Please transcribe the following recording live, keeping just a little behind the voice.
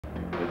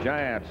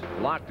Giants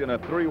locked in a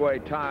three-way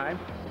tie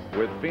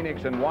with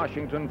Phoenix and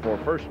Washington for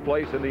first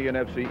place in the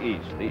NFC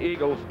East. The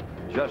Eagles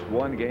just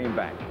one game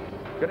back.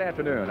 Good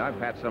afternoon. I'm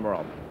Pat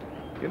Summerall.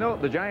 You know,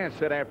 the Giants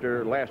said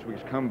after last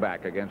week's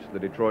comeback against the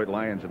Detroit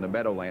Lions in the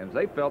Meadowlands,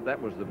 they felt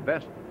that was the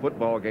best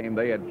football game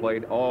they had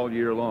played all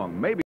year long,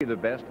 maybe the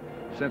best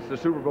since the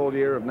Super Bowl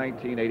year of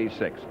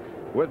 1986.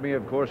 With me,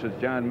 of course, is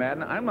John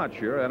Madden. I'm not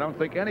sure. I don't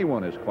think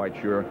anyone is quite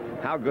sure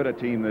how good a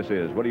team this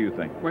is. What do you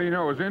think? Well, you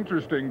know, it was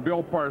interesting.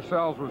 Bill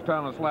Parcells was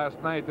telling us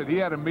last night that he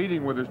had a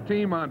meeting with his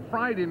team on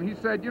Friday, and he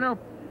said, you know,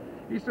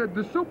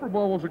 the Super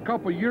Bowl was a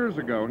couple years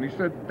ago, and he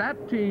said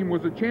that team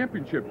was a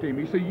championship team.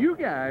 He said, you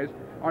guys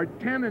are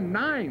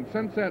 10-9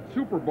 since that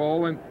Super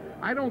Bowl, and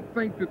I don't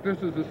think that this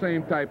is the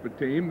same type of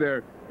team.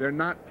 They're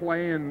not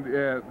playing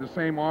the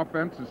same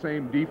offense, the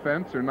same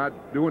defense. They're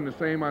not doing the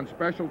same on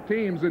special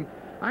teams, and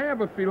I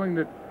have a feeling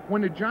that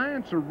when the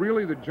Giants are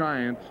really the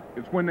Giants,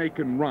 it's when they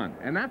can run.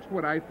 And that's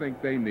what I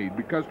think they need,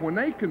 because when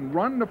they can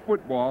run the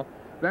football,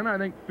 then I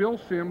think Phil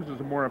Simms is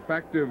a more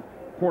effective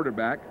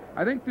quarterback.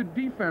 I think the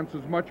defense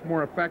is much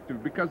more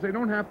effective because they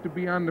don't have to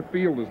be on the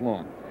field as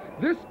long.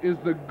 This is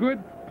the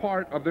good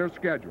part of their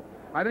schedule.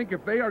 I think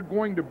if they are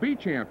going to be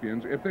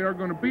champions, if they are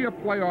going to be a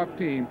playoff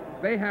team,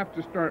 they have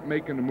to start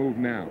making the move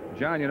now.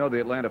 John, you know, the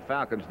Atlanta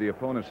Falcons, the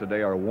opponents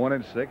today, are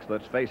 1-6.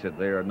 Let's face it,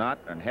 they are not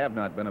and have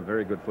not been a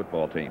very good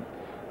football team.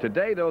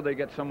 Today, though, they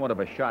get somewhat of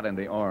a shot in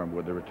the arm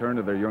with the return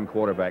of their young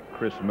quarterback,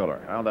 Chris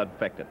Miller. How'll that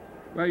affect it?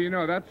 Well, you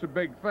know, that's a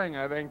big thing.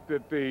 I think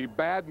that the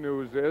bad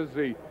news is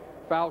the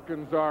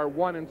Falcons are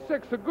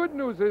 1-6. The good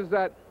news is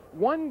that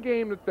one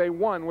game that they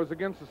won was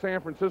against the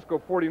San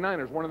Francisco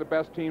 49ers, one of the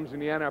best teams in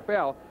the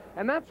NFL.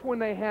 And that's when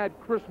they had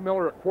Chris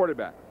Miller at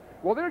quarterback.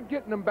 Well, they're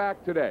getting him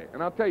back today.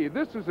 And I'll tell you,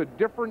 this is a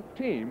different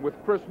team with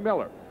Chris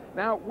Miller.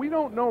 Now, we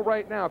don't know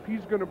right now if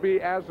he's going to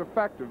be as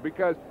effective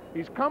because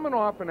he's coming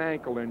off an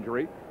ankle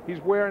injury. He's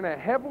wearing a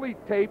heavily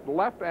taped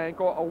left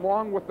ankle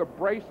along with a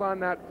brace on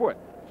that foot.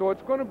 So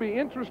it's going to be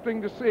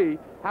interesting to see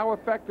how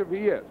effective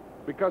he is.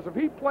 Because if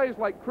he plays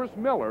like Chris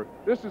Miller,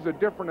 this is a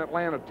different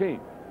Atlanta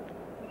team.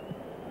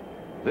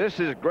 This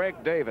is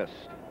Greg Davis,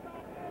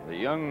 the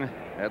young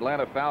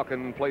Atlanta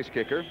Falcon place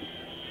kicker,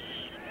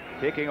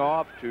 kicking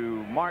off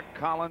to Mark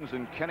Collins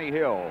and Kenny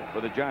Hill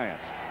for the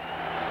Giants.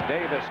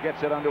 Davis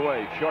gets it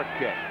underway, short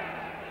kick.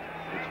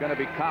 It's going to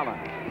be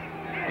Collins.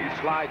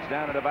 He slides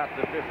down at about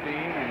the 15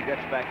 and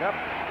gets back up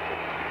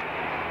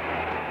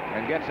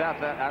and gets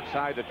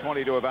outside the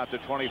 20 to about the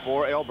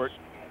 24. Elbert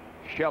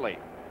Shelley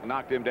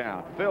knocked him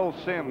down. Phil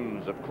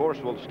Simms, of course,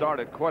 will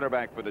start at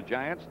quarterback for the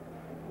Giants.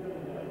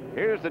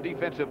 Here's the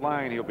defensive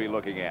line he'll be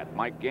looking at.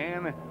 Mike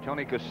Gann,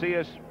 Tony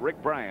Casillas,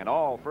 Rick Bryant,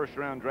 all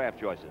first-round draft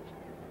choices.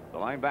 The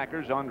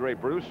linebackers, Andre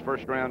Bruce,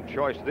 first-round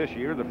choice this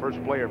year, the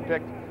first player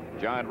picked.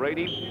 John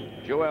Rady,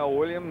 Joel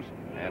Williams,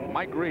 and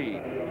Mike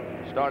Reed,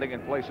 starting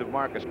in place of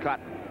Marcus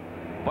Cotton.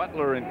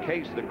 Butler and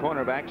Case, the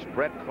cornerbacks,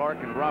 Brett Clark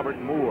and Robert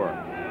Moore,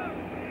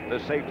 the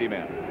safety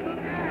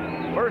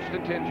men. First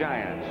and 10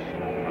 Giants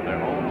on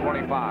their own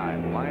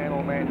 25.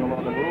 Lionel Manuel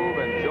on the move,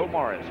 and Joe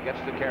Morris gets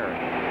the carry.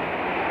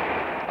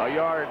 A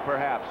yard,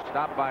 perhaps,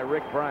 stopped by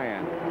Rick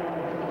Bryant.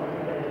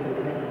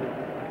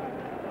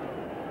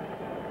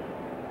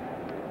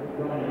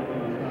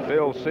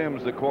 Phil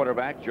Simms, the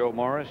quarterback. Joe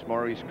Morris,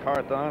 Maurice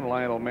Carthon,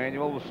 Lionel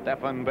Manuel,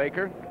 Stephen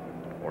Baker,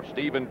 or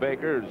Stephen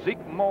Baker.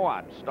 Zeke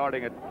Mowat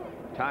starting at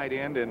tight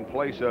end in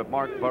place of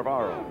Mark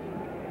Bavaro.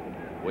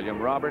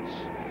 William Roberts,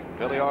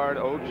 Hilliard,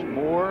 Oates,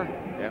 Moore,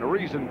 and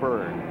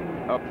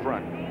Riesenberg up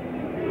front.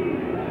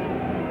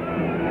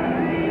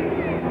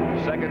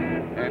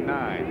 2nd and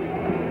 9.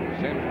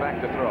 Simms back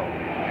to throw.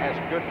 Has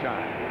good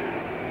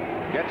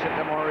time. Gets it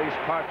to Maurice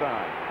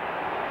Carthon.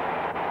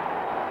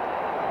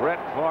 Brett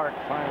Clark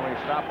finally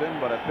stopped him,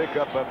 but a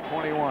pickup of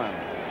 21.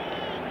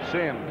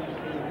 Simms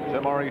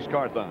to Maurice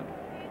Carthon.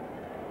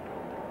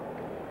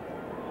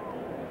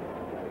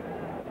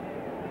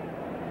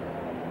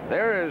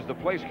 There is the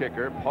place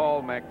kicker,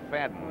 Paul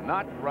McFadden,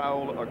 not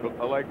Raul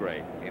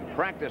Allegre. In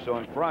practice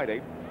on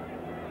Friday,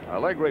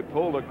 Allegre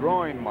pulled a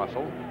groin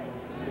muscle,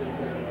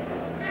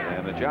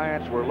 and the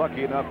Giants were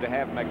lucky enough to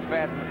have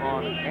McFadden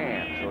on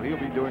hand, so he'll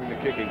be doing the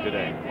kicking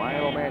today.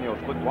 Lionel Manuel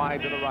split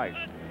wide to the right.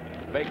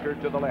 Baker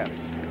to the left.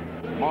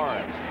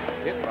 Morris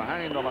hit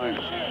behind the line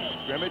of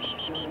scrimmage.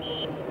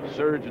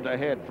 Surged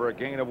ahead for a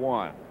gain of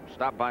 1.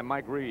 Stopped by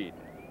Mike Reed.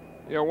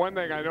 You know, one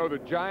thing I know, the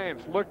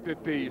Giants looked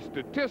at the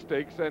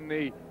statistics, and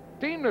the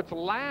team that's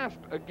last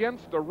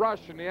against the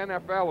rush in the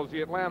NFL is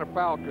the Atlanta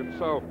Falcons.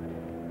 So,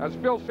 as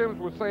Phil Simms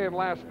was saying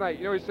last night,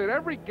 you know, he said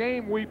every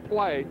game we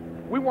play,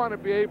 we want to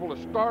be able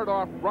to start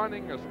off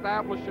running,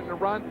 establishing the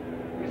run.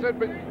 He said,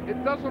 but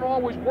it doesn't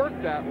always work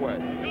that way.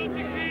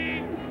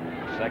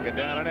 2nd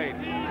down and 8.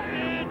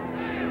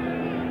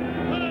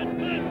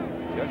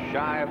 Just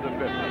shy of the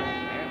 50.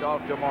 Hand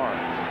off to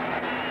Morris.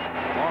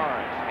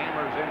 Morris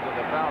hammers into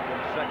the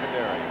Falcons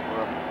secondary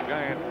for a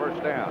Giant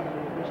first down.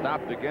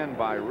 Stopped again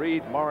by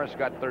Reed. Morris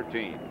got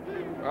 13.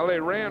 Well, they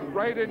ran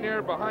right in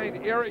there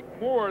behind Eric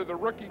Moore, the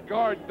rookie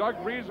guard, Doug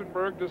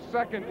Riesenberg, the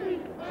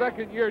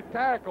second-year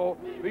tackle.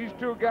 These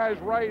two guys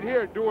right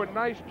here do a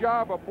nice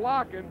job of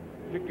blocking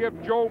to give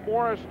Joe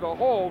Morris the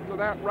hole to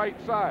that right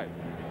side.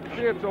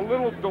 See, it's a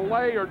little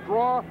delay or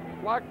draw,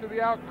 block to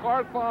the out.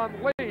 Carthon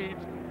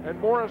leads, and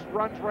Morris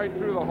runs right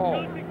through the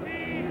hole.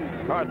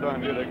 Carthon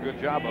did a good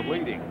job of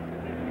leading.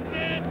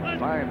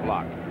 Fine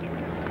block.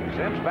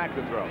 Sims back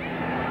to throw.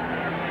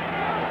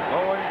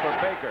 Going for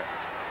Baker.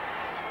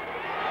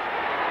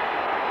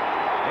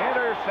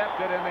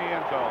 Intercepted in the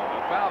end zone.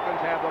 The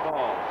Falcons have the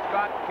ball.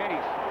 Scott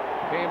Case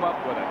came up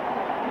with it.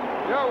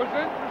 Yeah, it was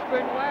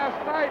interesting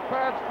last night,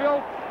 Pat. Phil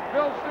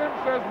Sims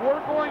says, we're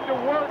going to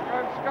work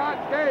on Scott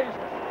Case.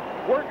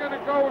 We're going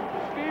to go with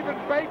Stephen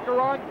Baker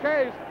on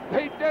Case.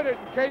 They did it,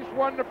 and Case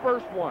won the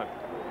first one.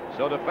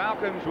 So the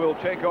Falcons will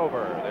take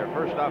over their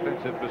first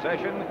offensive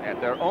possession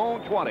at their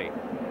own 20.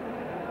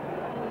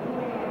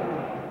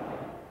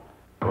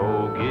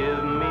 Oh,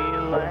 give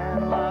me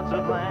land, lots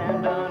of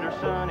land under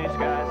sunny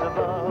skies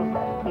above.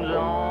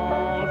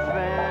 Don't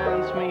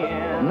fence me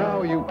in.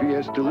 Now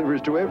UPS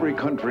delivers to every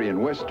country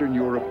in Western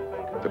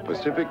Europe, the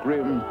Pacific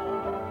Rim,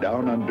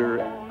 Down Under,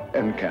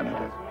 and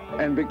Canada.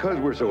 And because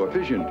we're so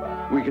efficient,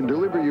 we can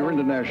deliver your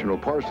international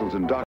parcels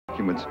and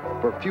documents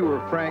for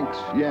fewer francs,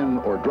 yen,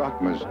 or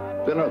drachmas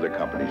than other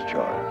companies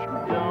charge.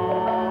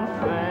 Don't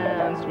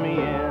fence me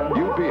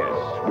in.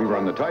 UPS, we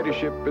run the tightest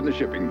ship in the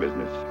shipping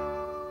business.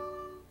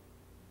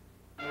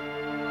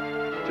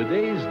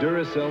 Today's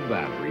Duracell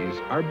batteries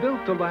are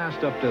built to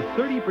last up to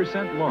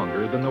 30%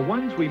 longer than the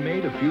ones we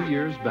made a few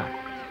years back,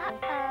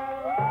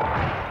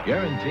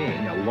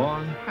 guaranteeing a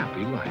long,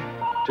 happy life.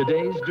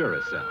 Today's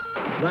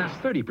Duracell lasts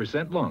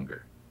 30%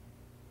 longer.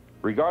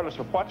 Regardless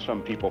of what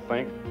some people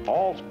think,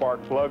 all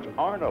spark plugs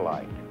aren't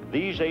alike.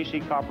 These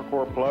AC copper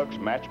core plugs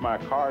match my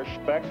car's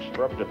specs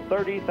for up to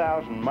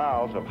 30,000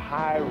 miles of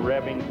high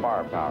revving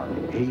firepower.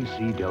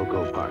 AC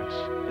Delco parts.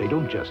 They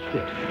don't just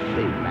fit,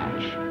 they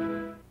match.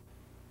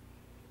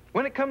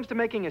 When it comes to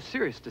making a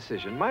serious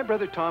decision, my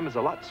brother Tom is a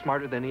lot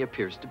smarter than he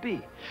appears to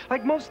be.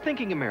 Like most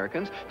thinking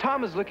Americans,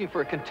 Tom is looking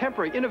for a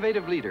contemporary,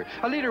 innovative leader.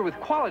 A leader with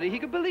quality he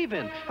could believe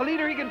in. A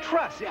leader he can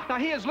trust. Now,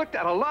 he has looked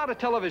at a lot of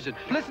television,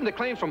 listened to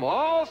claims from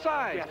all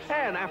sides.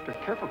 And after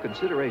careful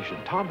consideration,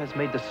 Tom has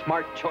made the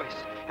smart choice.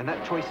 And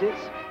that choice is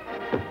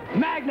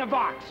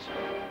Magnavox.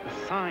 The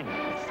sign.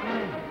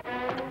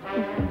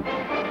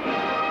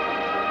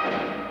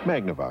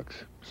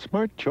 Magnavox.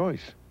 Smart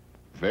choice.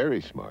 Very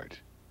smart.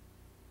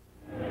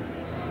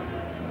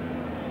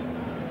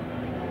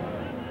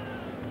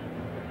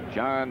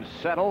 John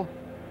Settle,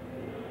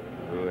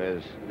 who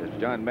has, as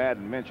John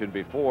Madden mentioned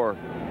before,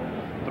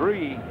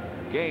 3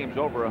 games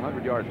over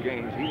 100 yards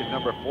games. He's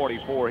number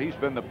 44. He's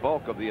been the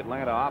bulk of the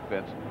Atlanta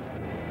offense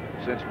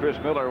since Chris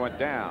Miller went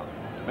down.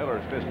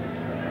 Miller's missed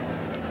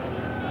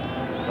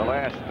the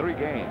last 3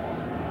 games.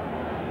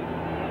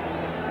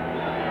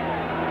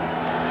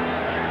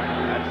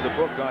 That's the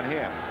book on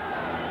him.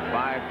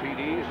 5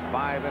 TDs,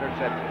 5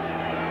 interceptions.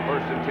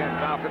 First and 10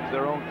 Falcons,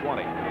 their own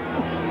 20.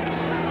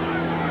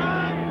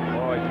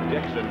 Lloyd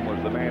Dixon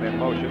was the man in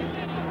motion.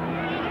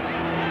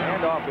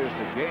 Handoff is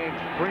to James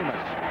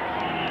Primus,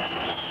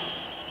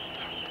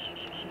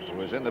 who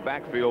was in the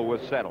backfield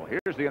with Settle.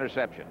 Here's the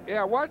interception.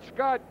 Yeah, watch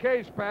Scott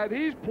Case, Pat.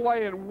 He's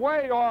playing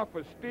way off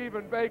of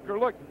Stephen Baker.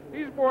 Look,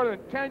 he's more than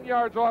 10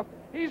 yards off.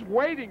 He's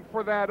waiting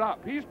for that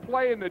up. He's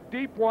playing the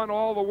deep one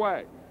all the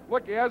way.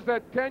 Look, he has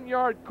that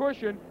 10-yard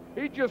cushion.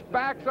 He just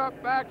backs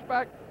up, backs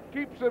back,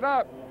 keeps it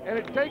up, and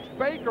it takes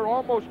Baker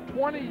almost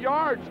 20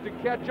 yards to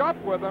catch up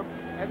with him,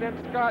 and then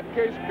Scott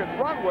Case can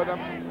run with him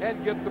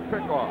and get the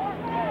pick off.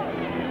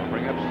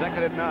 Bring up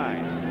second and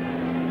 9.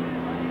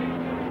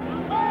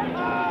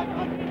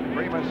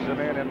 Primus, the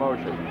man in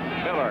motion.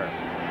 Miller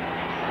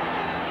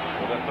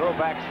with a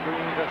throwback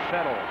screen to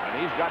Settle,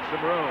 and he's got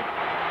some room.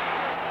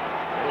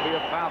 It'll be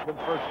a Falcon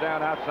first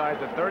down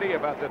outside the 30,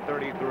 about the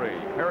 33.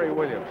 Perry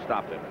Williams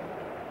stopped it.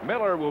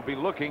 Miller will be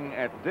looking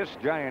at this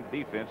giant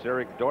defense.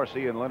 Eric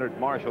Dorsey and Leonard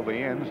Marshall, the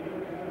ends.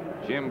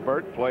 Jim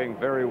Burt playing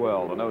very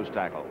well, the nose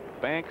tackle.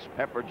 Banks,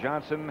 Pepper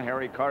Johnson,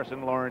 Harry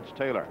Carson, Lawrence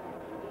Taylor.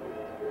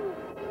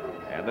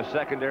 And the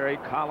secondary,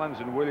 Collins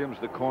and Williams,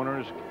 the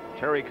corners.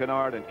 Terry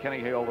Kennard and Kenny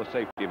Hill, the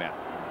safety men.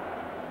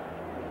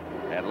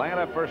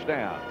 Atlanta first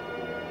down.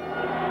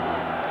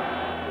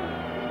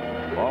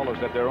 Ball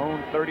is at their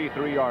own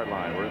 33-yard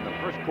line. We're in the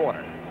first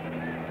quarter.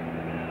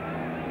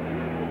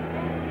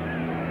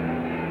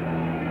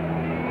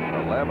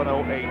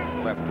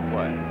 11:08 left to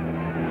play.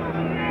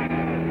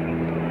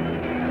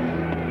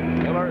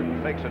 Miller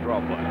fakes a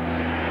draw play.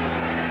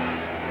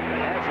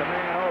 Has a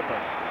man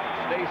open.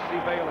 Stacy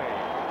Bailey.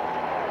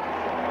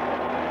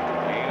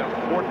 Gain of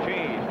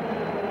 14.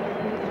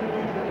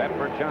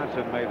 Pepper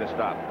Johnson made the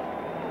stop.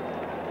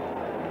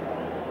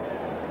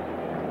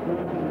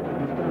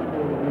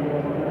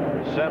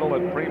 Settle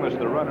and Primus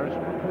the runners.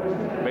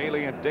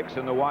 Bailey and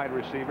Dixon the wide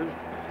receivers.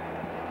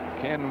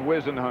 Ken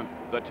Wisenhunt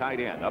the tight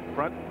end up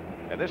front.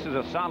 And this is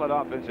a solid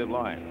offensive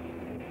line.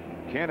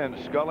 Ken and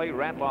Scully,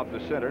 Ratloff the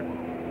center.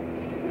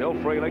 Bill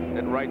Fralick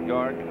at right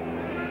guard.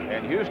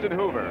 And Houston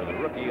Hoover, the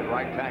rookie at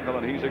right tackle,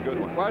 and he's a good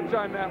one. Watch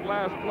on that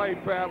last play,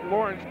 Pat.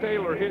 Lawrence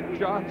Taylor hit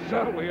John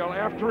Settlewheel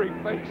after he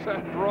fakes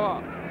that draw.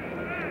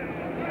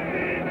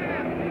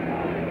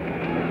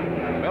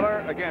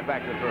 Miller again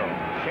back to throw.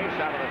 Chase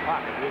out of the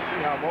pocket. We'll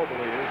see how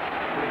mobile he is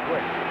pretty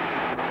quick.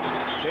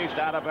 Chased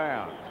out of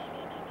bounds.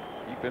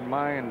 Keep in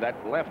mind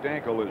that left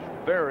ankle is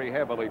very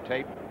heavily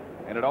taped,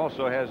 and it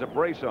also has a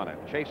brace on it.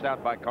 Chased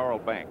out by Carl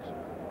Banks.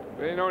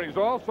 You know, he's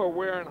also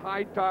wearing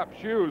high-top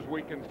shoes.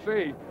 We can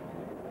see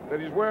that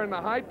he's wearing the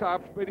high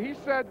tops, but he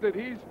said that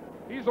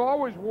he's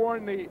always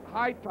worn the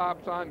high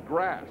tops on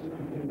grass.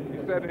 He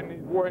said, and he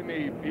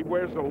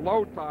wears the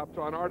low tops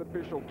on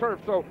artificial turf.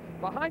 So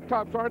the high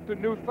tops aren't the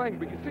new thing,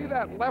 but you see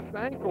that left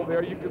ankle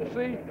there, you can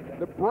see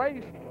the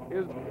brace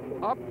is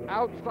up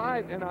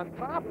outside and on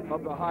top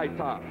of the high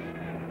tops.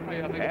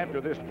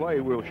 After this play,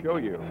 we'll show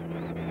you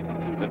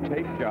the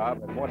tape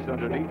job and what's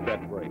underneath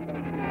that brace.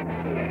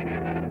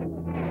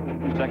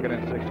 2nd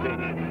and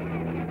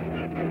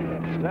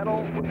 16.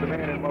 Settle with the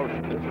man in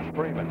motion. This is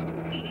Freeman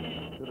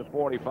to the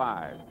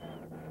 45.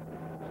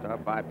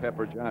 Stopped by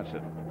Pepper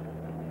Johnson.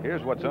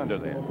 Here's what's under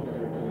there.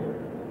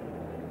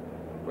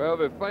 Well,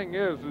 the thing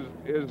is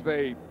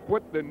they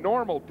put the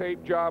normal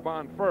tape job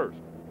on first.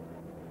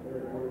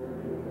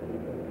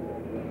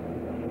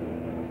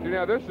 See,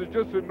 now this is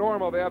just a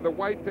normal. They have the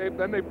white tape,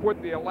 then they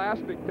put the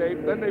elastic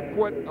tape, then they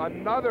put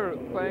another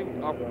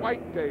thing of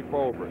white tape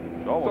over it.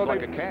 It's almost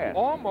like a cast.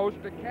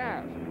 Almost a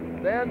cast.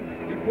 Then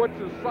he puts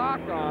his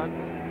sock on,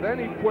 then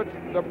he puts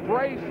the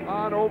brace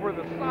on over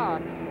the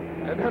sock,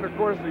 and then, of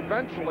course,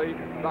 eventually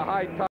the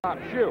high-top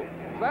shoe.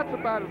 That's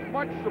about as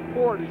much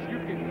support as you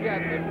can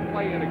get in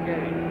playing a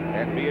game.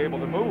 And be able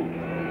to move.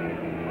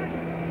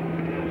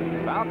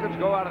 Falcons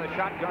go out of the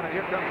shotgun, and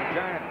here comes a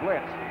giant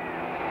blitz.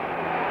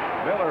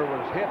 Miller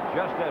was hit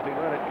just as he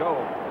let it go.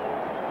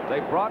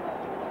 They brought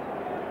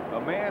a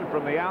man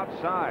from the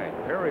outside,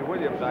 Perry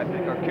Williams, I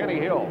think, or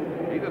Kenny Hill,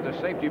 either the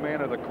safety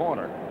man or the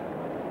corner.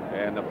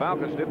 And the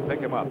Falcons didn't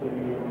pick him up.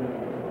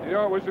 You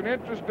know, it was an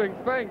interesting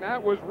thing.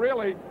 That was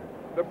really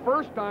the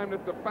first time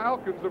that the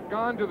Falcons have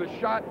gone to the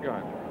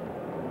shotgun.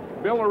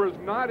 Miller is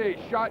not a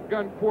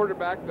shotgun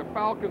quarterback. The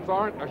Falcons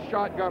aren't a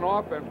shotgun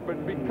offense.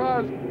 But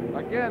because,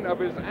 again, of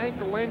his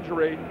ankle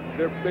injury,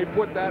 they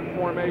put that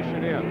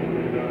formation in.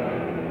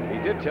 He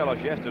did tell us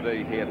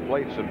yesterday he had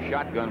played some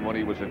shotgun when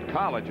he was in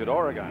college at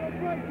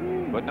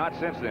Oregon. But not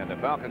since then. The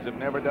Falcons have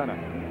never done it.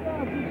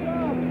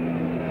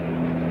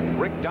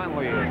 Rick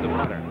Donnelly is the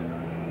punter.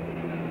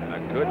 And a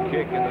good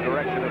kick in the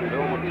direction of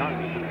Bill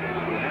McConkey,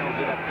 who handles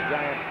it at the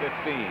Giants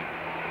 15.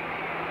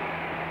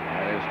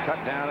 And is cut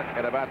down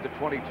at about the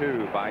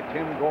 22 by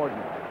Tim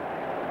Gordon.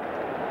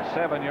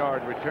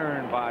 7-yard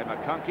return by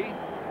McConkey.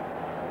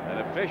 An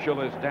official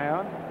is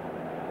down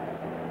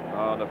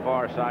on the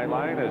far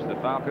sideline as the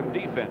Falcon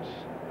defense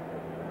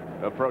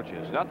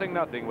approaches.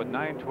 0-0 with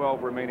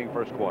 9:12 remaining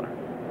first quarter.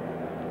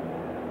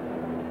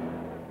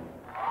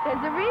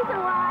 There's a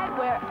reason why,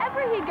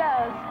 wherever he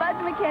goes,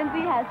 Spuds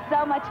McKenzie has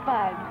so much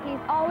fun.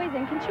 He's always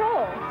in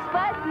control.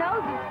 Spuds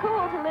knows it's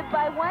cool to live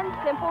by one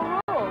simple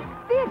rule.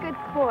 Be a good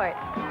sport.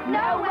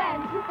 Know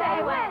when to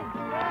say when.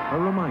 A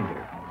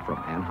reminder from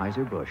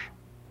Anheuser-Busch.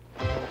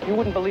 You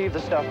wouldn't believe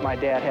the stuff my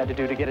dad had to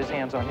do to get his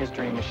hands on his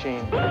dream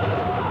machine.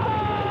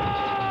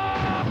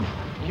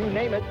 You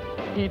name it,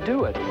 he'd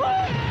do it.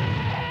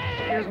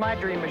 Here's my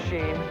dream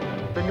machine,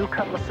 the new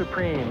Cutlass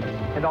Supreme.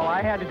 And all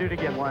I had to do to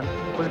get one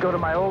was go to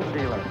my old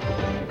dealer.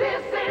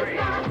 This is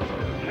not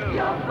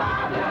your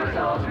father's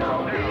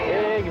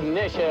Oldsmobile.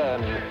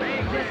 Ignition.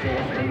 This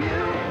is the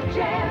new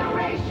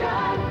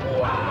generation.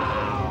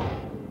 Wow!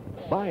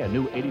 Buy a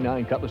new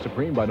 '89 Cutlass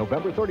Supreme by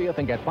November 30th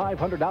and get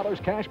 $500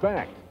 cash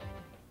back.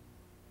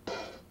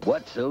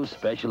 What's so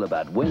special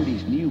about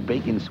Wendy's new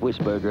Bacon Swiss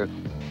Burger?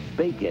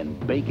 Bacon,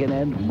 bacon,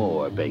 and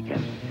more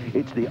bacon.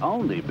 It's the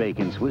only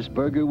Bacon Swiss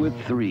Burger with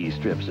 3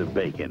 strips of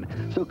bacon.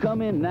 So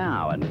come in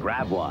now and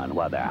grab one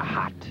while they're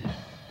hot.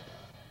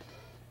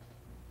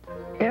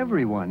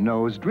 Everyone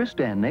knows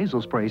Dristan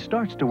nasal spray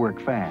starts to work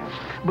fast.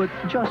 But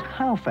just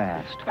how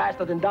fast?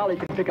 Faster than Dolly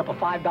can pick up a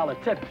 $5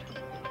 tip.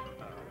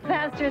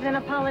 Faster than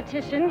a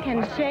politician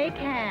can shake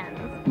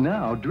hands.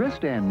 Now,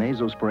 Dristan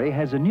nasal spray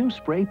has a new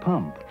spray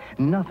pump.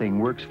 Nothing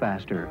works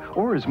faster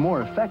or is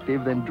more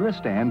effective than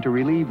Dristan to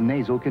relieve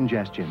nasal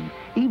congestion,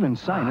 even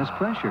sinus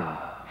pressure.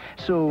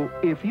 So,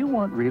 if you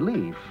want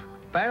relief...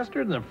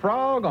 Faster than a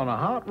frog on a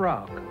hot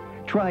rock.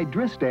 Try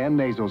Dristan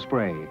nasal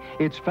spray.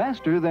 It's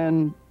faster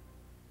than...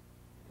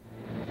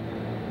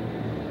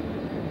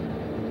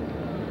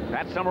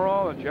 Pat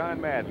Summerall and John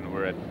Madden.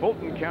 We're at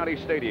Fulton County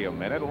Stadium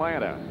in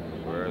Atlanta,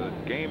 where the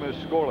game is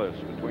scoreless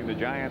between the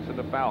Giants and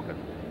the Falcons.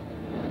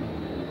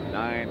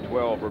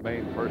 9:12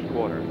 remain first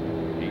quarter.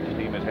 Each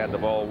team has had the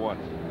ball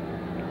once.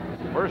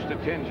 First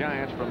and 10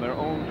 Giants from their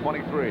own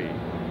 23.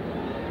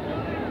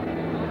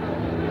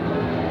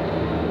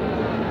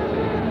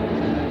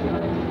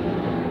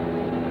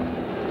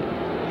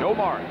 Joe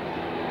Morris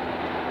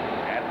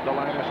at the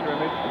line of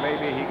scrimmage.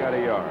 Maybe he got a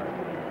yard.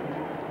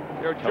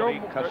 You know, Tony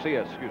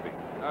Casillas, excuse me.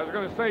 I was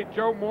going to say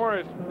Joe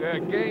Morris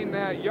gained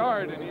that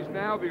yard, and he's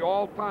now the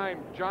all-time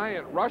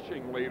Giant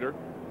rushing leader.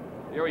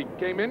 You know, he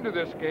came into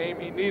this game,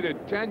 he needed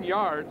 10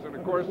 yards, and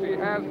of course he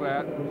has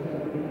that.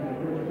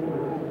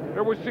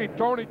 There we see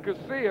Tony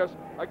Casillas.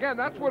 Again,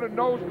 that's what a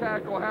nose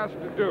tackle has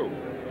to do.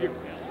 You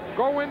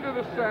go into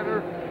the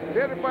center,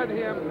 hit it by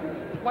him,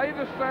 play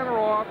the center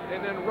off,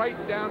 and then right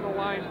down the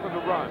line for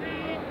the run.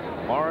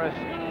 Morris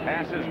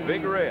passes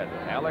Big Red,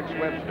 Alex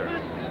Webster,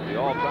 the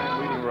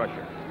all-time leading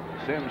rusher.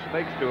 Sims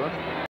fakes to him,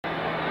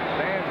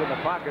 stands in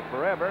the pocket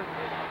forever.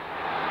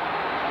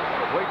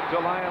 Quick to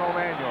Lionel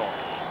Manuel.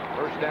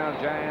 First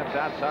down, Giants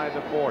outside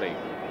the 40.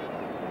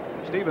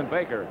 Stephen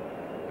Baker,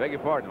 beg your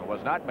pardon,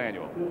 was not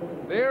Manuel.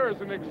 There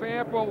is an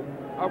example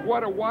of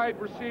what a wide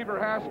receiver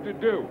has to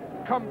do.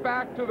 Come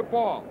back to the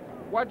ball.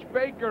 Watch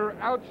Baker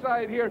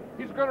outside here.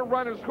 He's going to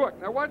run his hook.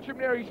 Now watch him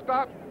there. He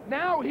stops.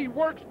 Now he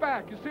works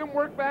back. You see him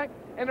work back?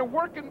 And in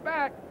working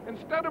back,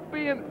 instead of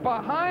being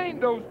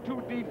behind those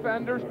two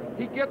defenders,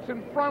 he gets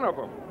in front of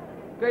them.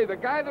 Okay, the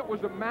guy that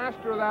was a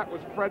master of that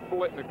was Fred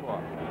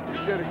Biletnikoff. He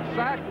did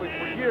exactly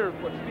for years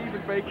what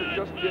Stephen Baker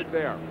just did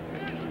there.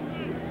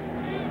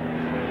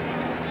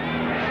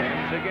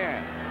 Sims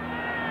again.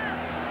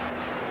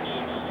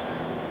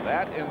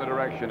 That in the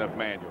direction of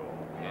Manuel.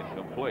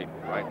 Incomplete.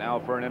 Right now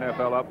for an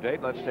NFL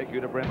update, let's take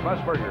you to Brent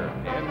Musburger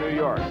in New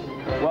York.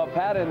 Well,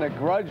 Pat, in the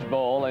Grudge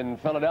Bowl in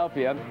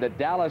Philadelphia, the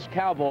Dallas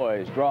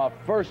Cowboys draw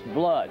first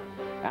blood.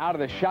 Out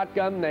of the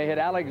shotgun, they hit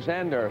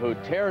Alexander, who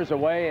tears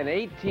away an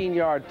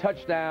 18-yard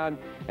touchdown,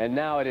 and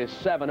now it is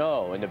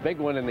 7-0. And the big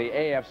one in the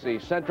AFC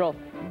Central,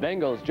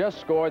 Bengals just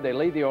scored. They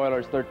lead the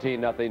Oilers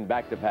 13-0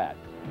 back to Pat.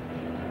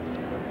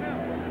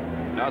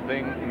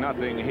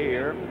 Nothing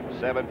here.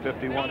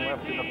 7:51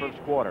 left in the first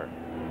quarter.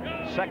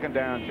 Second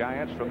down,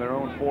 Giants from their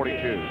own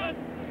 42.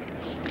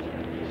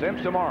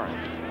 Sims to Morris.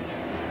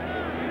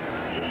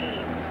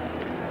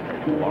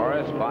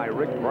 Morris by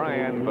Rick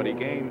Bryan, but he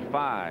gained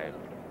 5.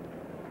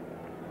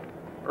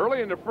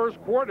 Early in the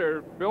first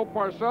quarter, Bill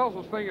Parcells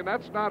was thinking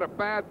that's not a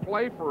bad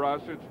play for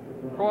us. It's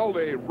called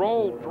a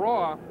roll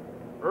draw.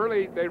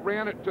 Early, they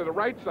ran it to the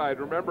right side.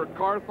 Remember,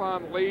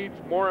 Carthon leads,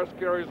 Morris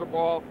carries the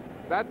ball.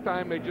 That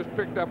time, they just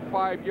picked up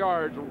 5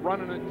 yards,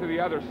 running it to the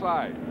other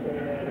side.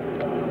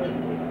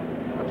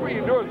 That's what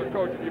you do as a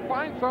coach. If you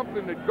find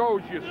something that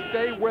goes, you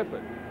stay with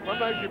it.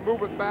 Sometimes you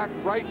move it back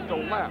right to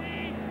left,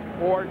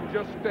 or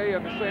just stay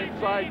on the same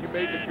side you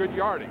made the good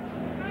yardage.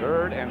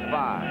 3rd and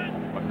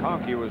 5.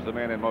 McConkey was the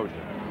man in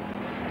motion.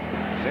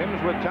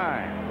 Sims with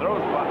time.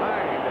 Throws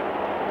behind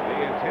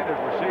the intended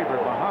receiver,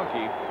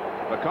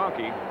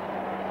 McConkey.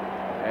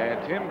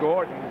 And Tim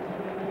Gordon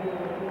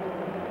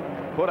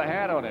put a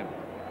hat on him.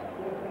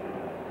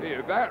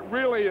 Yeah, that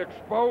really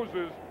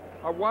exposes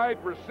a wide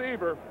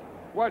receiver.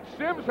 What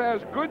Sims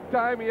has good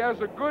time, he has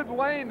a good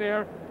lane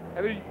there,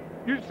 and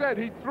you said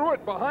he threw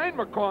it behind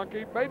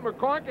McConkey, made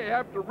McConkey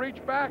have to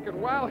reach back,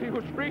 and while he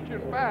was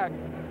reaching back,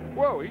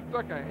 whoa, he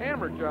took a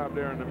hammer job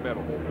there in the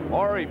middle.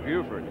 Maury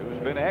Buford, who's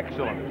been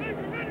excellent,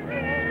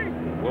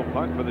 will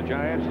punt for the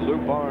Giants. Lou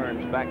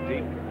Barnes back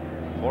deep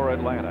for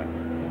Atlanta.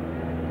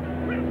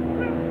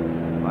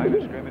 Line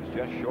of scrimmage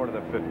just short of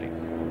the 50.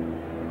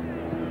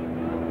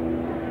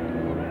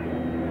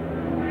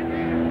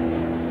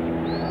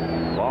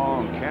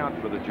 Long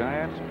count for the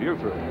Giants.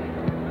 Buford.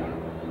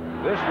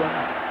 This one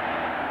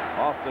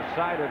off the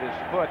side of his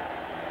foot.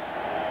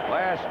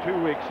 Last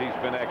 2 weeks he's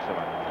been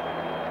excellent.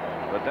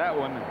 But that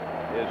one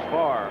is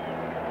far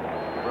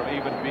from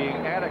even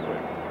being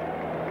adequate.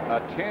 A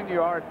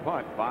 10-yard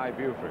punt by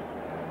Buford.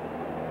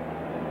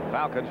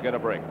 Falcons get a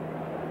break.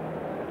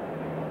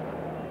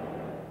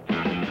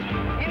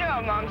 You know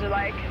what moms are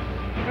like.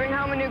 You bring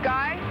home a new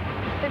guy,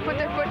 they put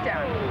their foot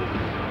down.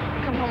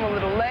 Come home a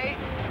little late,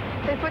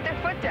 they put their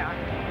foot down.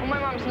 Well, my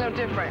mom's no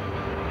different.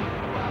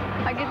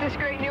 I get this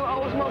great new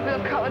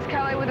Oldsmobile Cutlass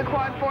Calais with a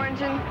quad-4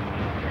 engine.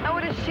 And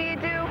what does she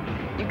do?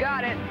 You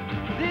got it.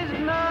 This is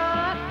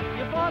not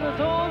your father's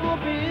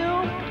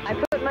Oldsmobile. I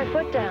put my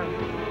foot down.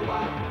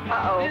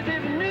 Uh-oh. This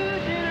is a new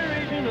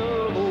generation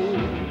of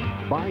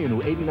old. Buy a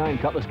new '89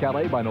 Cutlass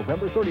Calais by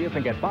November 30th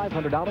and get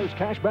 $500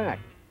 cash back.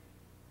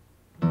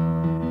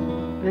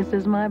 This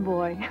is my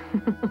boy.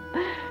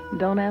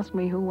 Don't ask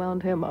me who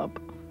wound him up.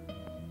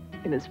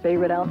 In his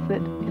favorite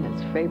outfit, in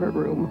his favorite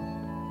room.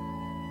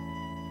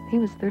 He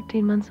was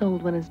 13 months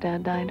old when his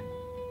dad died.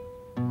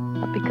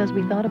 But because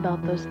we thought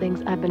about those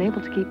things, I've been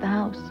able to keep the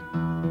house.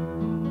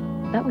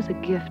 That was a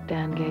gift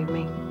Dan gave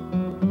me.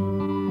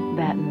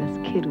 That and this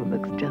kid who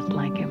looks just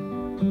like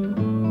him.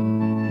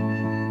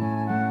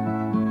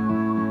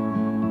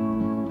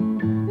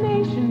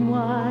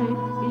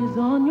 Nationwide is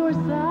on your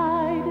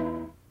side.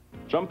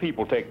 Some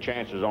people take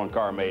chances on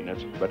car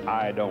maintenance, but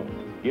I don't.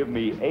 Give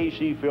me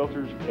AC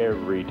filters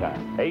every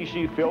time.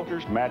 AC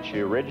filters match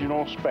the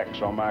original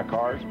specs on my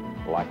cars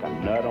like a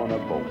nut on a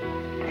bolt.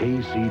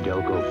 AC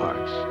Delco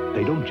parts.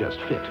 They don't just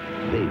fit,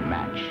 they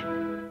match.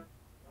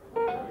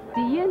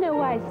 Do you know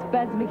why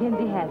Spuds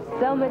McKenzie has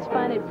so much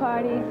fun at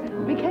parties?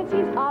 Because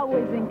he's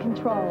always in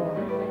control.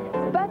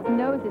 Spuds Giants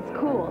knows it's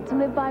cool to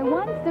live by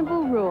one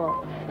simple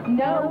rule.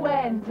 Know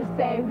when to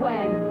say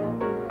when.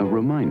 A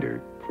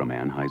reminder from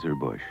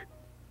Anheuser-Busch.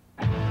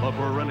 A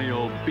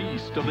perennial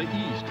beast of the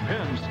East,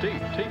 Penn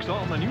State takes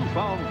on the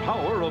newfound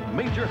power of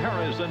Major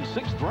Harris and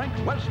 6th-ranked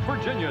West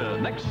Virginia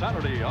next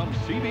Saturday on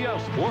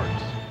CBS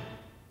Sports.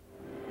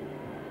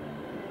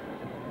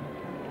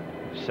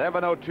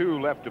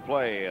 7:02 left to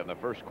play in the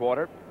first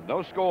quarter.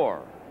 No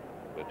score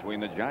between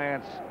the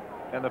Giants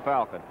and the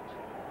Falcons.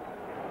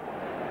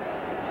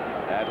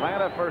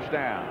 Atlanta first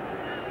down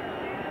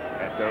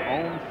at their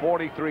own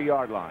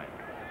 43-yard line.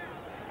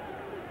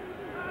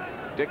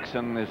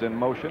 Dixon is in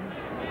motion.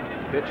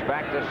 Pitch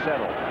back to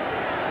Settle.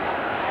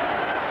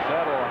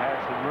 Settle has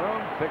some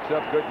room. Picks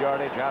up good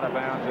yardage out of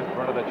bounds in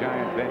front of the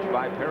Giant bench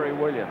by Perry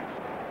Williams.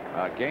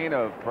 A gain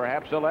of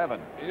perhaps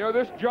 11. You know,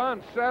 this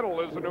John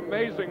Settle is an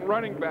amazing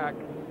running back.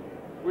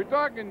 We were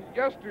talking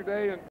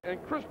yesterday, and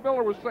Chris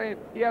Miller was saying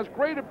he has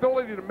great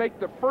ability to make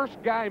the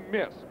first guy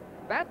miss.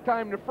 That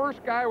time, the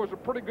first guy was a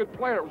pretty good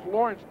player. It was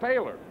Lawrence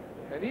Taylor.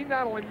 And he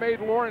not only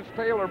made Lawrence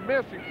Taylor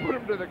miss, he put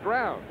him to the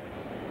ground.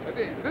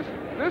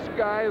 This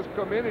guy has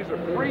come in. He's a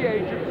free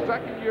agent,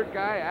 second-year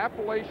guy,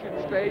 Appalachian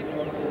State.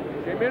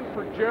 Came in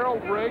for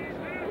Gerald Riggs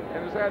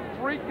and has had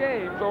 3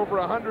 games over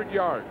 100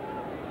 yards.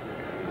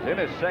 He's in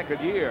his second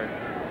year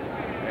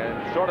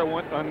and sort of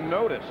went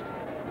unnoticed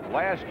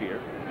last year.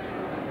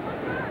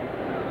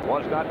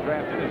 Was not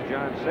drafted, as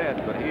John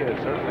said, but he has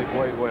certainly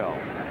played well.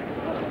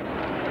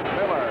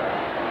 Miller.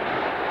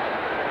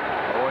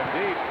 Going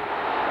deep.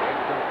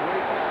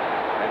 Incomplete.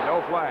 And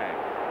no flag.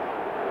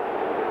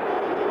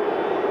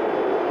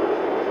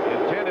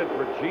 Intended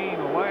for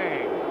Gene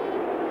Lang.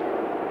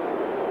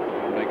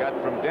 They got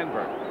from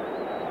Denver.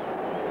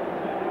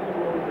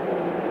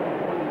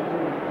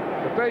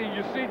 I tell you,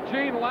 you see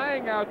Gene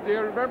Lang out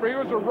there. Remember, he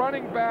was a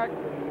running back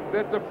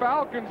that the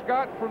Falcons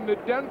got from the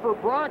Denver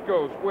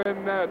Broncos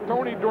when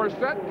Tony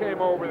Dorsett came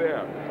over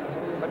there.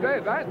 I tell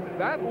you,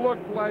 that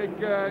looked like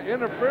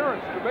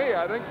interference to me.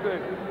 I think the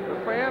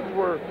fans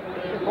were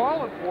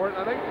calling for it.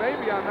 I think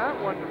maybe on that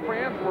one the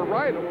fans were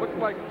right. It looked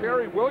like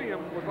Terry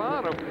Williams was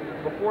on him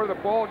before the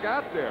ball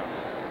got there.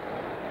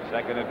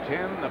 2nd and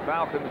 10. The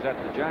Falcons at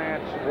the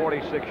Giants'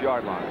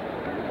 46-yard line.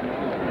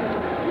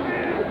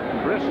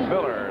 Chris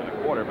Miller, the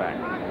quarterback.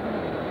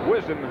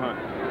 Wisenhunt.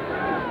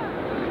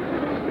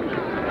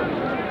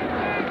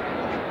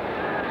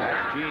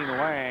 That's Gene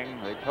Lang.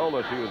 They told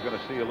us he was going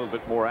to see a little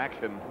bit more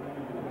action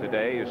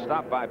today. He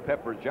stopped by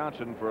Pepper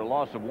Johnson for a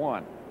loss of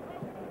 1.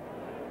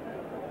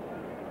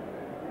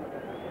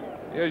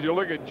 As you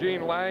look at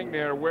Gene Lang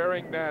there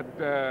wearing that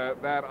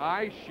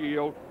eye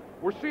shield,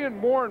 we're seeing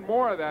more and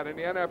more of that in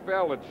the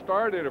NFL. It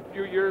started a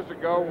few years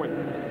ago when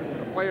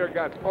a player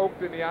got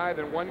poked in the eye,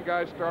 then one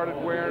guy started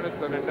wearing it,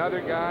 then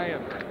another guy,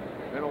 and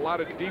then a lot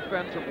of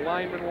defensive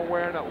linemen were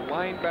wearing it,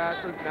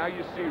 linebackers. Now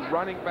you see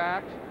running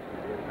backs.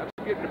 That's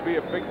getting to be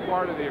a big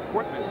part of the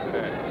equipment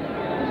today.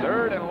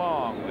 3rd and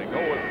long. They go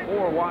with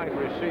 4 wide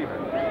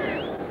receivers.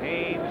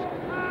 Haynes.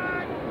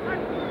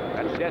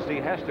 That's Jesse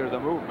Hester, the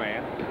move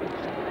man.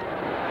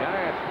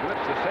 Giants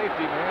blitz the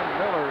safety man.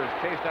 Miller is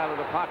chased out of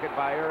the pocket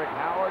by Eric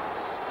Howard.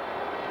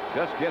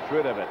 Just gets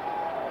rid of it.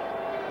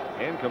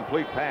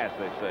 Incomplete pass,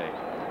 they say.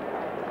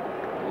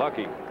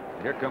 Lucky.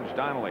 Here comes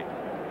Donnelly.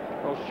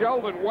 Well,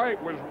 Sheldon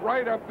White was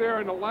right up there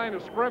in the line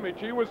of scrimmage.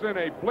 He was in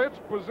a blitz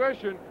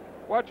position.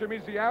 Watch him.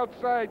 He's the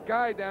outside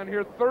guy down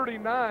here,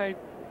 39.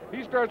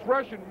 He starts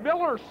rushing.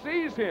 Miller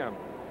sees him.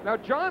 Now,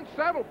 John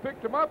Settle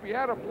picked him up. He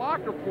had a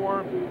blocker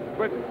for him,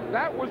 but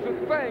that was the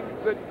thing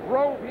that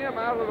drove him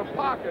out of the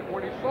pocket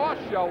when he saw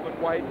Sheldon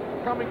White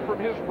coming from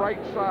his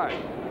right side.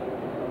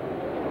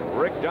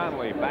 Rick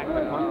Donnelly back to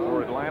punt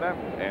for Atlanta,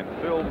 and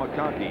Phil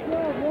McConkey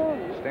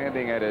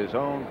standing at his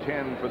own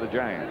 10 for the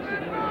Giants.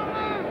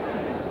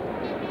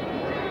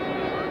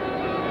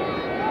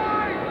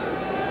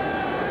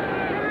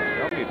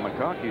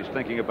 McConkey's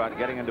thinking about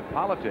getting into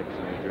politics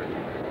in New Jersey.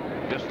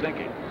 Just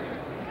thinking.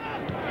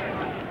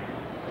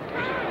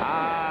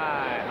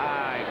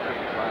 High kick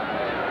by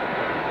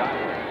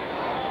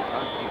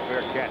McConkey.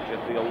 Fair catch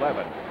at the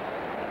 11.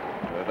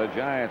 The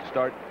Giants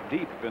start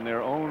deep in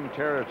their own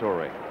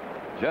territory.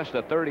 Just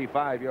a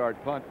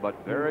 35-yard punt, but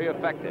very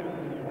effective.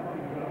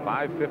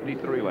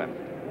 5:53 left.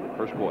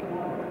 First quarter.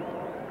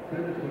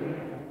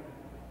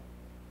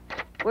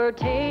 We're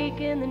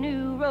taking the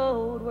new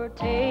road, we're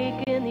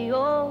taking the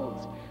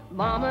olds.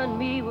 Mama and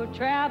me were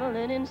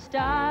traveling in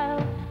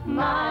style,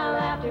 mile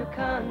after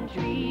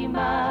country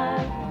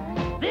mile.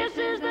 This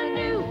is the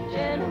new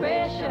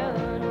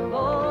generation of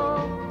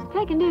old.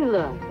 Take a new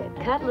look at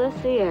Cutlass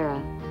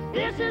Sierra.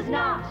 This is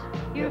not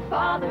your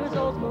father's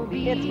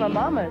Oldsmobile. It's my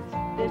mama's.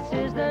 This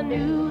is the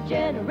new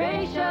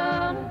generation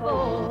of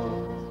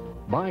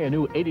old. Buy a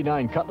new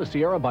 '89 Cutlass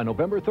Sierra by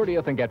November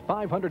 30th and get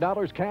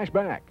 $500 cash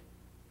back.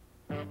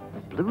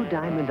 Blue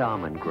Diamond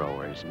almond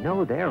growers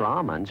know their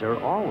almonds are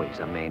always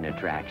a main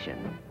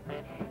attraction.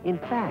 In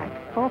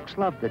fact, folks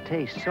love the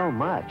taste so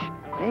much,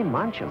 they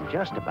munch them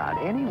just about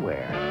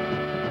anywhere.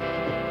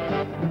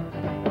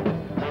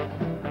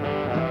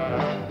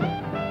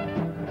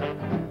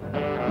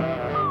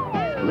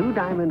 Blue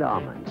Diamond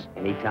almonds.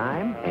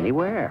 Anytime,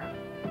 anywhere.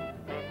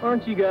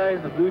 Aren't you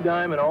guys the Blue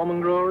Diamond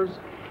almond growers?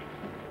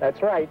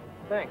 That's right.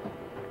 Thanks.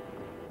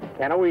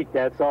 10 a week,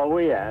 that's all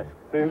we ask.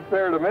 Seems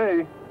fair to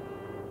me.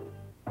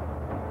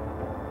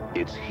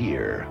 It's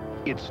here.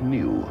 It's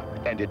new,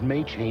 and it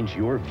may change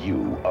your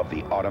view of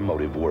the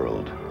automotive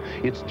world.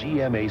 It's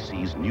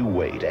GMAC's new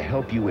way to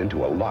help you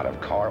into a lot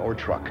of car or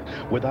truck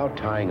without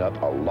tying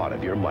up a lot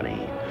of your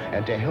money,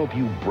 and to help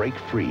you break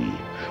free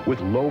with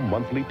low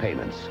monthly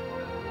payments.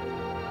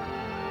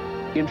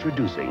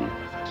 Introducing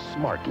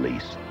Smart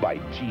Lease by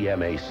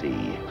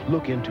GMAC.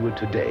 Look into it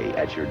today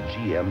at your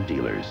GM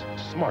dealers.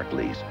 Smart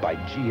Lease by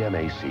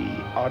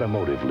GMAC.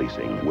 Automotive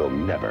leasing will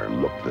never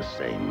look the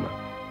same.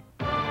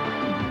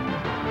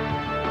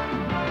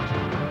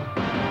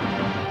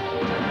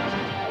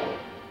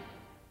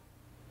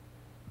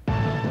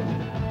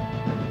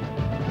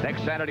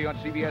 Next Saturday on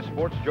CBS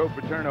Sports, Joe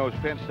Paterno's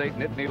Penn State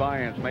Nittany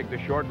Lions make the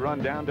short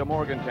run down to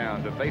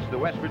Morgantown to face the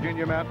West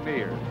Virginia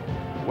Mountaineers.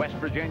 West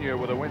Virginia,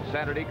 with a win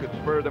Saturday, could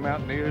spur the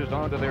Mountaineers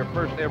on to their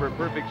first ever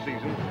perfect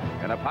season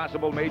and a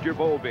possible major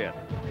bowl bid.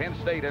 Penn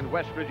State and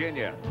West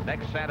Virginia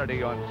next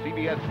Saturday on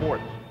CBS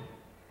Sports.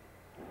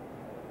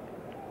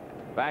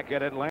 Back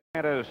at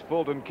Atlanta's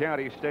Fulton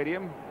County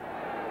Stadium.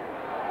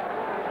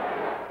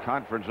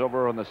 Conference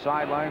over on the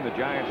sideline. The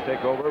Giants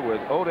take over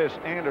with Otis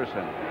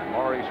Anderson.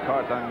 Maurice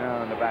Carthon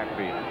now in the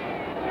backfield.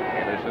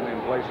 Anderson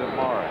in place of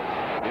Morris.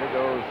 Here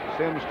goes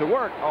Sims to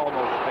work.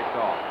 Almost picked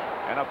off.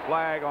 And a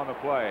flag on the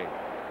play.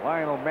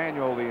 Lionel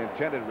Manuel, the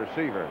intended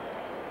receiver.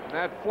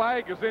 That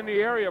flag is in the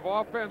area of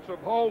offensive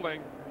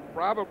holding,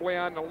 probably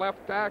on the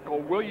left tackle,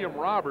 William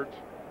Roberts.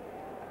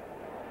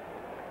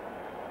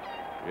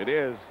 It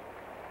is.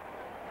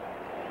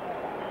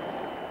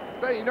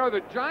 You know,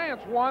 the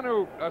Giants want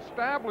to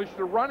establish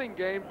the running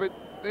game, but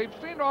they've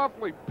seemed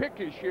awfully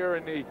pickish here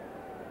in the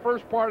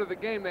first part of the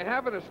game. They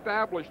haven't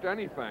established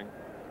anything.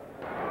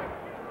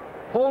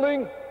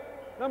 Holding,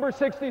 number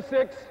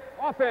 66,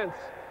 offense.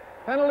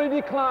 Penalty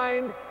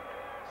declined.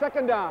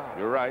 Second down.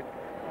 You're right.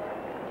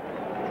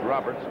 It's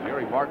Roberts.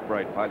 Jerry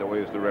Markbright, by the way,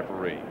 is the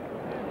referee.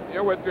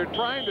 Yeah, what they're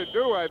trying to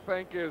do, I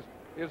think, is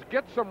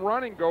get some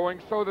running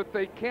going so that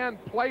they can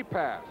play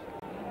pass.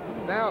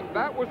 Now,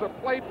 that was a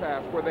play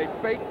pass where they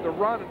faked the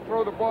run and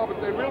throw the ball,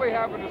 but they really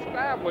haven't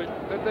established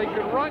that they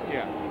can run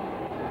yet.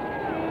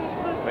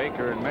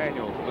 Baker and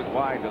Manuel split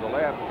wide to the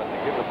left, but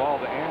they give the ball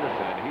to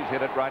Anderson, and he's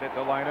hit it right at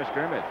the line of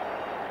scrimmage.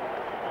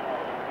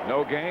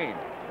 No gain.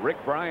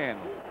 Rick Bryan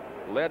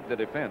led the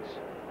defense.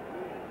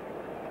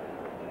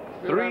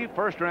 3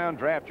 first-round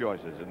draft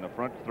choices in the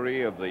front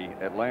 3 of the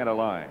Atlanta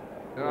line.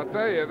 And I'll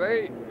tell you,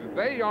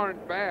 they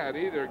aren't bad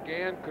either.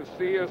 Gan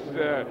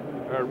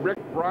Casillas, Rick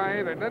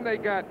Bryan, and then they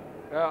got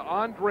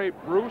Andre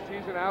Bruce.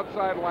 He's an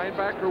outside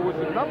linebacker, was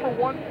the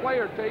 #1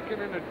 player taken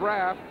in the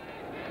draft.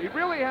 He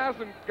really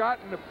hasn't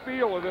gotten the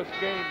feel of this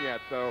game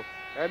yet, though.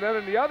 And then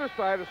on the other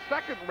side, a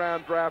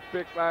second-round draft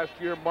pick last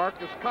year,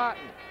 Marcus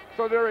Cotton.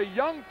 So they're a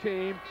young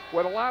team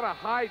with a lot of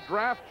high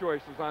draft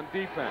choices on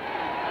defense.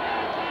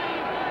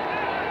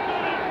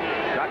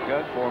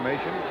 Shotgun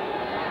formation.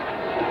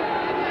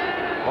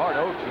 Bart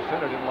Oates, the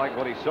center, didn't like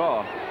what he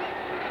saw.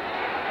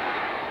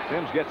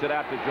 Sims gets it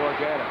out to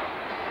George Adams.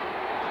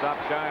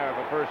 Stopped shy of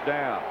a first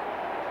down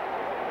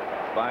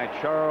by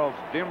Charles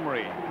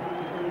Dimry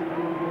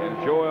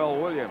and Joel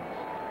Williams.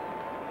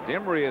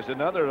 Dimry is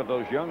another of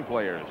those young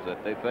players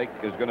that they think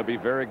is going to be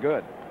very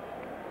good.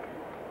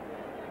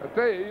 I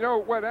tell you, you know,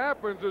 what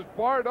happens is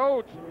Bart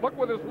Oates, look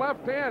with his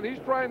left hand, he's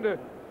trying to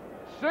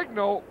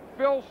signal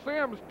Phil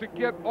Sims to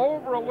get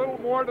over a little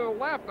more to the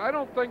left. I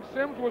don't think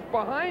Sims was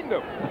behind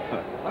him.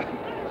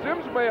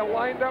 Sims may have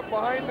lined up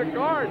behind the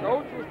guard.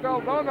 Oates was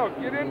telling, no,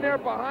 get in there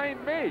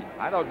behind me.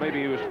 I thought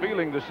maybe he was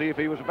feeling to see if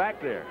he was back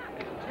there.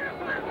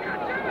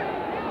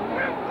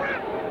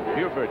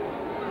 Buford.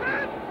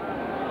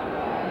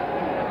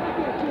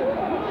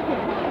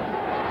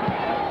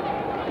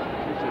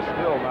 This is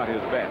still not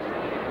his best.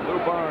 Lou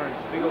Barnes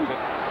steals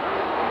it.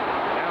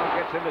 Now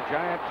gets into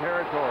Giant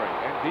territory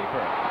and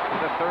deeper to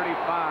the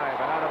 35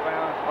 and out of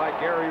bounds by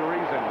Gary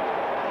Reason.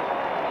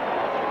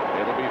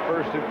 It'll be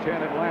 1st and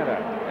 10 Atlanta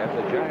at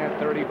the Giant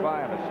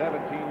 35, a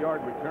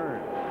 17-yard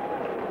return.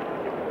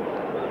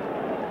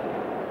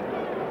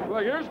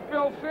 Look, here's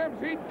Phil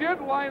Sims. He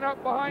did line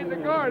up behind the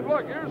guard.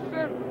 Look, here's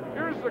Sims.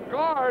 Here's the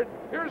guard.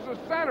 Here's the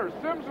center.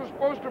 Sims is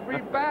supposed to be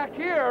back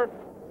here.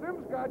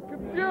 Sims got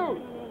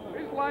confused.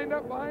 He's lined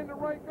up behind the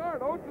right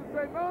guard. Oates is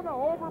saying,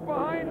 no, over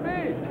behind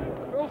me.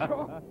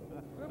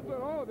 Sims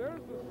said, oh, there's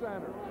the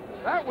center.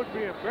 That would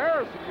be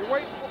embarrassing. You're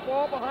waiting for the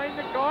ball behind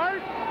the guard?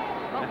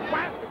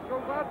 Whap, it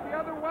goes out the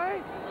other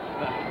way.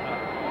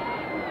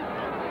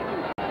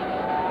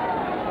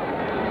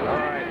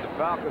 All right, the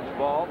Falcons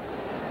ball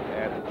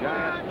at the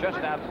Giants, just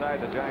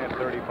outside the Giant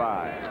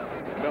 35.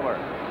 Miller,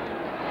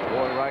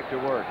 boy right to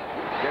work.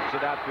 Gets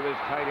it out to his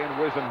tight end,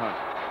 Wisenhunt.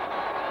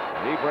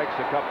 He breaks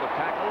a couple of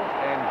tackles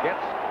and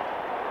gets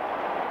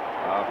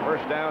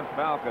first down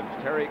Falcons.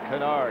 Terry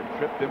Kennard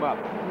tripped him up.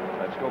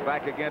 Let's go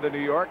back again to New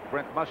York.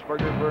 Brent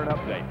Musburger for an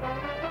update.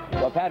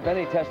 Well, Pat,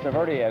 Vinny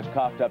Testaverde has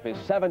coughed up his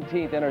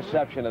 17th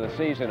interception of the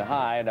season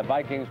high, and the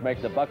Vikings make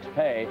the Bucks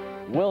pay.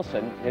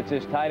 Wilson hits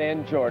his tight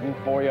end Jordan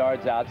 4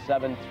 yards out,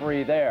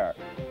 7-3 there.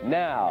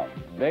 Now,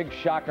 big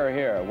shocker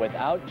here.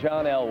 Without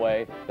John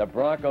Elway, the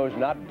Broncos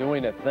not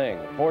doing a thing.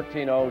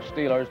 14-0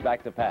 Steelers,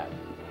 back to Pat.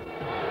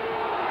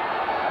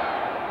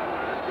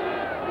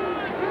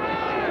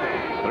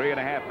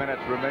 3.5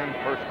 minutes remain,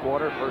 first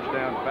quarter, first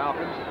down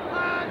Falcons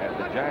at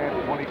the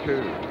Giant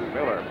 22.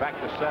 Miller back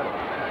to settle.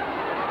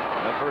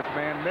 The first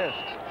man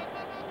missed,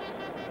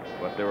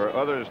 but there were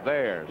others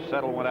there.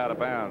 Settle went out of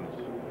bounds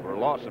for a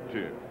loss of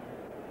 2.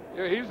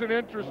 Yeah, he's an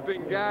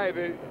interesting guy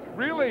that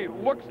really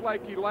looks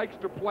like he likes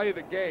to play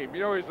the game.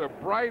 You know, he's a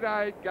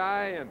bright-eyed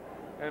guy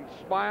and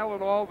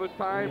smiling all the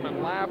time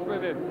and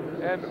laughing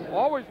and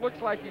always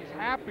looks like he's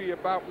happy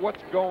about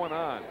what's going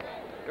on.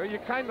 You know, you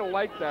kind of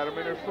like that. I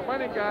mean, there's so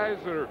many guys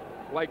that are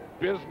like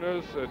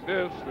business and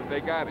this, and they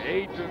got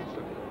agents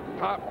and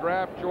top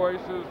draft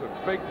choices and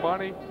big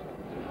money.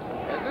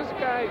 And this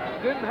guy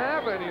didn't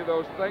have any of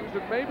those things,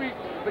 and maybe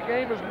the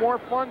game is more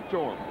fun to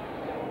him.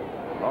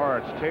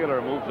 Lawrence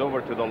Taylor moves over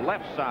to the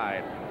left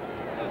side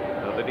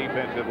of the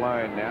defensive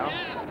line now.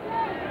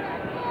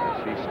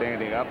 As he's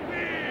standing up.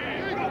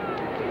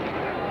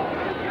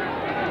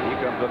 He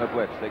comes on the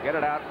blitz. They get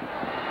it out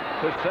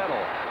to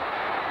Settle.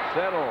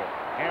 Settle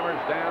hammers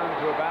down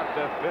to about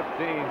the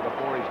 15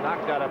 before he's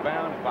knocked out of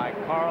bounds by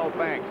Carl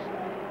Banks.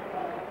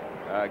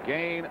 A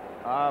gain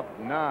of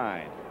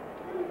 9.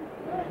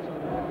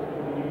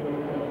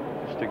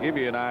 Just to give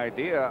you an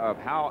idea of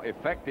how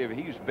effective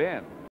he's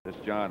been, this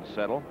John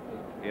Settle,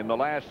 in the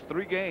last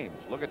 3 games.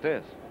 Look at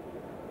this.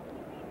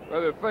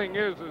 Well, the thing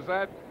is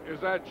that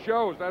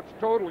shows that's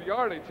total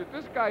yardage. That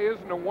this guy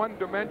isn't a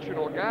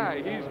one-dimensional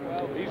guy. He's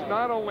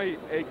not only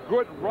a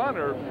good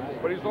runner,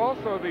 but he's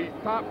also the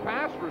top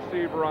pass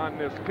receiver on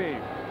this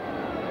team.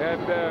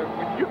 And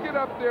when you get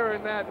up there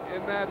in that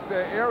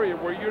area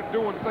where you're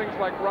doing things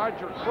like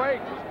Roger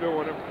Craig is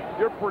doing them,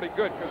 you're pretty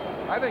good. Because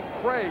I think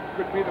Craig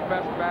could be the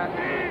best back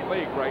in the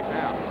league right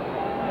now.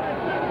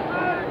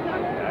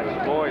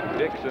 That's Floyd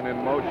Dixon in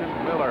motion.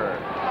 Miller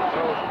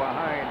goes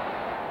behind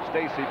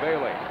Stacey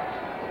Bailey.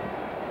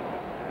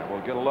 And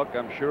we'll get a look,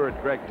 I'm sure, at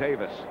Greg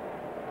Davis.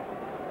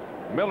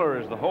 Miller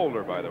is the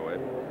holder, by the way.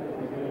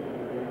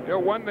 You know,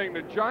 one thing,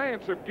 the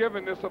Giants have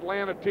given this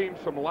Atlanta team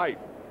some life.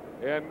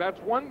 And that's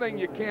one thing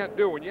you can't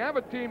do. When you have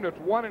a team that's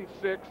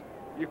 1-6,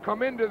 you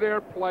come into their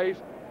place,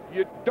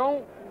 you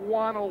don't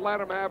want to let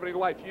them have any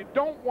life. You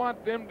don't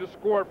want them to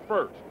score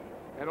first.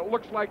 And it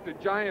looks like the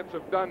Giants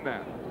have done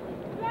that.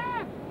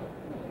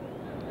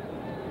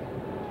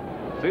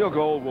 Field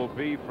goal will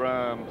be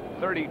from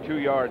 32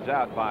 yards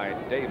out by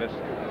Davis,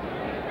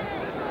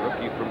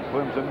 rookie from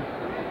Clemson.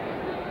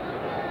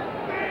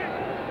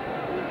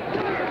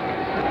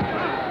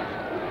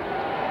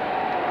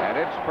 And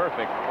it's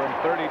perfect from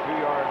 32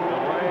 yards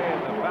away,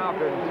 and the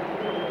Falcons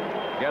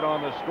get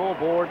on the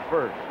scoreboard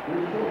first.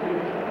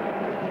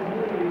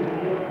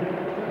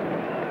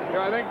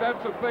 Yeah, I think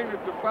that's the thing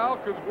that the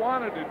Falcons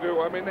wanted to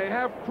do. I mean, they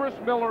have Chris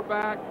Miller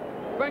back.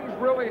 Things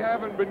really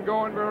haven't been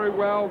going very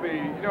well.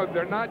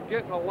 They're not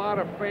getting a lot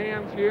of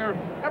fans here.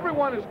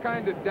 Everyone is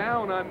kind of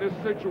down on this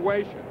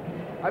situation.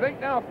 I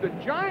think now if the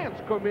Giants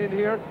come in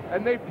here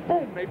and they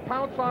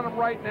pounce on them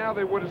right now,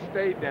 they would have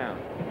stayed down.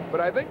 But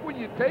I think when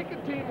you take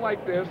a team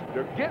like this,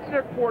 they're getting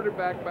their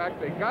quarterback back.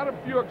 They got a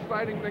few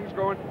exciting things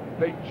going.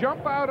 They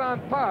jump out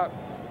on top.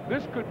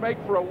 This could make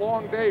for a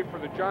long day for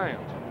the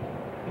Giants.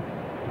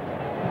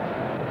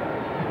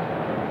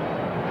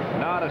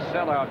 Not a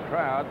sellout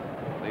crowd.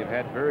 They've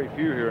had very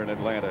few here in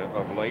Atlanta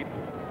of late,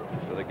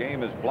 so the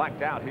game is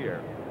blacked out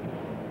here.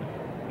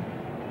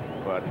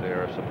 But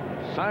there are some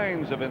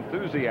signs of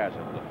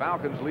enthusiasm. The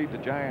Falcons lead the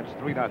Giants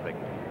 3-0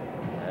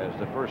 as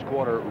the first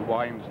quarter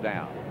winds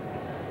down.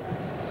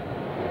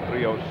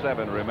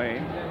 3:07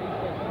 remains.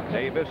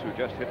 Davis, who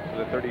just hit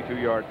the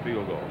 32-yard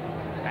field goal.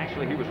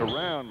 Actually, he was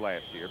around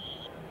last year,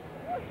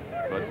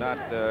 but not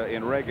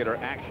in regular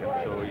action,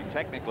 so he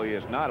technically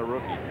is not a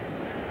rookie.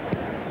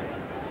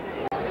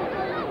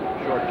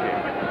 Short kick.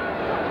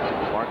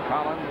 Mark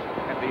Collins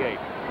at the 8.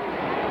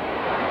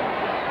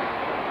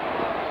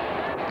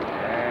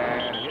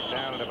 And hit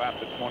down at about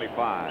the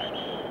 25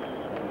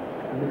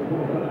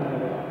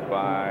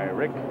 by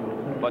Rick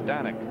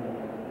Bodanik.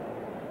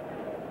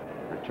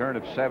 Return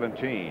of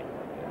 17.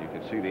 And you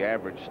can see the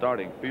average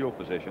starting field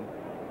position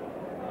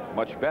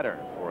much better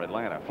for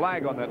Atlanta.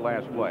 Flag on that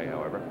last play,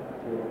 however.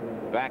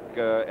 Back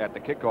at the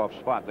kickoff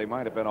spot, they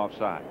might have been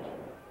offsides.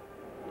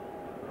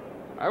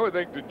 I would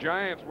think the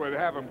Giants would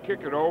have him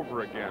kick it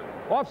over again.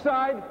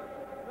 Offside,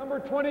 number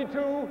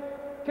 22,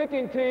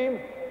 kicking team,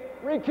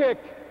 re-kick.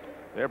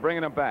 They're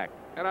bringing him back.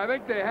 And I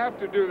think they have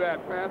to do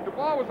that, Pat. The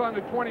ball was on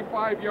the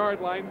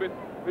 25-yard line, but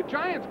the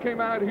Giants came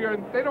out here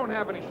and they don't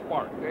have any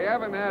spark. They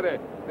haven't had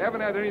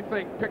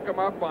anything pick them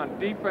up on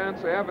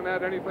defense. They haven't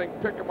had anything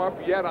pick them up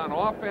yet on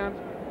offense.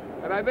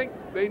 And I think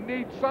they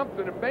need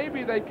something, and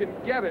maybe they can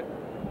get it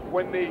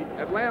when the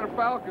Atlanta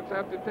Falcons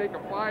have to take a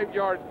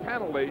 5-yard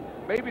penalty,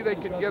 maybe they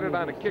can get it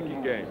on a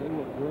kicking game.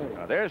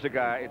 Now, there's a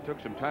guy, it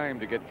took some time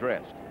to get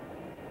dressed.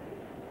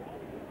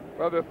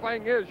 Well, the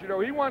thing is, you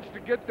know, he wants to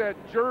get that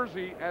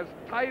jersey as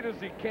tight as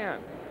he can.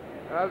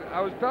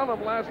 I was telling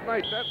him last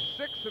night, that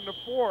 6 and the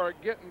 4 are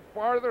getting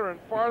farther and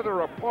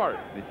farther apart.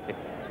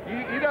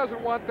 He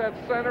doesn't want that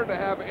center to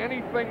have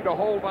anything to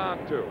hold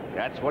on to.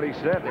 That's what he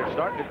said. They're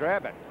starting to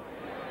grab it.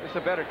 It's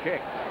a better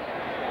kick.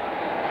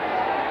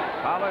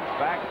 Collins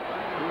back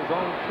to his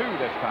own 2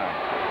 this time.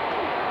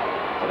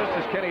 So this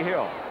is Kenny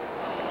Hill.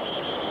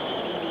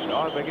 No,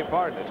 I beg your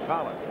pardon. It's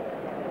Collins.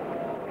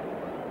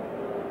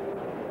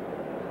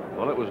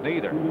 Well, it was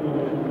neither.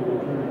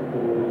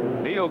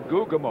 Neil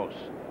Gugamos,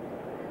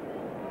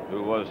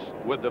 who was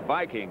with the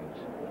Vikings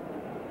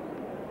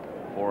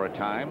for a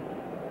time.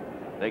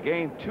 They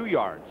gained 2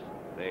 yards.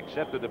 They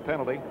accepted the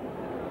penalty.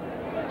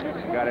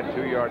 Got it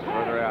 2 yards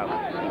further out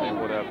than they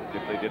would have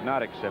if they did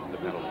not accept the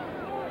penalty.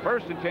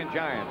 1st and 10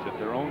 Giants at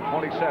their own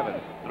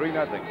 27.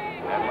 3-0.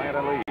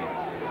 Atlanta leads.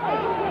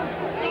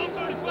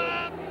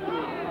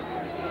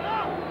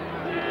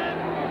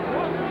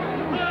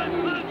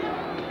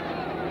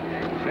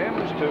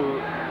 Sims to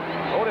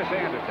Otis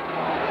Anderson.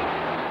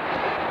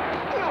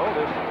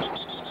 Otis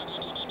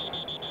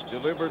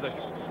delivered the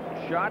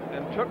shot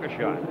and took a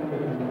shot.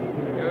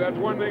 Yeah, that's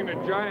one thing the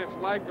Giants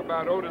like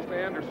about Otis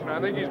Anderson. I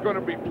think he's going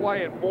to be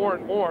playing more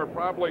and more,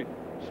 probably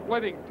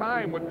splitting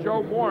time with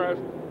Joe Morris.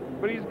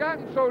 But he's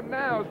gotten so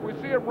now, as we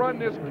see him run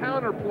this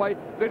counter play,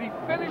 that he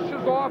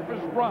finishes off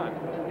his run.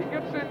 He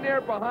gets in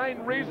there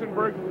behind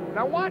Riesenberg.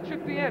 Now watch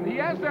at the end. He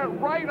has that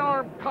right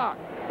arm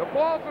cocked. The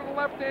ball's in the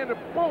left hand, and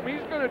boom,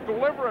 he's going to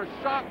deliver a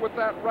shot with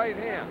that right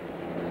hand.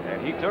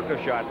 And he took a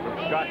shot from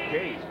Scott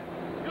Case.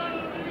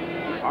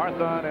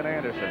 Arthon and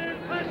Anderson.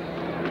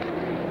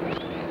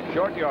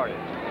 Short yardage.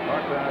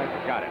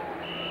 Arthon got it.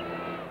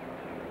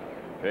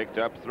 Picked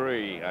up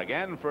 3.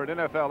 Again for an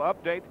NFL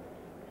update.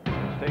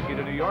 Let's take you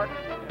to New York.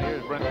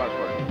 Here's Brent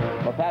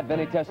Musburg. Well, Pat,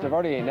 Vinny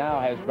Testaverde now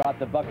has brought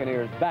the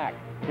Buccaneers back.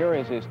 Here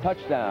is his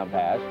touchdown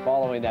pass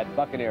following that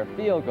Buccaneer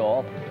field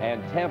goal.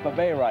 And Tampa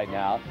Bay right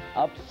now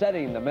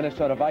upsetting the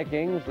Minnesota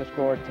Vikings. The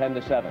score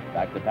 10-7.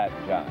 Back to Pat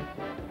and John.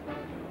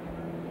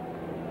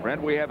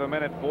 Brent, we have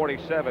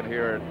 1:47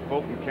 here at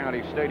Fulton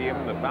County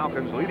Stadium. The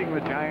Falcons leading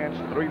the Giants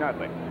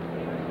 3-0.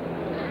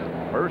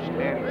 1st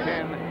and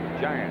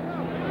 10 Giants.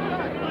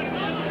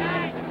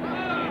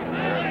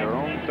 They're at their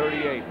own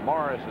 38.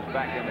 Morris is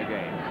back in the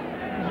game.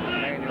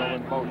 Manuel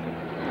in motion.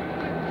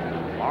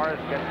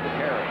 Morris gets the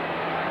carry.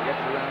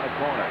 Gets around the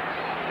corner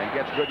and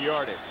gets good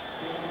yardage.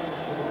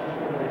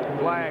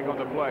 Flag on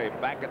the play.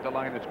 Back at the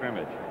line of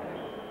scrimmage.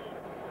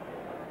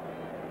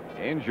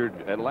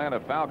 Injured Atlanta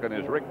Falcon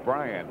is Rick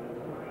Bryan.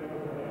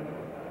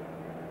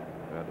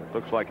 It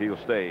looks like he'll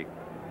stay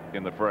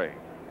in the fray.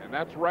 And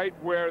that's right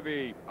where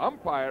the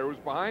umpire who's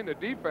behind the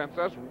defense,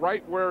 that's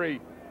right where he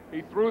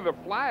threw the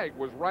flag,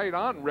 was right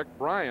on Rick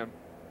Bryan.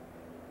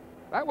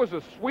 That was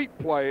a sweep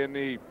play, and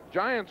the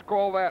Giants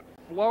call that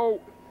flow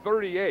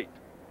 38.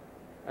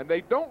 And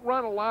they don't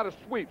run a lot of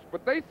sweeps,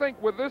 but they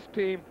think with this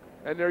team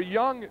and their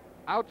young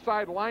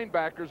outside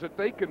linebackers that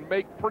they can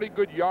make pretty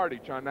good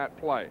yardage on that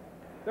play.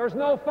 There's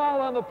no foul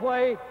on the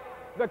play.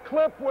 The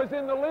clip was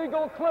in the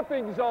legal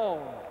clipping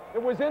zone.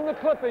 It was in the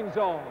clipping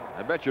zone.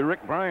 I bet you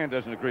Rick Bryan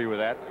doesn't agree with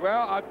that.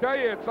 Well, I'll tell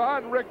you, it's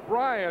on Rick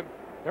Bryan,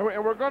 and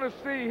we're going to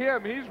see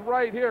him. He's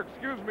right here.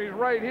 Excuse me, he's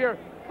right here.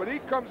 But he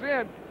comes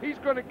in, he's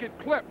going to get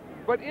clipped.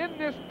 But in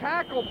this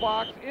tackle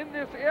box, in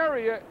this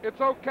area, it's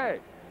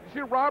okay. You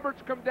see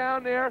Roberts come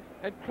down there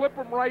and clip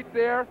him right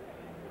there.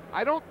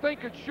 I don't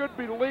think it should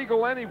be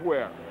legal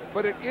anywhere,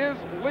 but it is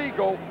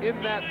legal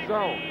in that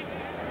zone.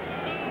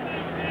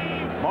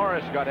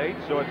 Morris got 8,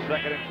 so it's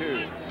 2nd and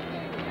 2.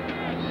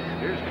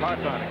 Here's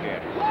Carthon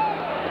again.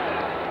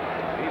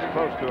 He's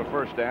close to a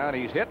first down.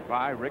 He's hit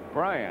by Rick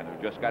Bryan,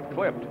 who just got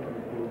clipped.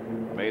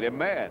 Made him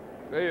mad.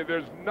 Hey,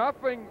 there's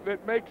nothing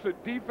that makes a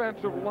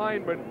defensive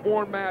lineman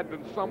more mad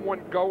than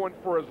someone going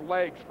for his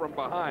legs from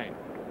behind.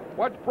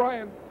 Watch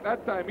Bryan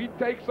that time. He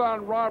takes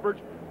on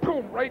Roberts,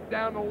 boom, right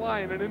down the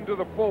line and into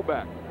the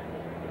fullback.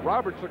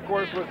 Roberts, of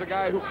course, was the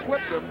guy who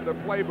clipped him the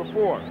play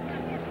before.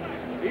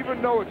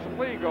 Even though it's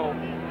legal,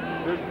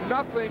 there's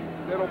nothing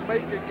that'll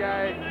make a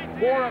guy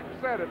more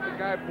upset if the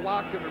guy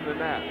blocking him than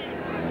that.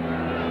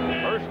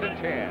 1st and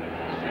 10.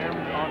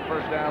 Sims on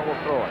first down will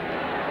throw it.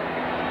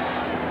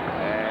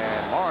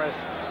 And Morris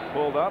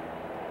pulled up.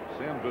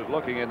 Sims was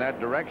looking in that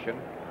direction.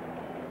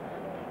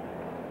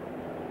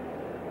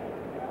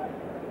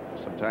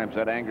 Sometimes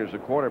that angers the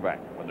quarterback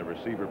when the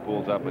receiver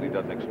pulls up and he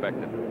doesn't expect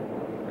it.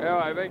 Well,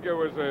 I think it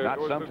was a, Not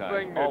it was sometimes, a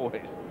thing that,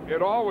 always.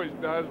 It always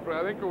does, but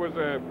I think it was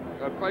a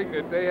thing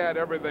that they had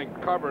everything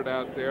covered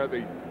out there.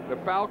 The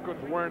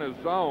Falcons were in a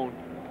zone,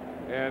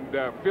 and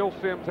Phil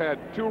Sims had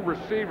 2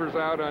 receivers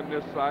out on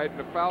this side, and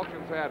the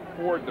Falcons had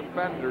 4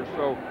 defenders,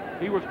 so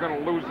he was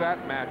going to lose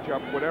that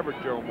matchup, whatever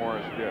Joe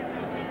Morris did.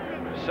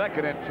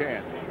 2nd and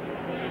 10.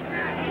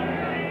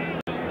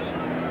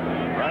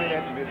 Right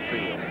at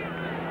midfield.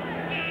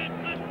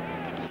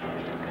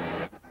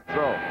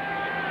 Throw.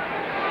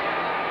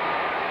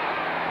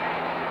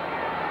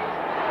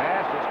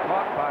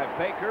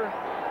 Baker.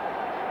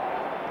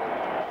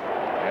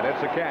 And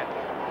it's a catch.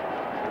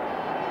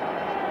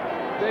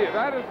 Dave,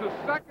 that is the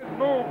second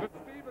move that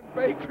Stephen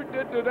Baker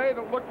did today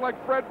that looked like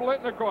Fred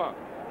Blitnikoff.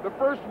 The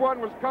first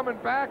one was coming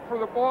back for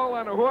the ball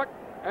on a hook,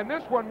 and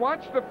this one,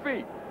 watch the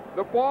feet.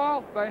 The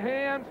ball, the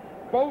hands,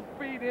 both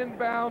feet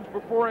inbounds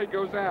before he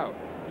goes out.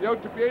 You know,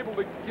 to be able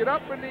to get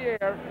up in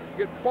the air,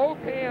 get both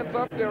hands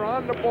up there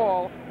on the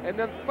ball, and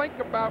then think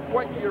about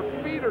what your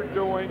feet are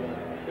doing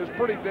is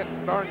pretty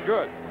darn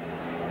good.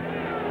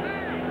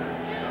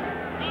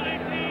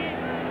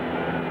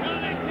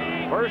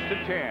 First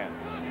and 10.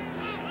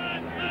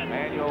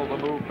 Manuel, the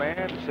move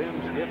man.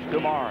 Sims gets to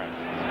Morris.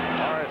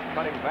 Morris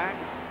cutting back.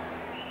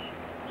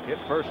 Hit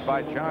first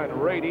by John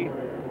Rady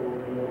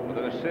with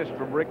an assist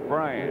from Rick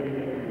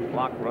Bryan.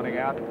 Clock running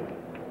out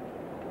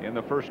in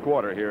the first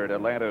quarter here at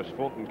Atlanta's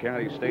Fulton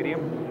County Stadium.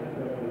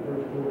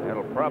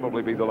 That'll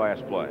probably be the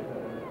last play.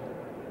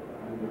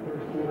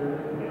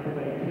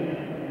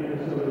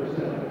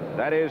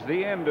 That is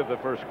the end of the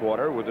first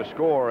quarter with the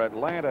score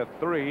Atlanta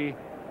 3,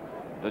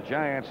 the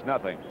Giants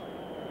nothing.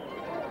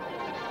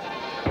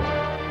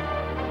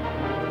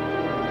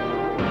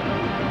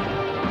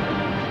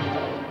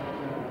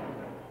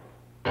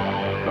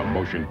 The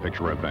motion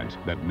picture event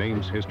that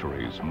names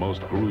history's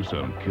most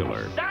gruesome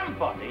killer.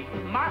 Somebody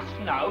must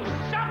know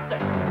something.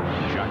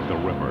 Jack the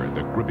Ripper,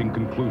 the gripping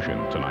conclusion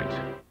tonight.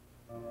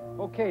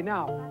 Okay,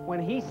 now, when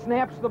he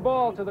snaps the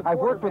ball to the I've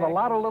worked with a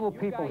lot of little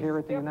people here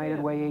at the United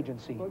Way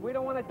Agency. But we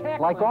don't want to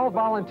tackle Like all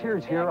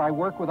volunteers here, I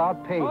work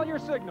without pay. All your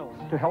signals.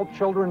 To help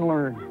children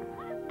learn.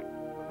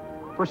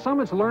 For some,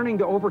 it's learning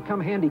to overcome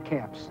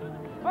handicaps.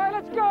 All right,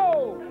 let's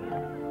go.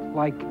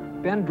 Like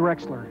Ben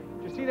Drexler.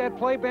 Did you see that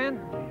play, Ben?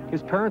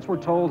 His parents were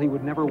told he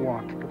would never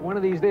walk. But one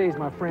of these days,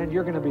 my friend,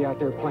 you're going to be out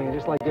there playing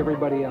just like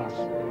everybody else.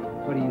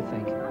 What do you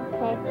think?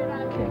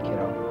 Okay,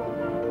 kiddo.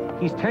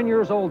 He's 10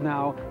 years old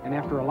now, and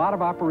after a lot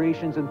of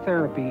operations and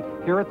therapy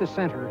here at the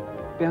center,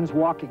 Ben's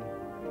walking.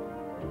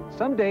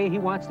 Someday, he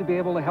wants to be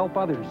able to help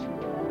others.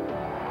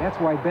 That's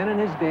why Ben and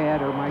his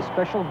dad are my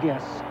special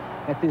guests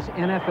at this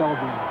NFL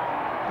game.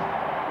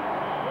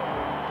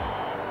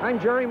 I'm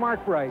Jerry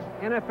Markbright,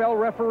 NFL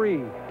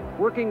referee,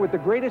 working with the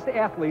greatest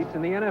athletes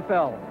in the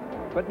NFL.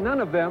 But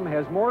none of them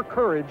has more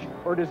courage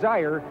or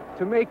desire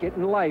to make it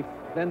in life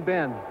than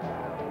Ben.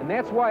 And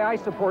that's why I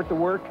support the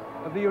work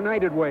of the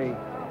United Way,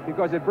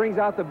 because it brings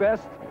out the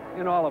best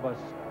in all of us.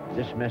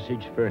 This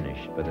message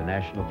furnished by the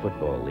National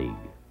Football League.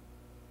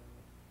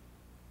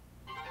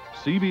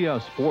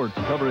 CBS Sports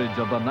coverage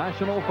of the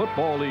National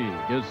Football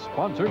League is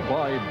sponsored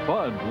by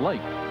Bud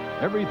Light.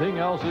 Everything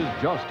else is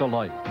just a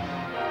light.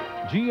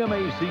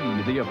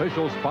 GMAC, the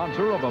official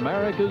sponsor of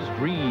America's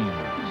Dreams.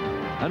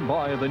 And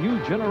by the new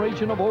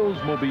generation of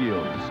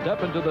Oldsmobiles.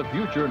 Step into the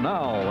future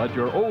now at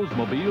your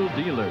Oldsmobile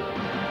dealer.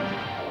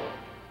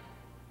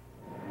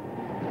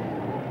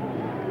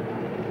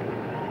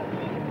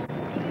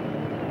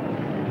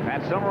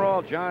 Pat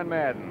Summerall, John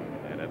Madden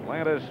in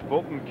Atlanta's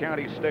Fulton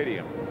County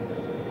Stadium,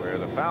 where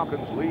the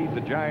Falcons lead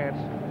the Giants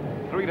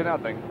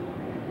 3-0.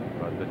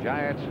 But the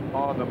Giants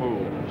on the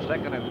move.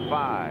 2nd and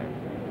 5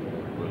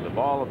 with the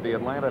ball at the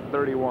Atlanta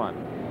 31.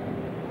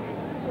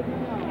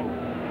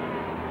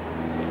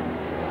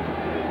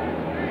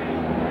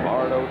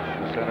 Bard Oates,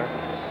 the center.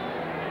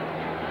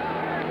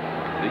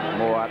 Zeke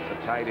Moat, the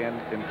tight end,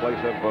 in place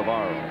of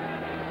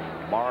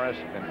Bavaro. Morris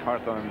and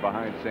Carthon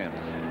behind Sims.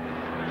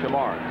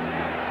 Chamorro.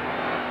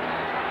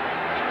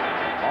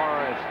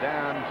 Morris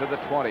down to the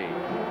 20.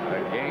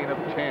 A gain of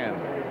 10.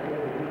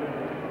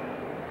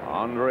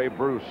 Andre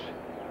Bruce.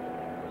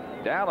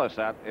 Dallas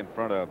out in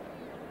front of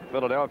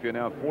Philadelphia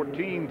now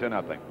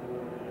 14-0.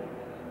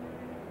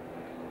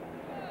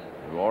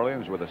 New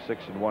Orleans with a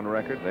 6-1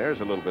 record.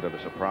 There's a little bit of a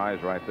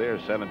surprise right there.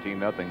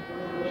 17-0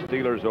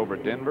 Steelers over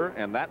Denver,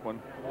 and that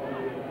one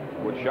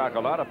would shock a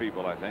lot of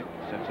people, I think.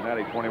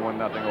 Cincinnati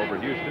 21-0 over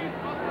Houston.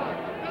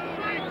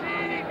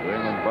 New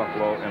England,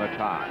 Buffalo in a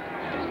tie.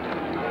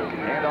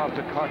 Hand off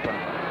to Carthon.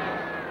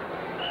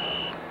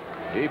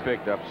 He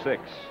picked up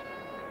 6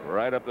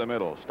 right up the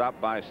middle. Stopped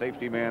by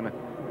safety man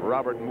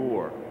Robert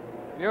Moore.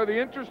 You know,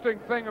 the interesting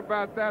thing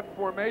about that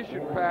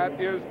formation, Pat,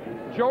 is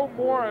Joe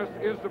Morris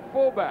is the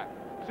fullback.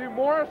 See,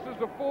 Morris is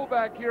the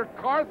fullback here.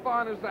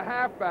 Carthon is the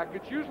halfback.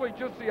 It's usually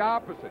just the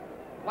opposite.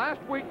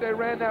 Last week they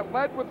ran that,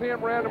 led with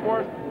him, ran to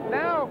Morris.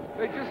 Now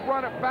they just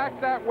run it back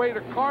that way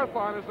to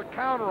Carthon as a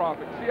counter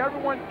offense. See,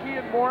 everyone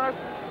keying Morris.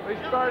 They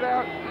start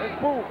out,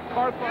 and boom,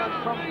 Carthon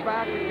comes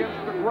back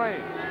against the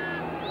grain.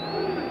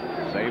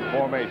 Same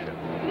formation.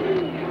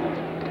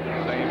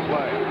 Same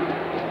play.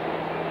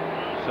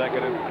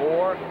 2nd and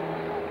 4.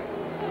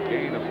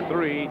 Gain of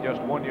 3,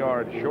 just 1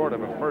 yard short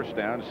of a first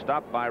down.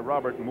 Stopped by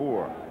Robert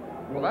Moore.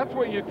 Well, that's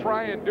what you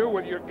try and do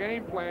with your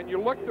game plan.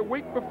 You look the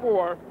week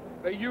before,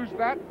 they used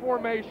that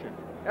formation.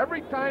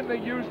 Every time they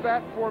used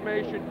that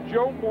formation,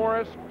 Joe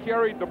Morris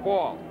carried the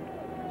ball.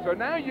 So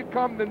now you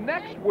come the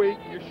next week,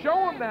 you show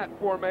them that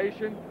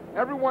formation,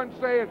 everyone's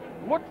saying,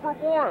 look for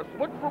Morris,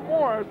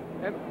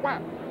 and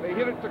whap, they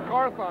hit it to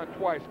Carthon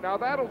twice. Now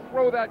that'll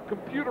throw that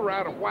computer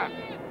out of whack.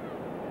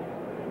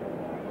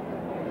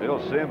 Bill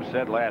Sims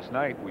said last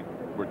night, we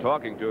were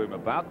talking to him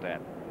about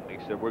that. He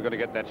said, we're going to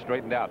get that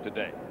straightened out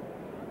today.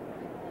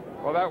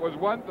 Well, that was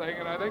one thing,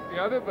 and I think the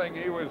other thing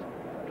he was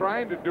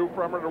trying to do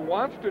from it, or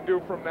wants to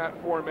do from that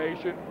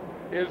formation,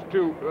 is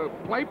to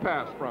play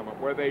pass from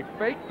him, where they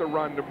fake the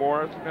run to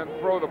Morris and then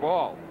throw the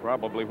ball.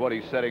 Probably what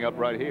he's setting up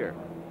right here.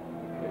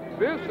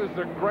 This is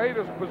the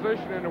greatest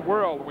position in the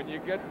world when you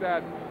get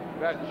that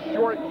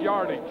short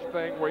yardage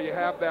thing where you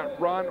have that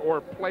run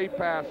or play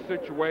pass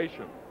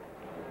situation.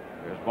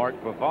 There's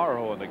Mark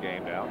Bavaro in the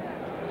game now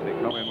as they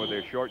come in with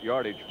their short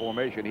yardage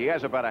formation. He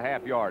has about a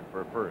half yard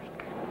for a first.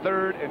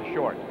 Third and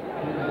short.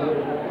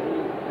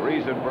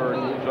 Riesenberg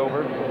moves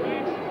over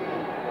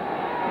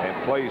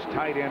and plays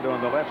tight end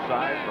on the left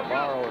side.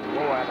 Bavaro and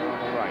Loatter on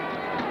the right.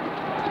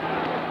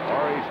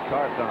 Maurice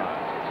Carthon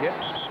hit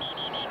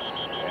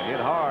and hit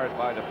hard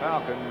by the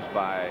Falcons,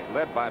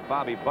 led by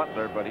Bobby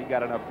Butler, but he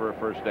got enough for a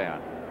first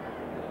down.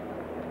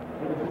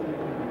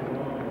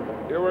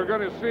 Yeah, we're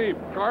going to see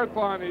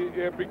Carthon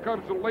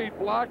becomes the lead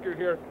blocker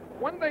here.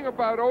 One thing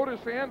about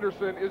Otis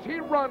Anderson is he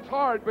runs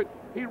hard, but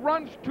he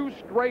runs too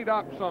straight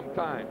up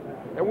sometimes.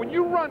 And when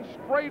you run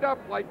straight up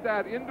like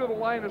that into the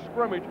line of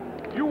scrimmage,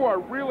 you are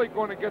really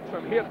going to get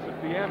some hits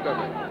at the end of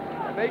it.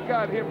 And they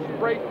got him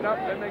straightened up,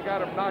 then they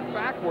got him knocked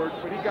backwards,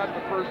 but he got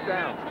the first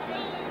down.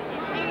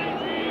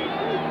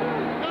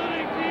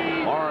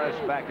 Morris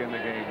back in the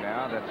game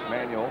now. That's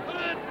Manuel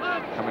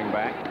coming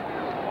back.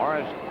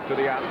 Morris to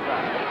the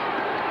outside.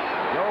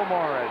 Joe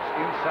Morris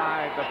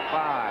inside the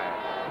 5.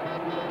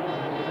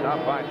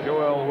 Stopped by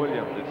Joel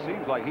Williams. It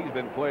seems like he's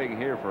been playing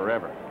here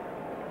forever.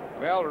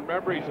 Well,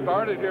 remember, he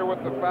started here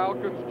with the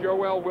Falcons,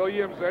 Joel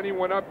Williams, then he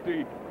went up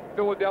to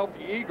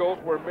Philadelphia Eagles,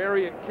 where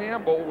Marion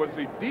Campbell was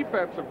the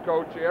defensive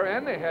coach there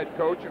and the head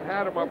coach, and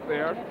had him up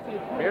there.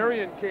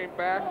 Marion came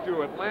back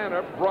to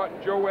Atlanta, brought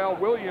Joel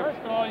Williams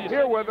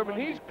here with him, and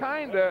he's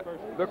kind of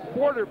the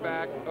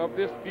quarterback of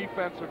this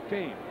defensive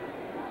team.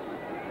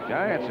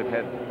 Giants have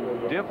had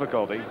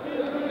difficulty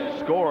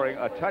scoring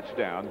a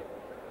touchdown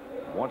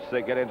once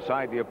they get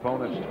inside the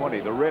opponent's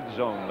 20, the red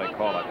zone they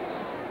call it.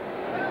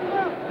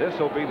 This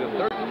will be the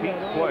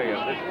 13th play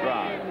of this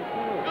drive.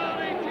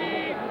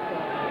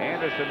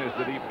 Anderson is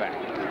the deep back.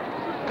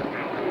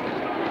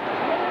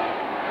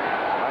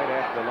 Right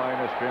at the line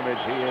of scrimmage,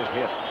 he is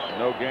hit.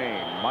 No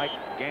gain. Mike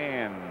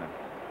Gann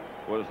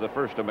was the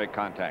first to make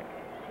contact.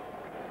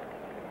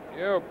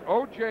 Yeah,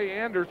 O.J.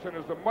 Anderson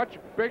is a much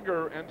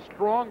bigger and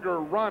stronger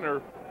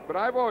runner, but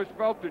I've always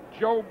felt that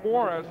Joe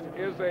Morris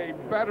is a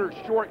better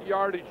short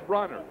yardage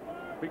runner.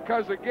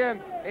 Because,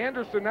 again,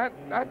 Anderson, that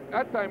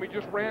time he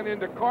just ran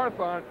into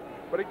Carthon,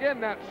 but again,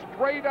 that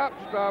straight up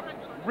stuff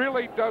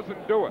really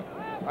doesn't do it.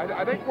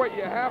 I think what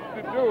you have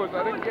to do is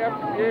I think you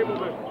have to be able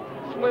to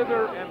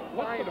slither and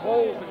find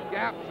holes and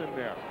gaps in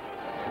there.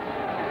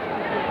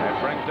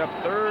 That brings up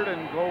 3rd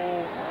and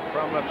goal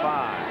from the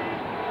 5.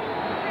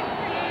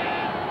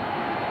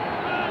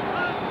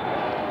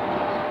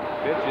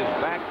 Pitch is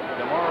back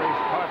to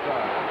Maurice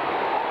Carthon.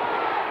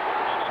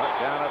 Cut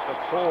down at the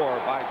 4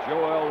 by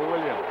Joel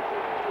Williams.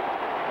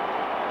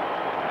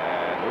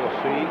 And we'll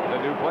see the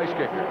new place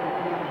kicker.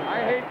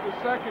 I hate the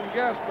second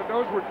guess, but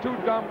those were 2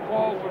 dumb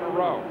calls in a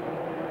row.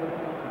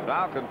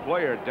 Falcon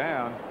player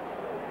down,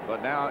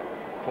 but now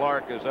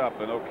Clark is up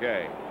and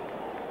okay.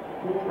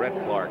 Brett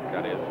Clark,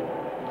 that is.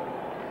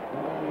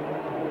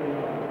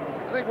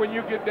 I think when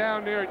you get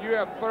down there and you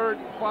have 3rd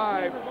and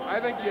 5, I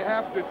think you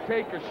have to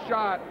take a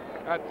shot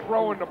at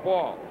throwing the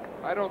ball.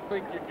 I don't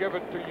think you give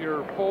it to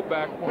your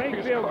fullback.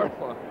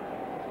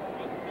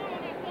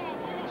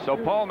 So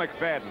Paul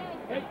McFadden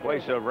in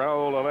place of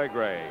Raul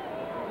Alegre.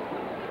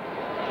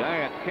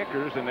 Giant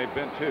kickers, and they've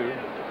been 2.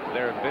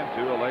 There have been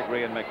 2,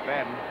 Alegre and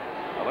McFadden.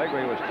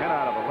 Alegre was 10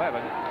 out of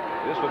 11.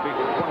 This would be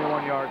for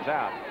 21 yards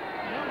out.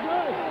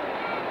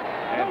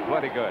 And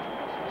plenty good.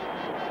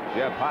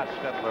 Jeff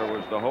Hostetler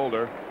was the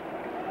holder.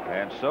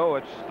 And so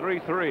it's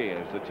 3-3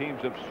 as the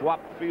teams have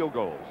swapped field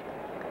goals.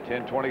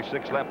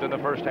 10:26 left in the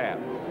first half.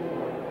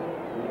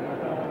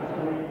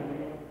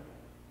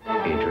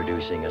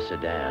 Introducing a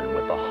sedan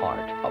with the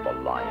heart of a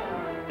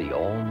lion, the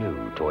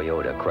all-new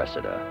Toyota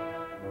Cressida.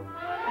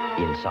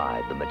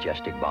 Inside, the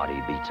majestic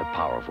body beats a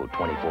powerful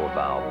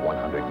 24-valve,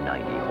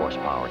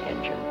 190-horsepower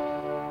engine.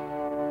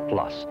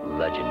 Plus,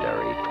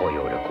 legendary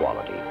Toyota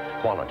quality.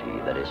 Quality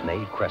that has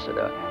made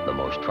Cressida the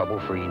most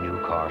trouble-free new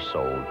car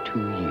sold 2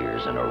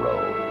 years in a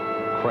row.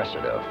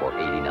 Cressida for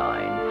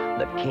 $89,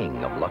 the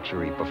king of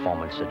luxury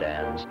performance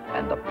sedans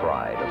and the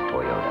pride of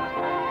Toyota.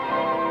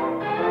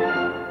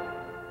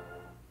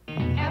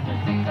 After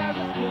 6 hours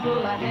of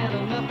school, I had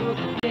enough for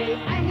the day.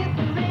 I hit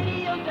the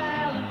radio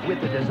dial. With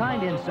the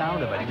designed-in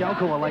sound of a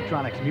Delco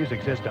Electronics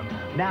music system,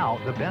 now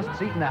the best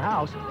seat in the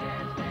house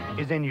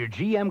is in your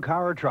GM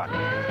car or truck.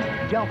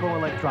 Delco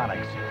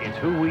Electronics, it's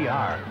who we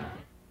are.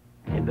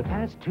 In the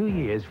past 2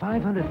 years,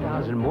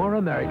 500,000 more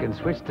Americans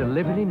switched to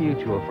Liberty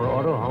Mutual for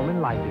auto, home, and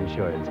life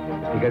insurance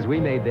because we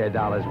made their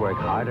dollars work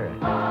harder.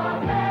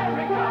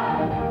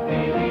 America,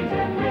 babies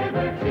and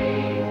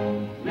liberty,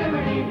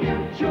 Liberty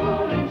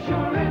Mutual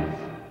Insurance.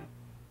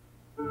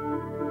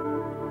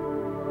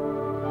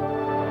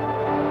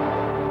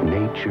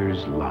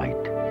 nature's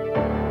light,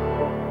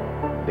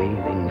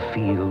 bathing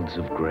fields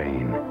of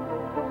grain,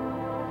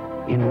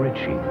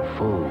 enriching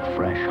full,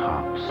 fresh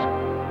hops,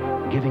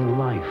 giving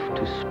life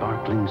to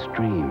sparkling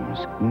streams,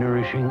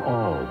 nourishing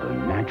all the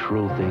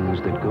natural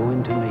things that go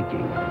into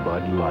making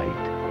Bud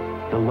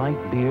Light. The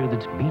light beer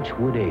that's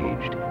beechwood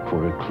aged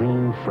for a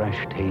clean,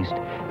 fresh taste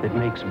that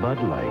makes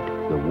Bud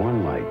Light the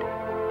one light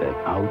that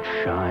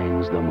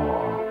outshines them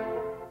all.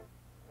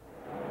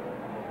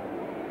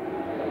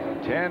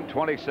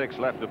 10:26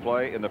 left to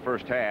play in the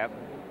first half.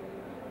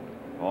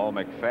 Paul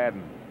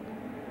McFadden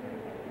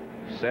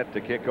set to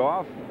kick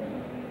off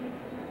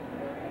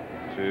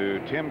to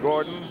Tim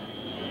Gordon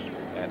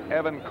and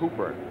Evan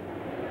Cooper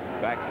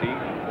back deep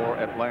for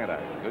Atlanta.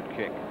 Good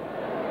kick.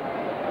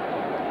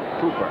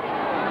 Cooper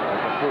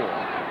at the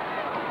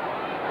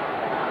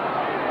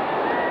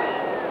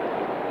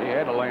 4. He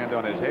had to land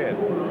on his head.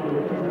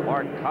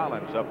 Mark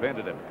Collins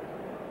upended him.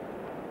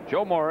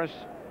 Joe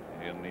Morris,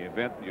 in the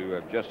event you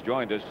have just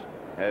joined us,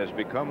 has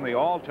become the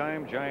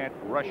all-time Giant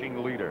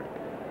rushing leader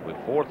with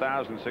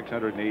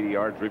 4,680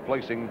 yards,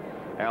 replacing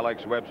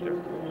Alex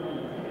Webster.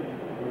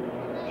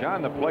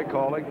 John, the play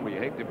calling, we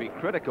hate to be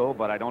critical,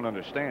 but I don't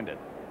understand it.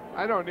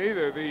 I don't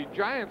either. The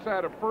Giants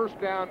had a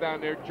first down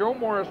there. Joe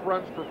Morris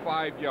runs for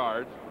 5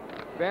 yards.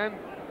 Then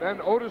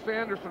Otis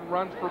Anderson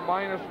runs for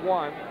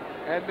 -1.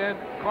 And then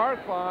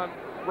Carthon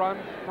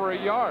runs for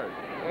 1 yard.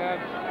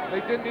 And they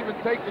didn't even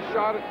take the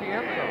shot at the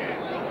end zone.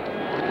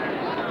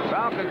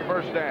 Falcon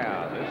first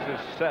down. This is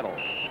settled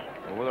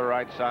over the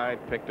right side,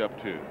 picked up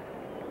 2.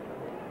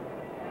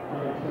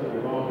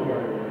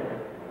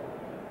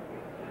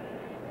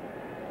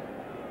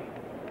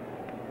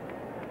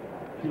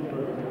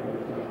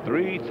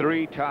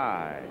 Three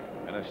tie.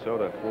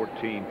 Minnesota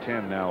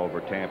 14-10 now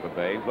over Tampa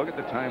Bay. Look at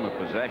the time of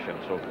possession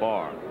so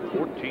far.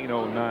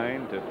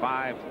 14:09 to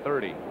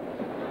 5:30.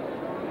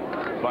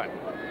 But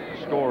the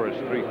score is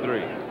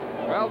 3-3.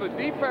 Well, the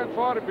defense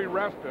ought to be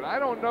rested. I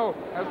don't know.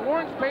 Has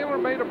Lawrence Taylor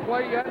made a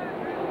play yet?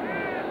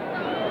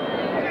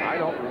 I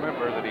don't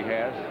remember that he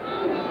has.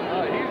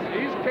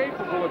 He's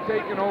capable of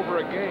taking over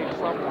a game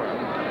somewhere.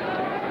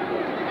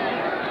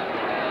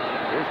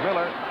 Here's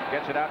Miller.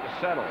 Gets it out to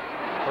Settle.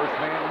 First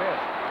man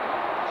missed.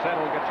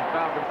 Settle gets a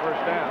Falcon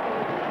first down.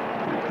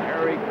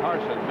 Harry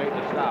Carson made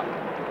the stop.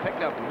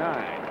 Picked up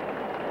 9.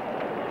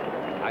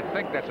 I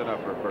think that's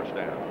enough for a first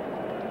down.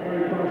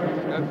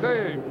 I tell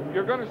you,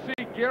 you're going to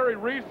see Gary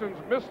Reasons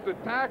miss the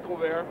tackle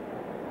there.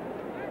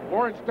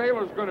 Lawrence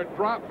Taylor's going to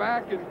drop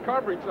back in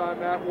coverage on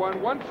that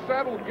one. Once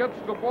Settle gets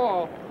the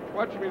ball,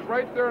 watch him, he's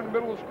right there in the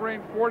middle of the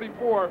screen,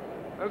 44.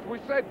 As we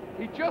said,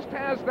 he just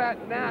has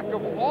that knack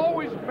of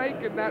always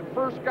making that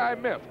first guy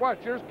miss. Watch,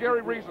 here's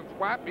Gary Reasons.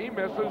 Whap, he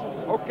misses.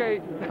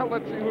 Okay, now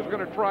let's see who's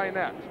going to try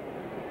next.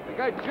 The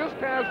guy just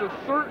has a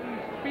certain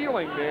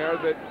feeling there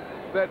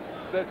that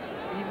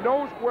he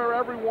knows where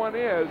everyone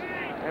is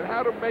and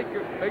how to make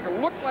it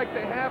look like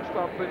they have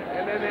something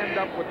and then end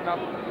up with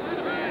nothing.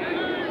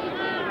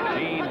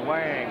 Gene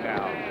Wang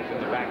now is in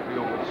the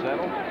backfield with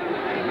Settle.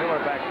 Miller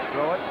back to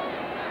throw it.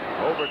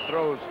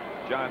 Overthrows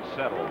John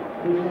Settle.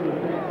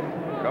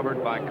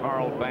 Covered by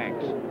Carl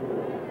Banks.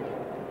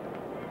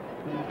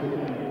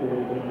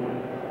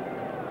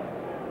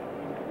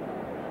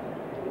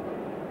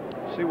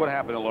 See what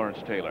happened to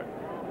Lawrence Taylor.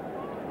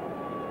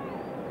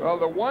 Well,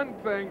 the one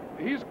thing,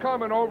 he's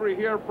coming over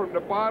here from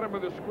the bottom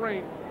of the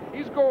screen.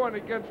 He's going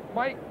against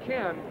Mike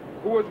Ken,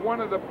 who is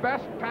one of the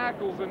best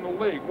tackles in the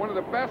league, one of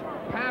the best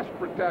pass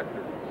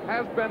protectors,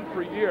 has been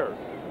for years.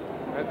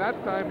 And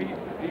that time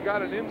he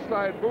got an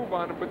inside move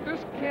on him. But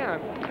this Ken,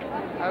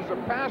 as a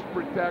pass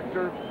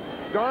protector,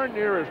 darn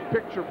near is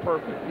picture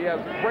perfect. He has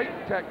great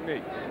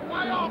technique.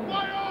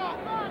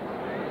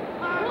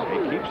 He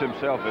keeps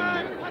himself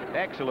in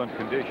excellent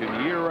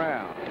condition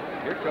year-round.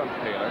 Here comes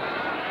Taylor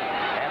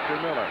after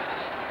Miller.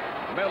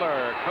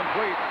 Miller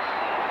complete.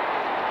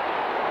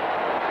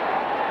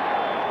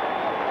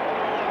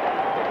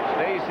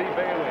 Stacey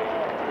Bailey.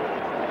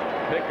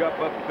 Pickup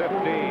of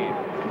 15.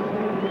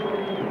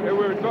 Hey, we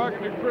were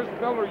talking to Chris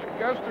Miller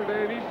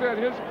yesterday, and he said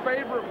his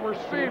favorite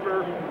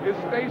receiver is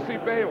Stacey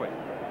Bailey.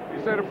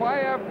 He said, if I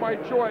have my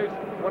choice,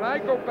 when I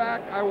go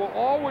back, I will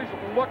always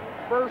look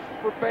first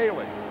for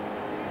Bailey.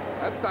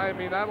 That time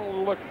he not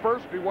only looked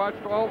first, he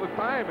watched all the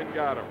time and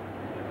got him.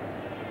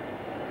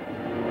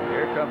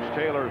 Here comes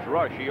Taylor's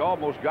rush. He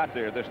almost got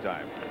there this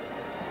time.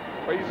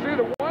 But you see,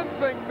 the one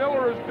thing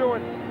Miller is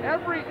doing,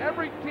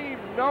 every team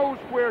knows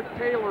where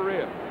Taylor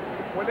is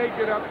when they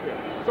get up there.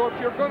 So if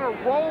you're going to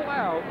roll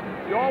out,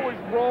 you always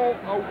roll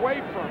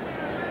away from it.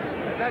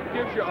 And that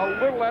gives you a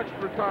little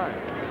extra time.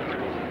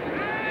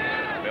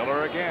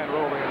 Miller again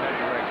rolling in that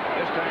direction.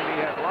 This time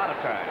he has a lot of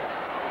time.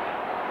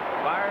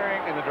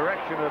 Firing in the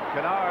direction of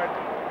Kennard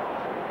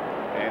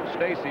and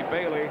Stacey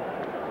Bailey.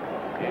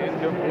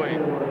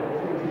 Incomplete.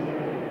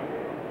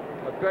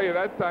 I'll tell you,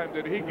 that time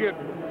did he get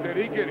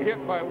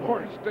hit by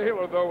Lawrence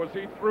Taylor though as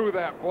he threw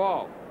that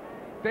ball.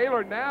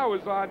 Taylor now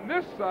is on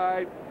this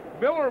side.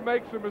 Miller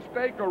makes a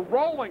mistake of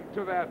rolling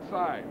to that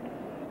side.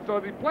 So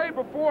the play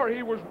before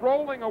he was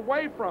rolling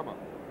away from him.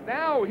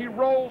 Now he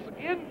rolls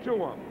into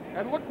him.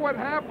 And look what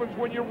happens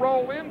when you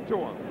roll into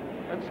him.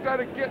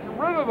 Instead of getting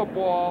rid of the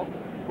ball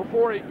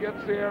before he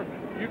gets there,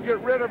 you get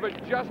rid of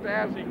it just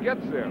as he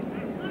gets there.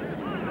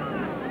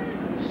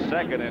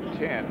 2nd and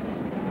 10.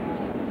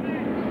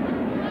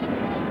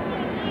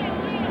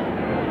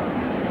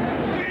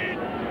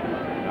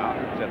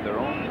 Falcons at their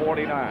own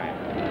 49.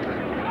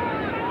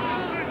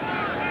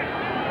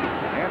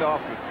 Hand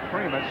off to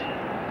Primus,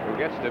 who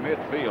gets to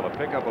midfield, a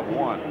pickup of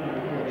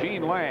 1.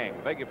 Gene Lang,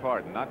 beg your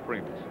pardon, not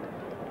Primus.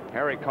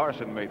 Harry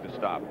Carson made the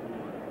stop.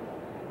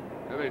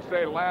 And they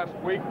say last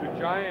week the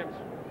Giants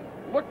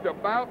looked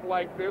about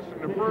like this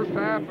in the first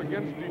half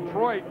against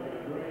Detroit.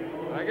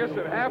 I guess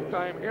at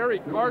halftime, Harry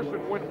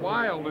Carson went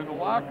wild in the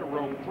locker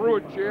room, threw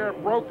a chair,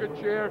 broke a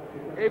chair,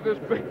 gave this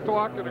big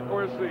talk, and of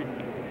course the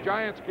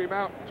Giants came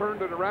out and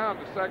turned it around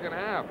the second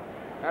half.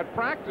 At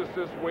practice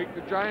this week,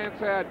 the Giants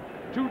had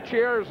 2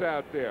 chairs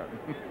out there.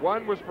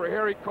 One was for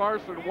Harry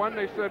Carson, one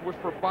they said was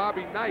for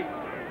Bobby Knight.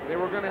 They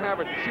were going to have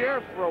a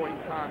chair throwing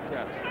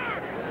contest.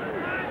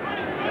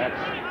 That's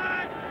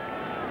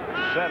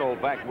Settle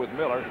back with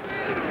Miller.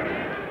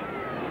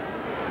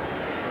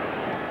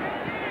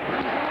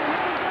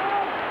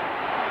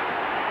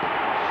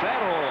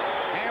 Settle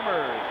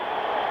hammers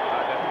a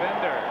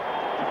defender.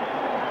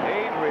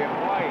 Adrian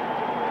White.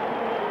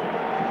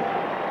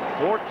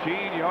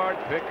 14-yard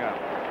pickup.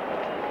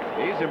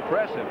 He's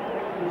impressive.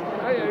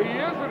 Hey, he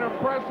is an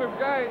impressive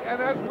guy,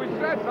 and as we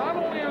said, not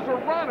only is a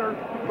runner,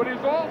 but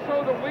he's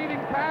also the leading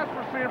pass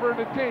receiver in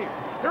the team.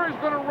 Here he's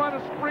going to run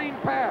a screen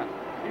pass.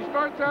 He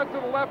starts out to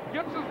the left,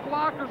 gets his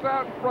blockers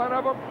out in front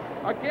of him.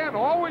 Again,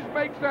 always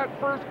makes that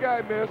first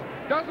guy miss,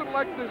 doesn't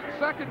let the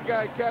second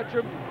guy catch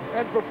him,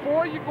 and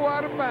before you go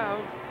out of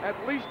bounds, at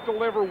least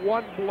deliver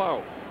 1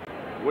 blow.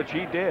 Which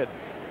he did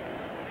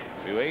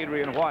to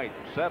Adrian White.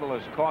 Settle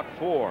has caught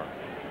 4.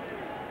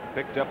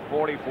 Picked up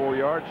 44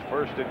 yards,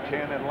 1st and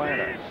 10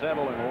 Atlanta.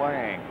 Settle and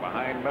Lang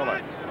behind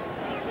Miller.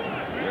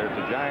 There's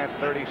the Giant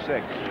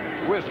 36.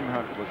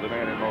 Wisenhunt was the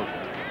man in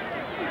motion.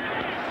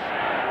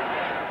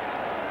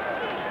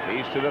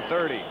 He's to the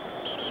 30.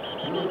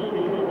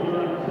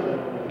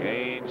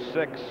 Gain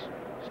 6.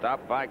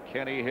 Stopped by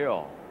Kenny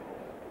Hill.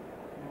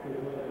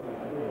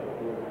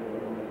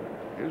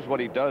 Here's what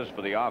he does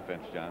for the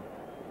offense, John.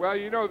 Well,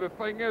 you know, the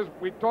thing is,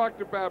 we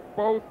talked about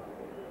both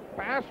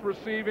pass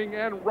receiving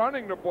and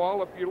running the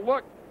ball. If you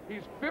look,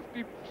 he's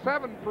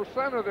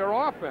 57% of their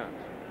offense.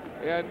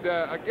 And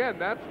again,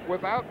 that's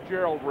without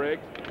Gerald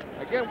Riggs.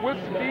 Again, with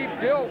Steve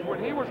Dills,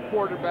 when he was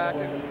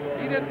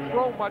quarterbacking, he didn't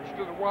throw much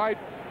to the wide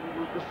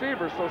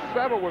receivers, so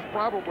Settle was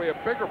probably a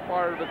bigger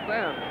part of it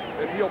then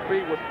than he'll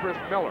be with Chris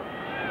Miller.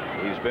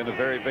 He's been a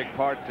very big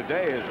part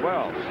today as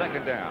well.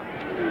 2nd down.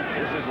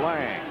 This is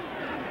Lang.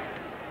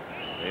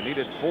 They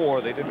needed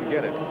 4. They didn't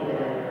get it.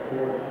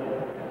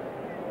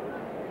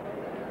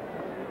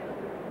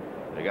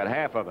 They got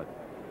half of it.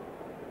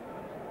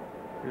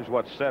 Here's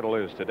what Settle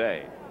is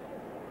today.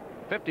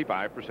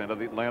 55% of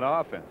the Atlanta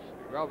offense.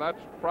 Well, that's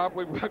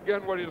probably,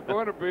 again, what he's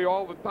going to be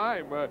all the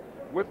time.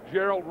 With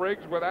Gerald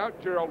Riggs, without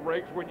Gerald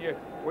Riggs, when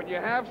you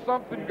have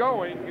something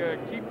going,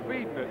 keep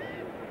feeding it.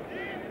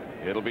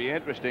 It'll be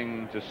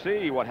interesting to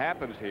see what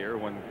happens here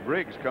when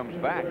Riggs comes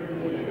back,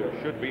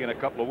 which should be in a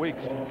couple of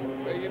weeks.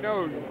 You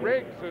know,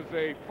 Riggs is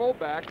a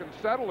fullback and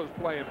Settle is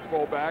playing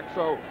fullback,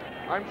 so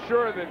I'm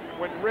sure that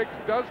when Riggs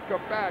does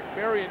come back,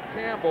 Marion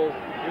Campbell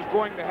is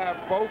going to have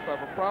both of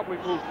them, probably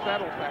move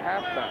Settle to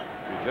halfback.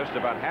 You just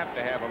about have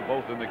to have them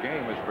both in the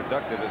game, as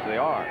productive as they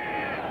are.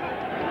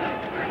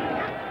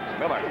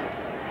 Miller.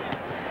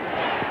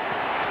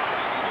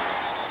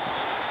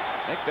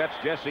 I think that's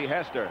Jesse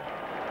Hester.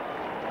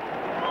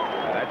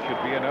 That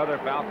should be another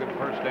Falcon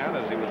first down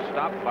as he was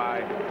stopped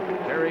by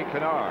Terry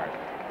Kennard.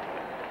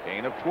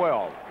 Gain of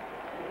 12.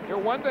 You know,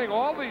 one thing,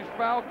 all these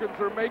Falcons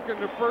are making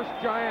the first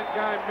Giant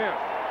guy miss.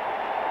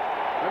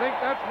 I think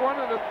that's one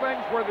of the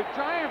things where the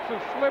Giants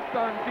have slipped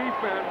on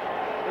defense,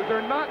 is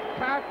they're not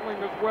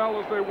tackling as well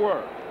as they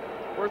were.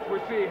 Of course, we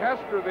see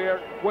Hester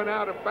there went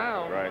out of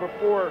bounds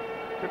before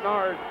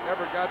Kennard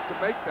ever got to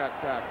make that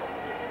tackle.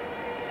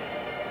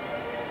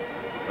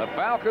 The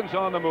Falcons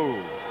on the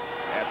move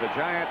at the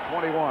Giant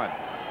 21.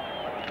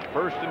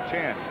 1st and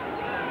 10.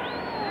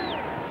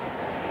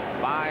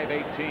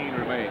 5:18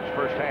 remains,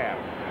 first half.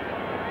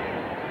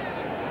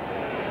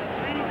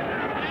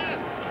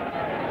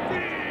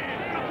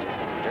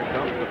 Here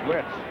comes the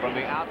blitz from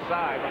the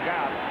outside. Look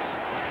out.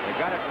 They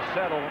got it to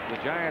Settle.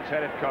 The Giants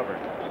had it covered.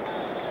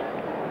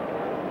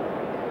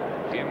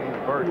 Jim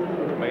Burt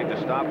made the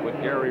stop with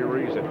Gary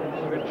Reason.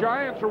 The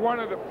Giants are one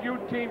of the few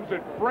teams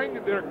that bring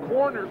their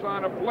corners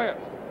on a blitz.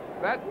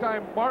 That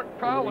time, Mark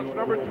Collins,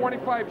 number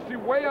 25, see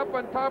way up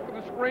on top of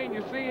the screen,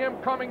 you see him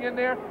coming in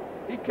there.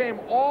 He came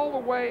all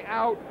the way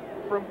out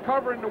from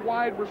covering the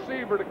wide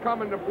receiver to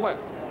come in the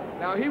blitz.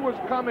 Now, he was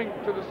coming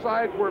to the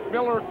side where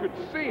Miller could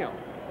see him.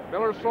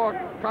 Miller saw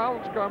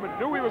Collins coming,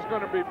 knew he was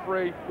going to be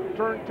free,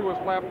 turned to his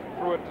left and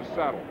threw it to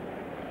Settle.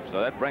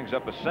 So that brings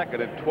up a 2nd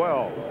and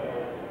 12.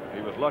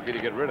 He was lucky to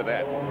get rid of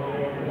that.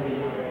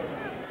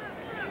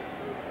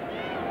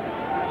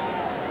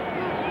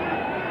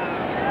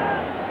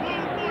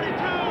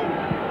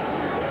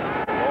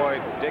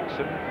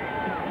 Dixon.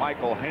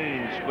 Michael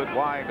Haynes split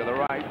wide to the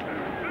right.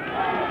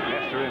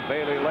 Nestor and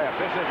Bailey left.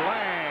 This is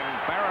Lang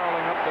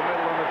barreling up the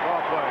middle on the draw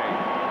play.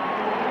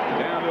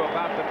 Down to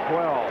about the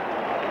 12.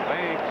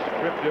 Banks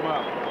tripped him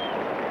up.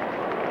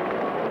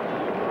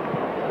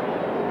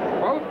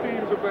 Both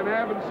teams have been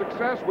having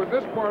success with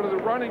this part of the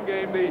running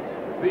game, the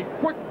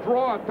quick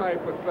draw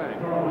type of thing.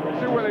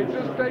 See where they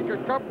just take a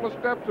couple of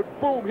steps and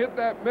boom, hit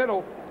that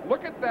middle.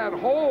 Look at that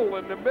hole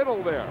in the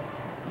middle there.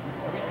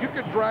 I mean, you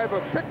could drive a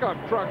pickup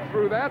truck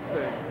through that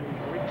thing.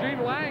 I mean,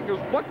 Gene Lang is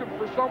looking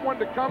for someone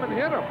to come and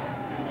hit him.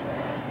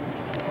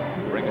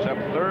 Brings up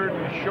 3rd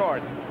and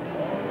short.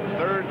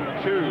 3rd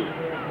and 2.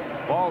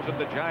 Balls at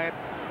the Giant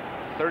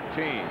 13.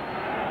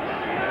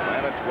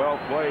 Atlanta 12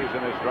 plays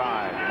in this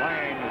drive.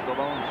 Lang is the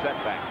lone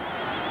setback.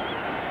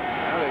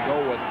 Now they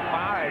go with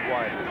 5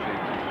 wide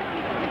receivers.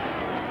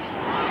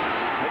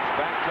 Pitch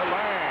back to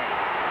Lang.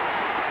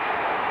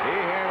 He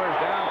hammers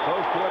down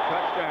close to a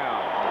touchdown.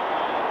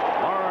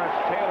 Lawrence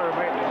Taylor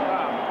made the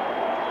stop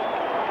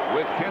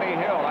with Kenny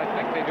Hill. I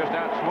think they just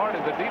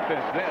outsmarted the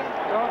defense then.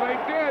 No, they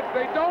did.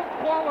 They don't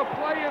call a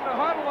play in the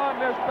huddle on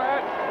this,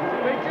 Pat.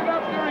 They get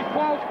up there, he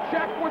calls,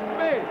 check with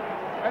me.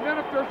 And then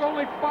if there's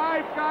only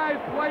 5 guys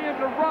playing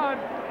to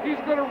run, he's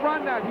going to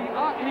run that. He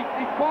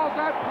calls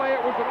that play.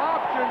 It was an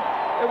option.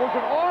 It was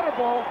an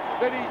audible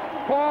that he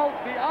called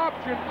the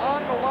option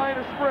on the line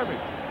of scrimmage.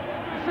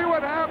 You see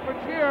what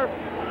happens here?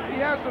 He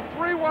has the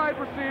 3 wide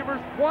receivers,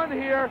 1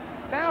 here.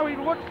 Now he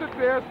looks at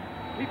this.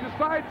 He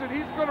decides that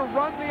he's going to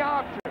run the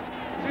option.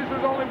 Sees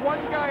there's only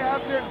 1 guy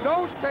out there,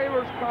 knows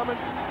Taylor's coming,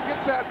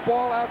 gets that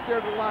ball out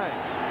there to the line.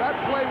 That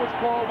play was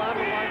called on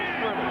the line of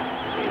scrimmage.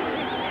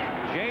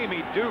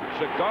 Jamie Dukes,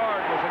 a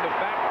guard, was in the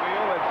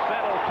backfield, and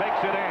Settle takes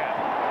it in.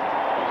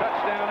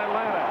 Touchdown,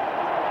 Atlanta.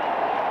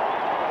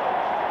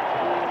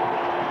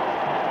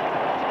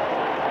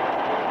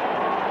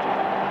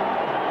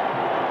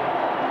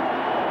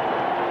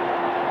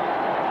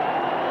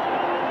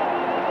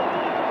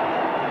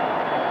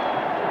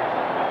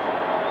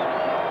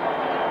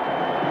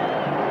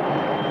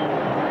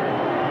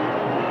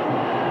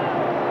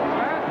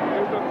 That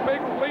is a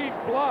big lead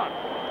block.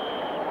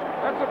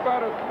 That's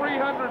about a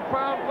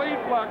 300-pound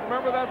lead block.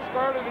 Remember, that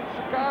started in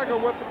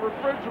Chicago with the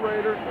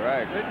refrigerator.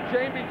 Correct. And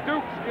Jamie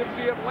Dukes gives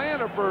the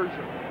Atlanta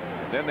version.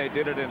 Then they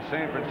did it in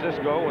San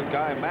Francisco with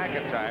Guy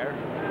McIntyre.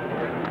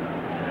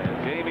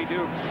 Jamie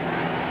Dukes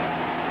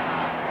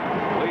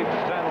leads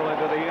Settle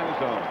into the end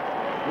zone.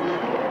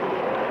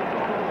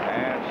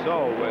 And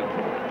so with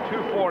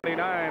 2:49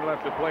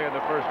 left to play in the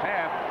first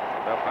half,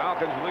 the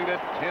Falcons lead it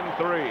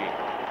 10-3.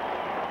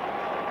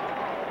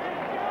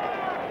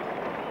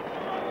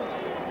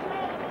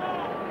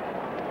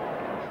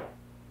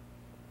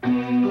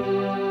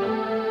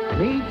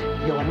 Meet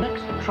your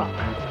next truck.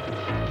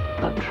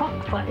 The truck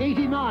for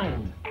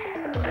 '89.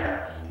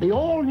 The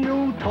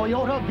all-new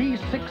Toyota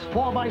V6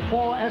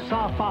 4x4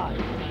 SR5.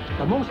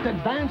 The most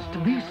advanced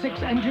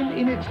V6 engine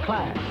in its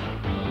class.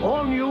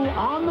 All-new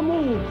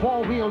on-the-move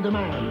four-wheel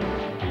demand.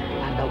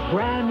 And a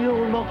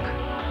brand-new look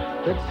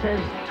that says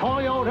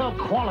Toyota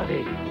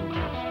quality.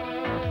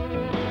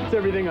 It's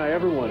everything I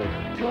ever wanted.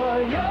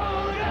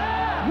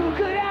 Toyota! Who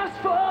could ask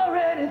for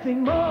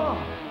anything more?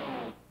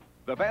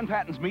 The Van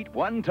Pattens meet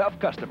one tough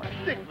customer.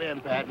 Dick Van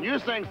Patten, you're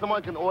saying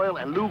someone can oil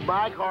and lube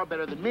my car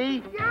better than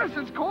me? Yes,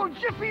 it's called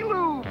Jiffy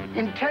Lube.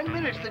 In 10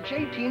 minutes, the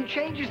J-Team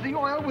changes the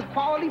oil with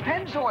quality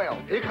Pennzoil.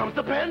 Here comes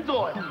the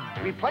Pennzoil.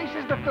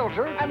 Replaces the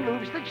filter and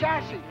lubes the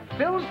chassis.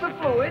 Fills the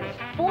fluids,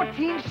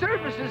 14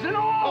 services in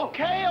all.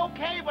 Okay,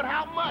 but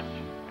how much?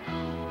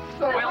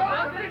 So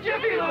welcome to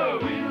Jiffy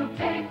Lube. We'll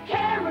take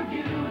care of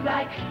you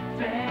like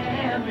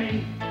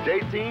family.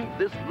 J-Team,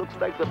 this looks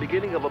like the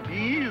beginning of a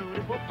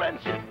beautiful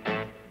friendship.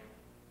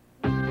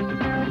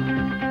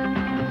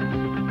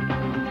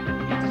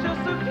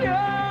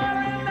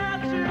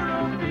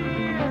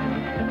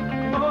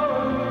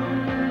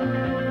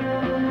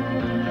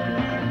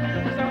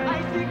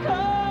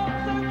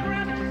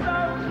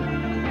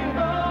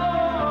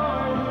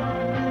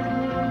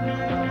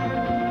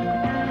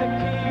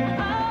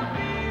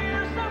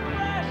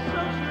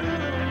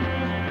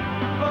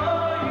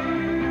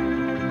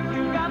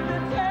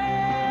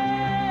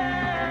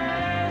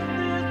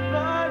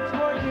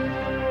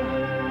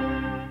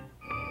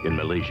 In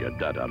Malaysia,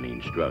 Dada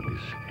means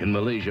drugs. In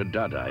Malaysia,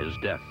 Dada is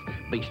death,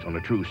 based on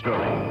a true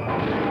story.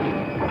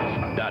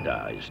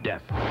 Dada is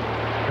death.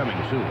 Coming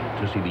soon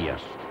to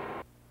CBS.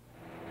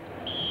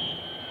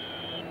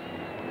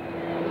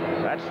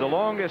 That's the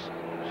longest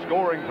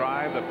scoring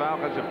drive the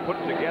Falcons have put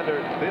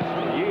together this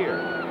year.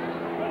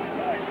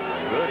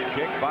 Good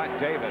kick by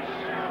Davis.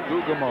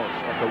 Gugamos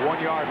at the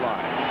 1-yard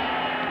line.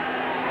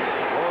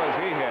 Oh, is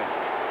he hit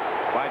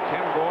by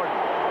Tim Gordon.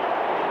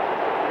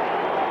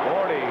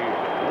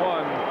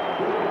 41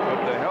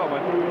 with the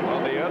helmet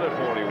on the other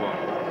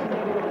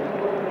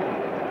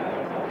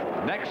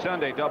 41. Next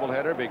Sunday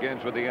doubleheader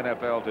begins with the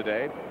NFL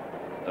today.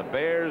 The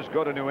Bears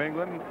go to New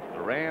England.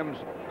 The Rams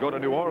go to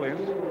New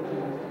Orleans.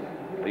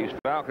 These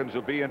Falcons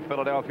will be in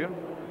Philadelphia.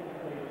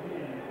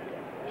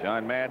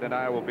 John Madden and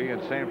I will be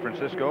in San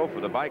Francisco for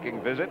the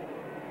Viking visit.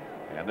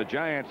 And the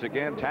Giants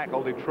again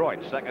tackle Detroit,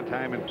 second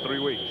time in 3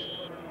 weeks.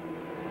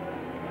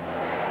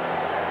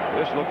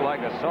 This looked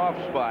like a soft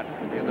spot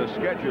in the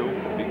schedule.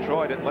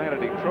 Detroit, Atlanta,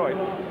 Detroit.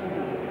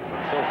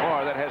 So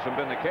far, that hasn't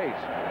been the case.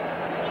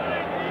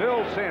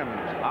 Phil Simms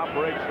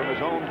operates from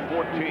his own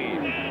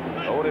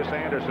 14. Otis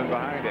Anderson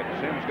behind him.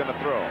 Simms going to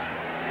throw.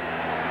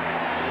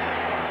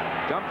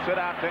 Dumps it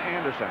out to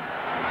Anderson.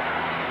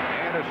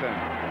 Anderson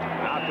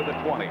out to the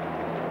 20.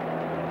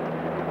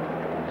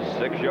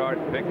 6-yard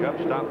pickup,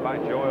 stopped by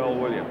Joel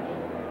Williams.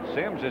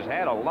 Simms has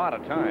had a lot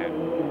of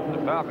time.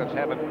 The Falcons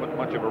haven't put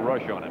much of a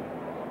rush on him.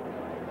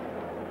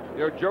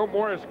 You know, Joe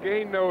Morris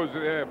gained those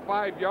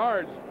 5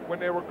 yards when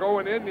they were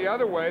going in the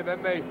other way.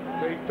 Then they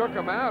took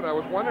him out. I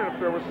was wondering if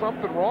there was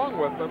something wrong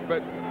with them,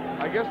 but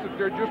I guess that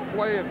they're just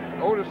playing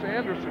Otis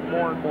Anderson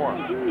more and more.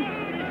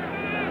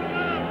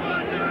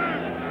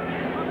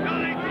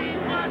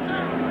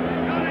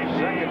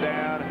 Second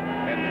down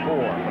and 4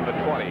 from the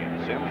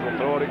 20. Simms will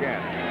throw it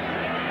again.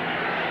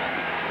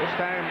 This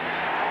time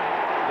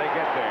they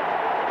get there.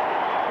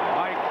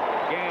 Mike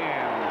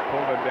Gann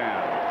pulled it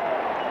down.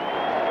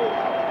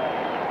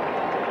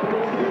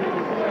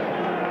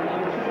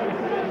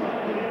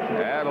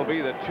 That'll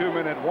be the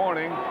 2-minute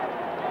warning.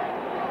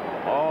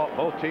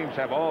 Both teams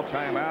have all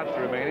timeouts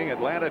remaining.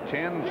 Atlanta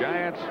 10,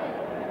 Giants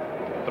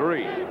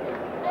 3.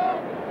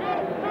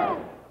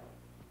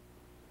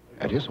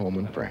 At his home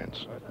in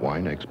France,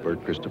 wine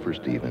expert Christopher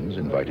Stevens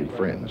invited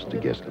friends to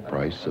guess the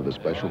price of a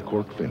special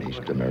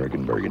cork-finished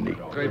American Burgundy.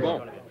 Très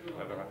bon.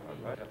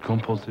 Qu'en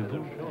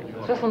pensez-vous?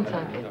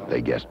 65.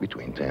 They guessed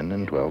between $10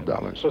 and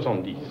 $12.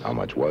 70. How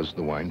much was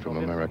the wine from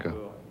America?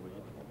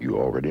 You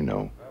already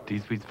know.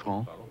 18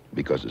 francs.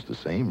 Because it's the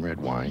same red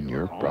wine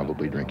you're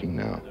probably drinking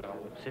now.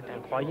 C'est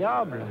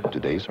incroyable.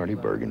 Today's hearty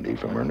Burgundy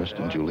from Ernest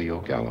and Julie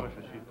Ocala.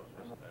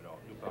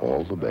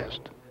 All the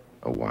best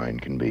a wine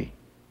can be.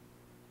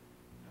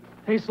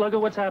 Hey, Slugger,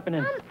 what's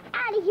happening? I'm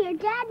out of here,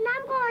 Dad, and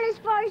I'm going as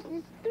far as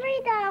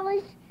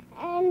 $3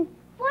 and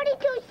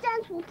 42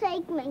 cents will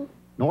take me.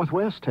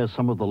 Northwest has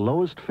some of the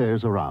lowest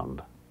fares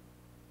around,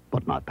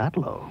 but not that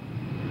low.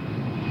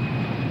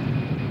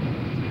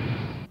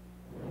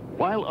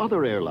 While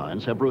other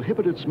airlines have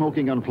prohibited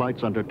smoking on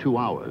flights under 2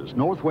 hours,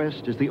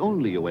 Northwest is the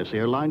only U.S.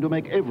 airline to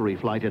make every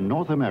flight in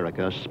North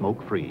America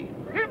smoke-free.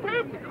 Hip,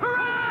 hip,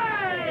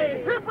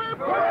 hooray! Hip, hip,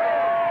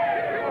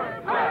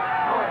 hooray!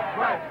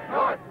 Northwest,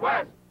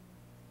 Northwest!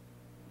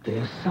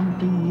 There's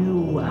something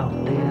new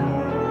out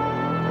there.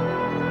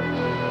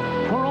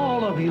 For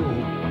all of you,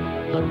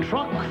 the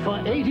truck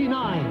for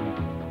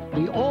 '89.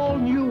 The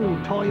all-new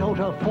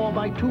Toyota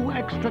 4x2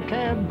 Extra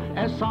Cab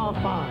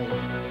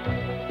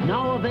SR5.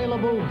 Now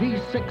available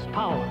V6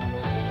 power.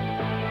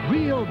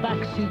 Real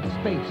backseat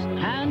space.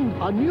 And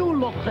a new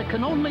look that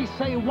can only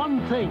say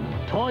one thing.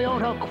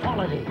 Toyota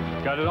quality.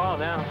 Got it all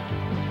now.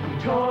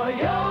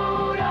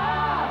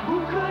 Toyota,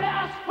 who could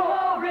ask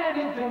for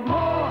anything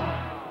more?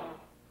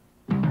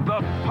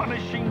 The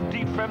punishing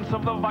defense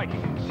of the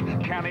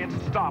Vikings. Can it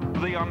stop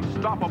the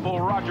unstoppable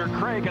Roger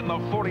Craig and the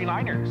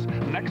 49ers?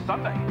 Next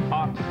Sunday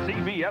on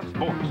CBS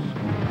Sports.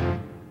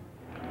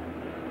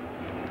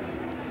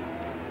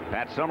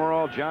 Pat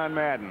Summerall, John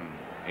Madden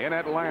in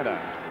Atlanta,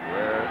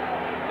 where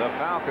the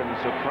Falcons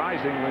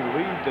surprisingly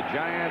lead the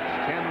Giants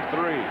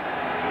 10-3.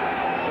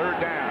 Third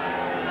down.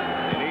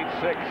 They need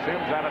 6.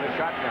 Simms out of the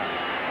shotgun.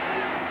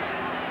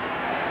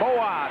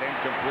 Boad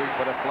incomplete,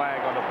 but a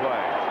flag on the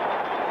play.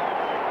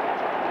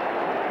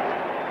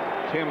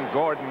 Tim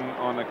Gordon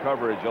on the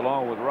coverage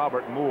along with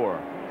Robert Moore.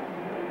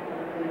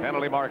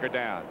 Penalty marker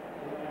down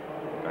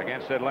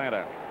against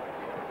Atlanta.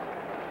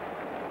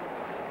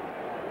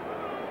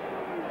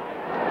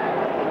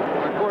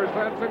 Of course,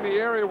 that's in the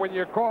area when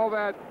you call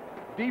that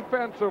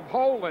defensive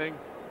holding.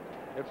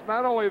 It's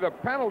not only the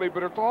penalty,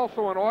 but it's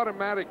also an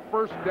automatic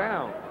first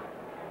down.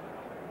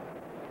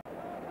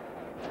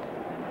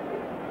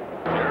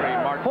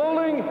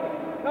 Holding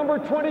number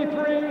 23,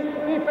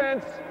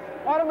 defense,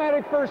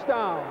 automatic first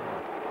down.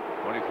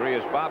 23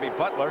 is Bobby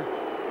Butler.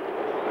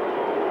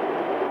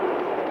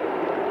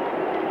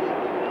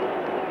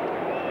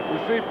 You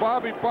see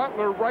Bobby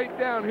Butler right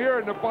down here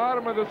in the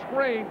bottom of the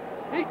screen.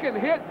 He can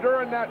hit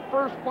during that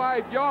first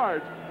 5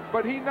 yards,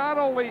 but he not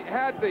only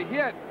had the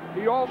hit,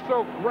 he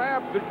also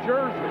grabbed the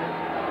jersey.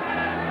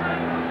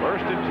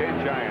 First and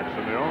 10 Giants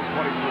from their own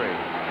 23.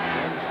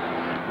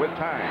 Simms with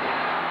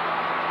time.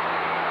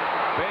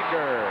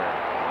 Baker.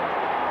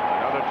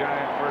 Another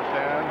Giant first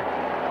down.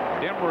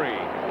 Dimry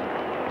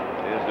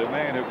is the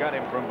man who got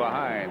him from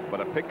behind, but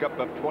a pickup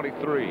of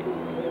 23.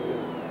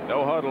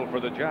 No huddle for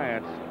the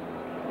Giants.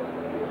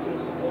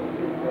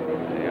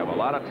 They have a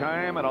lot of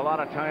time and a lot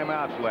of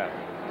timeouts left.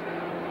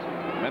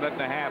 Minute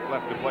and a half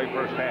left to play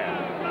first half.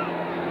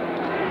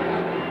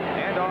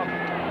 Hand off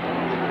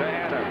to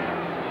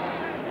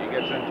Adams. He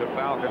gets into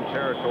Falcon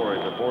territory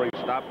before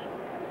he's stopped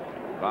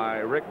by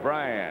Rick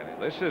Bryan.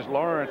 This is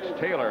Lawrence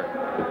Taylor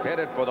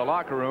headed for the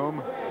locker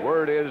room.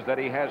 Word is that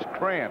he has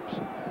cramps.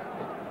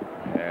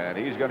 And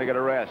he's going to get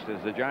a rest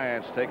as the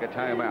Giants take a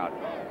timeout.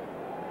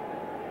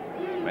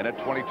 Minute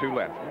 22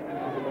 left.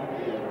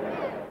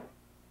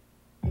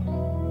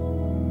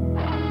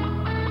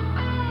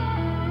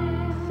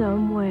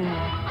 somewhere,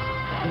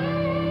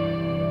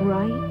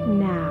 right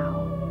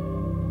now,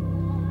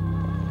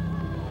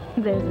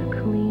 there's a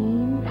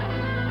clean,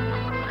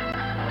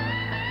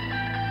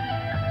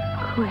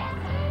 crisp,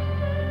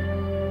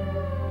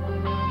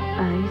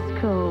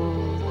 ice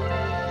cold,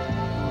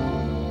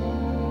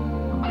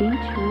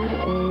 Beechwood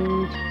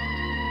aged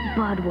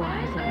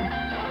Budweiser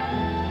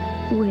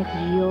with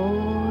your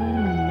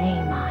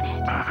name on it.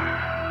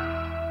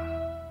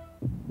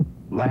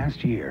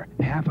 Last year,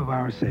 half of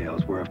our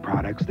sales were of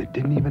products that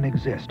didn't even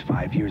exist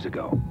 5 years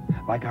ago,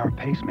 like our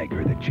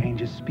pacemaker that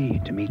changes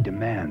speed to meet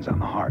demands on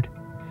the heart.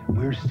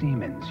 We're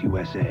Siemens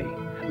USA,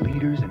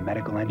 leaders in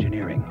medical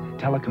engineering,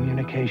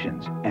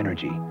 telecommunications,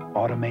 energy,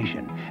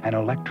 automation, and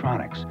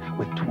electronics,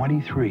 with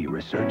 23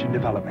 research and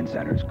development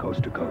centers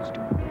coast to coast,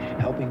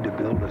 helping to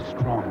build a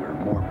stronger,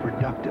 more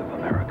productive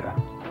America.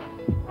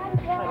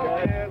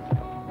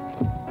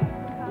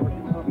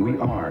 We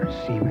are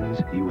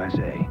Siemens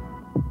USA.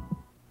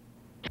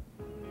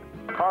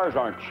 Cars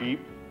aren't cheap,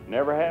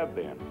 never have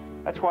been.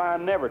 That's why I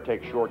never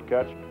take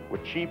shortcuts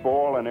with cheap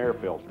oil and air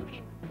filters.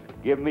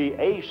 Give me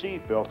AC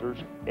filters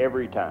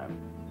every time.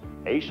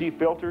 AC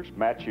filters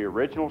match the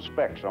original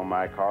specs on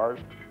my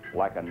cars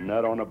like a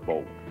nut on a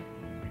bolt.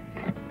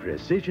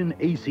 Precision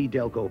AC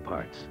Delco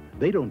parts.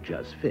 They don't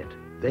just fit,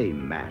 they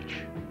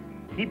match.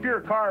 Keep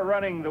your car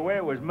running the way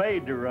it was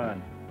made to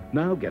run.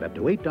 Now get up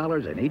to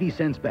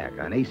 $8.80 back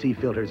on AC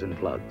filters and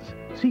plugs.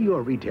 See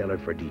your retailer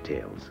for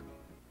details.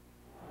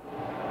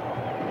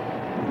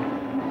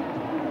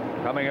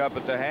 Coming up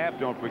at the half,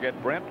 don't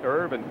forget Brent,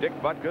 Irv, and Dick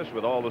Butkus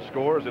with all the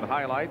scores and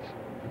highlights.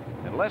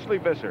 And Leslie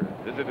Visser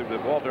visited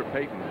with Walter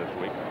Payton this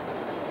week.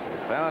 He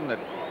found that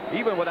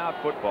even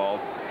without football,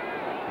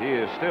 he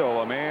is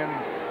still a man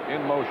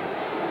in motion.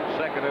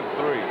 2nd and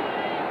 3.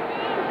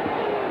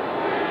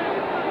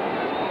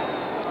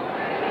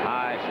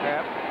 High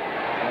snap.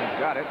 And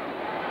got it.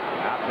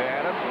 Out to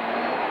Adams.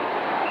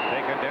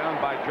 Taken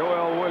down by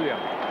Joel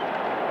Williams.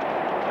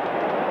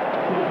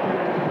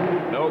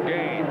 No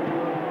gain.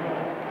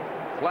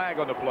 Flag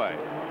on the play.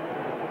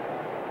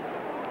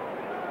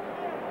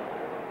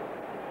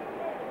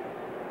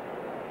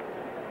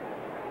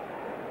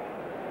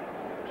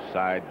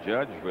 Side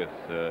judge with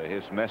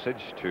his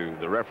message to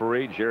the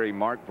referee, Jerry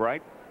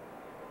Markbright.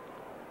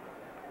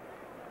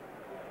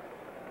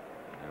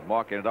 They're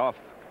marking it off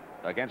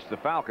against the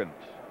Falcons.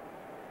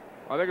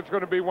 I think it's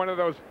going to be one of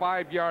those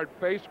 5-yard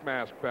face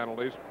mask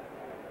penalties.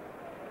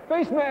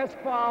 Face mask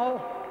foul.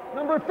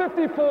 Number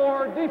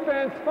 54,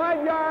 defense,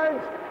 5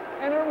 yards,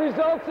 and it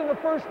results in a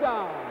first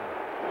down.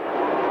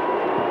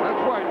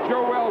 That's why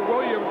Joel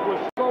Williams was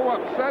so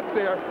upset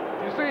there.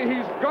 You see,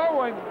 he's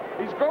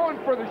going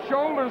for the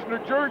shoulders,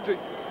 New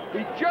Jersey.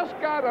 He just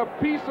got a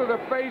piece of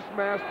the face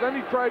mask, then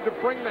he tried to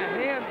bring the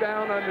hand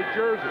down on New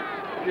Jersey.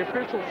 The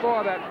official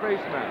saw that face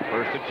mask.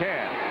 1st and 10.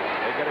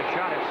 They get a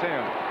shot at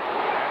Sims,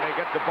 and they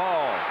get the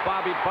ball.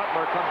 Bobby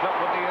Butler comes up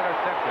with the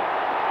interception.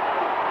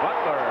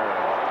 Butler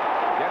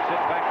gets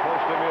it back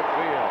close to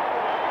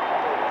midfield.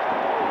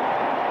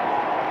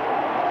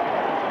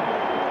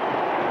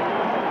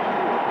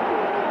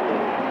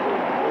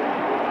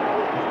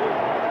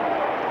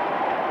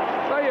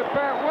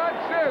 Pat, watch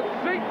this.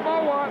 Zeke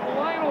Mowat and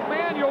Lionel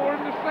Manuel are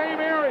in the same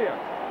area.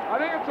 I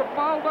think it's a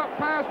fouled up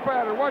pass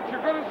pattern. What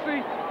you're going to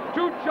see,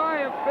 2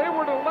 giants, they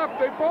were to the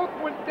left. They both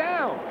went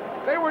down.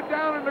 They were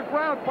down in the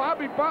ground.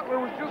 Bobby Butler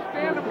was just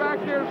standing back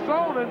there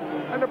zoning,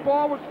 and the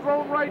ball was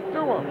thrown right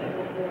to him.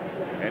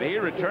 And he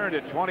returned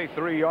at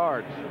 23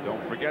 yards.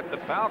 Don't forget the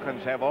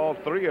Falcons have all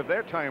 3 of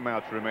their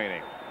timeouts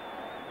remaining.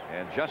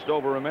 And just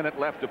over a minute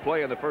left to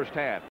play in the first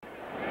half.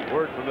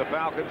 Word from the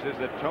Falcons is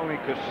that Tony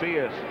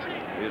Casillas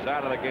is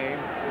out of the game.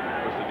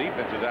 Of course, the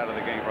defense is out of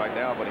the game right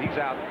now, but he's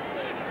out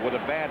with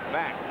a bad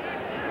back.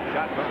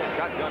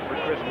 Shotgun for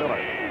Chris Miller.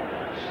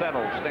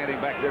 Settle standing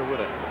back there with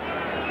it.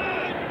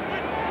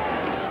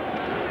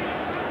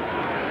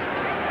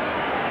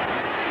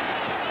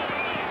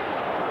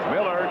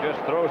 Miller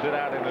just throws it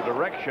out in the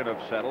direction of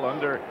Settle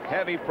under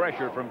heavy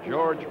pressure from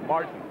George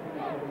Martin.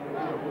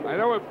 I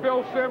know what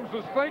Phil Simms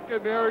was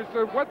thinking there. He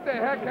said, what the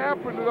heck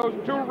happened to those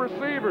 2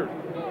 receivers?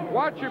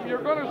 Watch him.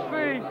 You're going to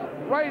see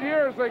right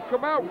here as they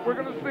come out, we're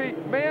going to see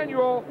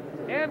Manuel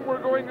and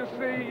we're going to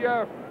see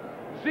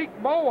Zeke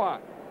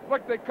Mowat.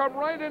 Look, they come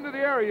right into the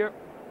area.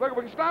 Look,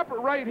 we can stop it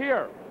right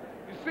here.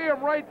 You see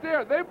them right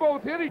there. They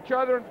both hit each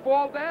other and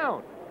fall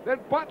down. Then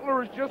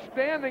Butler is just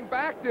standing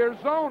back there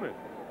zoning.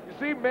 You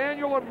see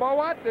Manuel and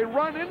Mowat, they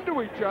run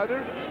into each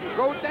other,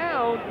 go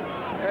down,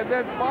 and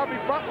then Bobby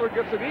Butler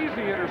gets an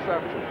easy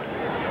interception.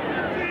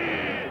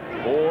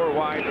 4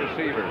 wide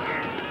receivers.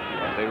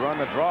 They run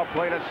the draw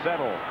play to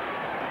Settle.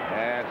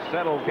 And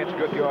Settle gets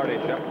good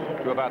yardage up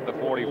to about the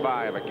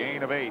 45, a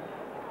gain of 8.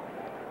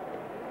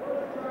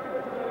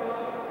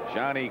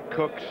 Johnny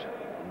Cooks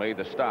made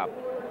the stop.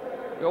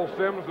 Phil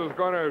Simms is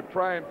going to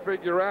try and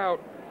figure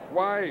out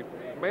why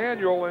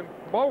Manuel and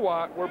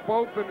Mowat were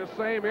both in the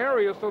same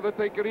area so that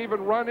they could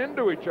even run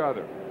into each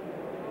other.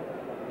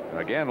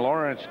 Again,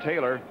 Lawrence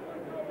Taylor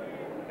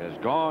has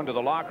gone to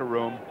the locker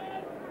room.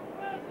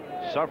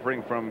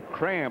 suffering from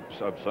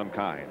cramps of some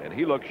kind, and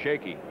he looked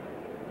shaky.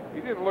 He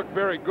didn't look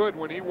very good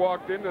when he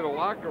walked into the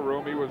locker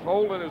room. He was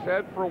holding his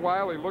head for a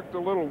while. He looked a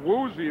little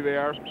woozy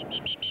there.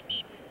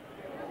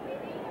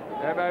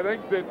 And I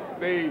think that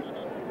the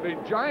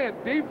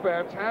Giant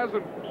defense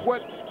hasn't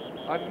put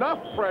enough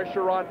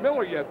pressure on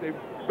Miller yet. They've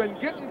been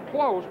getting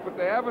close, but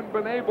they haven't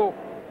been able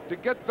to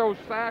get those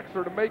sacks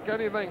or to make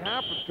anything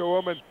happen to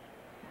him. And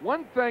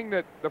one thing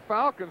that the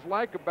Falcons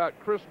like about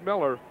Chris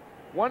Miller,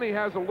 one, he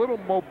has a little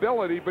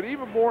mobility, but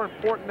even more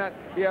important that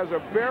he has a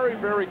very,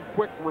 very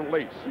quick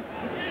release.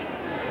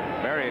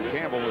 Marion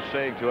Campbell was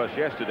saying to us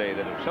yesterday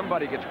that if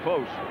somebody gets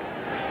close,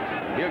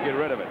 he'll get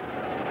rid of it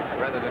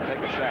rather than take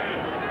a sack.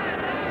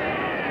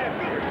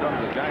 Here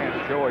comes the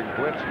Giants showing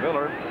blitz.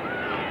 Miller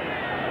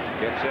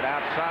gets it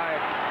outside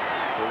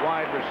to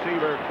wide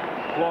receiver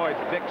Floyd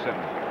Dixon,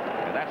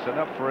 and that's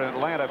enough for an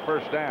Atlanta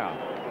first down.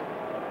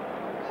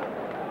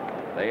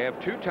 They have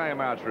 2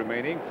 timeouts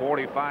remaining,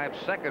 45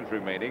 seconds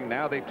remaining.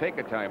 Now they take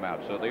a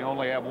timeout, so they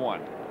only have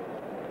 1.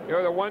 You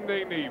know, the one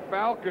thing the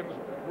Falcons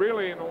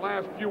really in the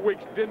last few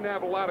weeks didn't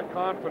have a lot of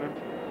confidence.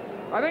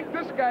 I think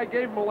this guy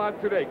gave him a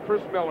lot today,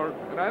 Chris Miller,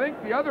 and I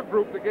think the other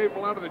group that gave him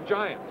a lot of the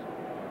Giants.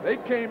 They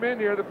came in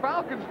here. The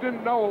Falcons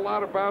didn't know a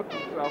lot about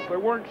themselves. They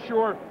weren't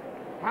sure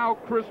how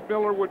Chris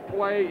Miller would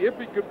play, if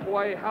he could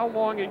play, how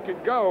long he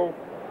could go.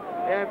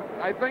 And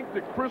I think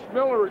that Chris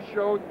Miller has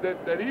shown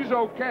that he's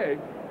okay,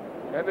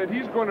 and that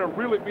he's going to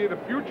really be the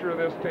future of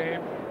this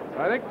team.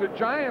 I think the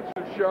Giants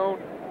have shown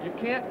you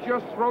can't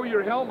just throw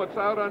your helmets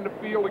out on the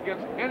field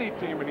against any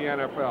team in the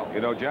NFL. You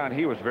know, John,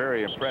 he was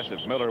very impressive.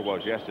 Miller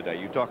was yesterday.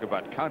 You talk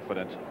about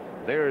confidence.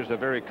 There's a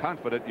very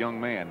confident young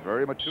man,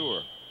 very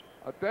mature.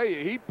 I'll tell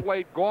you, he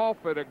played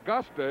golf at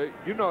Augusta,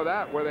 you know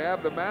that, where they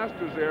have the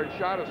Masters there, and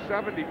shot a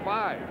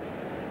 75.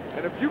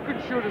 And if you can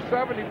shoot a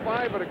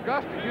 75 at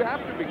Augusta, you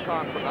have to be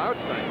confident, I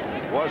would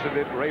think. Wasn't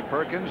it Ray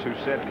Perkins who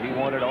said he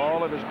wanted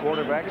all of his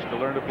quarterbacks to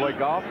learn to play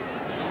golf?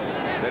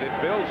 That it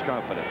builds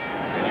confidence.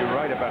 And you're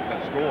right about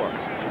that score.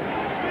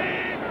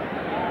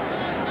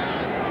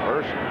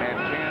 1st and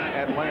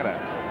 10, Atlanta.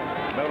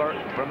 Miller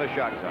from the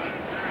shotgun.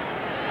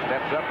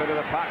 Steps up into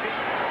the pocket.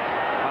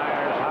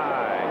 Fires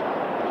high.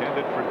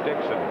 Intended for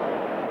Dixon.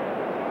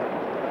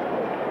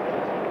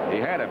 He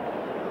had him.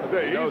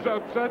 He's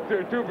upset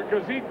there, too,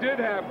 because he did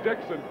have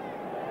Dixon.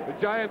 The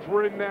Giants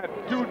were in that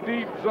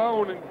 2-deep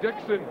zone, and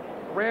Dixon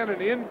ran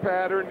an in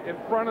pattern in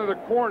front of the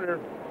corner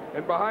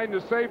and behind the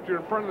safety,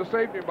 in front of the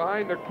safety and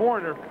behind the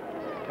corner.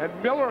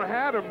 And Miller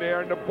had him there,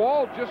 and the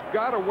ball just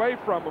got away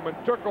from him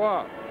and took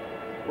off.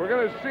 We're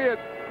going to see it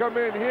come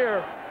in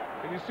here,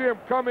 and you see him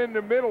come in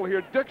the middle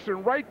here.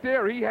 Dixon right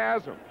there, he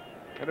has him.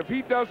 And if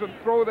he doesn't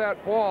throw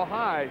that ball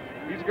high,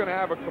 he's going to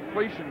have a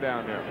completion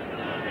down there.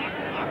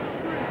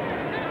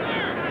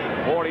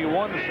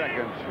 41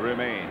 seconds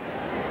remain.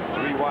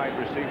 3 wide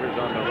receivers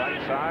on the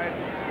right side.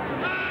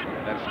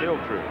 That's still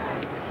true.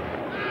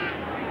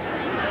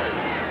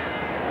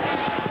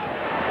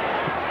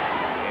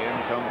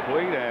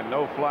 Incomplete, and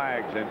no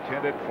flags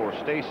intended for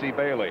Stacy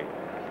Bailey.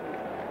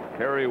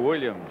 Perry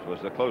Williams was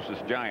the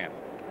closest Giant.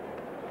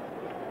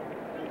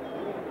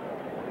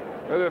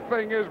 The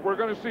thing is, we're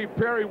going to see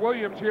Perry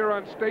Williams here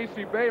on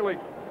Stacy Bailey.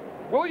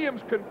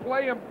 Williams can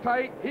play him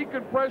tight. He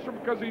can pressure him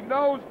because he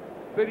knows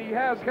that he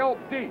has help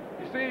deep.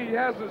 You see, he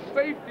has a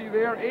safety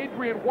there,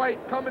 Adrian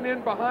White, coming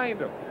in behind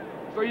him.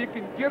 So you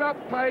can get up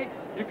tight,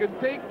 you can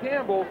take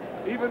Campbell,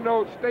 even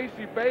though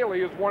Stacy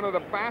Bailey is one of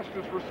the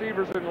fastest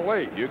receivers in the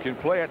league. You can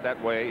play it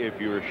that way if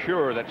you're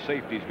sure that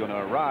safety's going to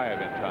arrive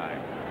in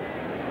time.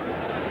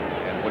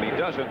 And when he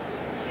doesn't,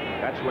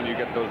 that's when you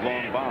get those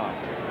long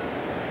bombs.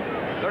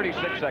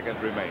 36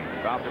 seconds remain.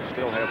 Falcons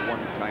still have 1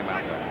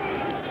 timeout left.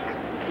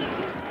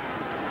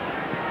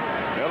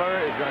 Miller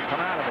is going to come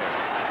out of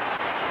it.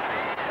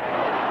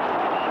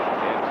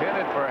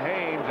 Intended for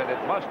Haynes, and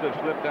it must have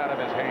slipped out of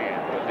his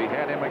hand because he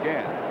had him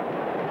again.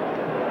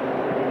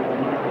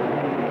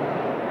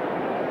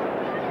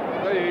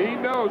 He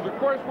knows. Of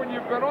course, when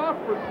you've been off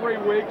for 3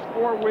 weeks,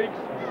 4 weeks,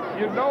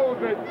 you know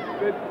that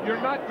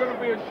you're not going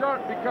to be as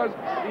sharp because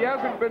he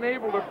hasn't been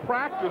able to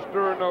practice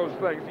during those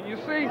things. And you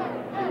see,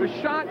 the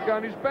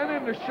shotgun, he's been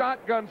in the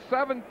shotgun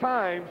 7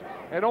 times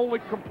and only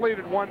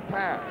completed 1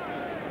 pass.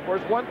 Of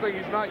course, one thing,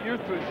 he's not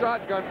used to the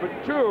shotgun, but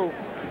 2,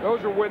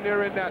 those are when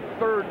they're in that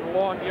 3rd and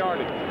long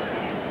yardage.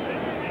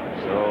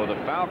 So the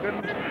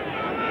Falcons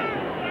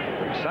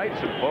excite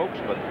some folks,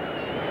 but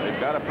they've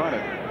got to punt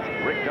it.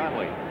 Rick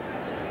Gunley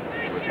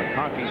with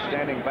McConkey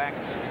standing back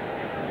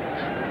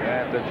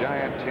at the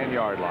Giant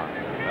 10-yard line.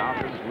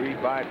 Falcons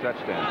lead by a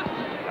touchdown.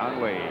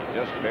 Gunley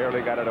just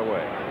barely got it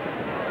away.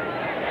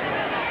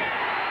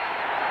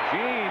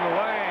 Gene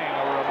Lang,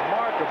 a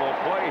remarkable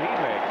play he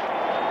makes.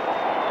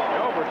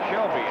 Over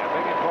Shelby, I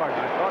beg your pardon.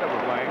 I thought it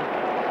was Lang.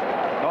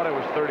 I thought it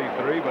was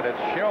 33, but it's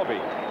Shelby,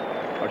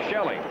 or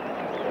Shelley.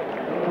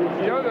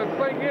 You know, the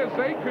thing is,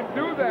 they could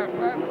do that.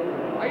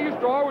 I used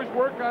to always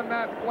work on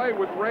that play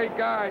with Ray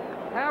Guy.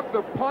 Have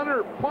the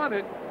punter punt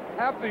it,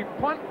 have the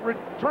punt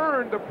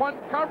return, the punt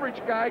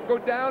coverage guy go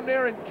down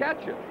there and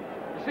catch it.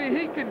 See,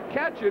 he can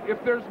catch it.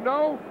 If there's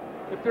no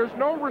if there's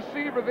no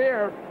receiver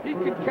there, he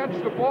can catch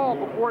the ball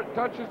before it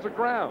touches the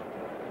ground.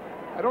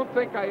 I don't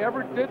think I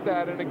ever did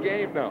that in a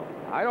game, though.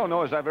 I don't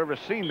know as I've ever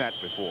seen that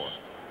before.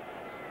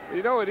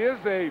 You know, it is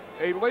a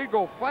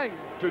legal thing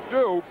to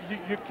do.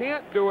 You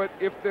can't do it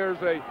if there's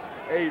a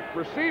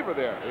receiver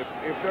there,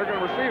 if they're going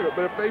to receive it.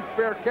 But if they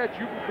fair catch,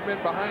 you can come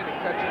in behind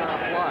and catch it on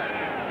a fly.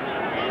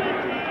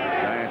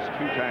 Giants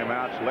 2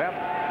 timeouts left.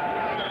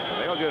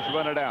 They'll just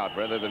run it out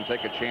rather than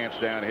take a chance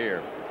down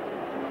here.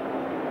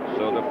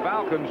 So the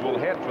Falcons will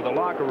head for the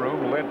locker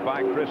room, led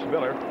by Chris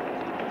Miller.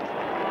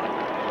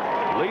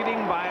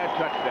 Leading by a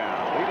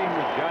touchdown, leading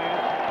the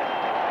Giants.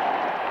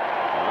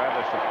 A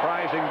rather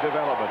surprising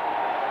development.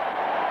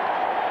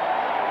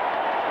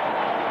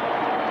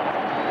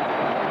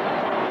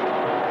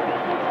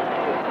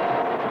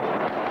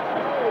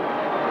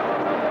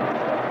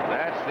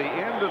 That's the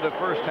end of the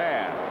first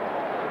half.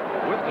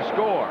 With the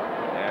score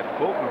at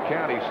Fulton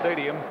County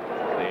Stadium,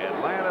 the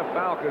Atlanta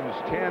Falcons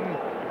 10,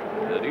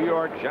 the New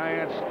York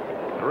Giants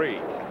 3.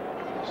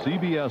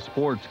 CBS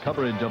Sports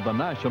coverage of the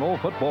National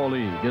Football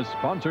League is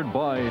sponsored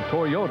by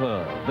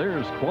Toyota.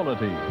 There's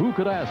quality. Who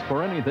could ask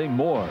for anything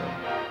more?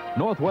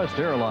 Northwest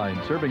Airlines,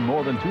 serving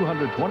more than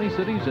 220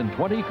 cities in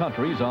 20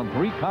 countries on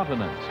 3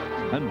 continents.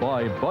 And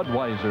by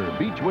Budweiser,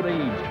 Beechwood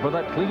aged for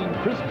that clean,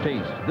 crisp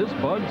taste. This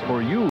Bud's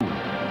for you.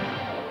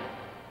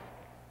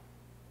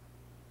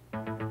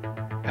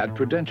 At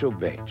Prudential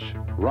Bates,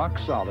 rock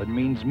solid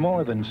means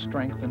more than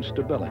strength and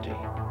stability.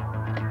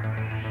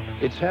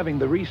 It's having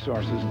the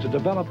resources to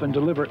develop and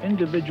deliver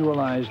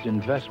individualized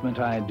investment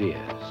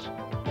ideas.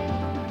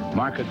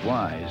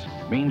 Market-wise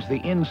means the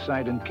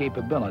insight and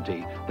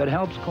capability that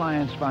helps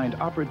clients find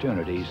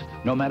opportunities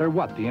no matter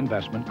what the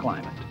investment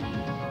climate.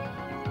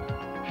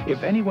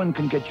 If anyone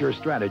can get your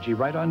strategy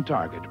right on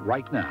target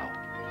right now,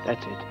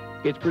 that's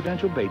it. It's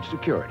Prudential Bates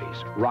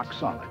Securities, rock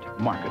solid,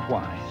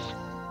 market-wise.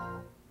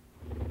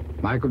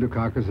 Michael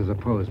Dukakis has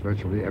opposed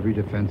virtually every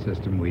defense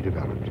system we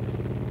developed.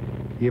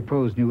 He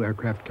opposed new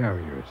aircraft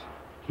carriers.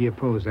 He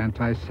opposed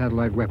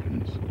anti-satellite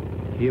weapons.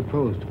 He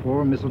opposed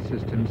 4 missile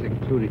systems,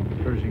 including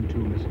Pershing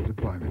II missile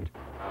deployment.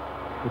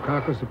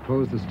 Dukakis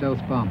opposed the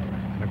stealth bomber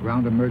and a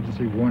ground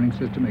emergency warning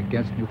system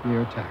against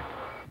nuclear attack.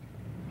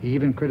 He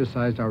even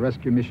criticized our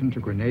rescue mission to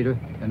Grenada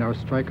and our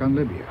strike on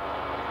Libya.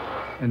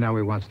 And now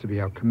he wants to be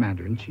our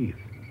commander-in-chief.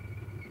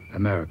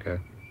 America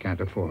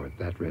can't afford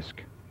that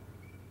risk.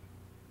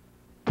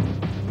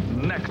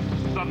 Next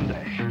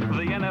Sunday,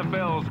 the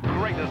NFL's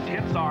greatest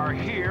hits are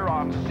here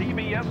on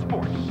CBS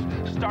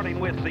Sports, starting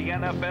with the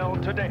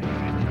NFL Today.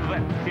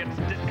 Then it's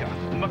Ditka,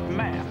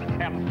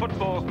 McMahon, and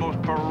football's most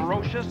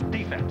ferocious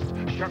defense.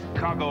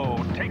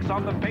 Chicago takes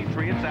on the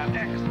Patriots and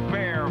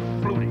ex-Bear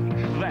Flutie.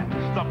 Then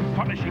the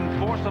punishing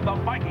force of the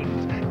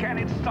Vikings. Can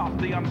it stop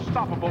the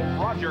unstoppable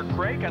Roger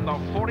Craig and the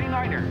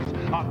 49ers?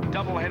 A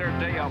doubleheader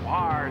day of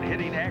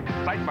hard-hitting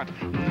excitement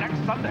next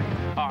Sunday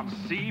on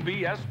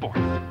CBS Sports.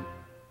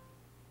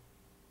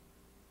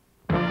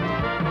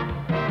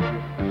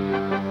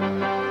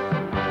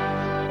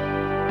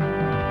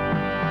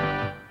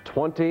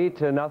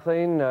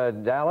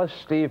 20-0, Dallas.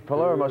 Steve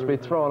Pillar must be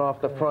throwing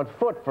off the front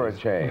foot for a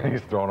change.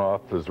 He's throwing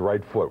off his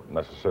right foot,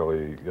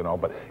 necessarily, you know.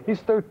 But he's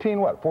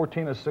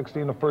 14 of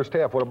 60 in the first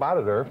half. What about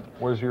it, Irv?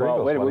 Where's your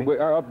Eagles? Wait,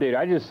 our update.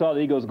 I just saw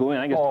the Eagles go in.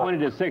 I guess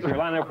 20-6. They're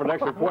lining up for an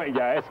extra point,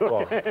 guys.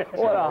 Okay.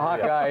 What a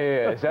Hawkeye he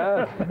is,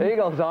 huh? The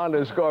Eagles on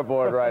the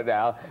scoreboard right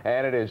now,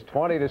 and it is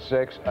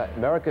 20-6.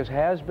 America's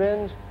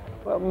has-beens,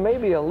 well,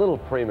 maybe a little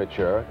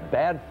premature.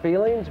 Bad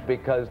feelings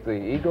because the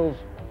Eagles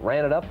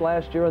ran it up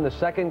last year in the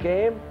second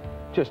game?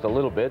 Just a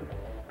little bit.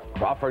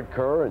 Crawford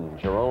Kerr and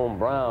Jerome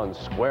Brown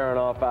squaring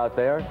off out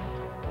there.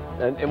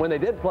 And when they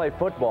did play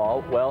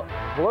football, well,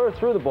 Fleur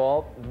threw the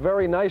ball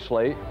very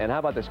nicely. And how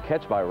about this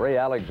catch by Ray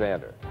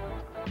Alexander?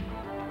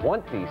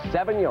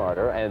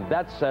 27-yarder, and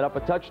that set up a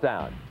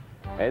touchdown.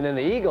 And then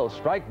the Eagles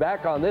strike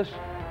back on this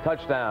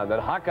touchdown that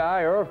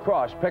Hawkeye Irv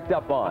Cross picked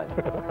up on.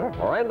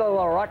 Randall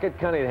the Rocket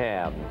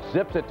Cunningham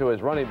zips it to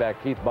his running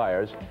back, Keith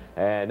Byers.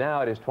 And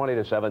now it is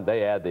 20-7.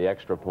 They add the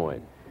extra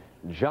point.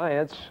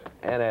 Giants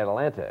and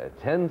Atlanta,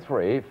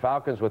 10-3.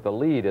 Falcons with the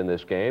lead in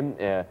this game.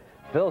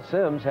 Phil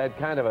Simms had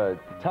kind of a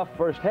tough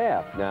first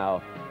half.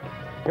 Now,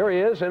 here he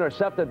is,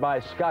 intercepted by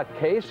Scott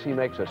Case. He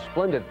makes a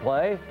splendid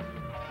play.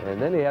 And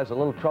then he has a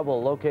little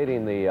trouble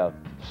locating the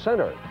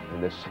center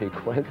in this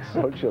sequence.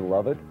 Don't you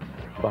love it?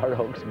 Bart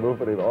Oakes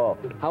moving it all.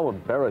 How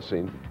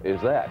embarrassing is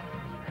that?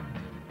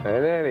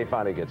 And then he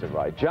finally gets it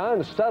right.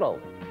 John Settle,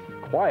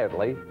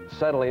 quietly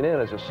settling in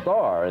as a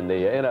star in the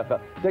NFL.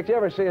 Dick, do you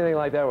ever see anything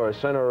like that where a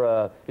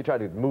center, he tried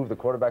to move the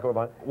quarterback over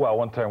behind? Well,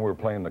 one time we were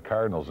playing the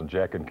Cardinals, and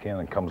Jack and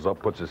Cannon comes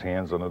up, puts his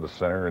hands under the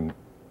center, and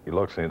he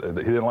looks, and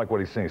he didn't like what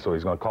he's seeing, so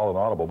he's going to call an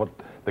audible. But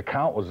the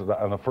count was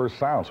on the first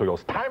sound, so he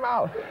goes,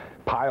 timeout.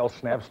 Pyle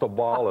snaps the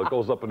ball. It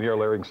goes up in the air.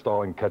 Larry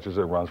Stalling catches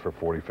it, runs for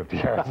 40, 50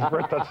 yards for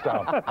a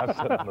touchdown. I'm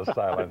sitting on the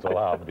sidelines. Well,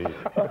 I'll be.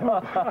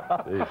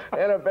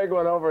 And a big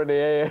one over in the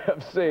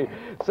AFC.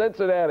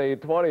 Cincinnati,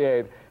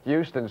 28.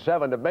 Houston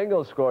 7. The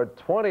Bengals scored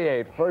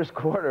 28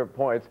 first-quarter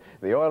points.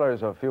 The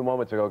Oilers a few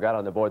moments ago got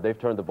on the board. They've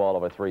turned the ball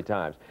over 3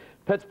 times.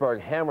 Pittsburgh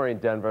hammering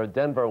Denver.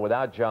 Denver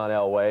without John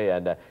Elway,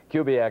 and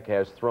Kubiak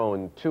has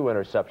thrown 2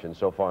 interceptions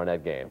so far in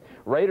that game.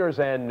 Raiders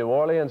and New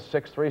Orleans,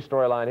 6-3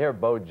 storyline here.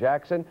 Bo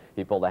Jackson,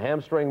 he pulled a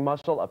hamstring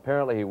muscle.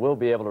 Apparently, he will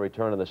be able to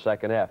return in the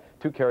second half.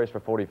 2 carries for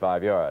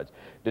 45 yards.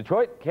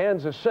 Detroit,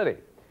 Kansas City,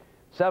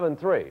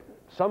 7-3.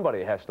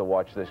 Somebody has to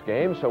watch this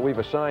game, so we've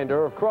assigned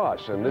Irv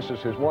Cross, and this is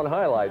his one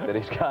highlight that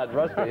he's got.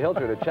 Rusty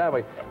Hilcher to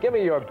Chadwick. Give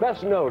me your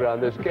best note on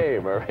this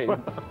game,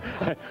 Irving.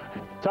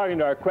 Talking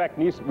to our crack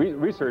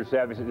research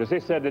staff, they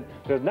said that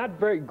there's not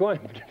very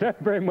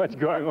much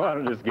going on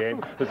in this game.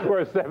 The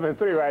score is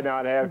 7-3 right now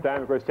at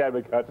halftime. Of course,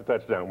 Chadwick got the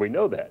touchdown. We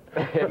know that.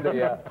 In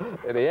the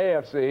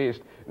AFC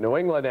East, New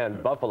England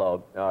and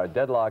Buffalo are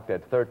deadlocked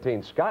at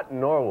 13. Scott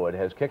Norwood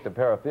has kicked a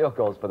pair of field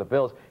goals for the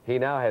Bills. He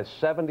now has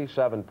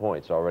 77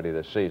 points already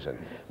this season.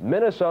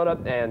 Minnesota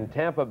and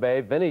Tampa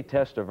Bay, Vinny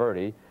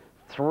Testaverde,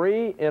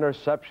 3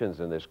 interceptions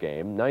in this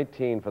game,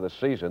 19 for the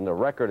season. The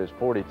record is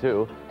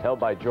 42, held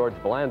by George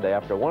Blanda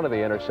after one of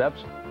the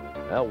intercepts.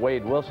 Well,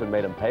 Wade Wilson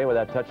made him pay with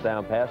that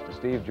touchdown pass to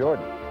Steve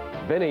Jordan.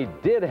 Vinny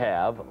did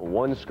have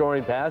 1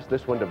 scoring pass,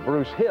 this one to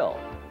Bruce Hill.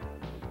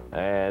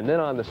 And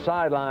then on the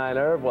sideline,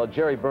 Irv, well,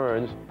 Jerry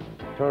Burns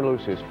turned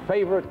loose his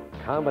favorite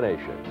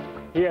combination.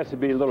 He has to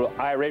be a little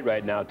irate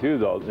right now, too,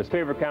 though. His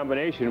favorite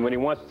combination, when he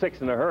wants 6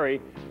 in a hurry,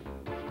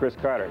 Chris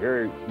Carter.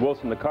 Here,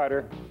 Wilson to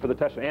Carter for the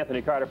touchdown.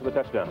 Anthony Carter for the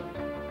touchdown.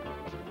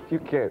 You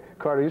can't.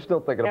 Carter, you're still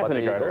thinking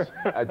Anthony about the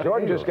Eagles.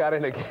 Jordan just got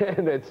in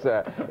again.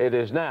 It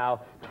is now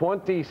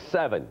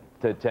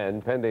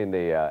 27-10, pending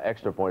the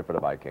extra point for the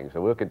Vikings. So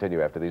we'll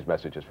continue after these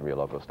messages from your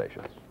local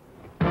stations.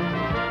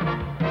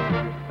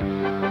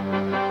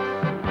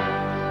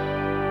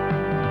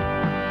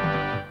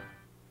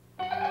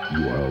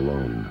 You are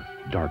alone.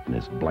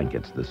 Darkness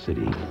blankets the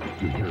city.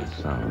 You hear a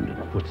sound,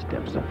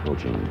 footsteps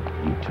approaching.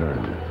 You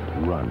turn,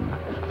 run.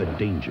 The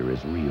danger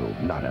is real,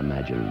 not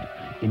imagined.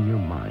 In your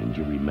mind,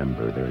 you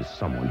remember there is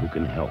someone who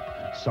can help,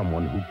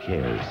 someone who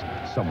cares,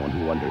 someone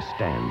who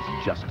understands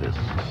justice.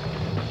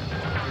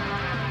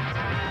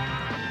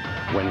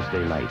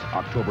 Wednesday night,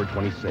 October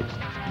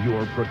 26th,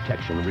 Your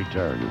Protection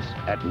returns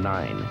at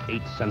 9,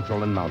 8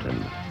 Central and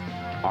Mountain.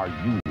 Are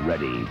you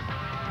ready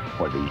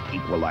for the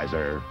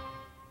Equalizer?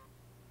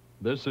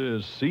 This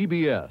is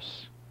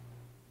CBS.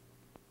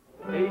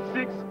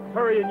 A6,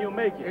 hurry and you'll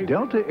make it.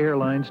 Delta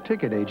Airlines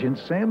ticket agent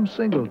Sam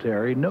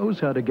Singletary knows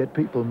how to get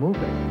people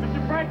moving.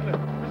 Mr.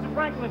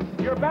 Franklin,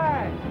 your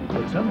bag.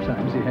 But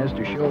sometimes he has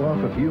to show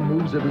off a few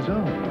moves of his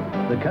own.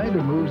 The kind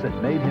of moves that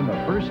made him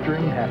a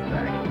first-string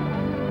halfback.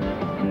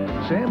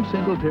 Sam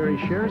Singletary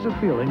shares a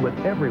feeling with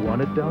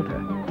everyone at Delta.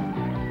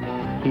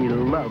 He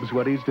loves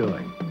what he's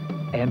doing,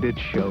 and it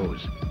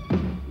shows.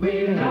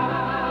 We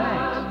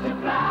love to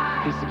fly.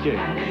 He's the kid.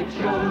 And it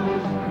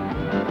shows.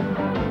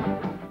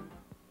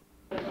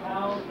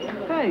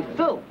 Hey,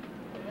 Phil,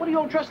 what are you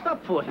all dressed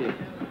up for here?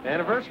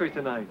 Anniversary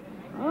tonight.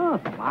 Oh,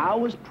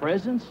 flowers,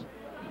 presents.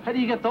 How do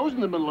you get those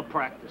in the middle of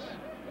practice?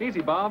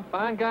 Easy, Bob.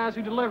 Find guys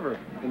who deliver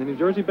in the New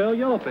Jersey Bell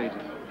Yellow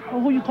Pages. Oh,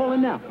 who are you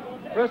calling now?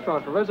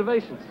 Restaurant for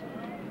reservations.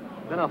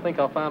 Then I'll think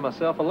I'll find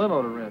myself a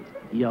limo to rent.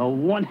 You're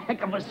one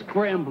heck of a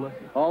scrambler.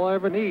 All I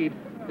ever need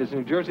is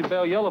New Jersey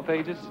Bell Yellow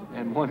Pages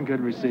and one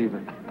good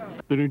receiver.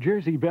 The New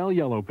Jersey Bell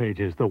Yellow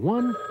Pages, the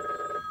one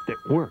that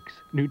works.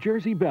 New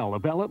Jersey Bell, a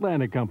Bell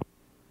Atlantic company.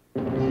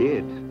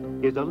 It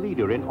is a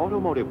leader in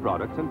automotive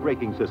products and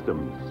braking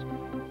systems.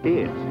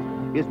 It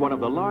is one of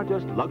the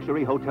largest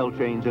luxury hotel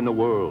chains in the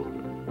world.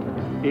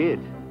 It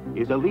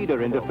is a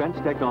leader in defense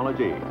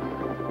technology.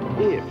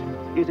 It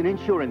is an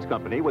insurance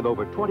company with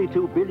over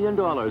 $22 billion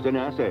in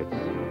assets.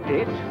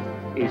 It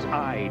is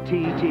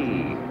ITT.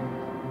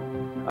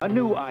 A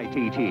new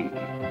ITT.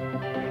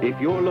 If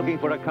you're looking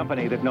for a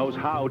company that knows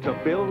how to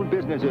build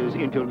businesses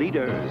into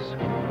leaders,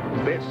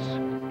 this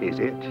is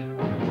it.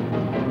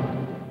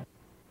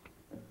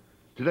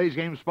 Today's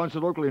game is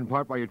sponsored locally in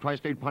part by your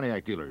Tri-State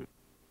Pontiac dealers.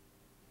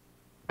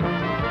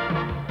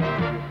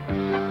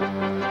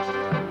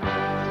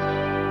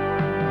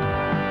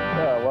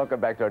 Welcome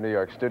back to our New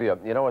York studio.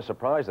 You know, a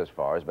surprise thus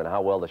far has been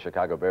how well the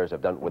Chicago Bears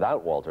have done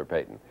without Walter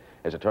Payton.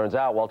 As it turns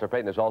out, Walter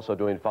Payton is also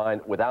doing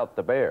fine without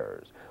the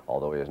Bears,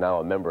 although he is now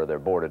a member of their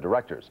board of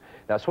directors.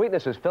 Now,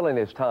 Sweetness is filling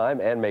his time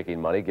and making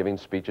money, giving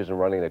speeches and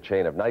running a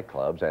chain of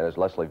nightclubs, and as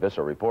Leslie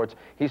Visser reports,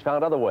 he's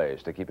found other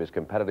ways to keep his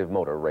competitive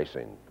motor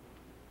racing.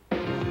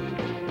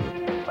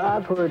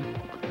 I've heard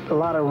a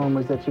lot of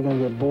rumors that you're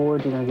going to get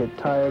bored, you're going to get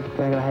tired, you're not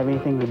going to have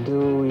anything to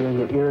do, you're going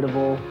to get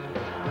irritable.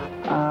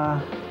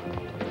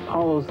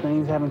 All those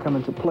things haven't come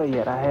into play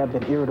yet. I have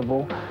been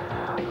irritable,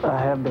 I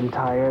have been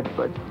tired,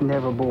 but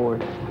never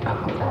bored.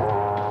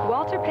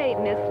 Walter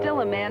Payton is still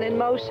a man in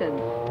motion,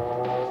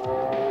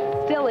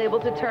 still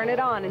able to turn it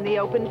on in the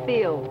open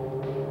field.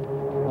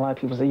 A lot of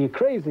people say, you're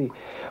crazy.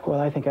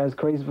 Well, I think I was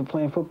crazy for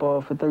playing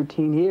football for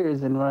 13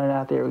 years and running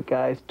out there with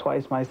guys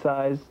twice my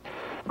size.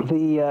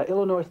 The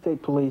Illinois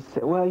State Police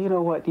said, well, you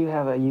know what, you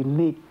have a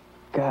unique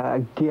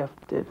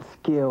gift and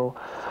skill.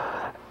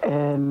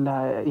 and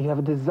you have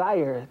a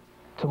desire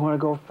to want to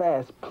go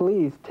fast,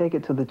 please take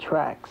it to the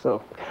track.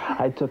 So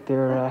I took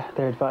their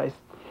advice.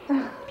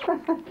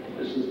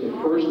 This is the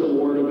first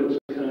award of its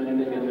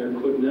kind, and there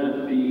could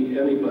not be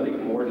anybody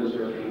more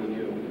deserving than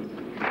you.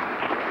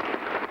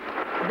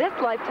 This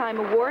Lifetime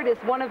Award is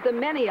one of the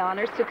many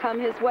honors to come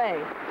his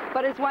way.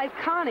 But his wife,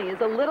 Connie,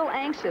 is a little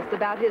anxious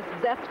about his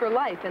zest for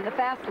life in the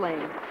fast lane.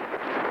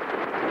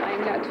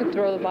 I'm not too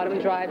thrilled about him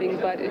driving,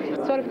 but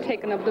it's sort of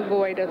taken up the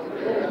void of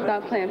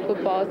not playing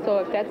football. So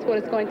if that's what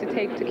it's going to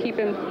take to keep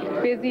him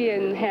busy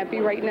and happy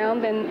right now,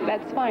 then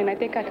that's fine. I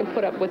think I can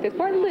put up with it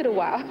for a little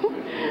while.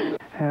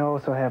 I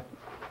also have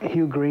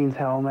Hugh Green's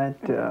helmet,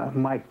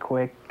 Mike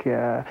Quick,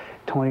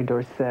 Tony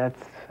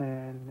Dorsett's.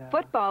 And,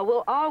 Football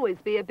will always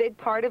be a big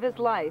part of his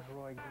life.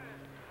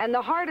 And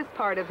the hardest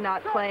part of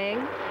not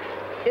playing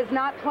is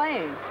not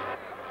playing.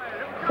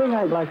 The thing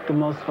I liked the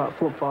most about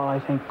football, I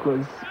think,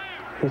 was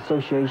the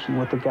association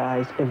with the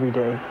guys every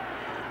day.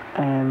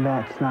 And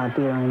that's not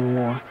there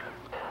anymore.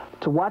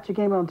 To watch a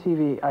game on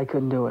TV, I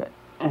couldn't do it.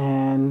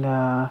 And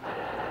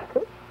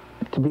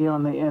to be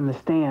in the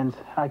stands,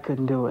 I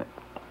couldn't do it.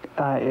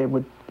 I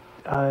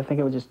think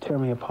it would just tear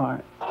me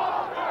apart.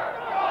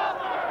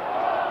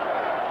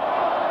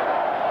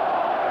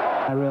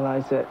 I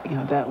realized that,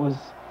 that was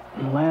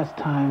the last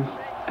time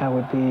I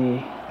would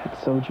be at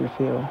Soldier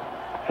Field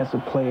as a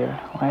player.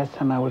 Last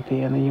time I would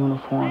be in the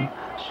uniform,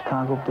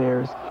 Chicago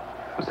Bears.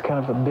 It was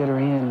kind of a bitter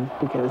end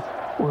because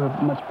we're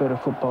a much better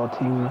football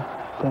team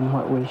than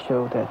what we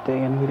showed that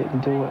day, and we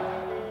didn't do it.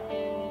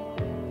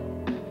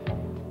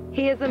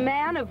 He is a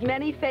man of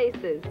many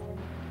faces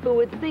who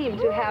would seem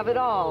to have it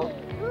all.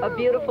 A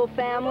beautiful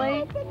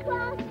family,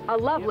 a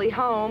lovely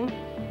home,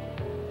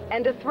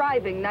 and a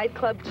thriving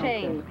nightclub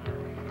chain.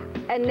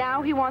 And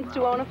now he wants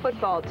to own a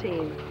football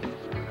team.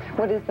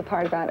 What is the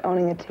part about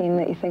owning a team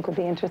that you think would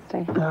be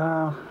interesting?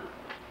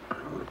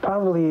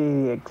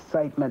 Probably the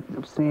excitement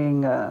of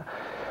seeing,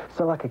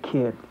 so like a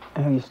kid.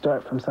 You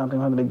start from something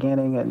from the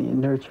beginning and you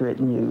nurture it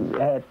and you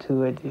add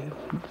to it. You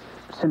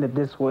send it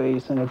this way, you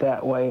send it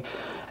that way,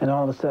 and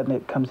all of a sudden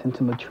it comes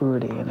into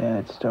maturity, and then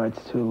it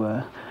starts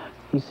to,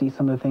 you see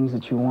some of the things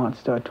that you want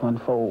start to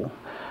unfold.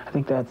 I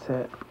think that's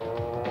it.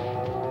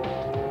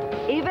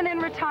 Even in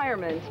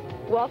retirement,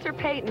 Walter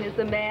Payton is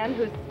a man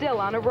who's still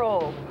on a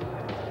roll.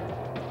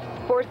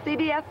 For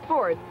CBS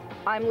Sports,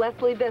 I'm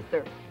Leslie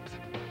Visser.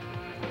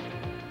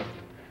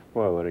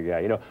 Boy, what a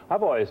guy. You know,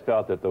 I've always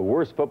felt that the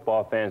worst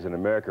football fans in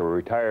America were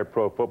retired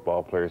pro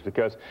football players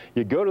because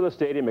you go to the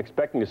stadium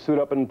expecting to suit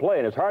up and play,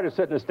 and it's hard to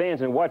sit in the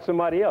stands and watch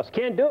somebody else.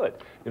 Can't do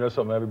it. You know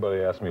something,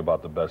 everybody asked me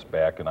about the best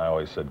back, and I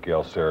always said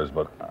Gale Sayers,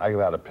 but I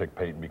got to pick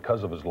Peyton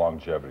because of his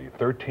longevity.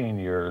 13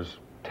 years,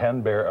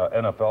 10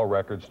 NFL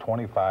records,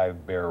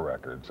 25 Bear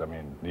records. I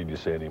mean, need you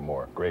say any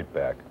more? Great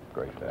back.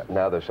 Great back.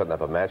 Now they're setting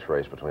up a match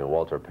race between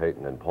Walter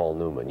Payton and Paul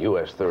Newman.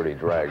 US 30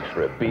 drag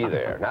strip. Be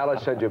there. Now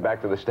let's send you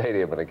back to the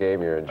stadium in a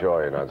game you're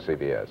enjoying on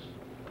CBS.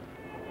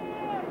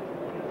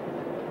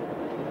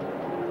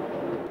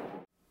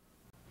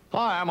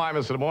 Hi, I'm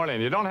Imus in the morning.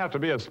 You don't have to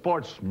be a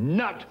sports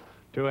nut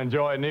to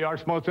enjoy New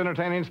York's most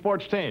entertaining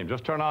sports team.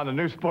 Just turn on the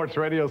new Sports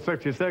Radio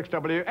 66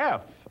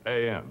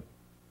 WFAM.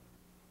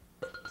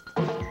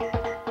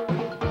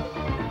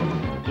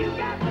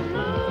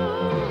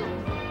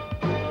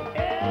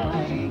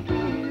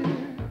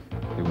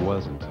 It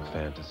wasn't a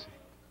fantasy.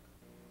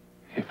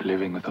 If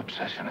living with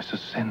obsession is a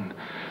sin,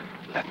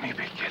 let me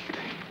be guilty.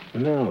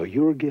 Now,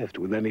 your gift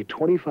with any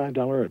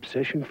 $25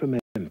 Obsession for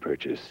Men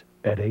purchase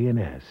at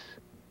A&S.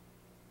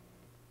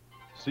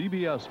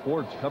 CBS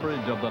Sports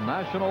coverage of the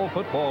National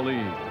Football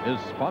League is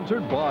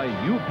sponsored by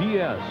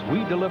UPS.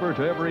 We deliver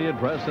to every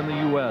address in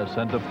the U.S.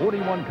 and to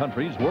 41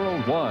 countries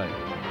worldwide.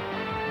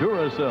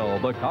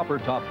 Duracell, the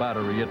copper-top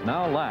battery, it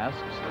now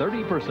lasts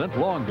 30%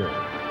 longer.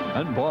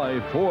 And by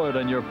Ford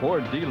and your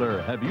Ford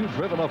dealer. Have you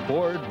driven a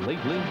Ford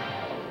lately?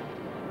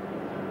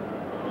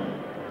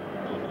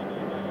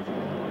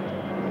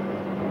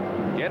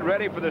 Get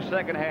ready for the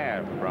second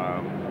half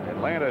from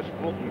Atlanta's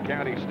Fulton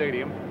County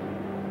Stadium,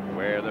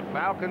 where the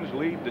Falcons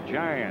lead the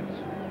Giants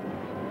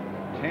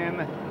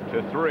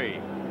 10-3.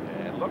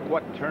 And look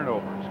what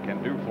turnovers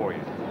can do for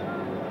you.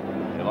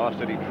 They lost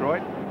to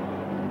Detroit.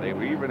 They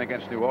were even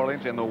against New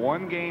Orleans. In the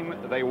one game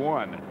they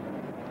won,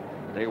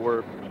 they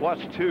were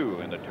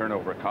 +2 in the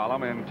turnover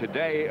column, and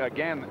today,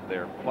 again,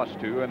 they're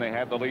 +2, and they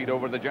have the lead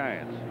over the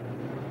Giants.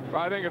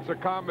 I think it's a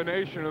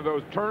combination of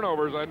those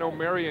turnovers. I know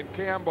Marion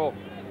Campbell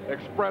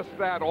expressed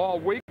that all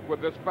week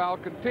with this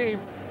Falcon team.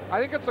 I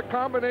think it's a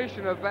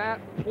combination of that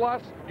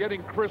plus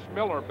getting Chris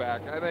Miller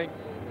back. I think,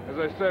 as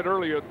I said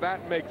earlier,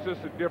 that makes this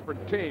a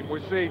different team.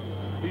 We see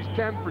he's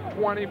 10 for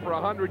 20 for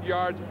 100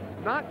 yards.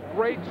 Not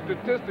great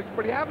statistics,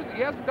 but he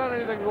hasn't done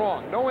anything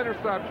wrong. No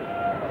interception.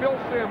 Phil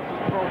Simms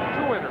has thrown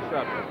 2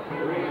 interceptions.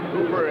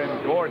 Cooper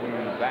and Gordon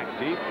back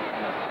deep.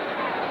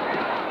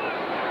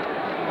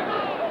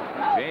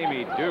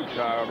 Jamie Dukes,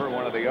 however,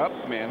 one of the up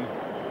men,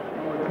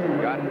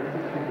 got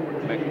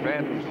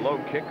McFadden's low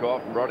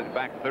kickoff and brought it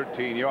back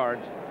 13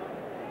 yards.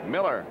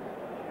 Miller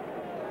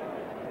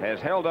has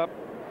held up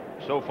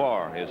so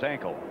far, his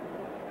ankle.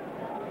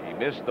 He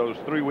missed those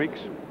 3 weeks.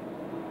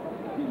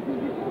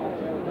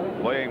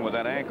 Playing with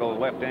that ankle,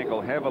 left ankle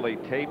heavily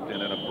taped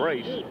and in a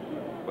brace.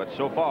 But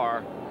so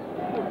far,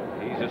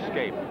 he's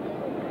escaped.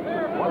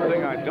 One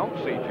thing I don't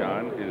see,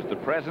 John, is the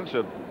presence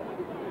of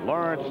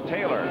Lawrence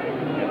Taylor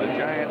in the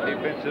Giant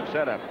defensive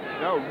setup.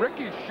 No,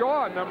 Ricky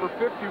Shaw, number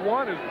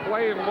 51, is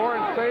playing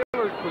Lawrence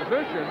Taylor's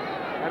position,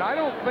 and I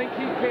don't think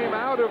he came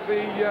out of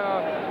the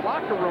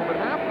locker room at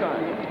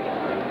halftime.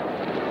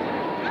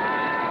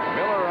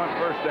 Miller on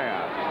first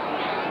down.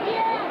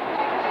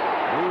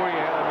 Bowie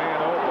had a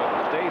man open.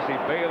 Stacey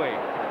Bailey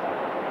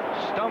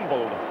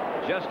stumbled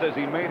just as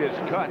he made his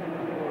cut.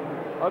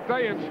 I'll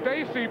tell you,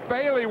 Stacey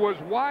Bailey was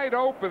wide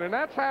open, and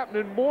that's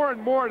happening more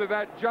and more to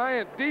that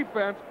Giant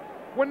defense.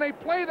 When they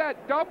play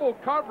that double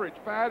coverage,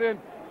 Pat, and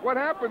what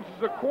happens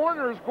is the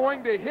corner is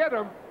going to hit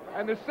him,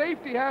 and the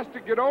safety has to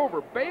get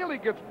over. Bailey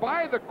gets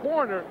by the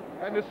corner,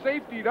 and the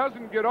safety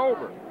doesn't get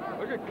over.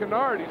 Look at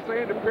Kennard. He's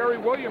saying to Perry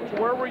Williams,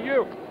 where were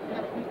you?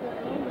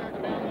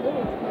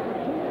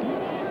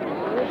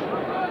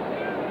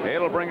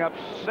 It'll bring up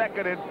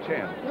 2nd and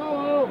 10.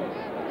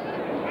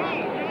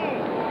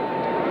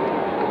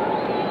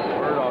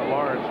 Word on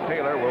Lawrence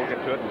Taylor. We'll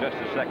get to it in just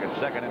a second.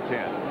 2nd and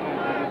 10.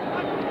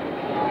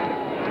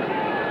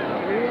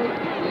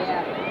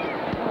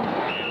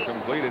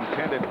 Incomplete,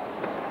 intended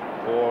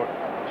for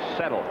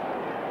Settle.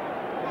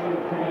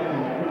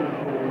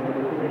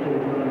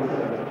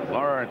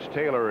 Lawrence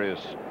Taylor is,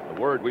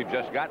 the word we've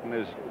just gotten,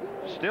 is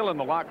still in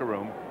the locker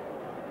room,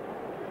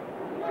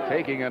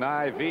 taking an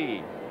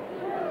IV,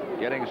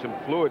 getting some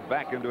fluid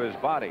back into his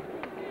body.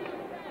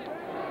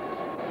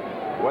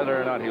 Whether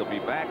or not he'll be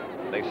back,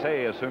 they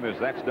say as soon as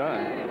that's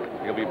done,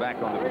 he'll be back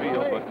on the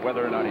field, but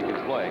whether or not he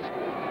can play,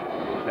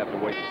 we'll just have to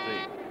wait and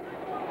see.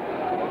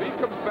 If he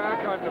comes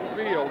back on the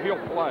field, he'll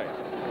play.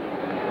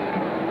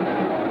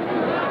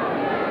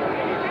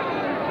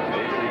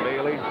 Stacey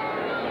Bailey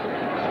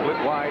split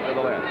wide to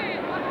the left.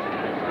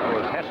 That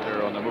was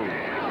Hester on the move.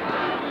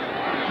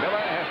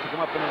 Miller has to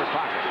come up into the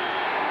pocket.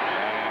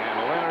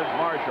 And Leonard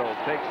Marshall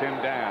takes him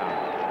down.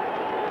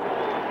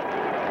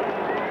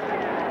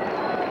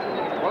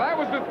 Well, that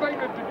was the thing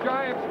that the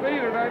Giants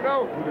needed. I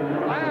know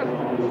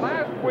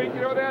last week,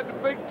 you know, they had the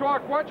big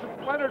talk. Watch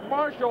Leonard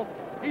Marshall.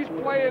 He's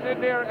playing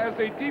in there as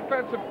a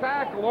defensive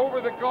tackle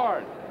over the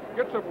guard.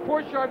 Gets a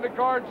push on the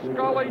guard,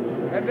 Scully,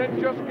 and then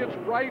just gets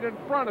right in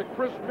front of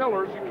Chris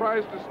Miller as he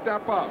tries to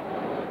step up.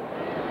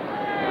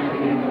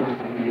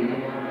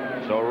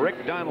 So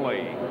Rick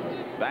Donnelly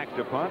back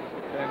to punt,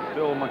 and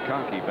Phil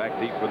McConkey back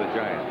deep for the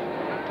Giants.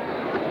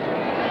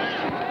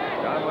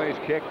 Donnelly's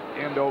kick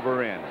end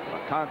over end.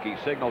 McConkey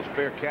signals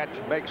fair catch,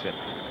 makes it.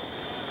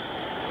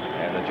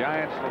 And the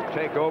Giants will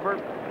take over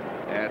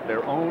at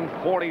their own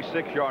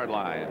 46-yard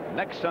line.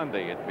 Next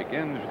Sunday, it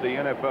begins the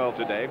NFL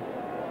today.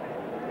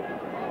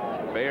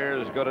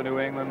 Bears go to New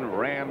England,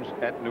 Rams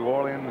at New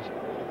Orleans,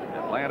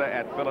 Atlanta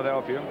at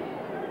Philadelphia.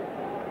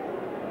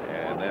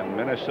 And then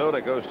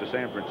Minnesota goes to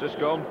San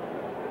Francisco,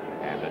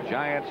 and the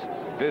Giants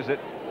visit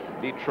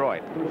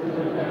Detroit.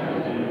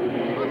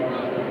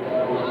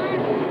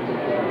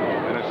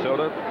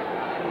 Minnesota,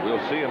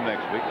 we'll see them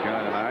next week,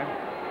 John and I.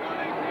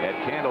 At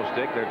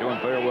Candlestick, they're doing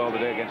very well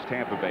today against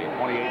Tampa Bay,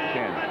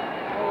 28-10.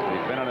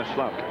 They've been on a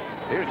slump.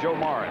 Here's Joe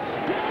Morris.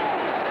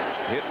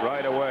 Hit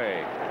right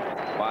away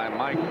by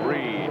Mike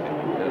Reed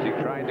as he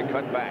tried to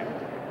cut back.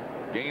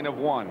 Gain of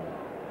 1.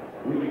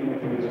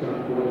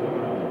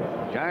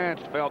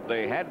 Giants felt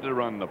they had to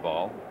run the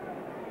ball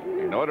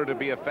in order to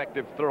be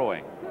effective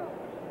throwing.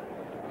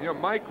 You know,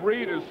 Mike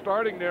Reed is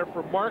starting there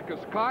for Marcus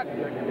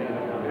Cotton,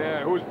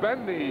 who's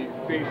been the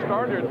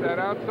starter at that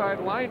outside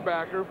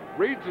linebacker.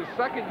 Reed's a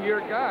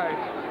second-year guy,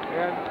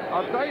 and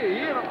I'll tell you,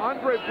 he and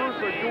Andre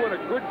Bruce are doing a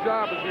good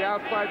job as the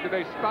outside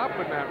today,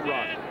 stopping that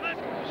run.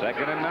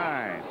 2nd and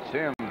 9.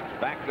 Sims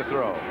back to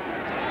throw.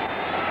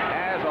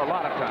 Has a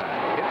lot of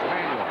time. Hits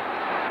Manuel.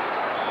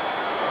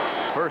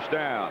 First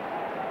down.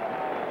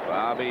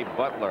 Bobby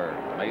Butler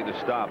made the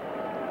stop.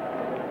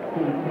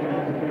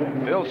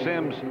 Phil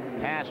Sims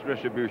pass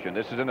distribution.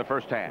 This is in the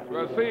first half.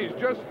 Well, see, he's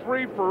just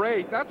 3 for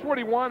 8. That's what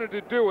he wanted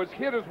to do, is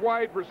hit his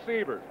wide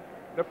receivers.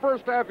 In the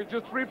first half, he's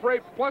just 3 for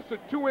 8, plus the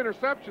 2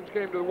 interceptions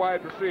came to the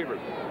wide receivers.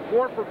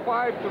 4 for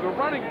 5 to the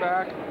running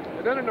back,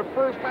 and then in the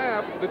first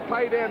half, the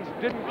tight ends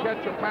didn't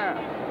catch a pass.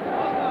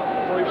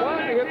 So he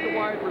wanted to hit the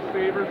wide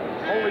receivers.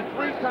 Only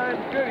 3 times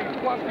did he,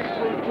 plus he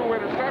threw 2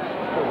 interceptions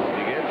to him.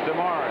 He gets to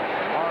Morris.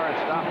 Morris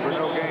stopped for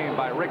no gain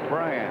by Rick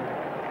Bryan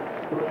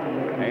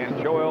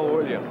and Joel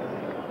Williams.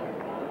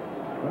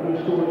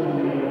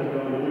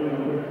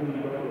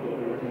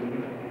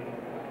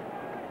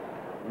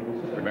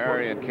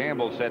 Marion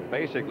Campbell said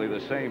basically the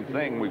same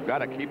thing. We've got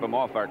to keep him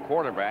off our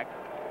quarterback.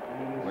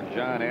 When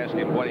John asked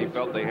him what he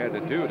felt they had to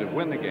do to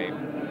win the game,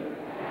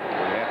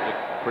 we have to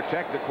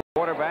protect the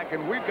quarterback,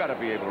 and we've got to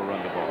be able to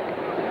run the ball.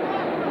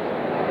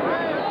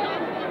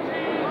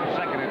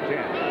 2nd and 10.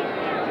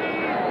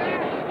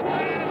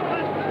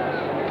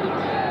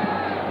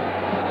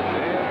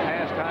 Sims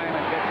has time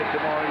and gets it to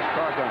Maurice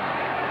Carthon.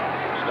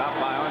 Stopped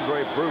by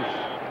Andre Bruce.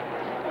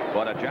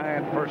 but a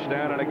Giant first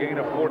down and a gain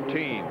of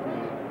 14.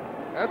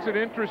 That's an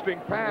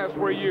interesting pass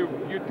where you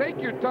take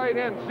your tight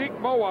end, Zeke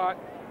Mowat,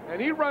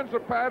 and he runs a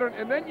pattern,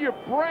 and then you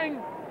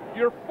bring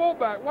your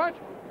fullback. Watch,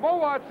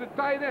 Mowat's the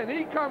tight end.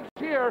 He comes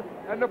here,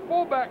 and the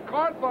fullback,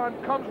 Carthon,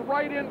 comes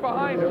right in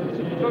behind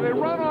him. So they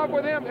run off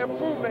with him, and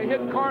boom, they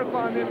hit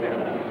Carthon in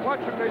there. Watch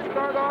them. They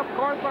start off.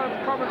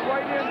 Carthon's coming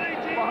right in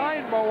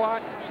behind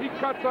Mowat. He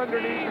cuts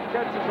underneath and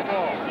catches the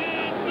ball.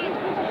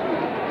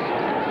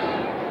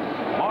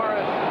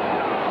 Morris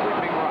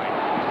sweeping right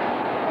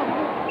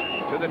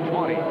to the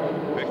 20.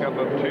 Pickup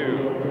of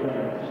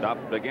 2.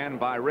 Stopped again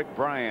by Rick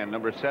Bryan,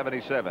 number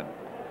 77.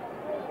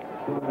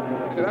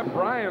 That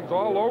Bryan's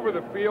all over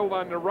the field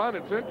on the run.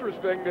 It's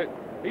interesting that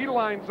he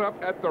lines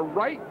up at the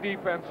right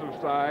defensive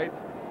side.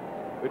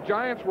 The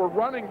Giants were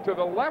running to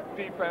the left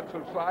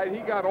defensive side. He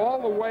got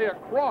all the way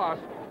across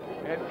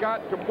and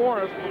got to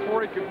Morris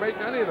before he could make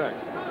anything.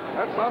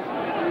 That's hustle.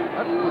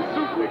 That's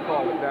pursuit, they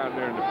call it down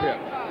there in the pit.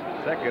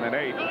 2nd and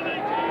 8.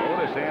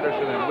 Otis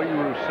Anderson and Lee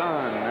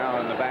Roussan now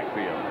in the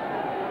backfield.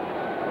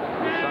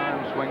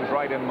 Roussan swings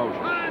right in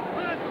motion.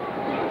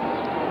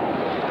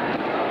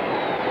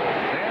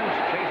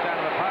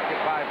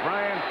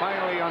 Bryan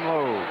finally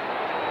unloads.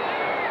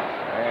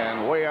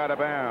 And way out of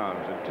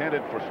bounds.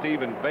 Intended for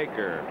Stephen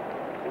Baker.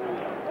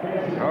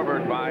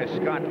 Covered by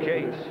Scott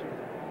Case.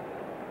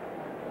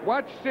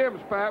 Watch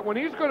Sims, Pat. When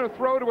he's going to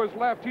throw to his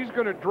left, he's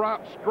going to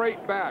drop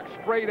straight back,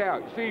 straight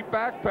out. See,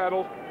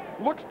 backpedals,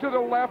 looks to the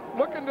left,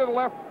 looking to the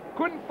left,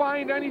 couldn't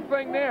find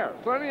anything there.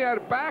 So then he had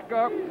to back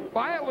up,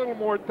 buy a little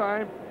more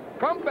time,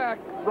 come back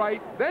right,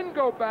 then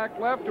go back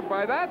left, and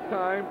by that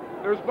time,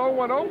 there's no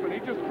one open. He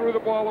just threw the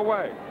ball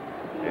away.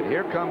 And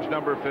here comes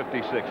number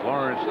 56,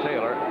 Lawrence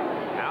Taylor,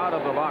 out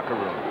of the locker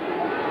room.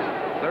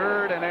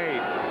 3rd and 8.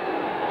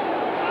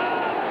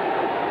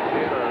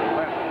 Taylor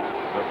left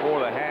before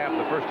the half.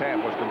 The first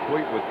half was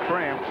complete with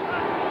cramps.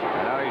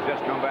 And now he's just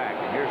come back.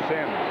 And here's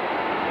Sims.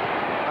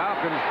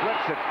 Falcons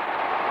blitz it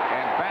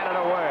and bat it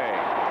away.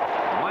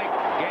 Mike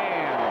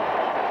Gann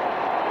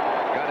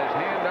got his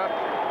hand up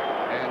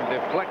and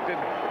deflected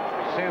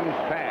Sims'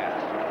 pass.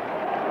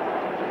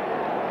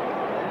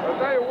 I'll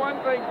tell you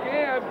one thing,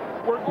 Gann,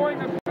 we're going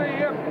to see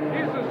him.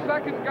 He's the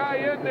second guy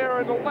in there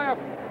on the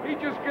left. He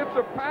just gets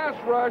a pass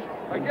rush,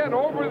 again,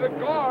 over the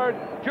guard,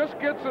 just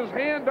gets his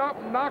hand up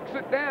and knocks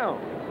it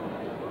down.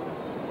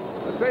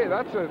 I tell you,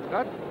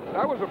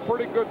 that was a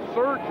pretty good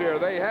surge there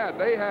they had.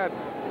 They had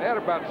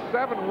about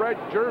 7 red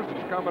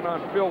jerseys coming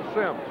on Phil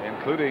Sims.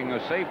 Including a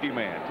safety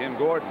man, Tim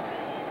Gordon.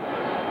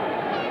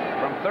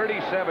 From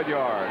 37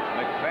 yards,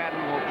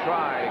 McFadden will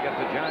try to get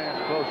the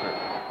Giants closer.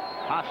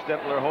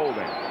 Hostetler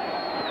holding.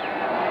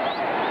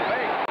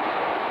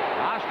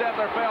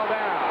 Hostetler fell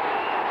down.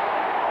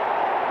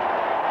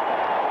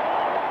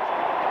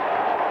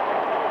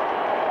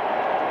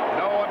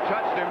 No one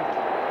touched him.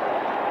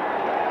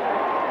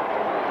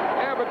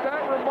 Yeah, but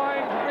that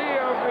reminds me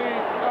of the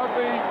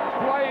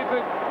play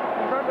that,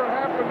 remember,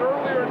 happened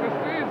earlier in the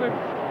season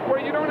where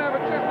you don't have a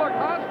chance. Look,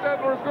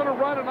 Hostetler is going to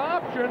run an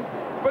option,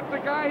 but the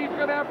guy he's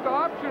going to have to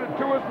option it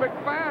to is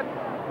McFadden.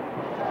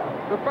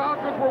 The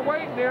Falcons were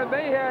waiting there.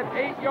 They had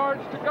 8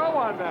 yards to go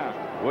on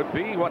that. Would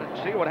be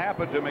see what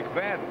happened to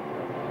McFadden.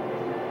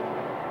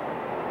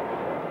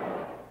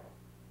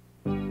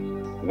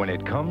 When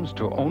it comes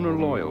to owner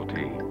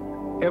loyalty,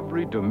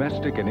 every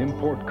domestic and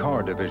import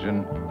car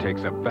division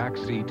takes a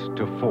backseat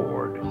to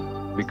Ford.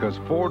 Because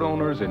Ford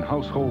owners in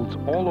households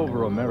all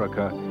over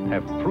America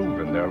have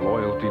proven their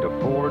loyalty to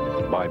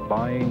Ford by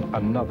buying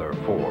another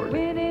Ford.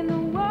 Winning the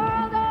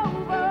world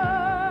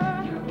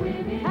over. You're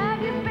winning.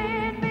 Have you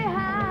been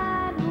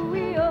behind the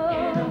wheel?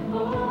 In a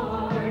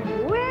Ford.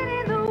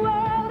 Winning the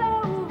world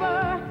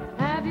over.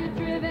 Have you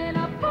driven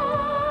a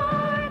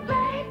Ford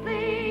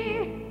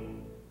lately?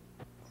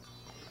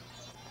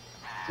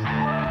 A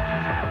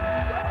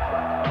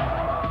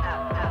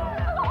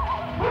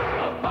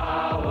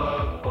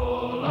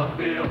powerful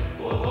appeal.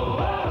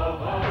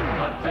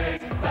 A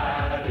taste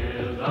that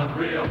is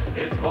unreal.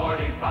 It's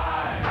 45.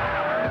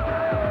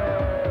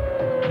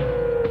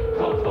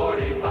 Colt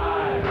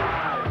 45.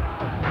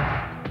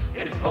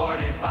 It's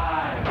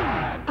 45.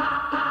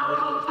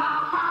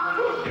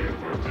 It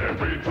works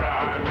every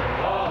time.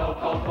 Oh,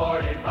 Colt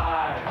 45.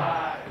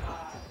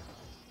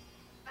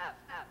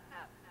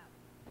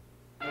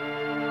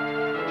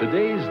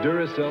 Today's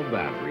Duracell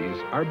batteries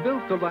are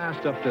built to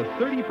last up to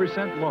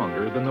 30%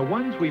 longer than the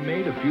ones we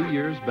made a few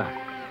years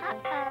back.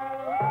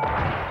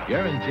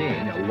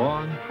 Guaranteeing a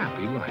long,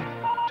 happy life.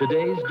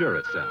 Today's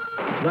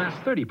Duracell lasts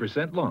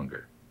 30%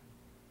 longer.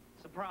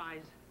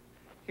 Surprise.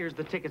 Here's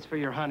the tickets for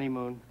your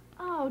honeymoon.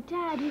 Oh,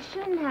 Dad, you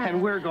shouldn't have.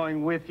 And we're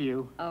going with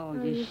you. Oh,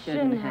 you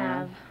shouldn't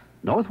have.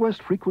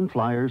 Northwest frequent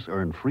flyers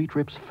earn free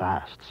trips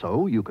fast,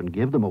 so you can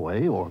give them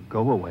away or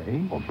go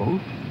away or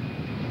both.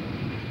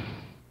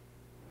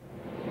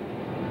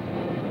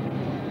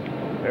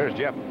 There's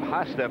Jeff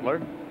Hostetler,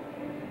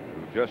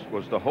 who just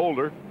was the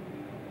holder,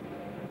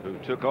 who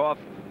took off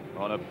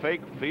on a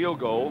fake field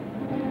goal.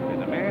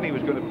 And the man he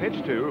was going to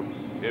pitch to,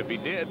 if he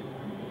did,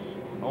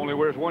 only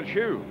wears one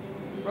shoe.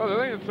 Well, the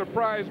thing that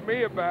surprised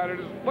me about it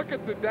is look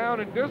at the down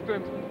and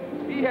distance.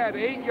 He had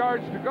 8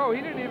 yards to go.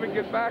 He didn't even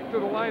get back to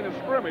the line of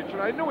scrimmage,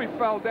 and I knew he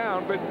fell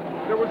down, but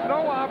there was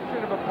no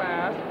option of a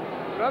pass.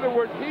 In other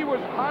words,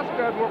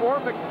 Hostetler or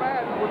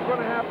McFadden was going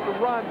to have to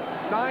run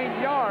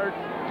 9 yards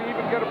to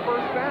even get a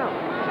first down.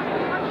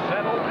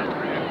 Settle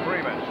and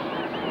Primus.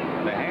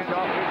 The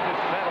handoff is to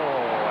Settle,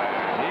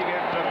 and he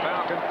gets the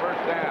Falcon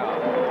first down.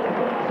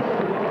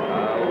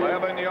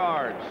 11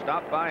 yards,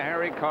 stopped by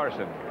Harry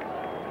Carson.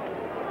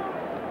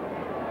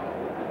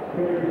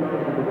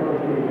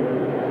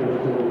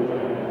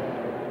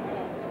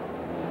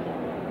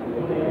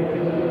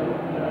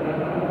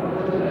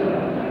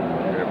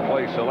 Their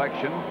play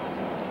selection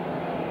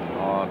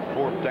on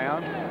 4th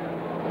down.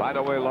 By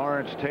the way,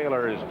 Lawrence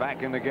Taylor is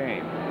back in the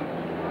game.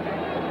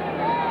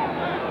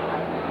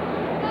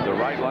 The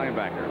right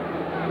linebacker.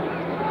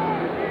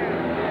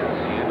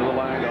 The end of the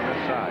line on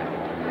this side.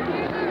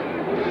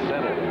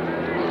 Settled.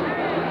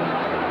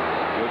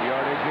 Good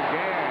yardage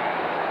again.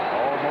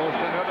 Almost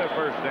another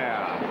first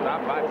down.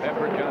 Stopped by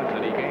Pepper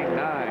Johnson. He gained 9.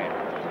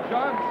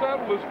 John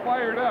Settle is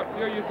fired up.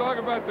 You know, you talk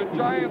about the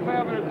Giants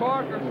having a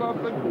talk or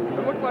something.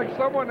 It looked like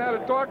someone had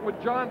a talk with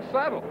John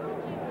Settle.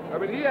 I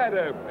mean, he had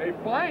a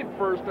fine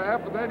first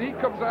half, and then he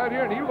comes out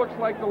here and he looks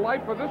like the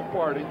life of this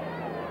party.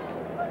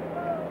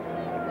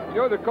 You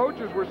know, the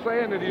coaches were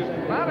saying that he's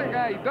not a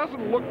guy, he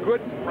doesn't look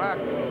good in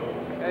practice.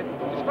 And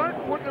you start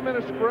putting him in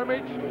a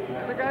scrimmage,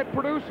 and the guy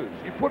produces.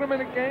 You put him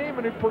in a game,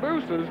 and he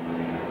produces.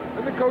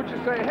 And the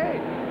coaches say, hey,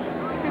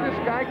 maybe this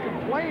guy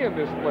can play in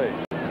this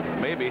league.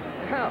 Maybe.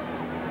 Yeah.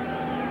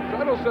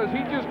 Settle says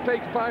he just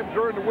takes time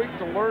during the week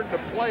to learn the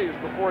plays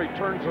before he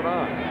turns it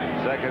on.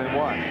 2nd and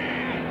 1.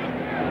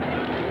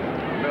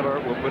 Miller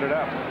will put it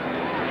up.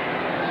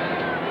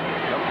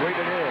 Complete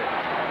it is.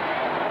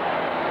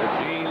 To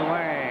Gene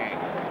Lang.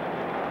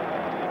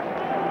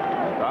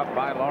 Stopped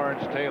by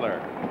Lawrence Taylor.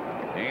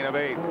 Gain of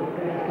 8.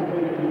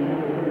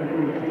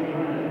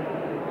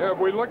 Yeah, if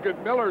we look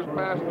at Miller's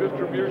pass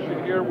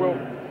distribution here, we'll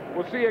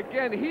see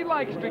again, he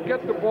likes to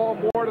get the ball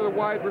more to the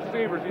wide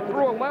receivers. He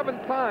threw 11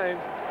 times,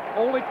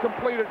 only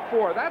completed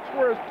 4. That's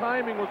where his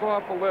timing was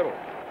off a little.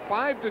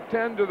 5 to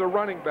 10 to the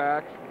running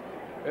backs,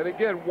 and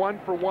again, 1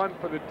 for 1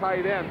 for the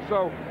tight end.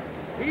 So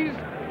he's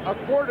a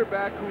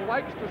quarterback who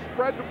likes to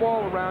spread the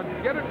ball around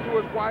and get it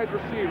to his wide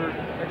receivers,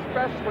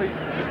 especially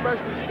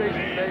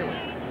Stacey Bailey.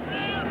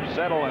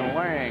 Settle and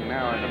Lang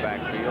now in the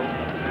backfield.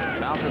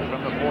 Falcons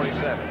from the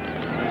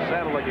 47.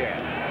 Settle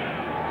again.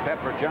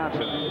 Pepper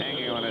Johnson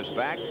hanging on his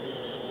back,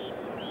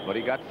 but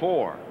he got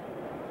 4.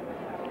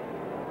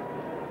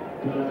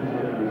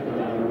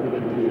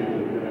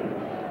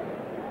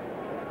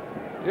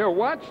 Yeah,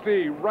 watch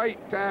the right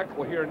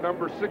tackle here,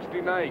 number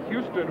 69,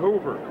 Houston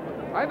Hoover.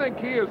 I think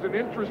he is an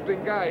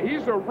interesting guy.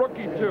 He's a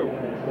rookie, too.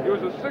 He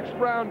was a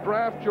 6th-round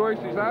draft choice.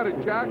 He's out of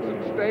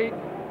Jackson State.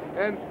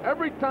 And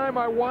every time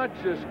I watch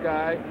this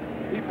guy,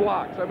 he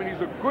blocks. I mean,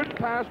 he's a good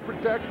pass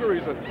protector.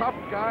 He's a tough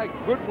guy,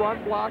 good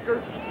run blocker.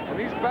 And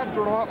these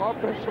veteran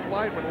offensive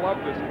linemen love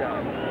this guy.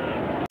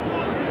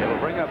 It'll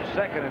bring up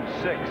 2nd and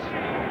 6.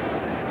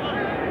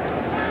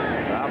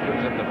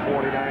 Falcons at the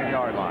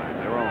 49-yard line.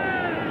 Their own.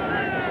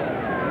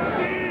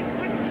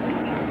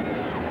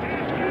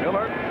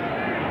 Miller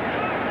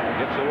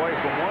gets away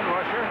from one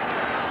rusher.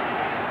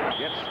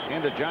 Gets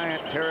into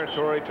Giant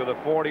territory to the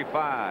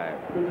 45.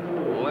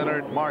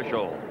 Leonard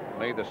Marshall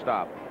made the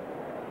stop.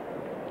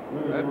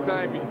 That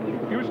time,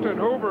 Houston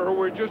Hoover, who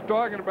we're just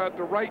talking about,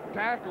 the right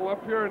tackle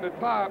up here in the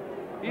top,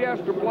 he has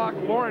to block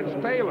Lawrence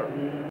Taylor.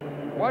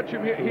 Watch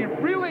him here. He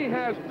really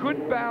has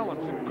good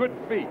balance and good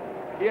feet.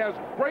 He has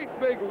great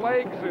big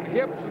legs and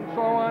hips and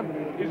so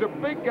on. He's a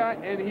big guy,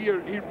 and he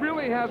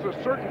really has a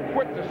certain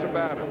quickness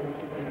about him.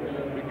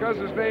 Because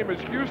his name is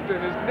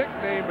Houston, his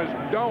nickname is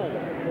Dome.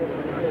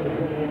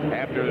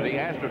 After the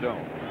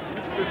Astrodome.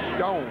 Houston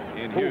Dome.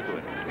 In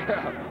Houston.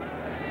 Yeah.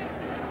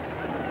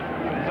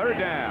 3rd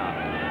down.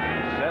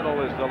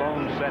 Settle is the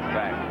lone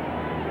setback.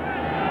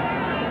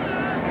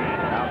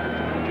 Falcons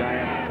to the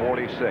Giant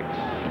 46.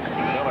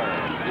 Miller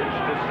gives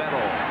to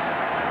Settle.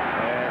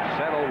 And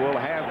Settle will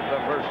have the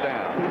first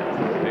down.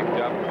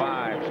 Picked up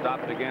 5.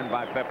 Stopped again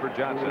by Pepper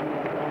Johnson.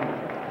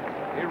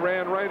 He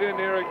ran right in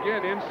there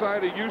again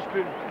inside of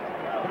Houston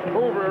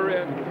Hoover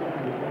and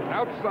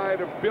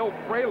outside of Bill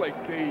Fralick,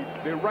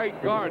 the right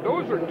guard.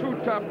 Those are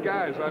 2 tough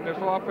guys on this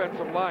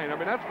offensive line. I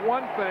mean, that's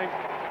one thing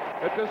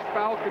that this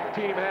Falcon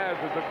team has,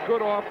 is a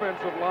good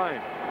offensive line.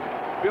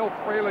 Bill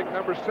Fralick,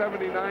 number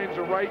 79, is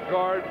a right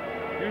guard.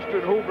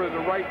 Houston Hoover, the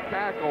right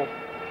tackle.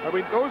 I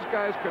mean, those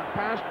guys can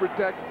pass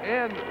protect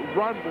and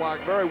run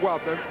block very well.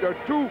 They're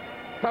 2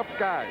 tough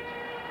guys.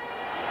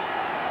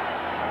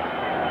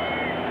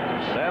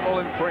 Settle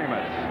and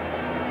Primus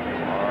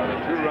are the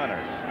 2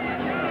 runners.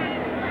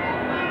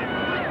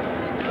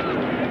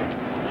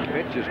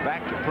 Pitch is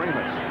back to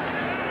Primus.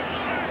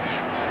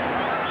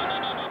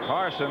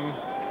 Carson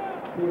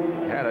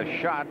had a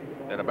shot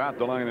at about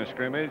the line of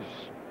scrimmage,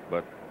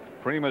 but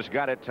Primus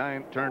got it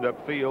turned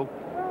upfield,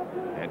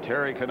 and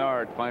Terry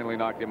Kennard finally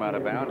knocked him out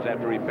of bounds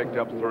after he picked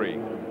up 3.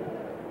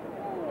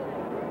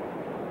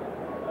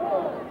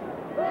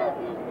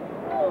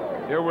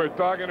 Yeah, we're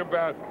talking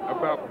about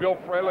Bill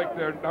Frelick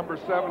there, number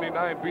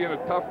 79, being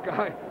a tough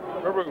guy.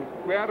 Remember,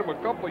 we had him a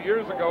couple of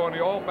years ago on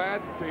the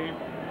All-Madden team.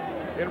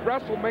 In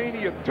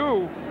WrestleMania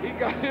 2, he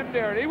got in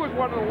there, and he was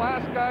one of the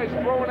last guys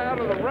thrown out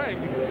of the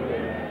ring.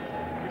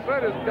 He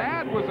said his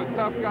dad was a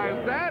tough guy.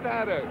 His dad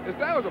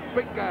was a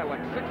big guy,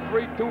 like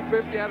 6'3",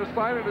 250, had a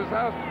sign at his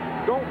house,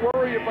 "Don't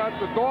worry about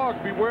the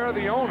dog, beware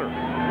the owner."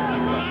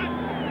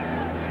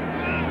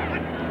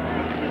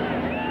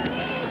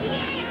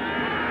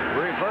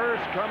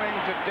 Reverse coming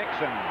to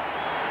Dixon.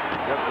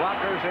 The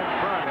blockers in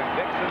front, and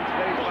Dixon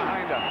stays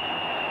behind him.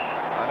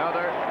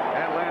 Another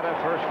Atlanta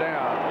first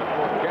down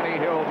before Kenny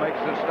Hill makes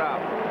the stop.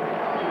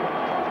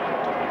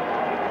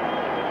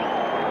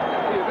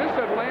 Yeah, this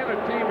Atlanta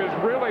team has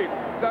really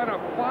done a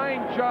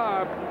fine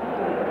job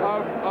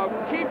of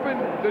keeping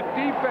the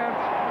defense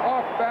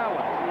off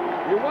balance.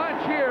 You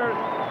watch here,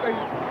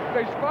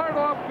 they start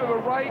off to the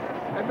right,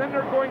 and then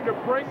they're going to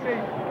bring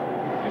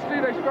you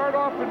see they start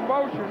off in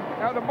motion.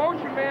 Now the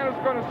motion man is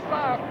going to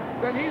stop,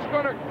 then he's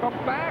going to come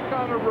back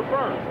on a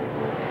reverse.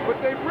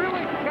 But they've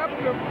really kept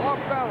them off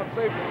balance.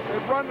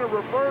 They've run the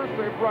reverse,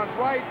 they've run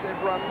right,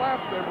 they've run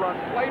left, they've run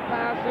play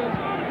passes.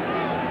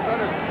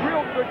 Done a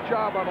real good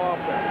job on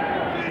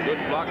offense.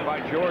 Good block by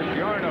George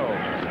Yarno.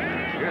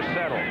 Here's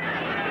Settle.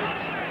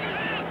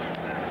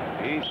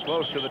 He's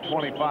close to the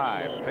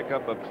 25.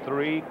 Pickup of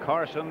 3.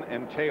 Carson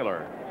and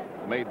Taylor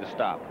made the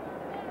stop.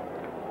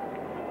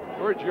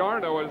 George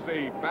Yarno is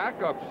the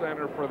backup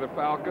center for the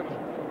Falcons.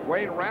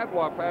 Wayne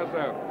Radloff has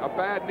a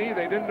bad knee.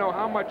 They didn't know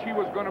how much he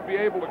was going to be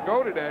able to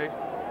go today.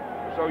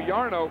 So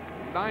Yarno,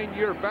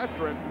 9-year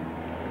veteran,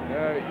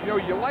 you know,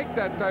 you like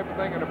that type of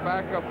thing in a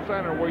backup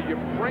center where you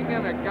bring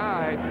in a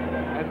guy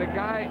and the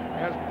guy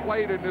has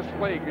played in this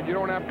league and you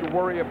don't have to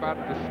worry about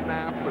the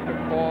snap and the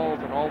calls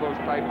and all those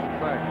types of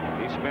things.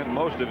 He spent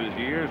most of his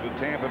years with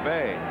Tampa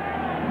Bay.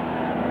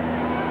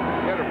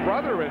 He had a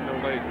brother in the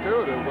league,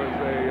 too, that was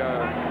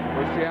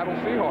with Seattle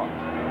Seahawks.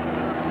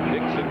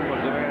 Dixon was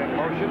the man in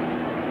motion.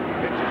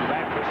 Pitches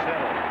back to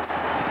Settle.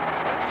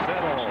 And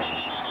Settle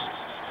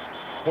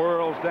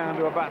whirls down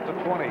to about the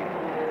 20.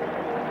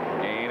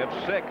 Gain of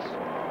 6.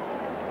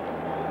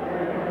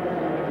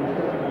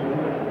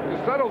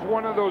 Settle's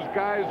one of those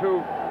guys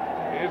who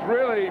is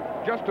really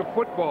just a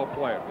football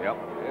player. Yep.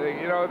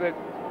 You know, that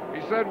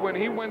he said when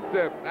he went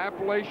to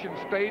Appalachian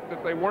State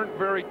that they weren't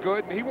very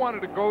good, and he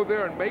wanted to go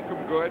there and make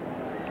them good.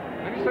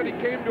 And he said he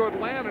came to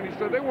Atlanta, and he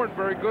said they weren't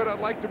very good. I'd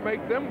like to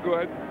make them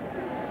good.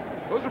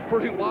 Those are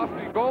pretty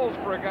lofty goals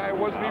for a guy who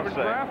wasn't even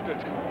drafted.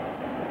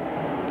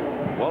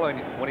 Well,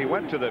 and when he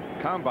went to the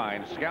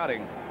combine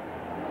scouting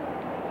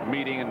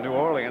meeting in New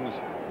Orleans,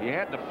 he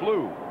had the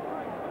flu.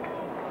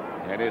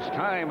 And his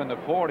time in the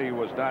 40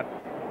 was not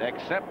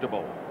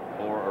acceptable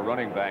for a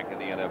running back in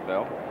the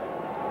NFL.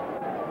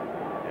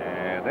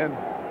 And then,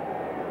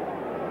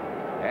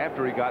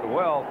 after he got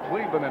well,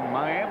 Cleveland and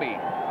Miami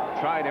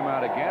tried him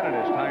out again, and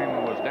his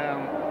time was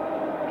down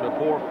to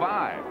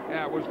 4.5.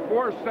 Yeah, it was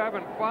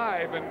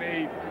 4.75, and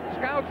the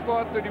scouts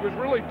thought that he was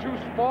really too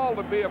small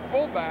to be a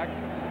fullback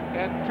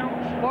and too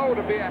slow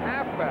to be a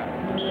halfback.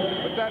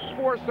 But that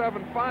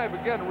 4.75,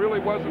 again, really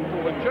wasn't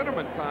the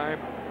legitimate time,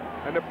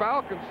 and the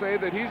Falcons say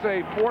that he's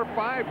a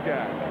 4.5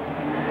 guy,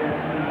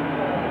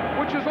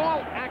 which is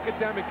all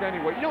academic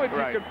anyway. You know, if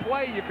you can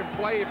play, you can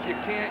play. If you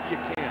can't, you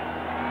can't.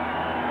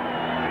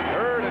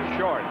 3rd and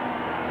short.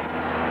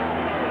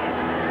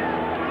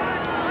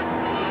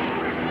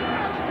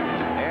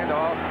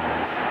 Handoff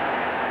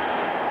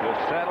to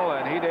Settle,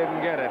 and he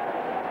didn't get it.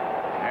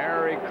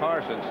 Harry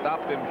Carson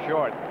stopped him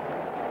short.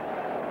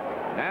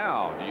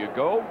 Now, do you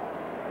go?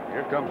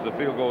 Here comes the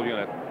field goal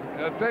unit.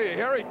 I'll tell you,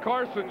 Harry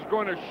Carson's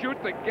going to shoot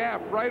the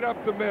gap right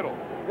up the middle.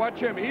 Watch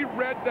him. He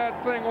read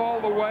that thing all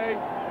the way.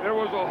 There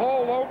was a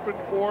hole open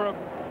for him,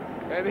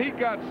 and he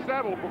got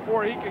settled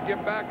before he could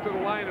get back to the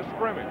line of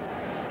scrimmage.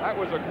 That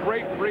was a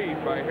great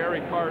read by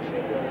Harry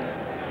Carson.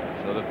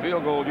 So the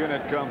field goal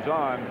unit comes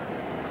on.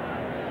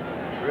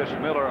 Chris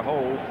Miller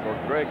holds for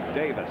Greg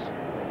Davis.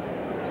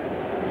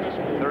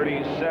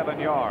 37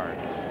 yards.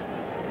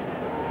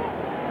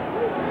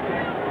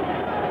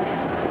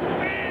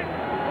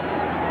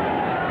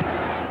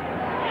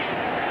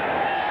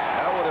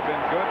 That would have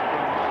been good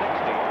from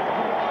 60.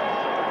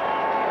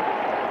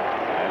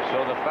 And so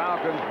the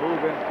Falcons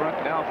move in front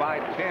now by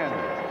 10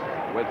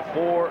 with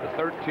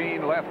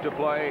 4:13 left to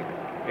play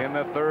in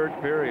the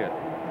 3rd period.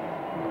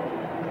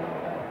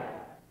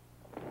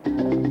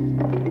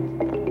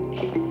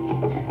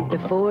 The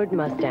Ford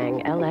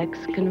Mustang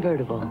LX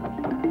convertible.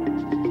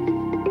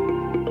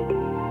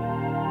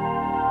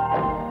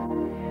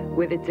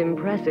 With its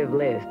impressive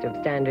list of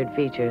standard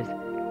features,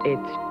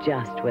 it's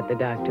just what the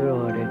doctor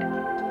ordered.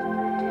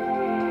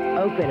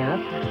 Open up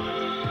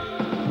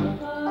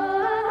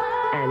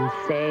and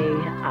say,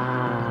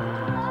 ah.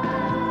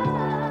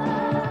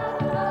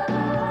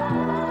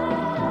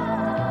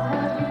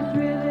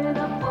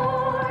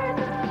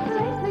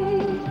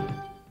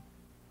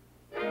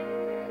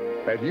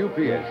 At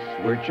UPS,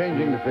 we're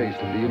changing the face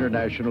of the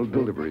international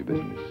delivery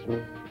business.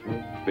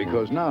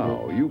 Because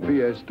now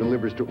UPS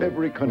delivers to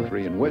every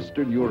country in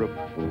Western Europe,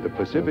 the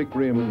Pacific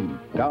Rim,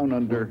 Down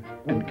Under,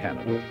 and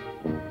Canada.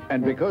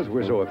 And because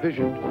we're so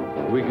efficient,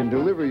 we can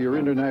deliver your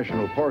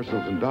international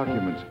parcels and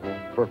documents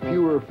for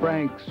fewer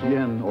francs,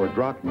 yen, or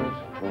drachmas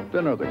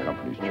than other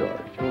companies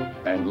charge.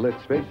 And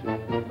let's face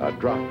it, a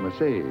drachma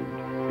saved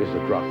is a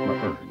drachma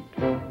earned.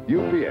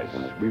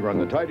 UPS, we run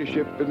the tightest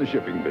ship in the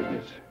shipping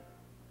business.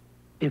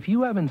 If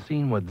you haven't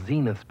seen what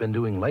Zenith's been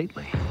doing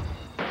lately,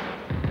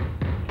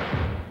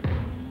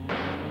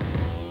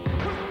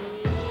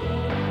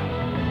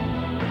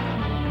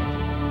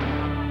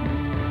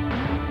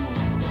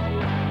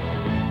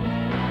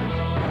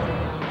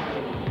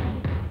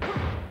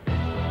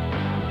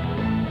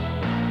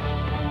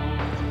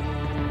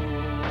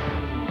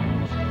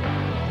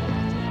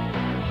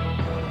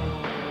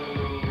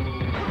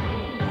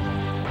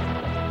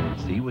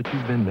 what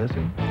you've been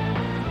missing?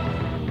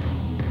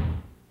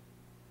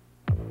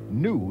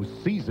 New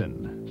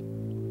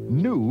season.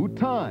 New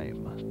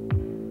time.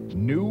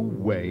 New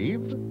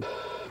wave.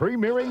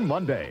 Premiering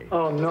Monday.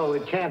 Oh, no,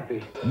 it can't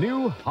be.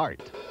 New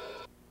heart.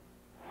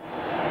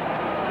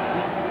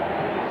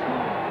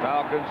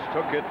 Falcons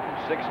took it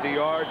 60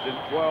 yards in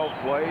 12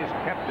 plays,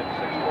 kept it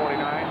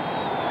 6:49,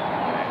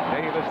 and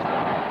Davis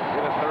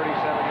hit a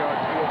 37-yard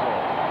field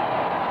goal.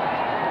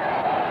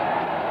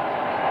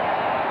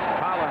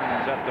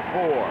 Collins at the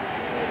 4.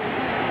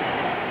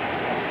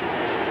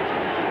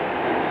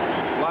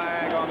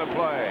 Flag on the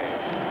play.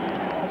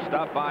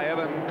 Stopped by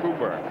Evan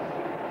Cooper.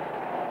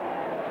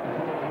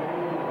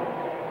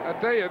 I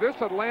tell you,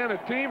 this Atlanta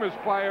team is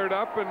fired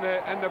up,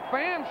 and the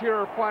fans here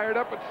are fired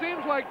up. It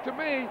seems like to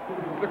me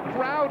the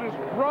crowd has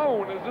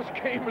grown as this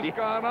game has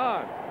gone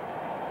on.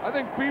 I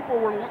think people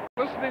were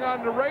listening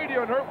on the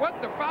radio and heard,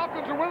 what, the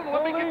Falcons are winning?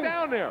 Let me get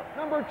down there.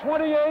 Number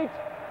 28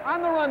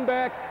 on the run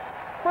back.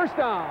 First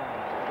down.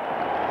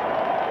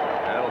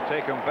 That'll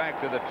take them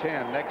back to the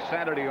 10 next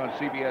Saturday on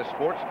CBS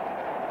Sports.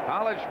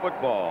 College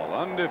football,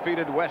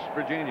 undefeated West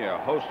Virginia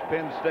hosts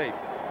Penn State.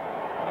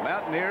 The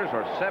Mountaineers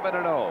are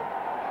 7-0.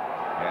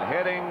 And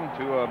heading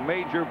to a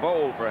major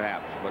bowl,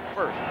 perhaps. But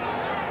first,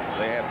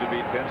 they have to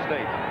beat Penn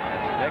State.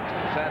 That's next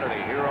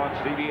Saturday here on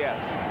CBS.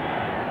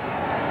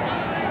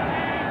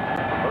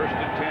 First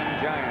and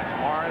 10 Giants,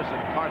 Morris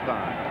and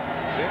Carthon.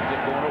 Sims is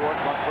going to work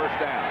on first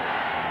down.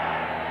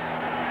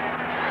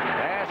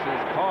 Pass is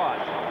caught.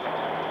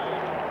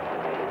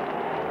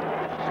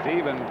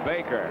 Stephen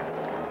Baker.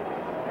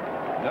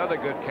 Another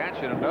good catch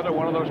and another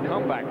one of those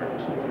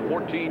comebackers.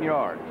 14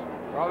 yards.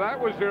 Well,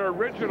 that was their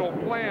original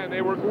plan.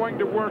 They were going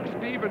to work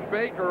Stephen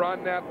Baker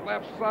on that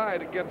left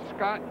side against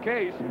Scott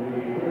Case.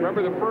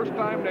 Remember the first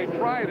time they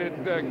tried it,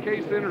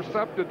 Case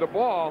intercepted the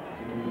ball,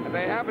 and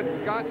they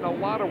haven't gotten a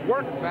lot of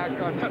work back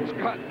on that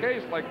Scott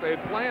Case like they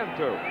had planned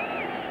to.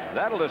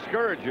 That'll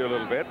discourage you a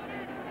little bit.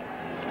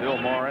 Still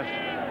Morris.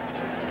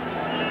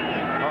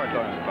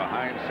 Carthon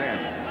behind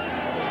Sims.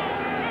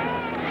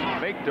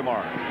 Fake to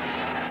Morris.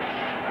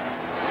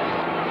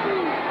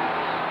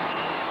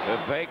 To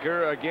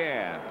Baker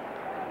again.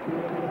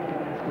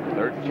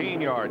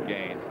 13-yard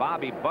gain.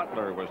 Bobby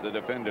Butler was the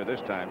defender this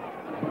time.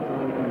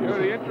 You know,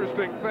 the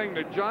interesting thing,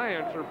 the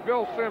Giants, or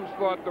Phil Simms,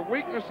 thought the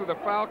weakness of the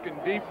Falcon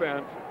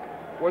defense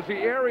was the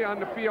area on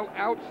the field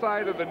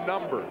outside of the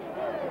numbers.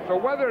 So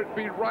whether it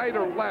be right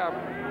or left,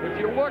 if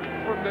you look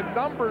from the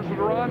numbers that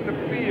are on the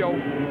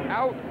field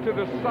out to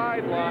the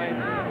sideline,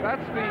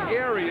 that's the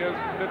areas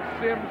that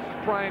Simms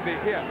is trying to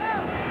hit.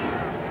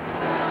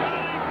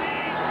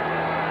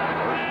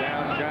 First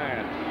down,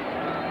 Giants.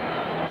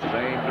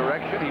 Same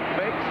direction, he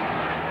fakes,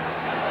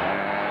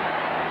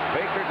 and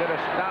Baker did a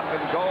stop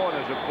and go, and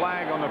there's a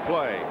flag on the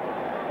play.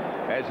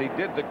 As he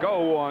did the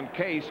go on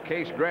Case,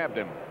 Case grabbed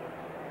him.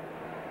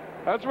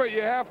 That's what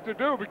you have to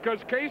do,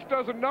 because Case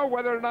doesn't know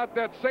whether or not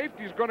that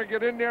safety is going to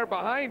get in there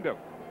behind him.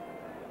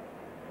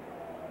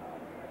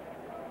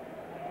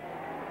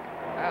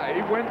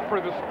 He went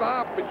for the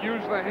stop but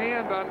used the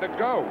hand on the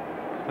go.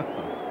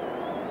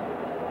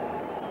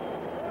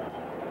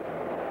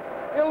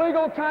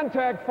 Illegal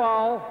contact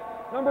foul.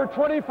 Number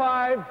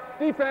 25,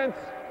 defense,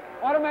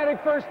 automatic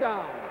first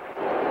down.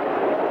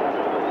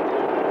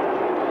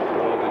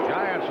 So the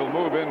Giants will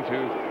move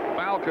into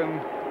Falcon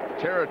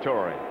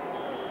territory.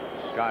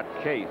 Scott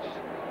Case,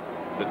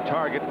 the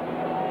target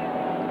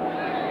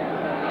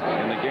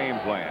in the game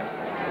plan.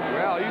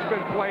 Well, he's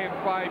been playing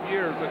 5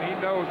 years, and he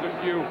knows if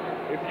you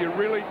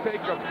really take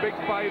a big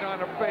bite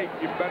on a fake,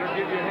 you better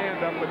get your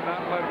hand up and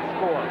not let him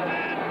score.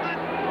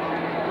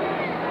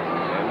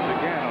 Sims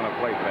again on a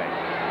play fake.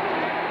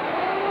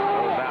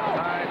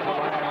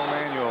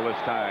 This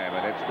time,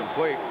 and it's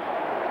complete.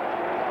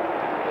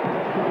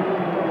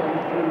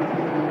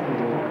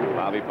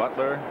 Bobby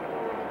Butler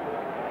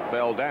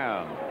fell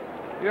down.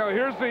 You know,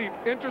 here's the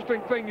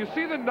interesting thing. You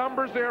see the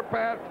numbers there,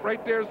 Pat? Right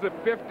there's the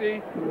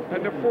 50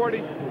 and the 40.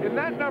 In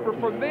that number,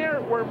 from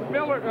there where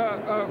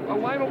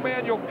Lionel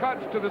Manuel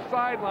cuts to the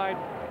sideline,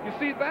 you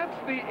see that's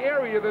the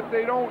area that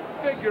they don't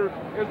figure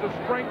is the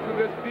strength of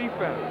this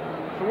defense.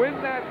 So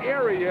in that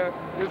area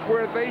is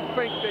where they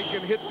think they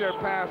can hit their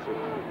passes.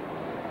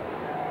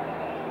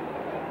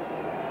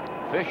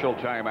 Official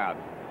timeout.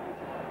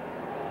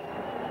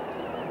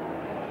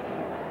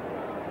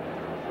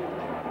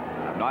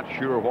 I'm not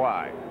sure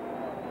why.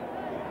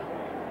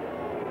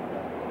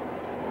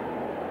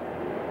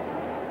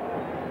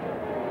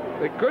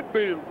 They could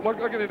be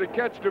looking at the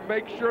catch to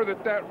make sure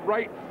that that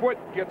right foot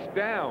gets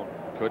down.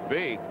 Could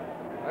be.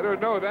 I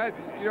don't know that,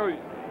 you know,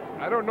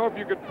 I don't know if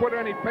you could put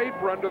any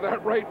paper under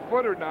that right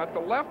foot or not. The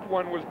left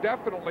one was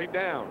definitely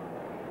down.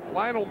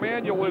 Lionel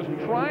Manuel is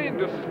trying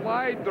to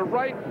slide the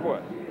right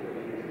foot.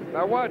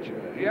 Now watch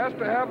it. He has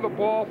to have the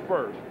ball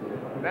first.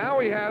 Now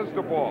he has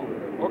the ball.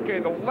 Okay,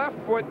 the left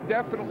foot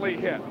definitely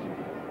hit.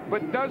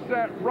 But does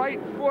that right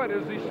foot,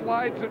 as he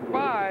slides it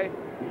by,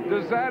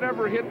 does that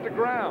ever hit the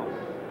ground?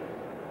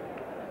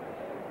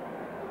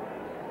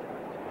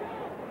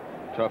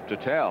 Tough to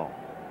tell.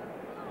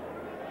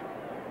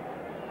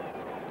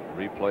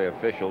 Replay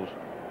officials.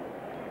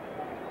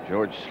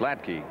 George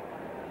Slatke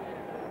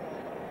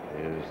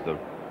is the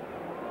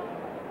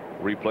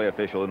replay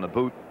official in the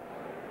booth.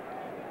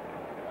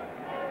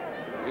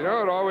 You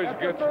know, it always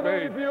After gets further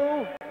me.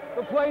 review,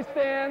 the play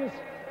stands.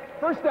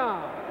 First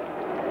down.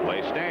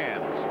 Play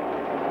stands.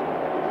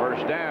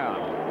 First down.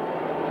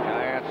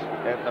 Giants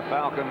at the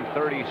Falcon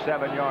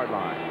 37-yard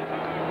line.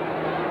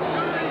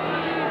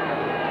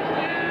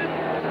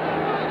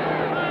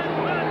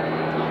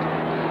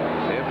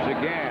 Sims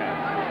again.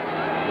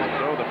 Will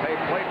throw the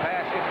play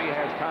pass if he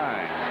has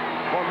time.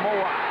 For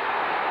Moa.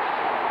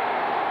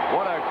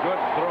 What a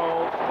good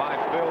throw by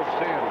Phil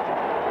Sims.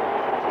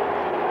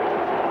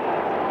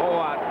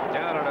 Moa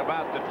down at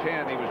about the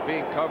 10. He was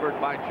being covered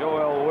by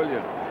Joel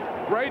Williams.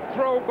 Great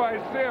throw by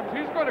Sims.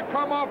 He's going to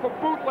come off a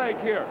bootleg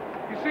here.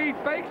 You see, he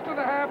fakes to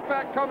the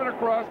halfback coming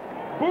across,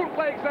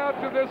 bootlegs out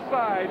to this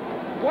side.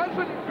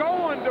 Wasn't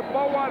going to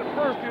Mowat at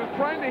first. He was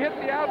trying to hit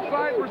the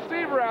outside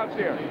receiver out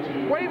there.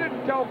 Waited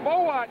until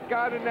Mowat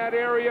got in that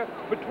area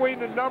between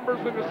the numbers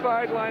and the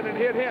sideline and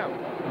hit him.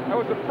 That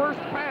was the first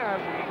pass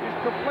he's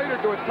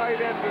completed to a tight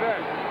end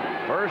today.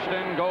 First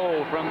and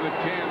goal from the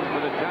 10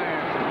 for the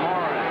Giants. And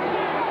Morris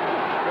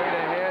straight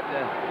ahead,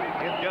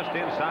 just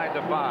inside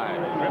the 5.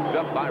 Tripped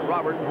up by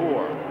Robert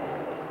Moore.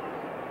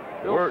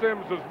 Bill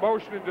Sims is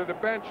motioning to the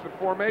bench the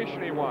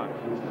formation he wants.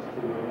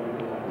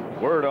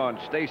 Word on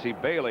Stacey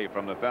Bailey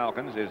from the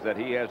Falcons is that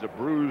he has a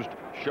bruised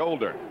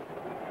shoulder,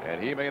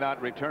 and he may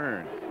not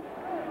return.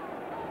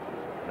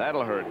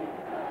 That'll hurt.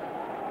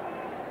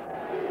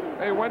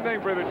 Hey, one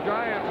thing for the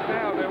Giants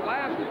now, the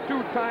last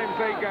 2 times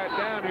they got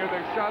down here,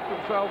 they shot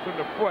themselves in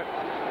the foot.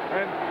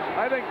 And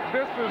I think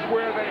this is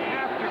where they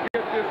have to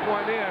get this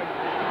one in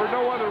for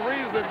no other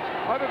reason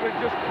other than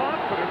just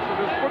confidence in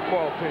this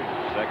football team.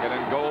 Second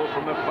and goal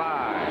from the 5.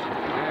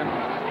 And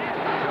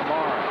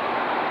Jamar.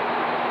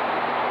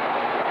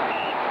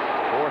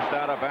 Forced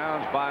out of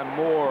bounds by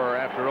Moore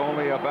after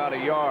only about a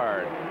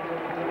yard.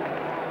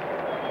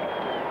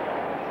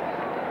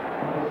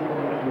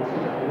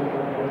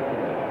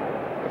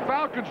 The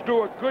Falcons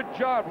do a good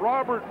job.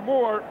 Robert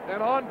Moore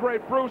and Andre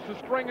Bruce is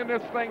stringing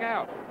this thing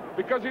out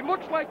because he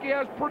looks like he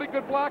has pretty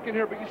good blocking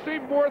here. But you see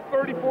Moore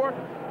 34,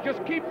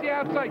 just keep the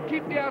outside,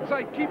 keep the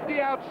outside, keep the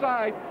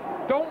outside.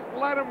 Don't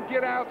let him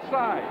get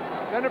outside.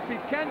 Then if he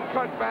can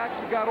cut back,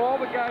 you got all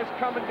the guys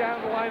coming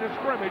down the line of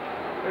scrimmage.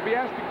 If he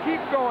has to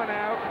keep going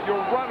out,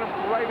 you'll run him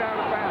right out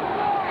of bounds.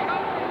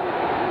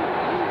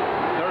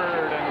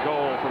 Third and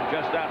goal from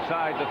just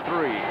outside the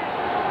 3.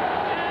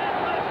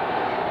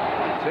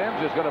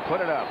 Sims is going to put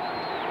it up.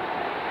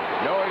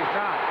 No, he's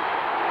not.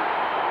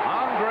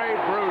 Andre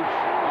Bruce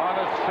on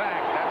a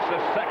sack. That's the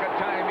second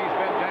time he's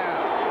been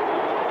down.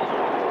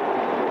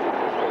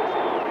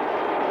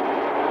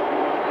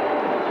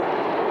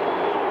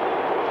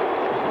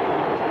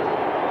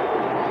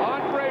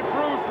 Andre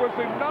Bruce was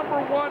the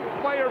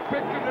 #1 player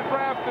picked in the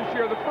draft this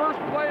year. The first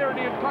player in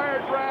the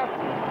entire draft.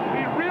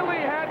 He really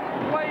hadn't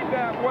played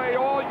that way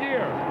all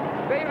year.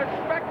 They had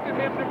expected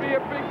him to be a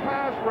big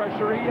pass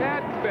rusher. He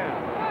hadn't been.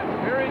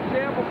 Marion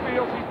Campbell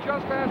feels he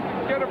just has to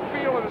get a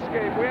feel of this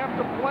game. We have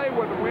to play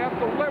with him. We have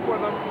to live with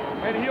him,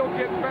 and he'll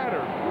get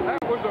better. That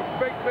was a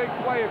big, big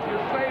play. If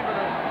you're saving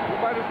him, you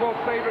might as well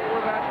save it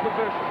for that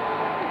position.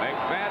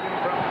 McFadden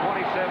from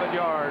 27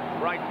 yards,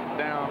 right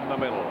down the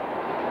middle.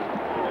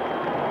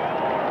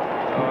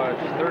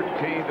 It's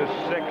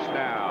 13-6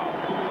 now,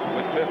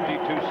 with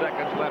 52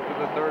 seconds left in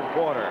the third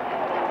quarter.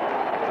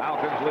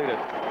 Falcons lead it.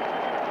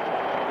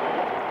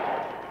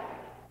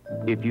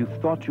 If you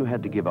thought you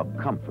had to give up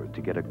comfort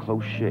to get a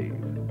close shave,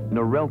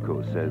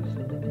 Norelco says,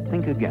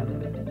 think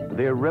again.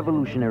 Their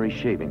revolutionary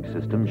shaving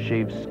system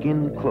shaves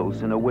skin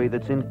close in a way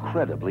that's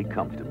incredibly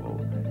comfortable.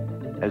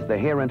 As the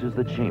hair enters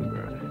the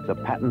chamber, the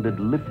patented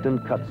lift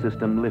and cut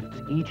system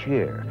lifts each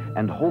hair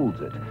and holds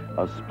it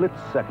a split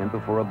second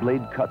before a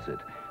blade cuts it,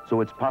 so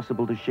it's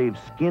possible to shave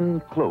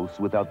skin close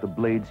without the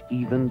blades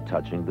even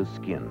touching the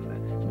skin.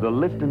 The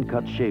lift and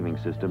cut shaving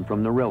system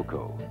from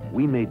Norelco.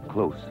 We made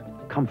close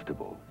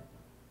comfortable.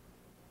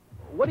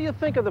 What do you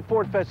think of the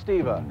Ford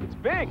Festiva? It's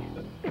big.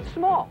 It's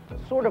small.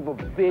 Sort of a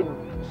big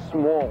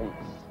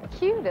smallness.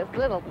 Cutest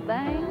little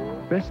thing.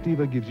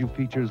 Festiva gives you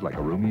features like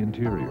a roomy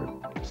interior,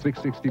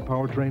 660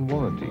 powertrain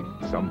warranty,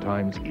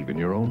 sometimes even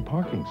your own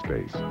parking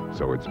space.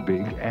 So it's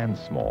big and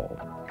small.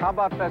 How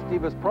about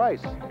Festiva's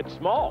price? It's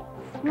small.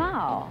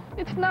 Small.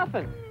 It's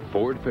nothing.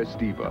 Ford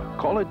Festiva.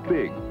 Call it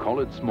big, call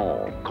it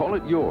small. Call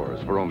it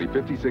yours for only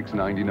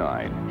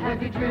 $56.99.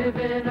 Have you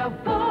driven a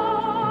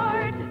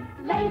Ford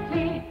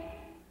lately?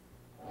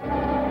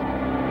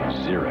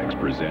 Xerox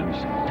presents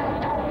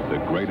The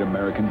Great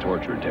American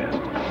Torture Test,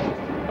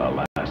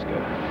 Alaska.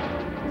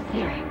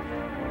 Xerox.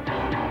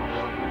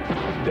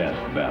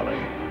 Death Valley.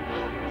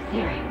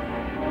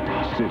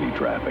 Xerox. City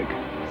traffic.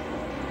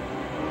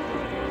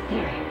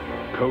 Xerox.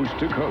 Coast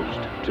to coast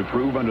to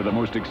prove under the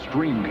most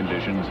extreme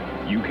conditions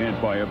you can't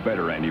buy a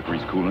better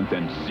antifreeze coolant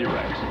than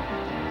Xerox.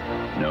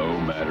 No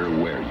matter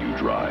where you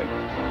drive.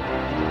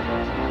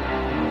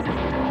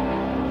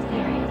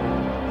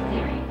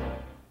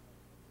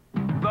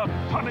 The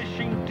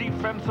punishing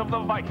defense of the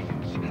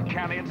Vikings.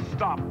 Can it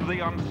stop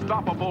the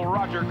unstoppable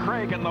Roger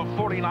Craig and the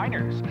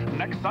 49ers?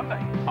 Next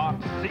Sunday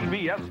on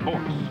CBS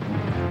Sports.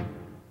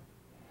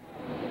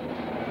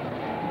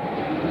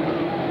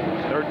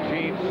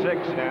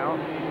 13-6 now.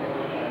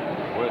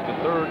 With the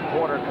third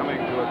quarter coming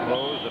to a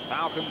close, the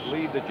Falcons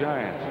lead the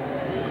Giants.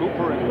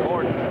 Cooper and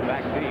Gordon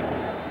back deep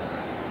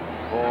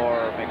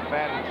for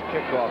McFadden's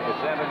kickoff.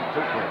 It's Evan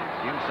Cooper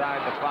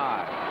inside the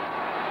 5.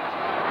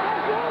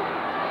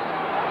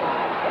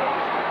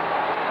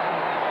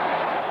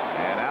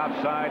 And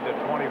outside the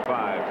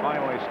 25.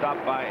 Finally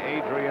stopped by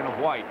Adrian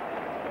White.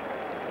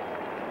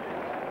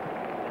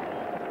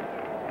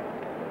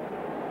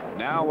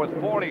 Now with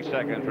 40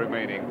 seconds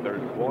remaining,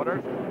 third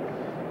quarter,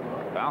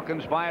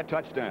 Falcons by a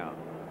touchdown.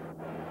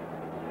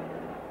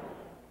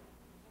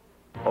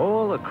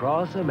 All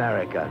across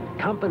America,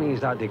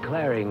 companies are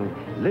declaring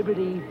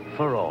Liberty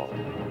for All,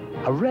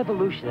 a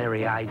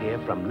revolutionary idea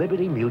from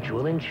Liberty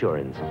Mutual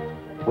Insurance,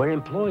 where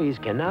employees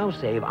can now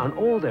save on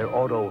all their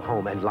auto,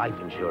 home, and life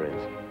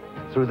insurance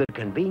through the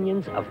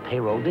convenience of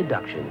payroll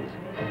deductions.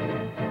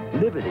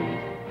 Liberty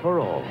for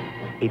All.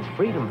 It's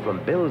freedom from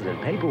bills and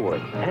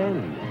paperwork,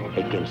 and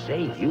it can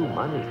save you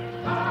money.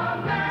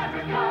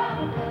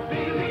 America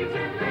believes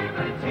in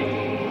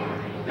liberty.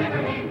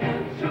 Liberty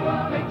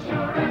Mutual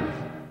Insurance.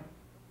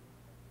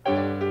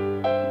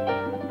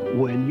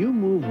 When you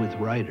move with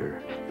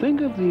Ryder,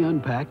 think of the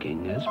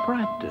unpacking as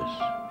practice.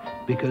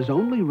 Because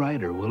only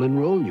Ryder will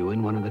enroll you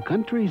in one of the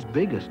country's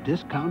biggest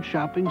discount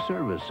shopping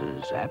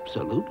services,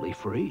 absolutely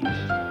free.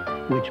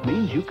 Which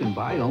means you can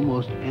buy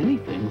almost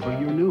anything for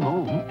your new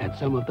home at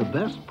some of the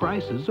best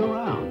prices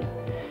around.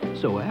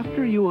 So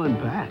after you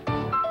unpack,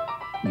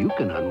 you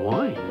can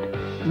unwind.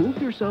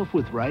 Move yourself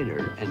with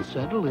Ryder and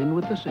settle in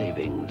with the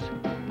savings.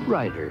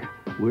 Ryder,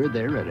 we're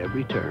there at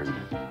every turn.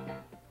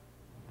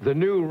 The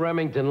new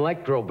Remington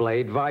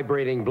Electroblade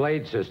vibrating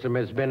blade system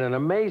has been an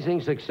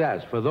amazing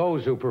success for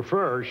those who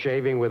prefer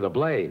shaving with a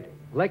blade.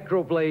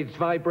 Electroblade's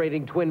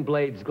vibrating twin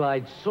blades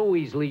glide so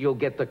easily you'll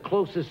get the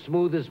closest,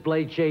 smoothest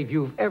blade shave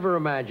you've ever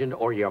imagined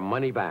or your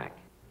money back.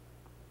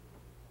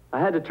 I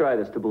had to try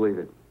this to believe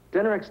it.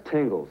 Denerex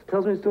tingles.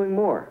 Tells me it's doing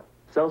more.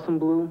 Selsun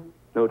Blue,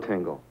 no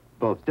tingle.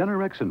 Both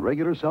Denerex and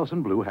regular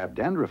Selsun Blue have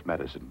dandruff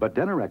medicine, but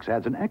Denerex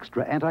adds an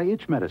extra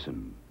anti-itch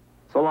medicine.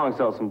 So long,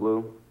 Selsun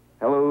Blue.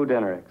 Hello,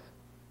 Denerex.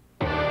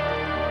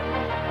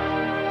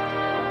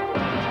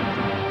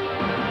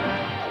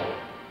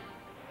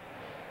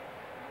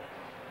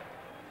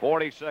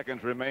 40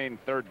 seconds remain,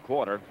 third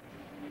quarter.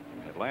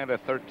 Atlanta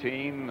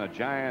 13, the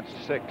Giants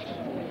 6.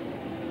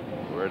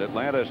 We're at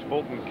Atlanta's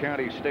Fulton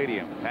County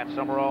Stadium. Pat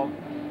Summerall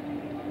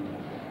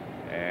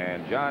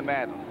and John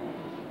Madden.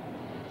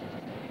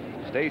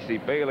 Stacey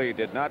Bailey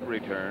did not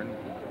return.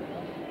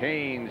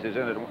 Haynes is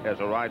in it as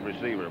a wide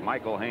receiver,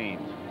 Michael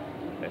Haynes,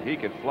 and he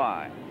could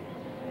fly.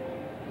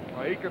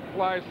 Well, he could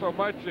fly so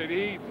much that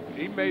he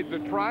made the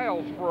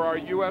trials for our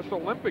U.S.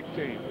 Olympic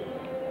team.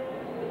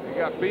 He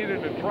got beat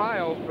in the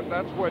trials, but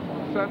that's what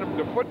sent him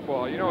to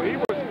football. You know, he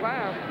was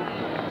fast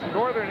from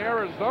northern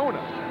Arizona.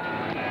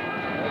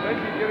 And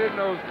then you get in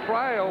those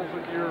trials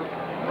and you're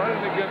running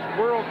against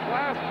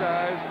world-class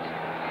guys.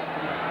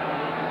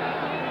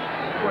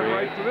 Went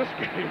right to this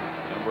game.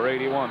 Number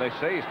 81. They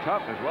say he's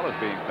tough as well as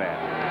being fast.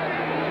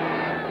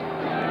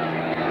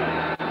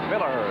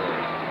 Miller.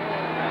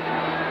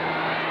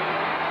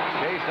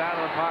 Chase out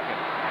of the pocket.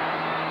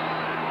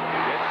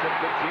 Gets it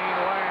to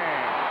Gene Lang.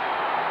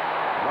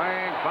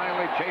 Lang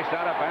finally chased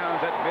out of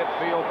bounds at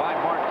midfield by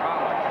Mark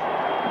Collins.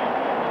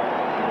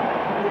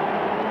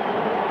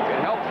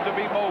 It helps to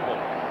be mobile.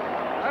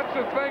 That's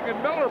the thing,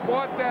 and Miller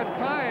bought that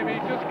time. He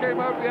just came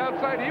out the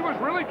outside. He was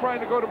really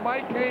trying to go to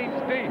Mike Haynes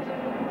deep.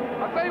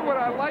 I'll tell you what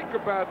I like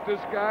about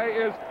this guy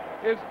is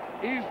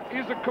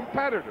he's a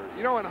competitor.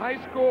 You know, in high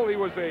school he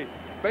was a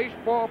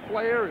baseball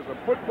player, he was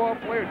a football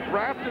player,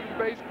 drafted in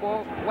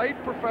baseball, played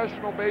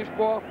professional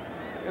baseball.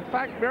 In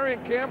fact,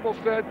 Marion Campbell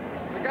said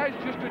the guy's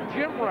just a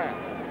gym rat.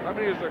 I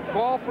mean, he's a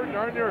golfer,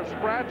 darn near a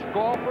scratch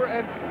golfer,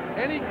 and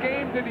any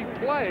game that he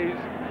plays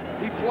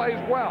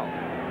well.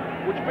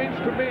 which means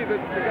to me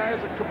that the guy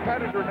is a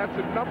competitor, and that's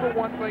the number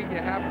one thing you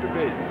have to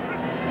be.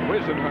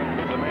 Wisenhunt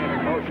was the man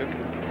in motion.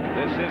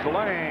 This is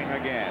Lang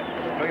again.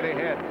 Straight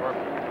ahead for a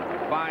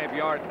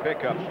 5-yard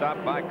pickup.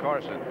 Stopped by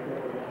Carson.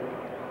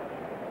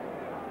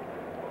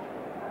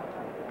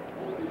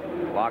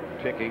 Clock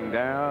ticking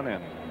down,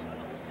 and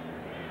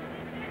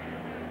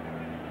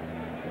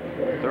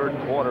third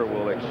quarter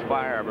will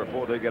expire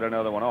before they get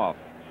another one off.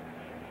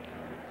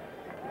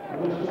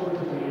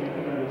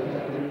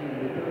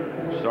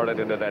 Started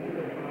into that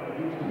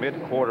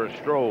mid-quarter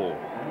stroll.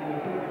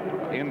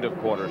 End of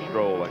quarter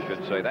stroll, I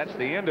should say. That's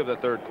the end of the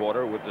third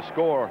quarter with the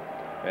score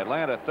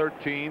Atlanta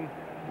 13,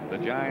 the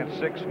Giants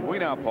 6. We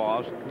now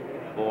pause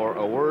for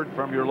a word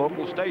from your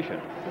local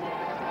station.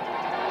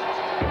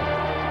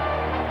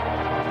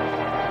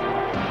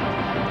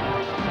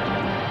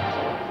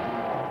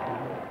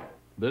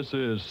 This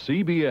is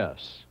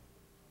CBS.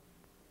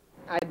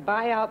 I'd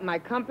buy out my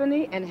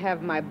company and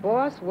have my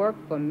boss work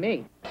for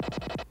me.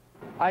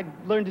 I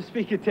learned to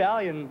speak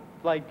Italian,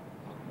 like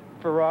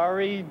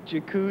Ferrari,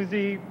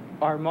 Jacuzzi,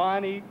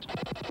 Armani.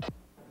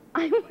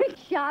 I would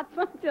shop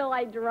until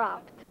I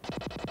dropped.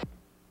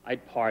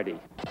 I'd party.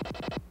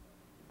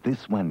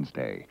 This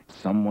Wednesday,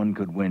 someone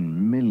could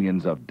win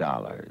millions of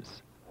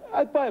dollars.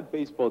 I'd buy a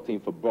baseball team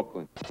for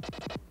Brooklyn.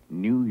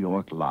 New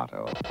York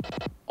Lotto.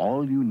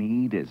 All you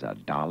need is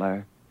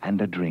 $1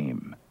 and a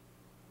dream.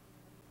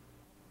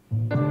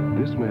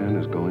 This man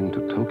is going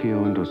to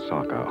Tokyo and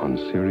Osaka on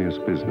serious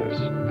business,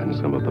 and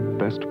some of the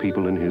best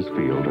people in his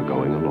field are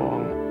going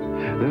along.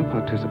 They're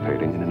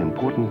participating in an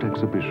important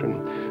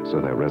exhibition, so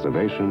their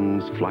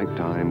reservations, flight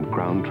time,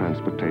 ground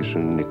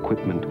transportation,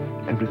 equipment,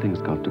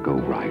 everything's got to go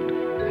right.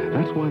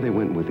 That's why they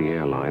went with the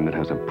airline that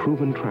has a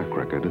proven track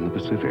record in the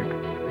Pacific.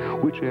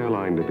 Which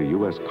airline did the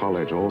U.S.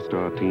 College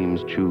All-Star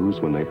teams choose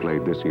when they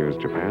played this year's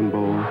Japan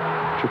Bowl?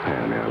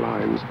 Japan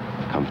Airlines,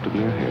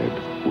 comfortably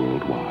ahead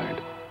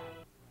worldwide.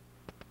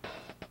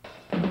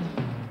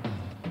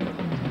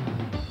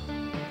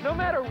 No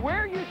matter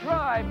where you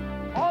drive,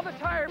 all the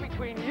tire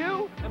between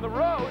you and the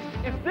road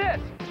is this,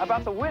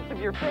 about the width of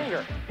your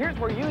finger. Here's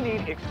where you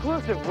need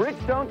exclusive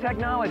Bridgestone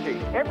technology.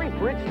 Every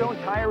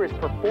Bridgestone tire is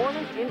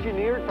performance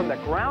engineered from the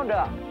ground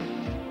up,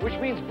 which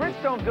means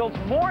Bridgestone builds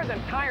more than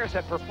tires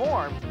that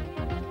perform.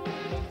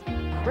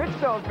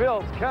 Bridgestone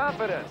builds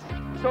confidence.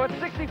 So at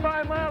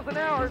 65 miles an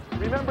hour,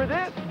 remember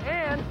this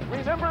and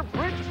remember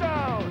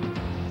Bridgestone.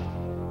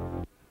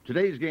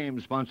 Today's game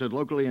is sponsored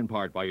locally in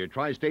part by your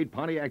Tri-State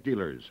Pontiac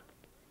dealers.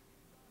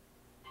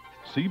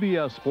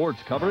 CBS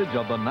Sports coverage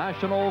of the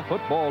National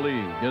Football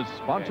League is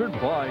sponsored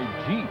by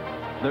Jeep.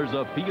 There's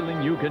a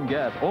feeling you can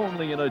get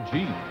only in a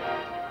Jeep.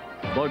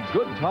 The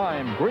good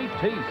time, great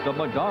taste of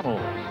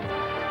McDonald's.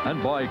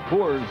 And by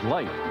Coors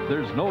Light.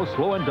 There's no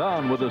slowing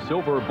down with a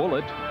silver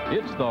bullet.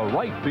 It's the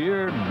right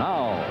beer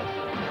now.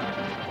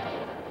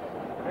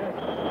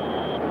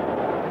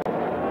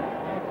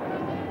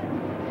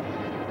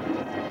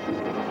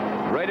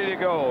 Ready to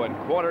go in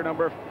quarter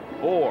number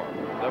 4,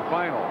 the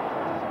final.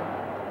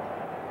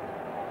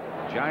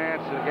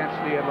 Giants against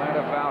the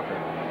Atlanta Falcons.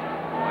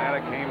 Atlanta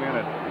came in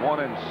at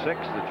 1-6.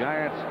 The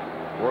Giants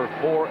were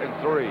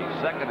 4-3,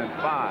 2nd and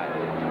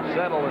 5.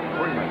 Settle and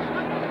Freeman.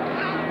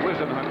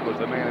 Wisenhunt was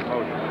the man in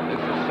motion. This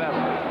is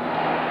Settle.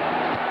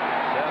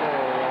 Settle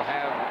will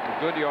have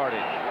good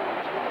yardage.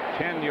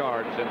 10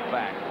 yards, in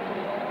fact.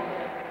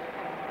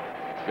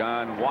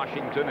 John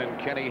Washington and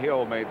Kenny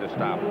Hill made the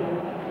stop.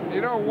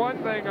 You know,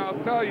 one thing I'll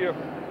tell you,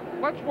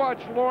 let's watch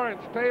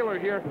Lawrence Taylor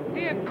here.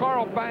 He and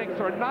Carl Banks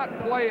are not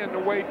playing the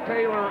way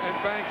Taylor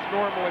and Banks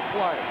normally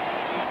play.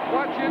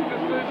 Watch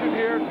indecision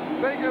here.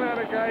 Thinking at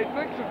a guy,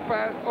 thinks it's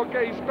fast.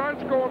 Okay, he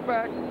starts going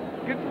back,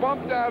 gets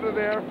bumped out of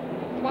there,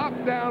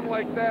 flopped down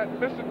like that,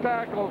 miss a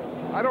tackle.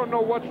 I don't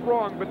know what's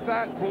wrong, but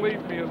that,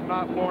 believe me, is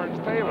not Lawrence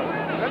Taylor.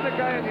 Then the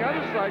guy on the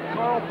other side,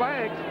 Carl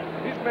Banks,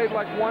 he's made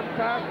like one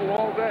tackle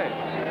all day.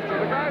 So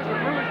the guys that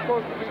are really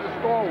supposed to be the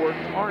stalwarts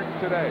aren't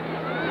today.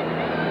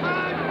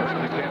 First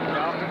and 10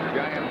 Falcons,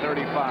 Giant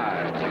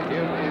 35. The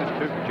give is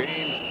to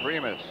James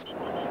Primus.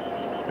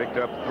 Picked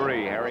up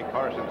 3. Harry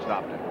Carson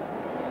stopped it.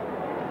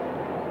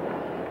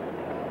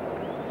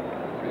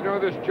 You know,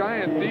 this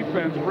Giant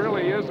defense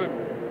really isn't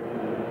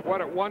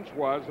what it once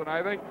was, and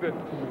I think that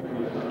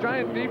the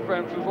Giant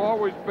defense has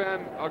always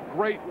been a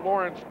great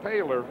Lawrence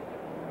Taylor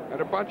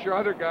and a bunch of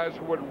other guys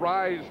who would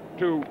rise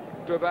to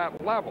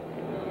that level.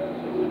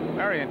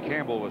 Marion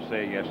Campbell was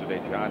saying yesterday,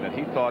 John, that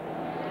he thought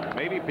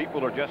maybe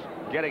people are just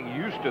getting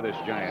used to this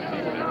Giant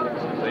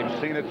defense.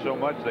 They've seen it so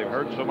much, they've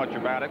heard so much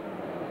about it.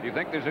 Do you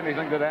think there's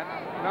anything to that?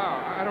 No,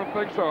 I don't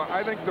think so.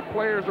 I think the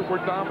players that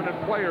were dominant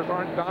players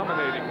aren't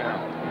dominating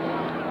now.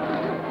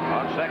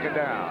 On second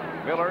down,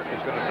 Miller is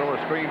going to throw a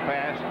screen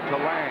pass to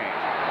Lang,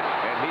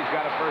 and he's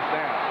got a first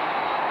down.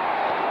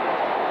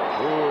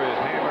 Who is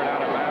hammered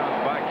out of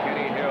bounds by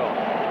Kenny Hill,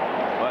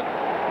 but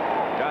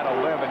got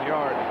 11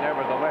 yards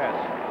nevertheless.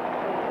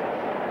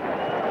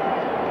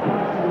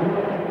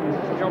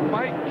 You know,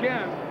 Mike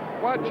Kent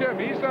Watch him.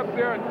 He's up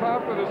there on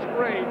top of the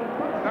screen,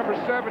 number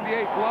 78,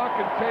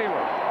 blocking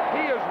Taylor.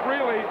 He is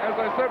really, as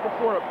I said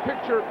before, a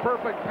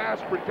picture-perfect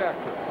pass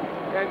protector.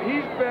 And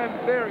he's been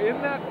there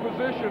in that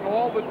position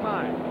all the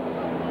time.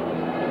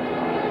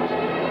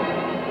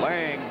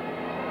 Lang,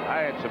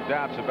 I had some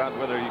doubts about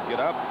whether he'd get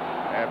up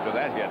after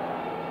that hit.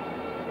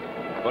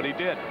 But he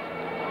did.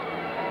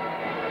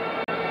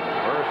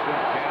 First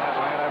and 10,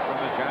 Atlanta from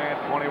the Giant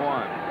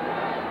 21.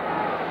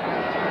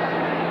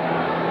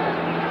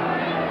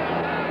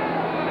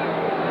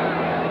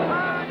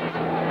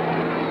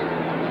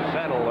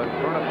 Settle in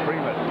front of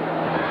Primus.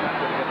 Not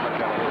going to get much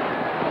out of it.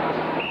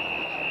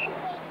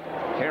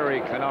 Terry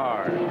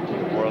Kennard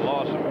for a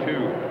loss of 2.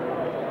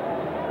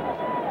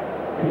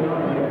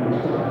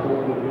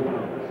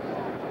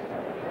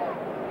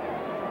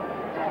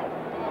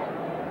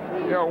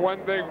 You know,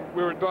 one thing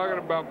we were talking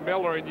about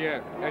Miller, and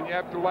you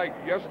have to, like,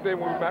 yesterday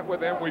when we met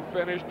with him, we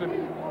finished, and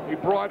he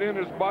brought in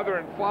his mother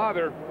and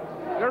father.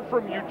 They're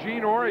from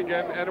Eugene,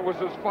 Oregon, and it was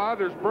his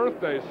father's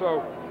birthday.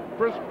 So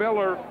Chris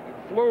Miller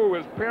flew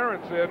his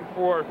parents in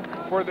for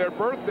their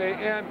birthday,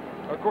 and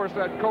of course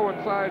that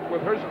coincides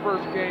with his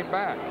first game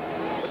back.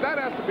 But that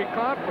has to be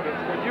confidence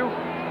when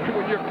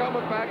you're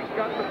coming back, he's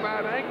got the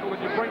bad ankle,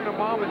 and you bring the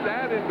mom and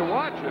dad in to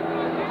watch it.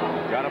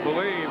 Gotta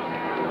believe.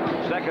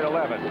 Second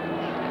 11.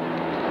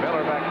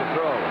 Miller back to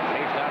throw.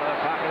 Chased out of the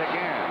pocket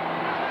again.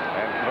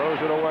 And throws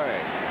it away.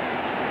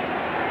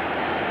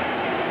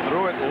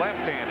 Threw it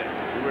left-handed.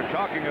 We were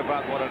talking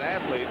about what an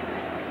athlete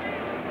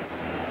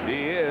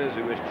he is.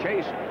 He was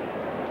chased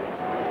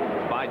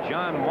by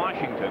John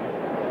Washington.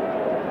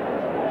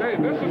 Hey,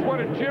 this is what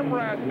a gym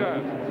rat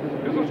does.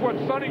 This is what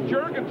Sonny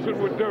Jurgensen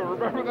would do.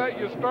 Remember that?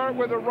 You start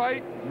with a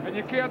right, and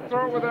you can't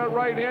throw it with that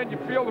right hand. You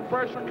feel the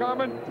pressure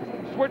coming.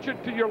 Switch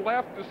it to your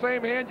left. The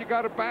same hand, you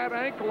got a bad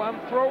ankle on.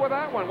 Throw with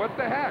that one. What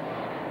the heck?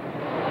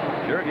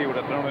 Jurgie would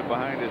have thrown it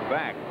behind his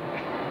back.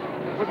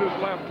 With his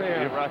left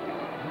hand. You're right.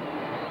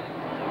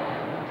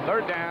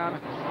 Third down.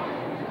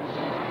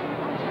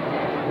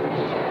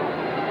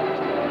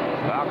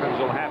 Falcons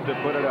will have to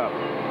put it up.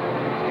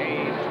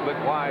 Haynes split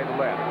wide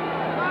left.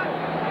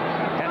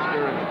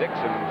 Hester and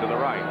Dixon to the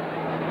right.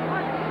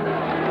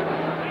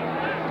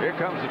 Here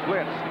comes the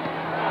blitz.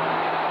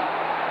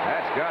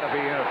 That's got to be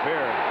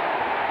interference.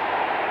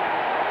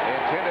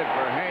 Intended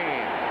for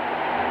Haynes.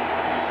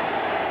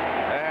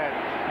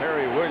 That's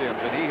Perry Williams,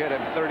 and he hit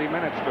him 30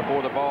 minutes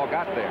before the ball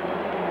got there.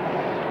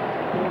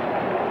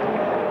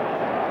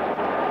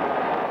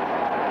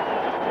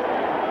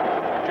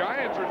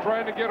 Giants are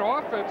trying to get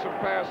offensive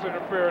pass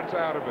interference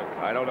out of it.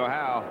 I don't know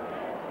how.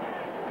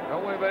 The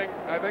only thing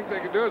I think they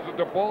can do is that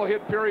the ball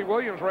hit Perry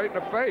Williams right in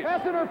the face.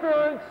 Pass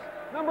interference,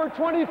 number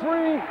 23,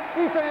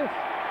 defense,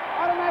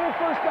 automatic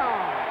first down.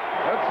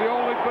 That's the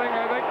only thing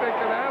I think they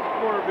can ask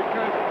for,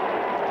 because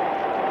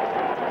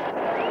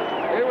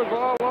it was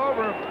all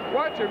over him.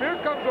 Watch him.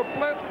 Here comes a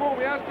blitz. Boom.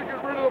 He has to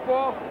get rid of the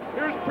ball.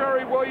 Here's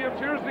Perry Williams.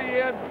 Here's the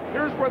end.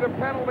 Here's where the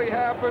penalty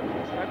happens.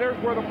 And there's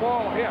where the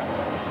ball hit.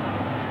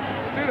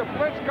 See the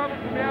blitz coming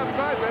from the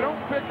outside. They don't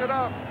pick it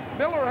up.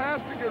 Miller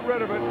has to get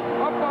rid of it.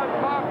 Up on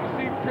top, you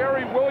see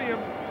Perry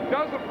Williams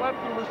doesn't let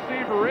the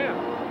receiver in.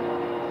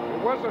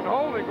 It wasn't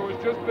holding. It was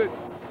just that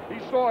he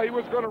saw he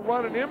was going to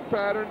run an in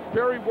pattern.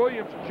 Perry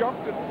Williams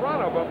jumped in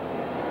front of him.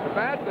 The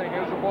bad thing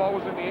is the ball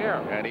was in the air.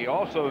 And he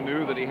also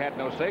knew that he had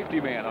no safety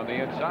man on the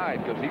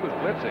inside because he was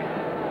blitzing.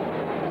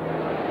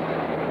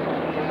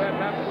 So then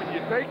that's when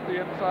you take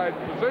the inside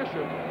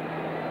position,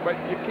 but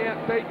you can't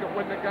take it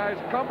when the guy's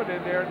coming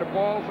in there and the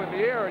ball's in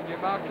the air and you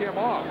knock him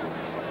off.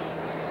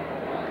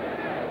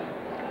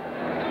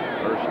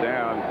 First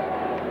down.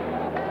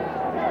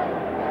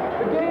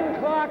 The game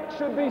clock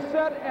should be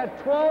set at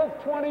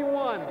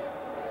 12:21.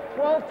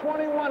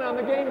 12:21 on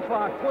the game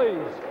clock,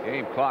 please.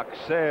 Game clock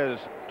says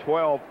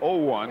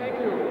 12:01. Thank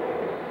you.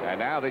 And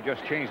now they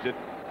just changed it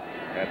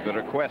at the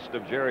request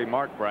of Jerry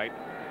Markbright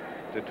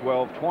to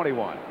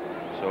 12:21.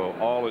 So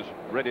all is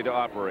ready to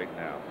operate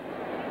now.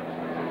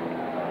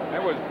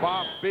 That was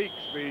Bob Beeks,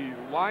 the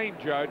line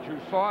judge, who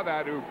saw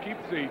that, who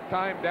keeps the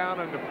time down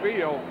in the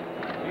field.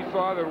 He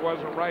saw that it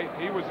wasn't right.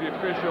 He was the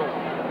official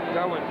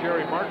telling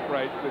Jerry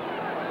Markbright that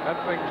that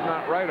thing's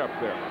not right up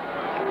there.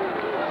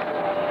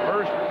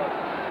 First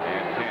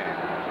and 10.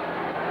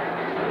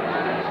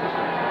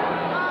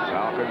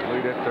 Falcons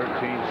lead at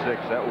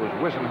 13-6. That was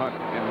Whisenhunt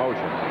in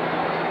motion.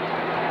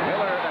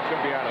 Miller, that's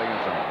going to be out of the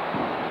end zone.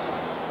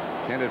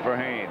 Intended for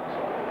Haynes.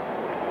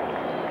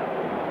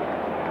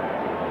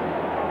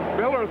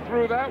 Miller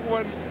threw that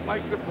one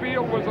like the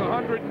field was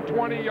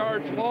 120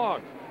 yards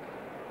long.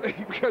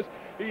 Because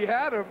he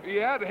had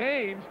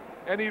Haynes,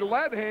 and he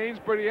led Haynes,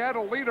 but he had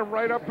to lead him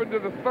right up into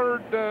the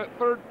third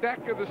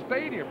deck of the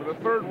stadium, the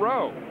third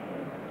row.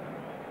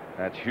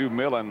 That's Hugh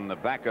Millen, the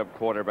backup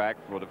quarterback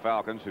for the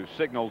Falcons, who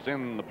signals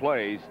in the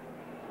plays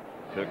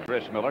to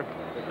Chris Miller.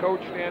 The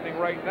coach standing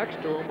right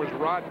next to him was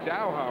Rod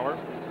Dowhauer.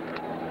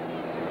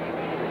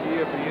 He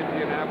of the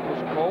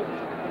Indianapolis Colts.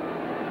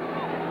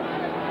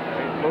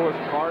 St. Louis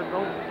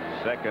Cardinals.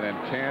 Second and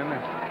 10.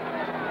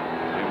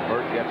 Jim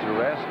Burt gets a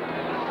rest.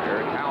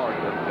 Eric Howard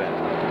with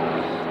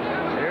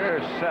that.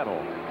 Here's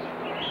Settle.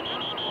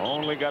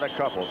 Only got a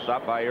couple.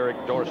 Stopped by Eric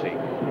Dorsey.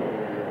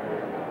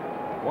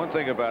 One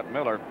thing about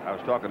Miller, I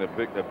was talking to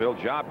Bill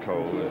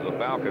Jobco, the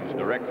Falcons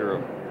director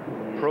of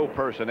pro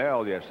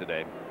personnel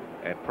yesterday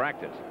at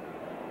practice.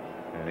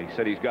 And he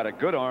said he's got a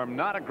good arm,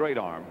 not a great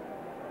arm,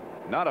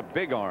 not a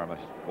big arm, is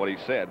what he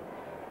said,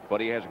 but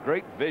he has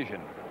great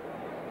vision.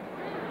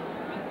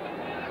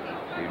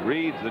 He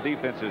reads the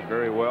defenses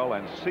very well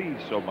and sees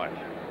so much.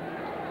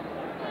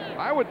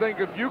 I would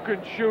think if you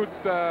can shoot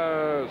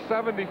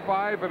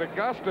 75 at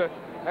Augusta,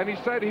 and he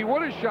said he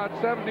would have shot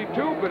 72,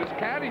 but his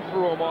caddy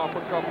threw him off a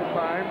couple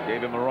times.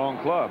 Gave him the wrong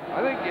club.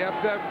 I think you have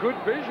to have good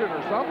vision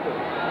or something.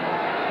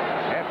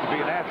 Have to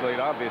be an athlete,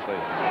 obviously.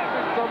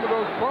 Some of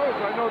those pros,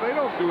 I know they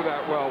don't do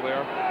that well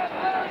there.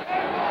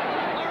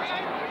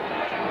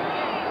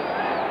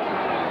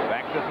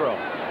 Back to throw.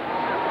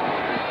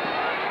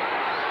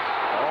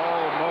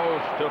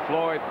 Almost to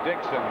Floyd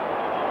Dixon.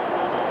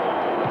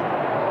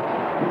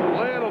 A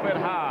little bit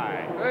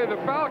high. Hey, the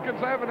Falcons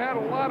haven't had a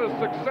lot of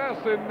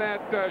success in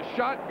that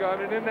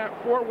shotgun and in that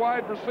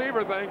four-wide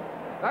receiver thing.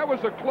 That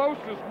was the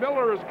closest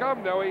Miller has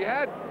come, though. He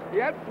had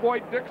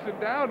Floyd Dixon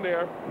down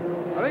there.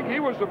 I think he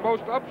was the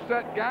most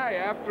upset guy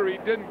after he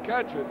didn't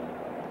catch it.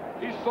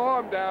 He saw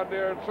him down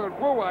there and said,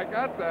 whoa, I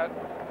got that.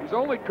 He's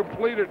only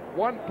completed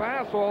one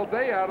pass all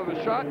day out of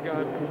the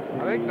shotgun.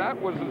 I think that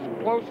was as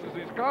close as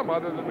he's come,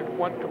 other than the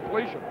one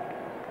completion.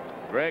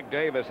 Greg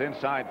Davis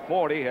inside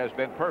 40 has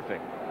been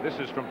perfect. This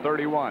is from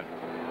 31. He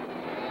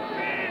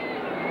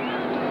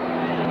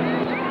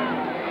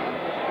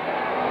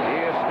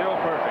is still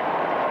perfect.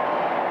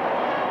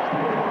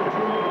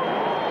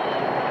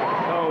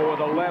 So with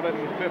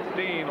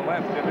 11:15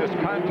 left in this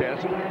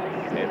contest,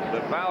 it's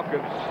the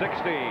Falcons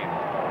 16,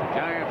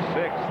 Giants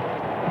 6.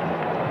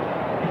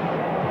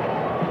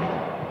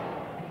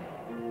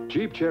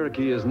 Jeep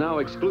Cherokee is now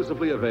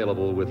exclusively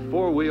available with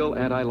four-wheel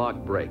anti-lock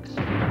brakes.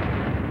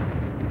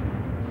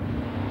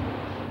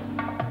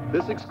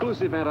 This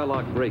exclusive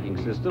anti-lock braking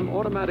system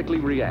automatically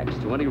reacts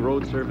to any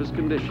road surface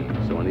condition.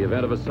 So in the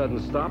event of a sudden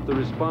stop, the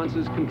response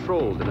is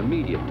controlled and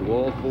immediate to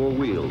all four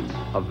wheels,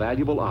 a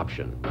valuable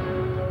option.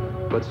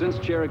 But since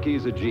Cherokee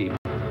is a Jeep,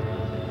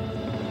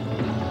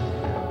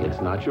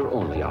 it's not your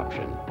only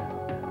option.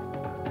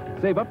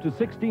 Save up to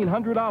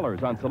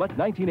 $1,600 on select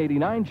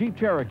 1989 Jeep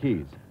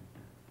Cherokees.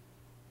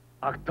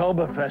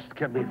 Oktoberfest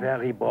can be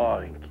very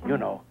boring, you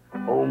know.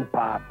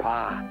 Pa.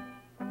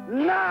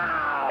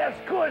 Now, it's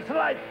Coors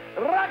Light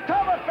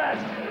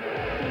Rocktoberfest!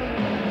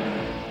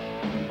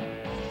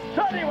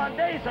 31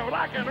 days of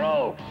rock and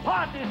roll,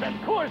 parties, and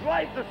Coors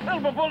Light, the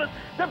silver bullet,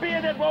 the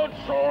beer that won't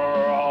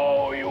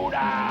slow you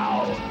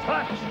down.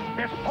 Plus,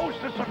 there's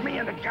posters of me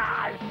and the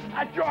guys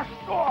at your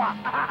store.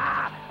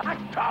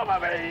 October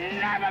will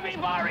never be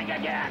boring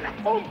again.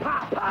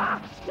 Pa.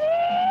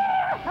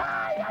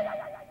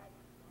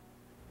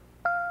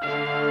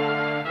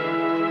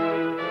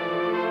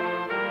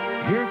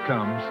 Here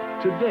comes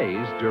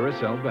today's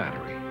Duracell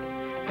battery,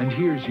 and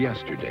here's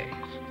yesterday's.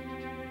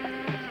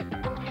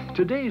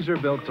 Today's are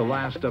built to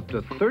last up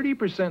to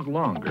 30%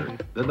 longer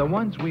than the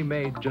ones we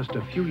made just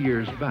a few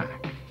years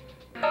back.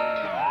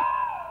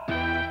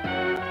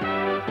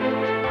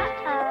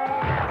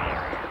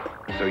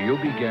 So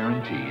you'll be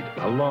guaranteed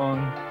a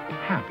long,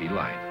 happy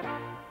life.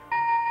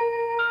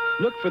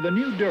 Look for the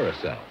new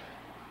Duracell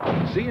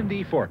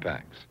C&D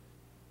 4-packs.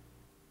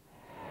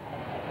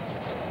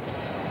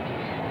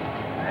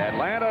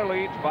 Atlanta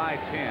leads by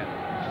 10,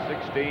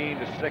 16-6 in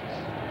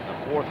the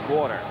fourth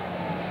quarter.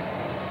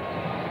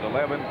 With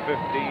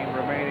 11:15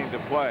 remaining to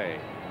play.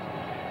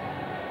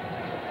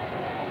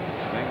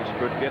 Things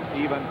could get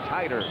even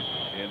tighter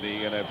in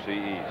the NFC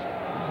East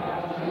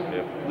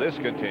if this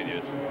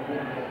continues.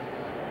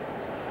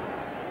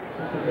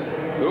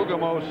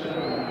 Guggemos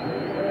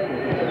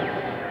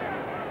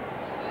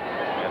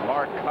and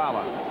Mark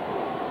Collins.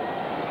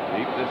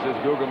 Deep, this is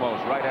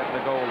Guggemos right at the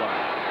goal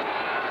line.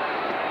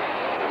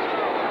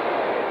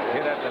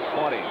 Hit at the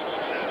 20.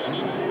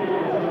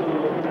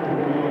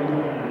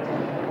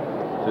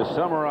 To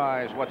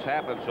summarize what's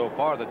happened so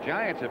far, the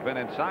Giants have been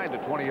inside the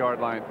 20-yard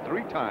line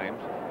 3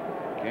 times,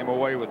 came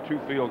away with 2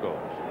 field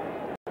goals.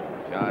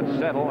 John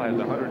Settle has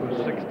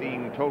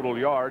 116 total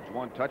yards,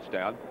 1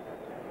 touchdown.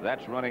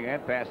 That's running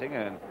and passing,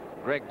 and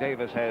Greg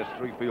Davis has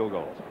 3 field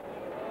goals.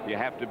 You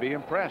have to be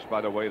impressed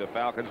by the way the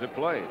Falcons have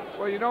played.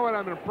 Well, you know what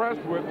I'm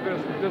impressed with?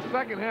 This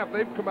second half,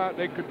 they've come out and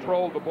they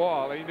controlled the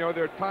ball. And, you know,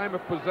 their time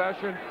of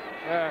possession,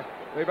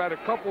 they've had a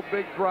couple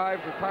big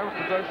drives. Their time of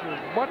possession is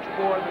much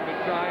more than the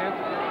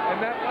Giants. And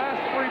that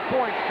last 3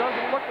 points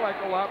doesn't look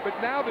like a lot, but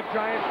now the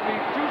Giants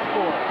need 2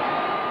 scores.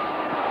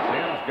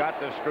 Sims got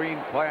the screen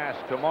pass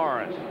to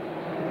Morris.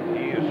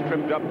 He is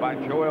tripped up by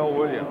Joel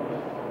Williams.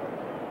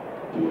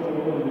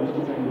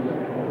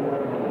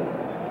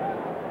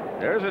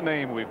 There's a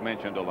name we've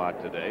mentioned a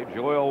lot today,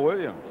 Joel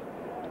Williams.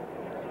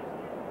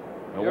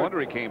 No wonder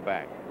he came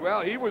back.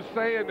 Well, he was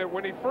saying that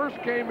when he first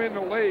came in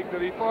the league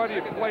that he thought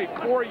he'd played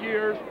 4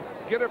 years,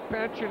 get a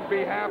pension,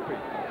 be happy.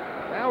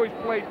 Now he's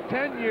played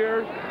 10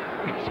 years,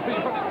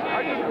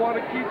 I just want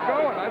to keep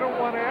going. I don't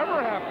want to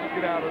ever have to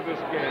get out of this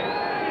game.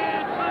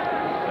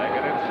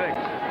 2nd and 6.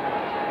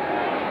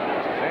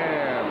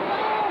 Sam.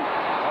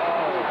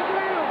 Oh.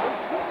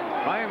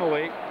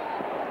 Finally,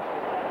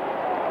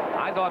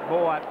 I thought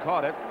Moat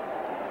caught it.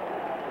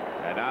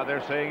 And now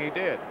they're saying he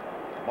did.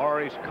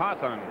 Maurice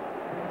Cawthon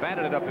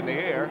batted it up in the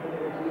air.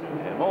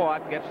 And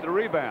Moat gets the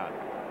rebound.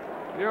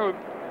 You know,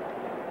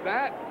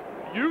 that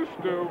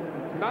used to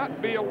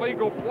not be a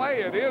legal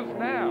play. It is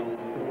now.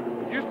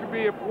 It used to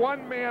be if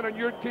one man on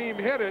your team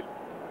hit it,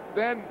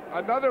 then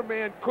another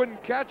man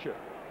couldn't catch it.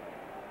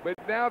 But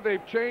now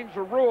they've changed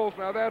the rules.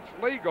 Now that's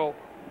legal,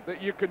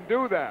 that you can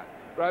do that.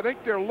 But I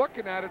think they're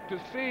looking at it to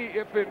see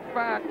if, in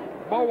fact,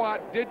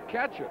 Moat did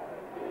catch it.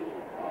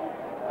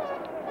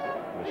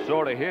 It was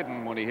sort of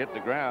hidden when he hit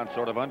the ground,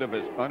 sort of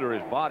under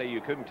his body.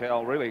 You couldn't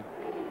tell, really,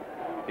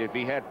 if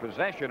he had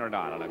possession or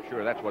not, and I'm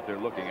sure that's what they're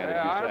looking at.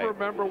 Yeah, I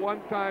remember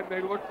one time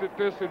they looked at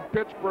this in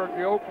Pittsburgh,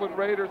 the Oakland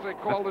Raiders. They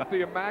called it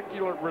the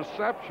Immaculate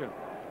Reception.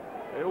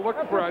 They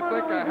looked for, I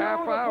think, a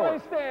half hour.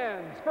 Play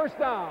stands. First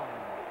down.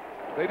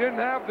 They didn't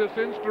have this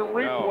instant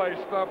replay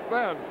stuff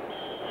then.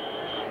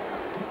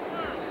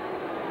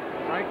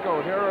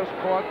 Franco Harris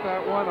caught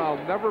that one.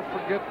 I'll never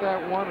forget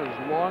that one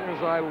as long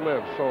as I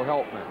live, so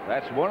help me.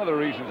 That's one of the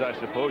reasons I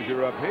suppose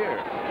you're up here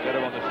instead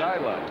of on the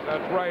sideline.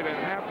 That's right, and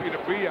happy to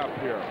be up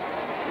here.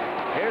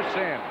 Here's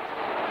Sims.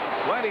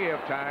 Plenty of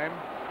time.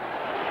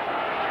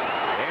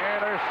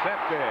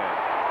 Intercepted.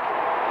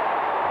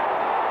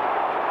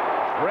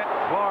 Brett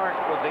Clark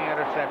with the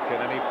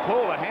interception, and he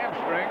pulled a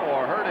hamstring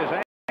or hurt his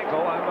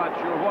ankle. I'm not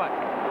sure what.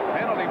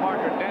 Penalty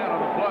marker down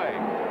on the play.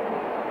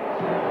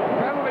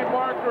 Penalty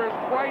marker is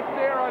right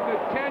there on the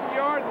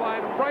 10-yard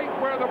line, right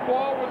where the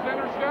ball was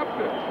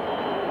intercepted.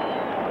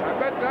 I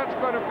bet that's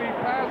going to be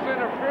pass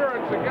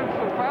interference against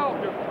the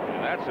Falcons.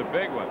 And that's a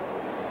big one.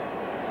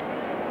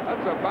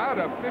 That's about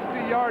a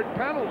 50-yard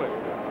penalty.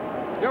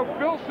 You know,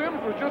 Phil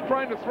Simms was just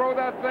trying to throw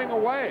that thing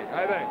away,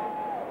 I think.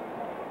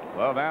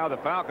 Well, now the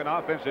Falcon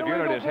offensive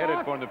unit is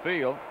headed from the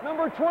field.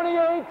 Number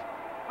 28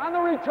 on the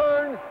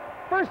return.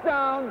 First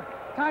down.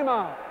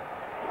 Timeout.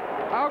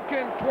 How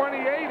can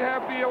 28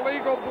 have the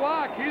illegal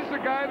block? He's the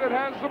guy that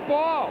has the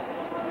ball.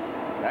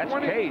 That's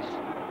Case.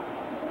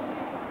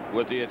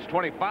 It's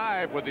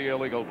 25 with the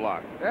illegal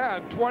block. Yeah,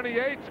 and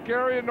 28's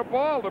carrying the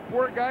ball. The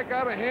poor guy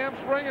got a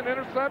hamstring and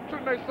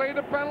interception. They say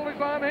the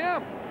penalty's on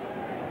him.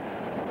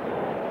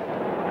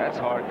 That's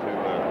hard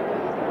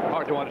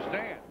to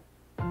understand.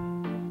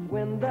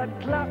 When the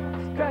clock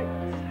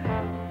strikes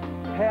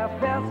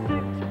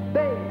 6:30,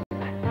 babe,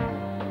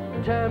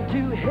 time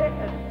to head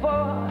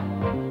for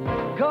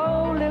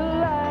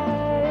Golden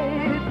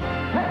Light.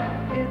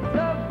 It's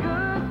a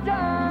good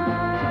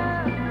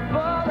time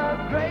for the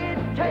great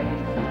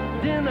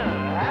taste dinner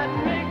at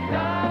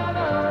McDonald's.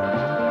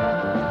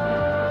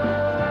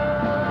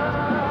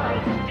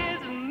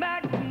 It's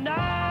Mac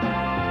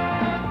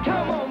tonight.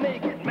 Come on,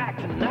 make it Mac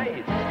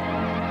tonight.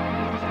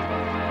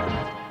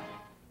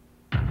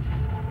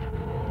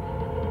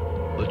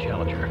 The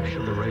challenger,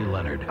 Sugar Ray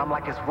Leonard. I'm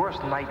like his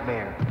worst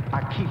nightmare.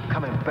 I keep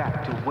coming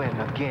back to win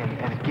again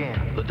and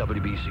again. The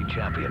WBC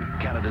champion,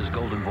 Canada's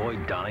golden boy,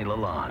 Donnie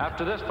Lalonde.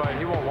 After this fight,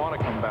 he won't want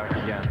to come back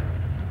again.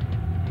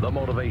 The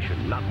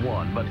motivation, not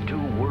one, but 2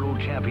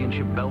 world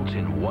championship belts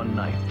in one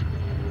night.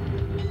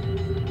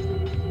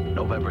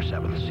 November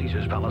 7th,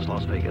 Caesars Palace,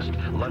 Las Vegas.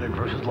 Leonard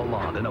versus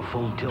Lalonde in a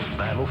full tilt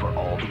battle for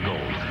all the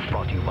gold.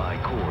 Brought to you by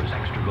Coors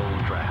Extra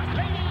Gold Draft.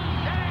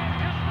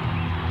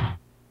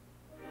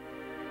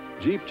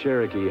 Jeep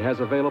Cherokee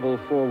has available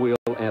 4-wheel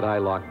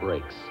anti-lock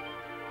brakes.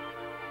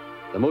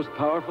 The most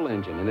powerful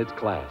engine in its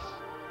class.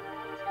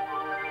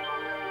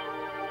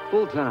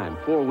 Full-time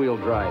 4-wheel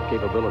drive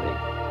capability.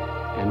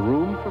 And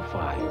room for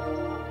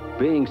 5.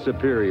 Being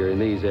superior in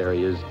these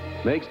areas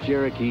makes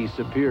Cherokee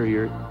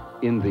superior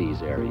in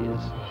these areas.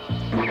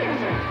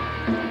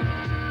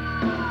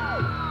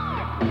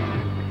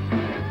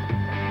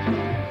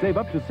 Save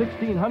up to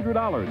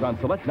 $1,600 on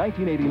select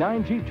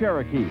 1989 Jeep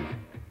Cherokees.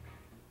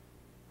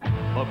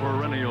 A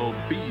perennial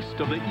beast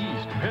of the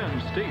East,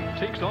 Penn State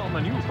takes on the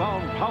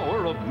newfound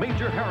power of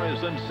Major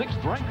Harris and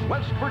 6th-ranked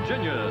West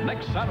Virginia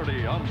next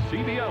Saturday on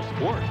CBS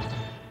Sports.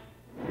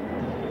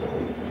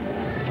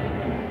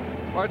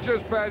 Watch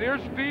this, Pat.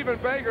 Here's Stephen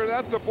Baker.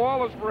 The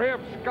ball is for him.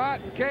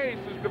 Scott Case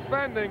is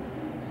defending.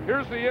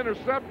 Here's the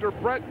interceptor,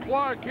 Brett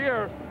Clark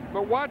here.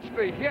 But watch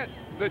the hit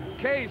that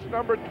Case,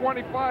 number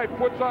 25,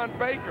 puts on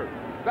Baker.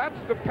 That's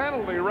the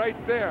penalty right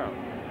there.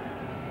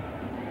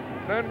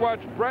 Then watch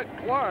Brett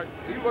Clark.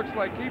 He looks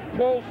like he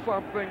pulls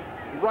something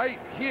right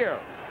here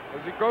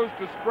as he goes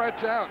to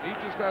stretch out. He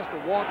just has to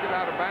walk it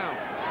out of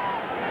bounds.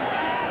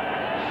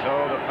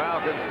 So the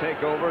Falcons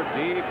take over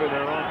deep in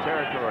their own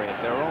territory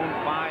at their own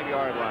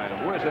 5-yard line.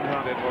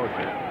 Wisenhunt in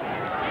motion.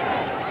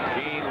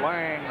 Gene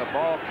Lang, the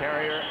ball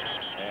carrier,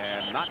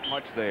 and not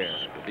much there.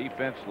 The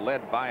defense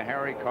led by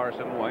Harry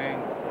Carson.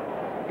 Lang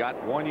got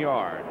 1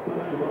 yard.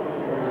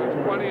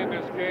 There's plenty in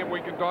this game.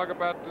 We can talk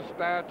about the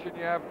stats, and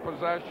you have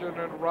possession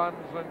and runs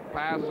and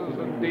passes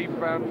and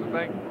defense and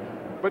things.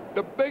 But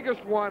the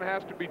biggest one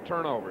has to be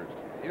turnovers.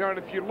 You know, and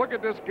if you look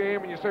at this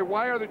game and you say,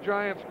 why are the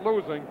Giants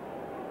losing?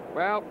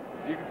 Well,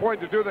 you can point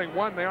to two things.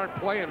 One, they aren't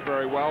playing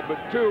very well, but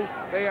two,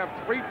 they have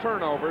 3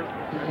 turnovers,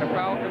 and the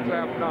Falcons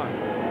have none.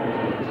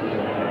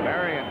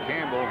 Marion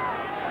Campbell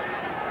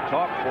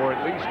talked for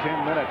at least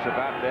 10 minutes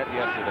about that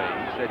yesterday.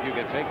 He said you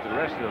can take the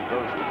rest of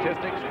those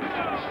statistics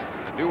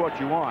and do what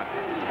you want.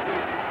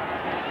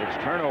 It's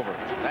turnover.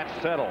 That's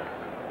settled.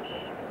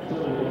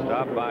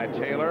 Stopped by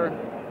Taylor.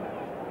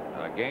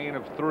 A gain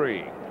of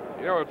 3.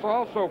 You know, it's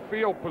also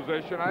field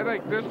position. I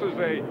think this is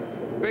a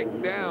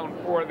big down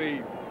for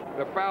the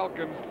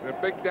Falcons, a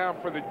big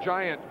down for the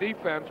Giant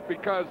defense,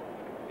 because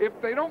if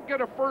they don't get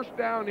a first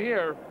down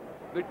here,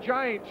 the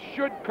Giants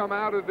should come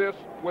out of this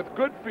with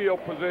good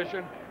field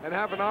position and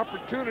have an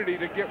opportunity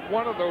to get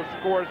one of those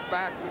scores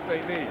back that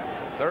they need.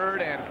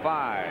 3rd and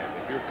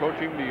 5. If you're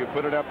coaching, do you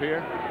put it up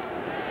here?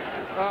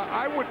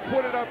 I would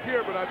put it up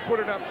here, but I'd put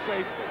it up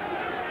safely.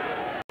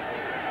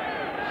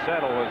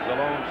 Settle is the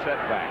lone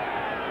setback.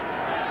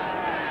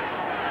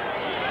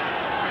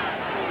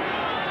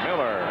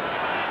 Miller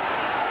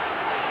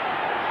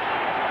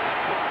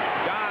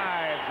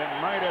dives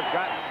and might have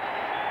gotten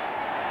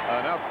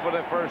enough for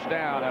the first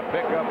down. A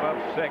pickup of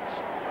 6.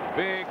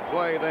 Big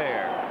play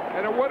there.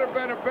 And it would have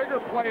been a bigger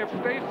play if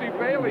Stacy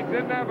Bailey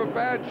didn't have a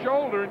bad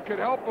shoulder and could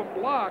help him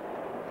block.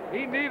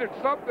 He needed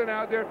something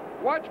out there.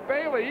 Watch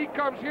Bailey. He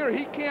comes here.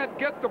 He can't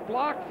get the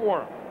block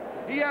for him.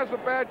 He has a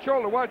bad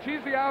shoulder. Watch,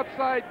 he's the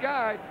outside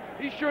guy.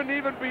 He shouldn't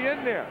even be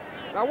in there.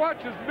 Now watch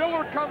as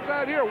Miller comes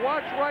out here.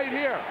 Watch right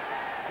here.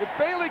 If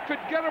Bailey could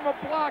get him a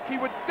block, he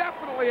would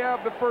definitely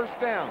have the first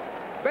down.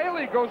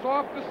 Bailey goes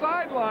off the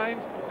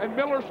sidelines, and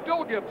Miller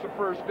still gets the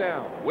first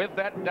down. With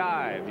that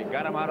dive, he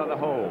got him out of the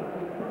hole.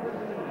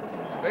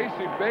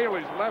 Stacy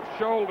Bailey's left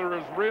shoulder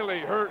is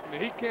really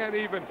hurting. He can't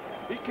even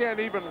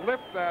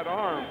lift that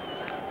arm.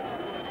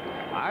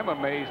 I'm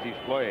amazed he's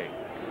playing.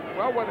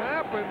 Well, what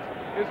happens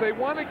is they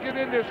want to get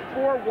in this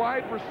 4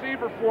 wide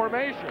receiver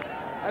formation,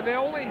 and they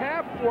only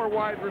have 4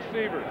 wide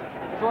receivers.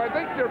 So I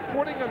think they're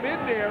putting him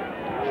in there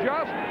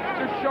just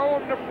to show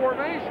him the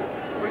formation.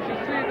 But as you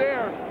see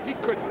there, he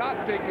could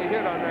not take a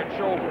hit on that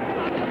shoulder.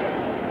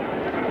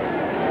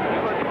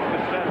 Miller needs to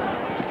settle.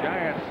 The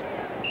Giants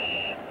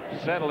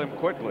settle him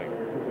quickly.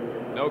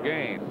 No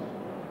gain.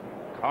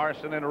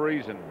 Carson and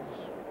Reasons.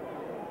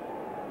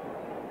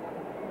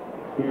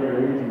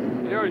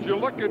 You know, as you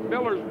look at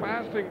Miller's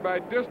passing by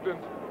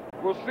distance,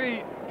 we'll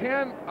see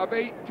 10 of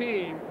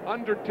 18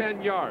 under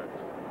 10 yards.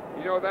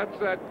 You know, that's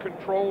that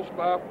control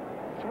stuff.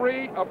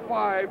 3 of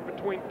 5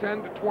 between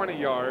 10 to 20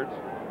 yards.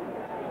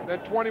 Then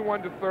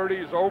 21 to 30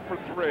 is 0 for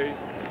 3,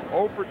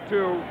 0 for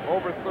 2,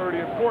 over 30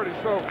 and 40.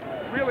 So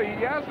really,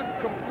 he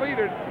hasn't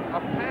completed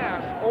a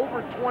pass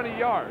over 20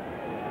 yards,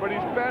 but he's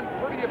been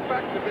pretty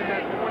effective in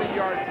that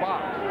 20-yard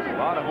box. A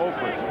lot of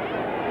offers.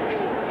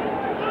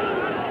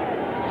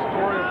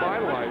 Story of my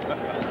life.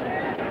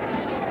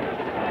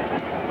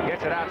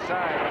 Gets it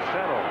outside to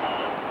settle.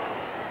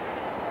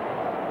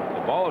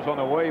 The ball is on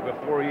the way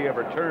before he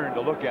ever turned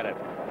to look at it.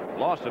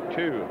 Loss of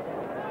 2.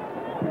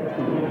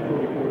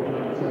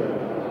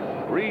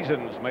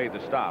 Reasons made the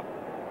stop.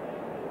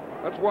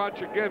 Let's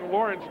watch again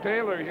Lawrence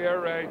Taylor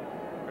here. I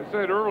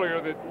said earlier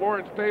that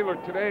Lawrence Taylor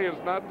today is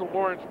not the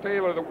Lawrence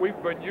Taylor that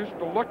we've been used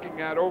to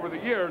looking at over the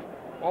years,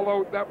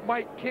 although that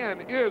Mike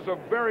Ken is a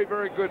very,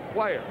 very good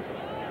player.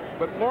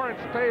 But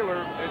Lawrence Taylor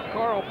and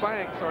Carl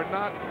Banks are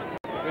not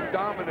the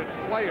dominant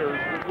players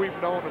that we've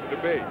known them to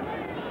be.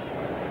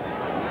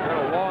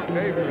 Got a long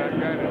day for that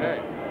guy today.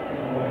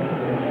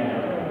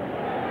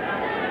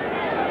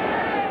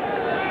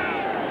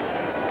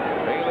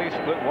 Bailey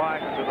split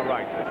wide to the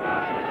right.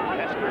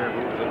 Tester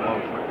moves in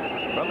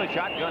motion. From the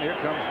shotgun, here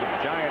comes the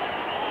Giant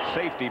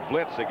safety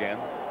blitz again.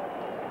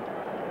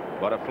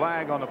 But a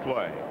flag on the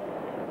play.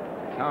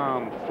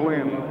 Tom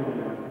Flynn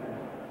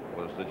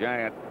was the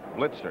Giant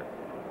blitzer.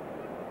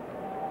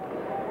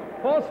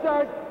 Full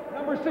start,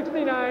 number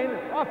 69,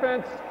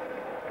 offense,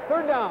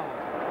 3rd down.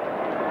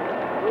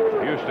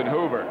 Houston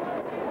Hoover.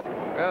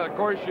 Well, of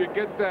course, you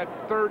get that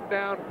 3rd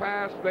down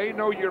pass. They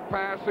know you're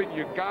passing.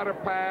 You got to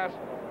pass.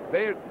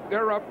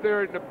 They're up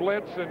there in the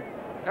blitz, and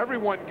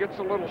everyone gets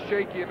a little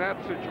shaky in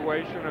that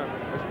situation,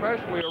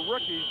 especially a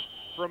rookie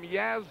from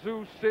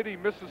Yazoo City,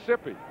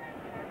 Mississippi.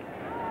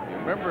 You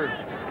remember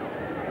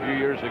a few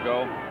years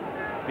ago,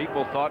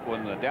 people thought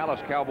when the Dallas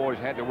Cowboys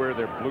had to wear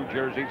their blue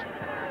jerseys,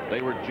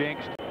 they were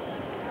jinxed.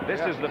 This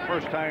is the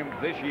first time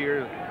this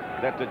year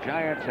that the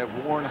Giants have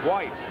worn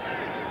white.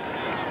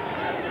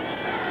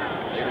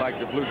 They like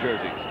the blue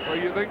jerseys. So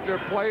you think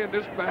they're playing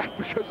this bad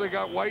because they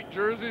got white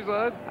jerseys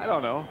on? I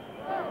don't know.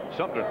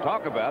 Something to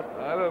talk about.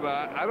 I don't know.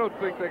 I don't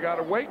think they got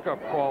a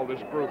wake-up call,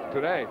 this group,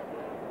 today.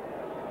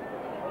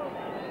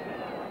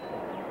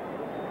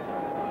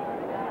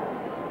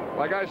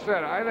 Like I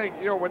said, I think,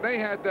 you know, when they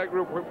had that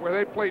group where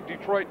they played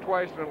Detroit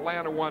twice and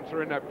Atlanta once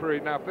during that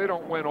period, now if they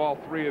don't win all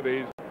 3 of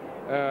these,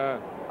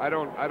 I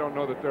don't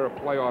know that they're a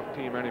playoff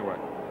team anyway.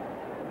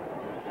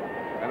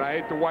 And I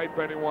hate to wipe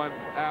anyone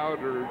out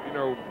or, you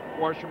know,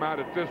 wash them out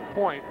at this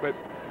point, but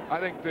I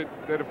think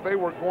that if they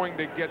were going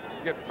to get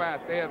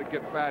fat, they had to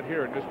get fat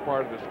here in this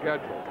part of the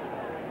schedule.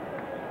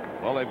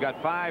 Well, they've got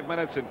 5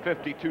 minutes and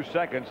 52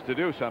 seconds to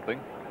do something.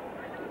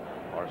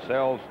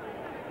 Parcells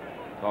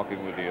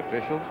talking with the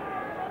officials.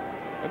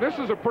 And this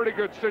is a pretty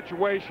good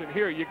situation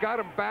here. You got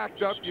them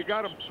backed up. You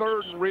got them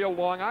third and real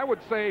long. I would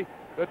say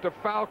that the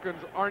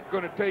Falcons aren't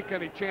going to take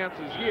any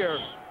chances here,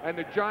 and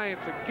the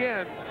Giants,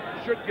 again,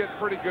 should get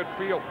pretty good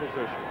field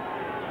position.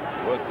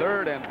 With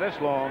third and this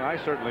long, I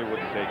certainly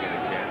wouldn't take any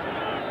chances.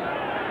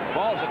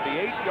 Ball's at the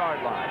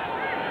 8-yard line.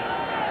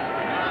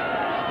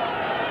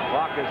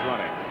 Clock is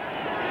running.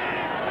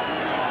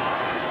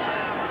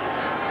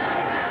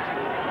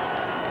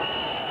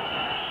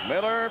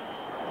 Miller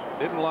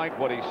didn't like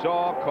what he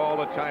saw,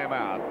 called a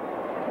timeout.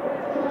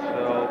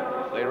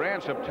 So they ran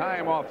some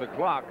time off the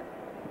clock.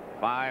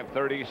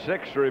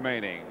 5:36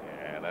 remaining,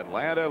 and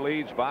Atlanta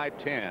leads by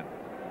 10.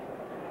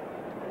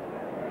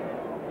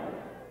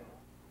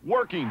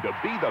 Working to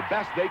be the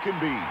best they can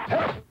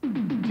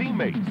be.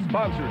 Teammates,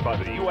 sponsored by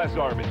the U.S.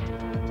 Army.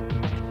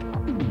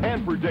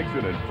 Hanford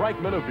Dixon and Frank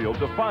Minifield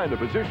define the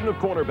position of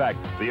cornerback.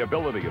 The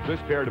ability of this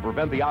pair to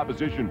prevent the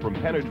opposition from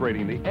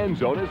penetrating the end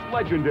zone is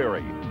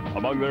legendary.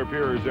 Among their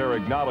peers, they're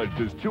acknowledged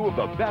as two of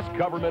the best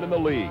covermen in the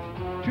league.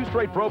 2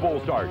 straight Pro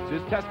Bowl starts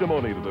is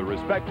testimony to the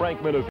respect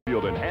Frank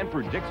Minifield and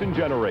Hanford Dixon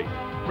generate.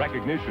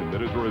 Recognition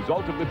that is a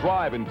result of the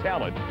drive and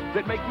talent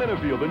that make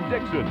Minifield and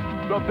Dixon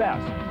the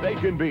best they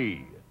can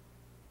be.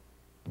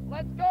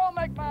 Let's go,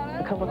 McManus.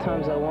 A couple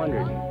times I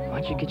wondered,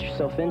 what'd you get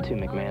yourself into,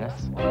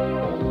 McManus?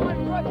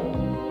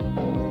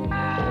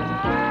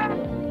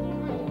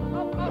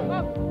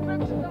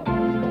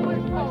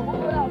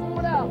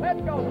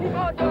 Let's go. Keep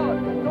on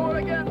going. Go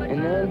again, McManus.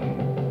 And then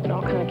it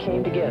all kind of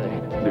came together.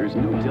 There's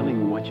no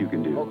telling what you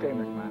can do. Okay,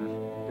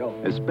 McManus. Go.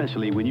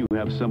 Especially when you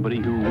have somebody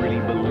who really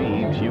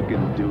believes you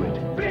can do it.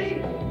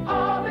 Be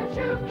all that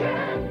you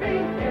can be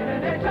in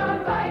an age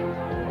of light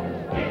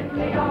in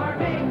the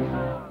Army.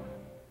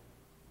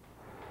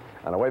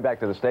 On our way back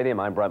to the stadium,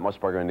 I'm Brent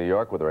Musburger in New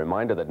York with a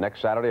reminder that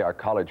next Saturday our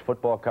college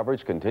football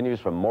coverage continues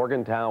from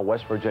Morgantown,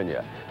 West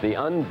Virginia. The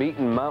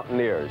unbeaten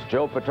Mountaineers.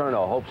 Joe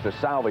Paterno hopes to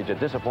salvage a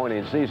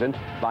disappointing season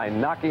by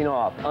knocking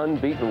off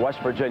unbeaten West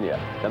Virginia.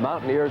 The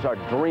Mountaineers are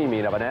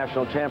dreaming of a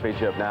national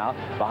championship now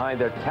behind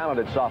their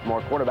talented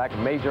sophomore quarterback,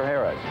 Major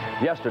Harris.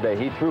 Yesterday,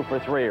 he threw for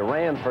 3,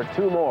 ran for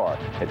 2 more.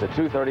 It's at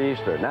 2:30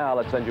 Eastern. Now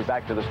let's send you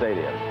back to the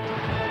stadium.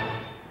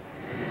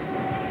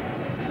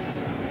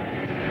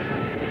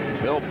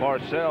 Bill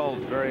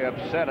Parcells very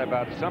upset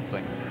about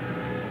something.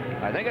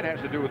 I think it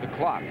has to do with the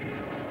clock.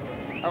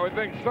 I would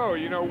think so.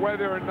 You know,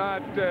 whether or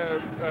not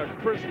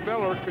Chris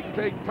Miller could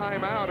take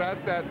time out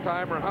at that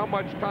time, or how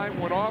much time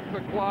went off the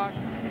clock,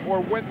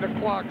 or when the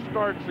clock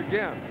starts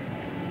again.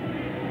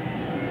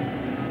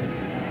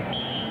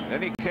 In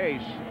any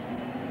case,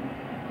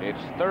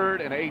 it's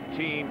 3rd and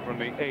 18 from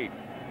the 8.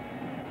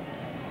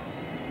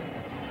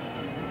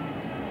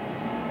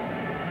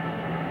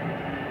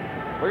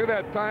 Look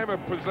at that time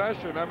of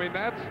possession. I mean,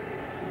 that's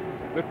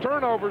the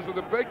turnovers are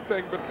the big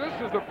thing, but this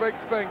is a big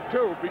thing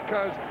too,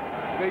 because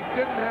they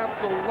didn't have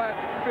to let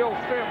Phil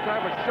Simms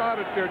have a shot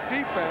at their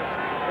defense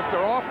if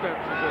their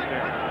offense is in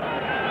there.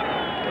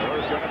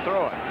 Miller's going to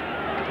throw it.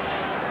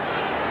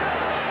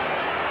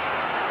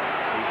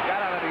 He's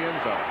got out of the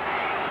end zone,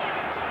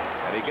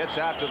 and he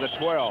gets out to the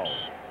 12.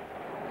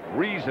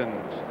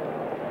 Reasons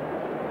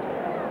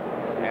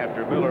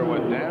after Miller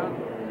went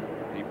down.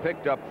 He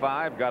picked up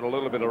 5, got a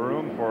little bit of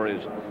room for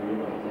his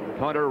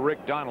punter,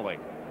 Rick Donnelly.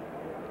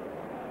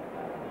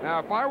 Now,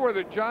 if I were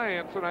the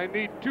Giants and I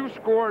need 2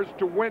 scores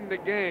to win the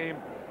game,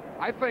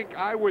 I think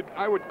I would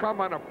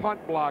come on a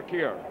punt block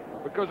here.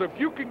 Because if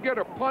you can get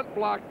a punt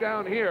block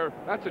down here,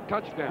 that's a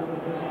touchdown.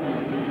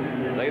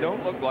 They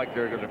don't look like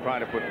they're going to try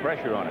to put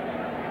pressure on it.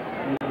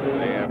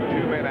 They have 2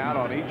 men out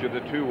on each of the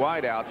 2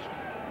 wideouts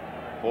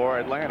for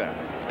Atlanta.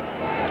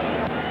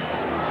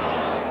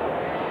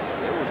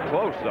 It was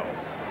close, though.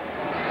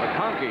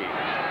 McConkey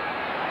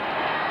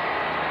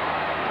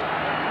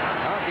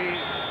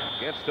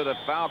gets to the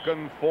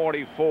Falcon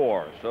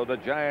 44, so the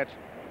Giants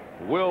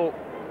will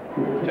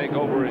take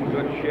over in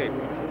good shape.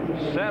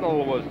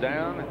 Settle was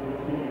down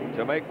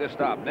to make the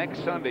stop.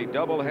 Next Sunday,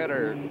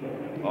 doubleheader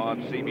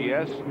on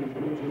CBS.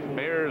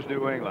 Bears,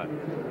 New England.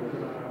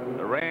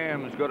 The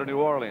Rams go to New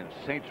Orleans.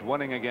 Saints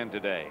winning again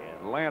today.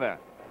 Atlanta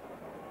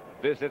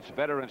visits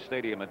Veterans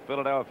Stadium in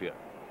Philadelphia.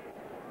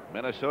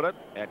 Minnesota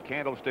at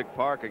Candlestick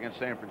Park against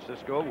San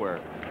Francisco,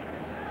 where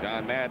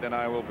John Madden and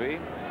I will be.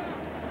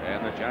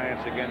 And the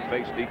Giants again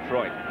face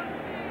Detroit.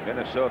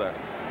 Minnesota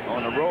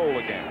on the roll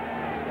again.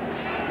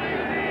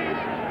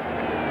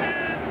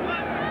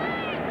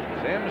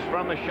 Simms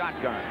from the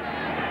shotgun.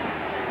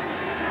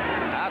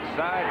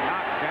 Outside,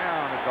 knocked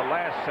down at the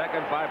last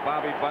second by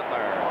Bobby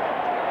Butler.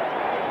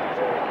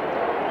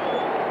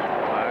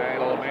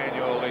 Lionel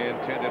Manuel, the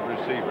intended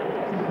receiver.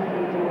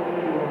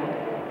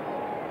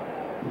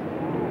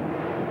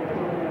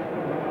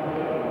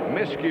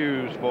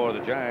 Miscues for the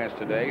Giants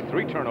today.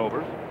 3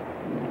 turnovers.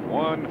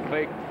 1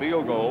 fake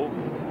field goal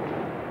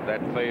that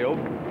failed.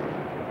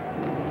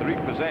 3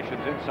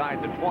 possessions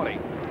inside the 20,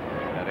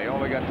 and they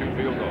only got 2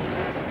 field goals.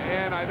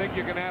 And I think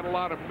you can add a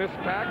lot of missed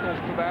tackles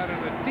to that in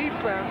a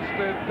defense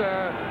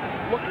that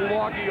looked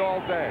loggy all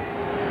day.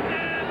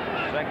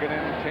 2nd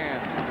and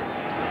 10.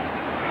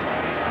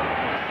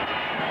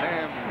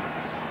 Sam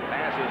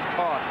pass is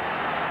caught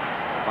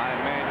by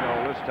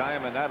Manuel this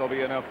time, and that'll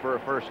be enough for a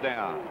first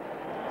down.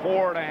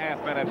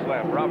 4.5 minutes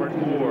left. Robert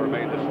Moore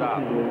made the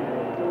stop.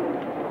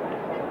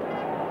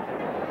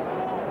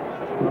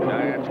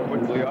 Giants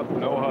quickly up,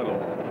 no huddle.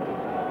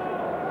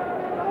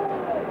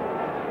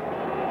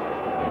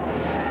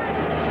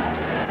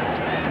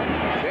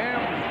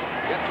 Sims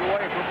gets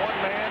away from one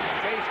man,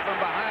 chased from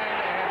behind,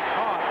 and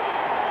caught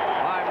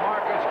by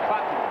Marcus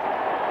Cotton.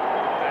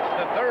 That's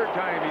the 3rd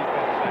time he's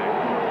been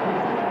sacked.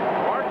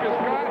 Marcus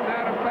Cotton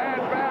had a bad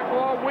back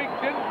all week,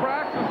 didn't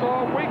practice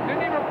all week,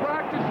 didn't even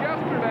practice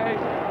yesterday.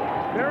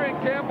 Marion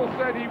Campbell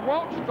said he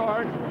won't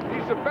start.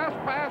 He's the best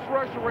pass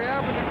rusher we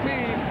have in the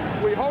team.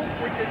 We hope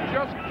we can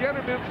just get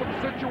him in some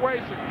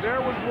situations.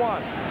 There was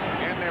one.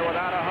 In there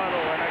without a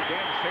huddle, and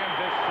again Sims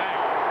is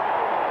sacked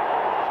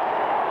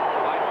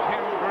by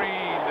Tim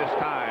Green this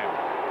time.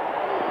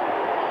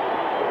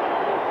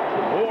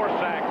 4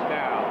 sacks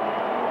now.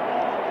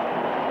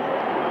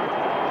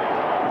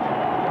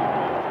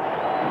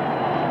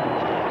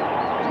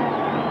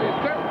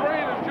 Tim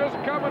Green is just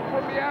coming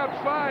from the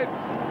outside.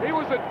 He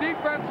was a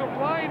defensive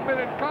lineman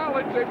in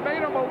college. They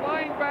made him a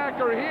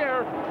linebacker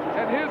here,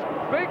 and his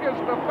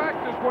biggest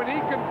effect is when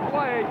he can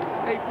play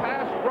a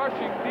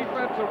pass-rushing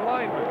defensive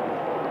lineman.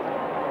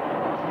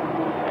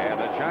 And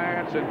the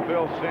Giants and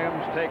Phil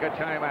Sims take a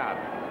timeout.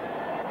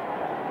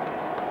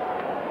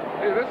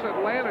 Hey, this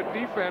Atlanta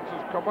defense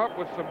has come up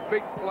with some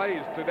big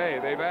plays today.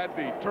 They've had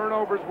the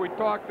turnovers we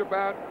talked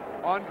about.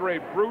 Andre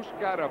Bruce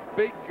got a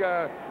big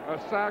a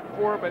sack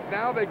for him, and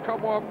now they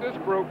come off this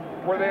group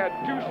where they had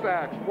 2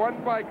 sacks,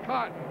 one by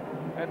Cotton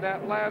and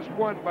that last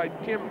one by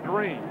Tim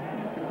Green.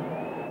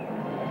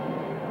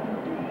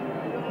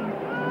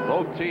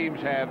 Both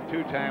teams have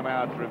 2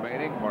 timeouts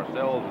remaining.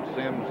 Parcells and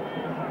Sims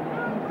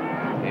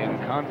in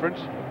conference.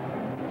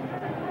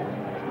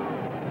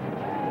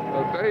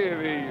 I'll tell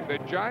you, the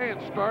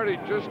Giants started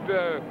just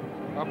a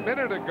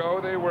minute ago.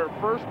 They were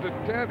 1st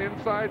and 10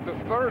 inside the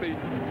 30.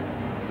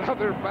 Now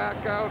they're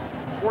back out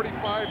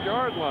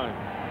 45-yard line.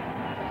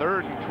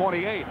 3rd and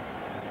 28.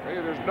 Hey,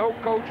 there's no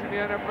coach in the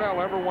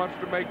NFL ever wants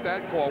to make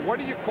that call. What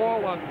do you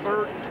call on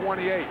 3rd and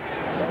 28?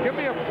 Give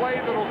me a play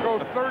that'll go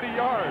 30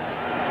 yards.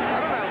 I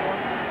don't have one.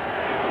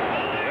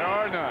 There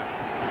are none.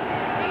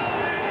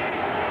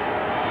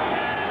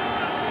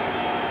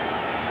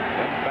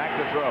 Then back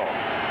to throw.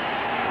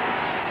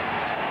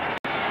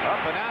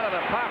 Up and out of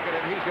the pocket,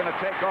 and he's going to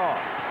take off.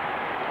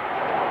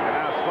 And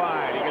now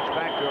slide. He gets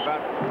back to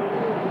about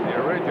the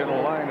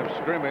original line of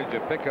scrimmage, a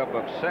pickup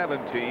of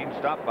 17,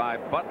 stopped by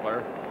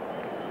Butler.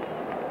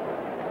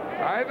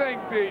 I think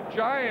the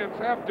Giants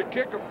have to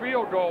kick a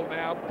field goal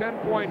now, 10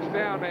 points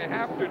down. They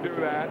have to do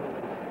that.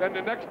 Then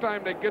the next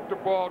time they get the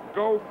ball,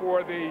 go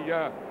for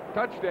the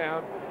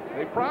touchdown.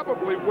 They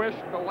probably wish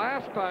the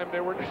last time they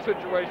were in this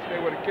situation they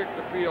would have kicked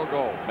the field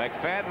goal.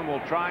 McFadden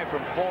will try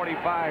from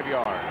 45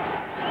 yards.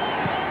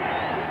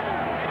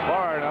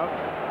 Far enough.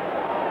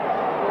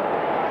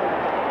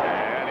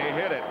 And he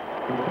hit it.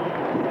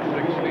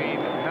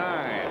 16-9.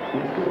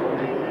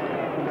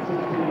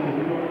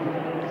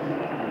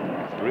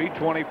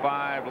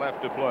 3:25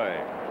 left to play.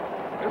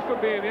 This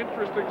will be an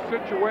interesting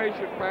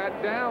situation,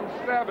 Pat. Down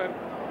 7.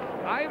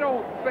 I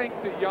don't think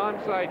the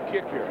onside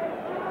kick here.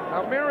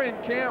 Now, Marion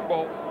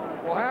Campbell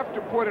will have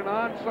to put an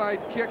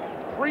onside kick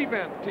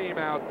prevent team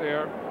out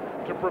there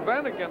to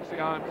prevent against the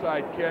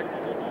onside kick,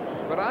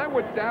 but I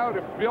would doubt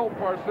if Bill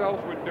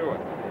Parcells would do it.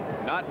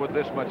 Not with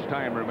this much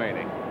time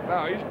remaining.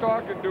 No, he's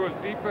talking to his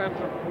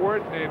defensive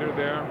coordinator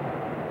there.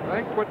 I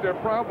think what they're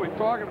probably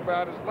talking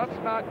about is let's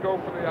not go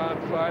for the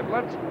onside.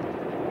 Let's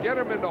get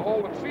him in the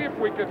hole and see if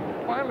we can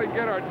finally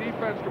get our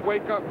defense to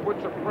wake up and put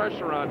some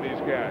pressure on these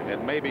guys.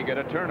 And maybe get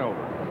a turnover.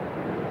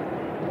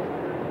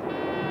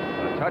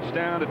 A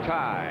touchdown to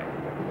tie.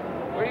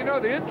 Well, you know,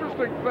 the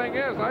interesting thing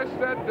is I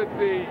said that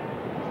the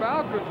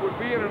Falcons would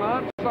be in an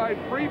onside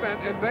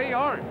prevent, and they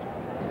aren't.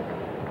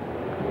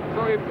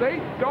 So if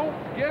they don't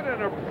get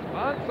in an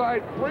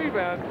onside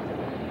prevent,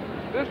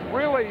 this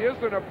really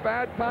isn't a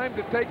bad time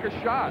to take a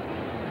shot.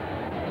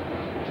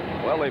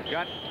 Well, they've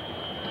got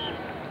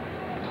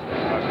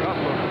a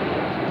couple of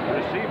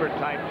receiver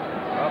types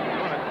up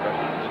front, but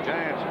the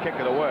Giants kick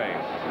it away.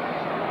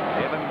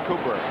 Evan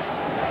Cooper.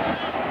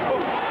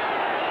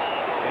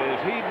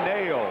 Is he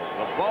nailed?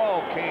 The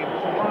ball came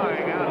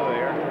flying out of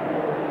there.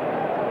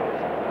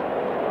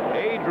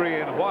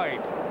 Adrian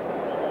White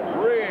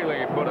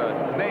really put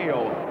a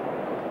nail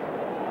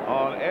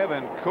on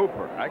Evan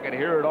Cooper. I can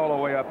hear it all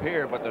the way up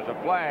here, but there's a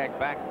flag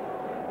back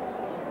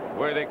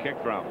where they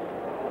kicked from.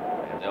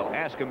 And they'll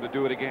ask him to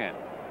do it again.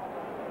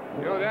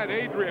 You know, that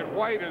Adrian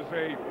White is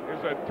a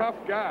tough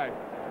guy.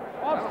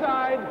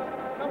 Offside,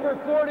 number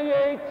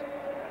 48,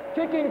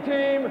 kicking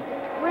team,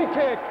 free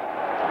kick.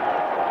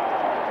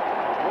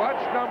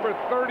 Watch number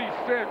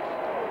 36.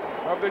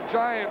 of the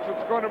Giants,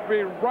 it's going to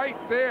be right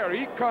there.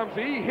 He comes,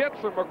 he hits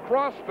him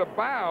across the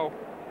bow,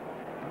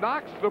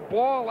 knocks the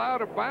ball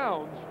out of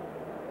bounds,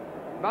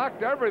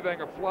 knocked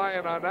everything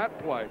a-flying on that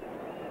play.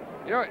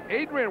 You know,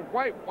 Adrian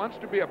White wants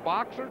to be a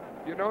boxer.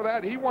 You know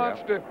that? He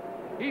wants to,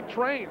 he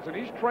trains, and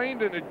he's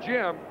trained in a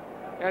gym,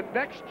 and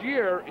next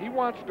year he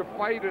wants to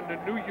fight in the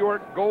New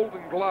York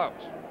Golden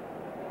Gloves.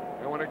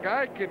 And when a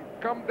guy can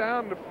come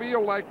down the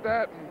field like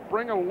that and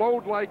bring a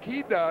load like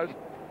he does,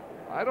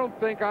 I don't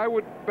think I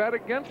would bet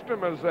against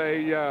him as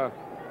a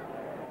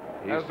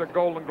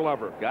Golden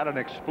Glover. Got an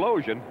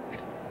explosion.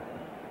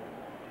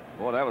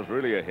 Boy, that was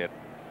really a hit.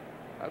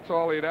 That's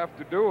all he'd have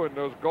to do in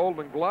those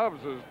Golden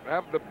Gloves is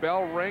have the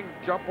bell ring,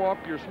 jump off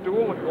your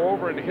stool, and go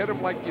over and hit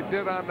him like you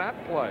did on that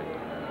play.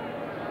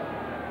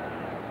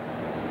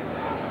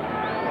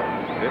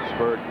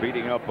 Pittsburgh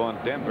beating up on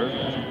Denver.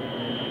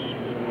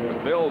 The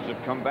Bills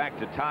have come back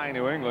to tie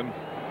New England.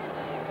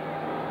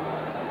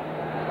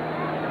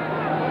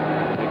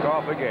 Kick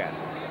off again.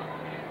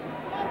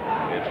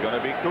 It's going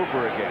to be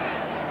Cooper again.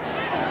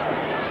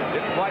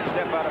 Didn't quite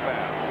step out of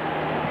bounds.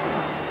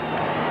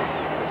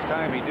 This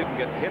time he didn't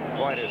get hit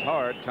quite as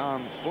hard.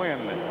 Tom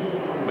Flynn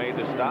made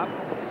the stop,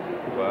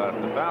 but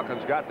the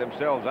Falcons got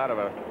themselves out of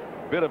a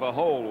bit of a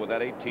hole with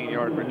that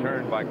 18-yard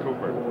return by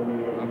Cooper.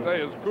 I'll tell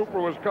you, as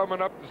Cooper was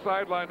coming up the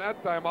sideline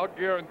that time, I'll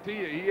guarantee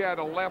you he had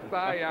a left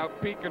eye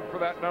out peeking for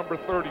that number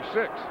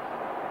 36.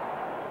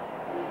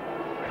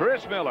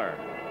 Chris Miller.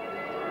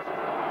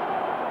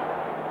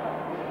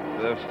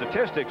 The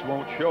statistics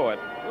won't show it,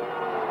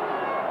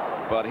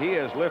 but he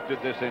has lifted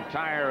this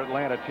entire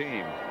Atlanta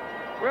team.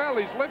 Well,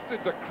 he's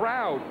lifted the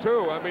crowd,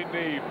 too. I mean,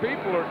 the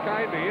people are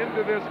kind of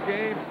into this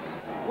game.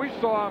 We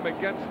saw him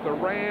against the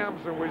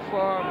Rams, and we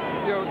saw him,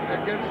 you know,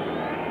 against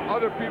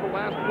other people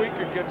last week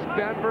against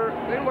Denver.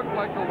 They look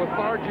like a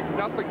lethargic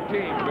nothing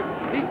team, but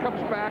he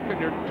comes back and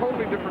they're a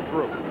totally different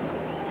group.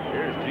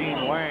 Here's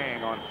Gene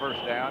Wang on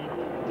first down.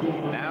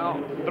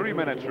 Now 3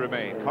 minutes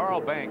remain. Carl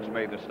Banks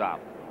made the stop.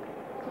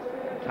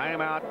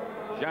 Timeout,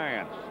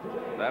 Giants.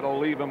 That'll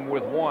leave them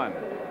with one.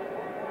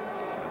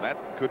 And that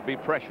could be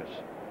precious.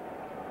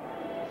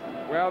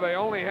 Well, they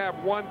only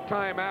have one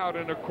timeout,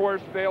 and of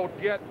course they'll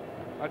get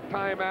a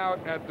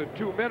timeout at the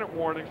 2-minute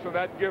warning, so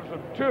that gives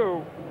them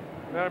 2.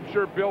 And I'm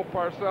sure Bill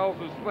Parcells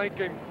is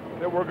thinking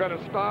that we're going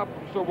to stop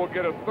them, so we'll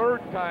get a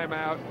 3rd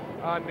timeout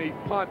on the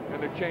punt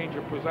and a change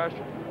of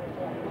possession.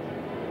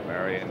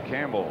 Marion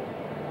Campbell.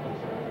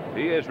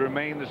 He has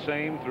remained the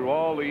same through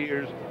all the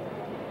years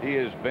he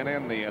has been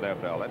in the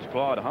NFL. That's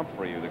Claude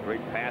Humphrey, the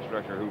great pass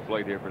rusher who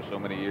played here for so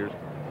many years,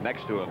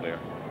 next to him there.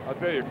 I'll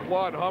tell you,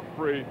 Claude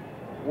Humphrey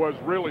was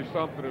really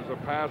something as a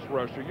pass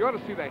rusher. You ought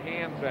to see the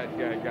hands that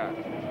guy got.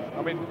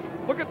 I mean,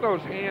 look at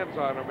those hands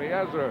on him. He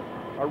has a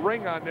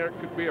ring on there. It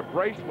could be a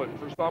bracelet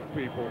for some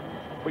people.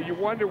 But you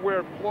wonder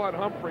where Claude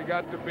Humphrey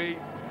got to be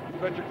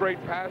such a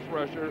great pass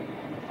rusher.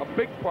 A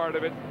big part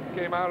of it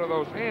came out of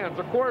those hands.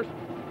 Of course,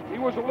 he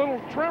was a little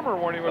trimmer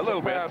when he was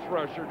a pass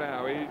rusher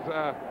now. He's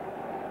had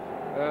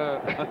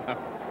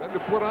to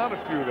put on a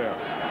few there.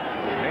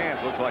 His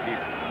hands looks like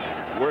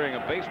he's wearing a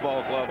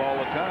baseball glove all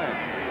the time.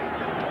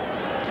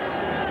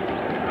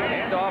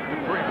 Hand off to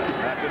Freeman,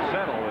 not to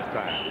Settle this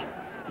time.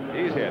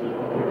 He's hit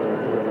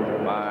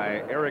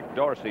by Eric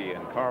Dorsey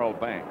and Carl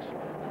Banks.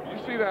 You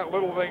see that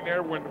little thing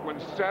there when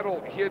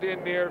Settle hit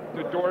in there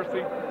to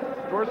Dorsey?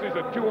 Dorsey's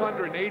a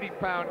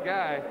 280-pound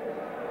guy.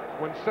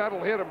 When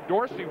Settle hit him,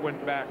 Dorsey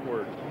went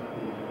backwards.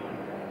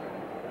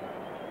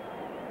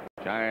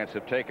 Giants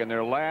have taken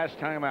their last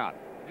timeout.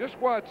 Just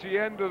watch the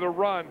end of the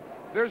run.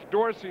 There's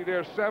Dorsey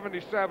there,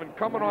 77,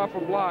 coming off a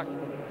block.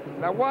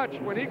 Now watch,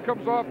 when he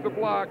comes off the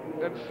block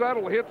and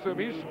Settle hits him,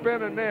 he's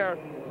spinning there.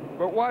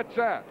 But watch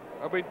that.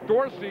 I mean,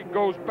 Dorsey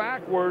goes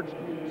backwards.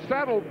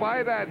 Settle,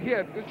 by that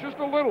hit, it's just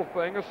a little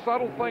thing, a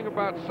subtle thing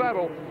about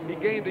Settle. He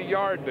gained a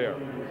yard there.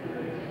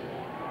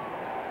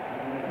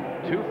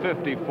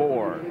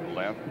 2:54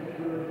 left.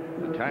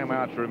 The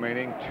timeouts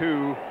remaining,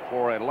 2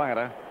 for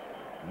Atlanta,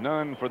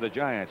 none for the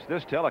Giants.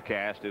 This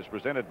telecast is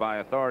presented by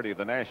authority of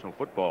the National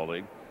Football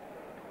League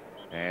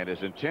and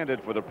is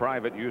intended for the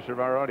private use of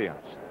our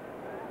audience.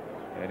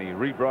 Any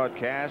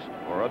rebroadcast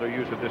or other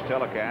use of this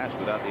telecast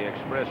without the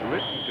express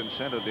written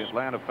consent of the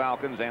Atlanta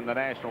Falcons and the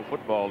National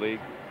Football League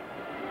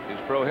is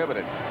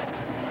prohibited.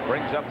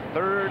 Brings up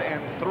 3rd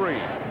and 3.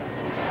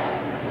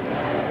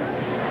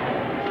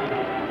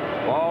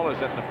 Ball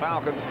is at the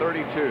Falcons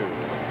 32.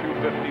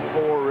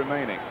 2:54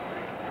 remaining.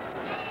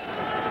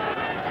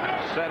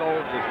 Settle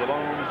is the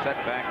lone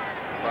setback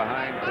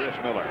behind Chris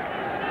Miller.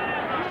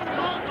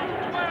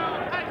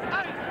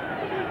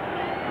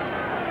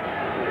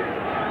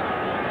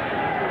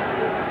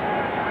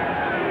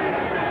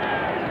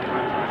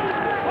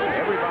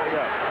 Everybody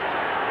up.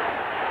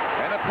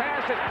 And the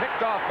pass is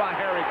picked off by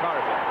Harry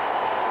Carson.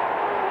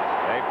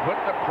 They put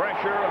the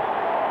pressure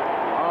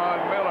on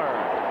Miller.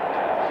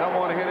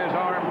 Someone hit his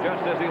arm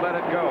just as he let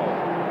it go.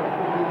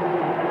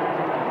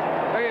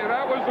 Hey,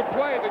 that was the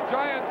play. The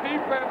Giant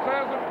defense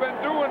hasn't been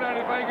doing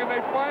anything, and they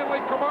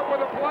finally come up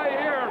with a play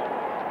here.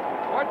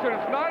 Watch it.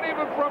 It's not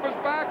even from his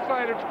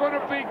backside. It's going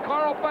to be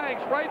Carl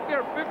Banks right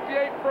there,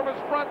 58 from his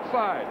front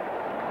side.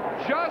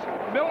 Just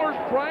Miller's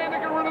trying to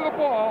get rid of the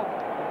ball.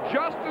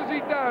 Just as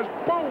he does,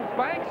 boom,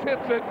 Banks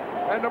hits it,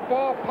 and the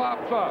ball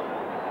pops up.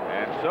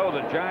 And so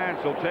the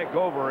Giants will take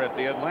over at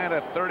the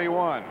Atlanta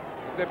 31.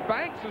 The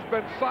Banks has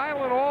been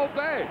silent all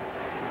day.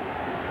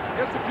 I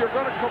guess if you're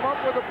going to come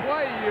up with a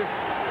play,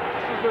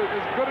 this is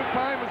as good a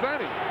time as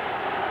any.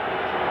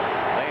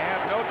 They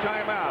have no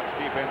timeouts,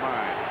 keep in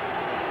mind.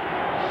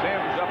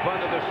 Sims up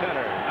under the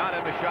center, not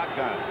in the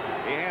shotgun.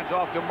 He hands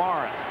off to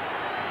Morris.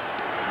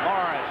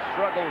 Morris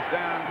struggles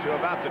down to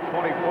about the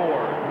 24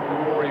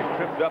 before he's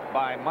tripped up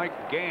by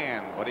Mike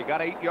Gann, but he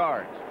got 8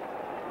 yards.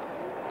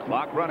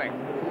 Clock running.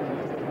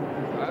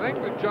 I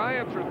think the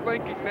Giants are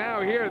thinking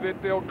now here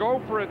that they'll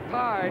go for a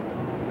tie.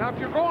 Now, if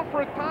you're going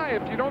for a tie,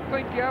 if you don't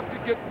think you have to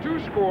get 2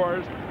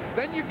 scores,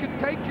 then you can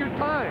take your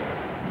time.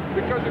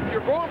 Because if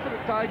you're going for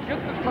the tie, get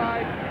the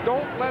tie.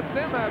 Don't let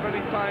them have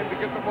any time to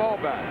get the ball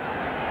back.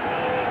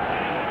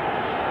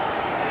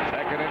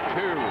 2nd and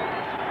 2.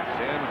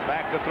 Sims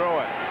back to throw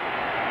it.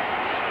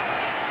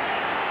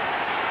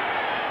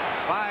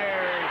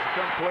 Fires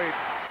complete.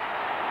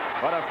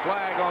 But a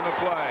flag on the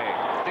play.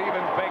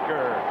 Stephen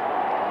Baker.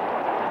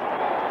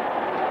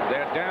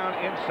 They're down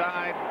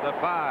inside the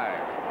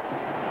 5.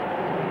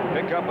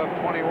 Pickup of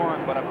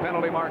 21, but a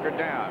penalty marker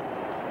down.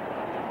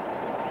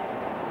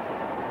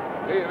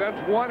 Hey,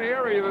 that's one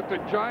area that the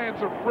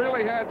Giants have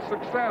really had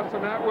success,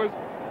 and that was,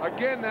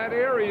 again, that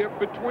area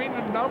between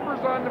the numbers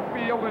on the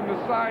field and the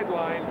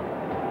sideline.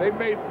 They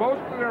made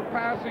most of their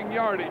passing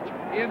yardage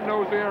in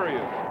those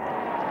areas.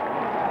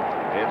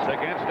 It's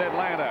against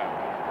Atlanta.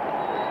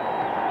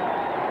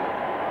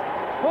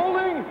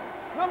 Holding,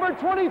 number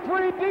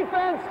 23,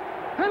 defense,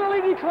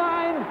 penalty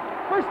decline,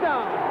 first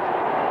down.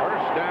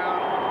 First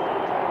down.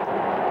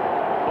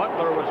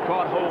 Butler was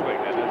caught holding,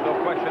 and there's no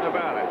question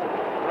about it.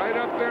 Right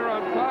up there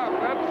on top.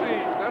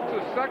 That's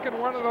the second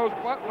one of those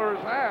Butler's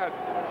had.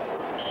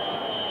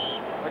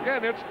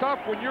 Again, it's tough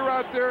when you're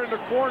out there in the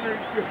corner.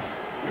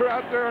 You're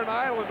out there an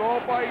island all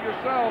by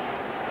yourself.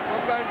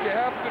 Sometimes you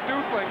have to do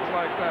things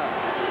like that.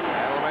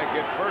 That'll make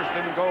it 1st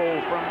and goal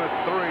from the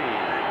 3.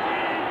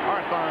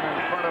 Hawthorne in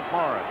front of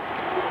Morris.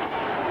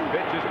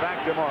 Pitches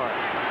back to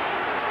Morris.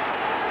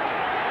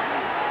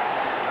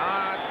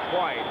 Not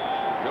quite.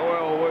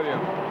 Joel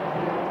Williams.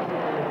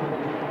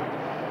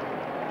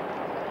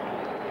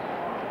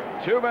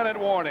 2-minute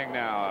warning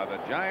now. The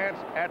Giants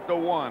at the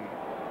 1,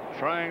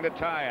 trying to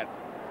tie it.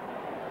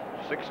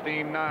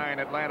 16-9,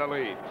 Atlanta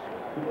leads.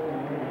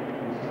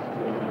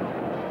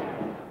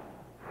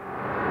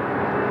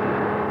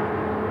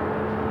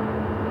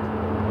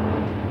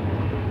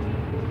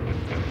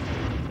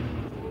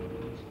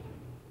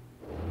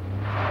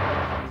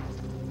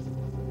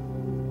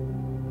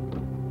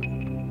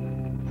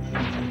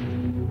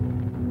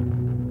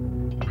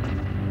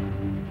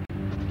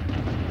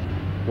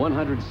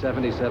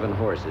 $177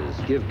 horses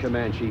give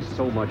Comanche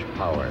so much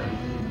power,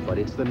 but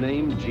it's the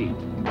name Jeep.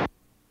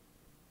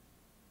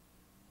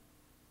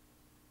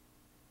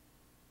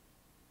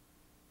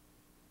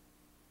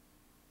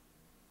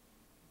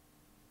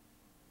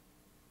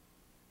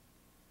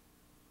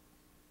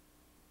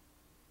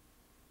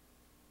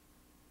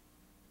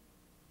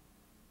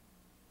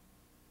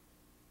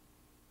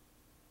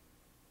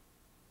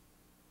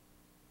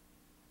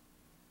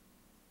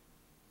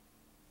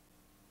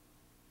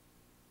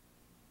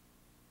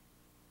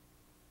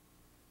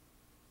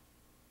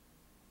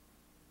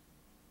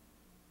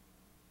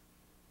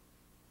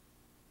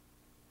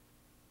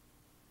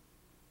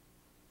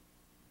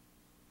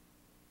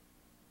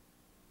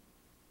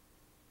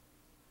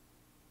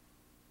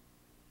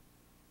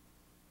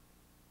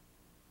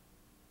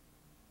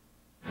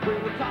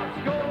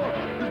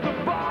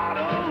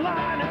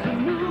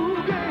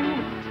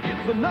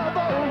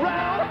 Another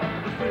round,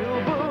 the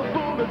silver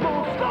bullet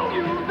won't slow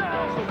you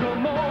down. So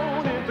come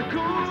on, it's a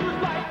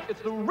Coors Light,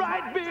 it's the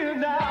right beer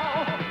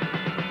now.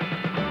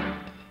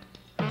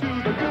 To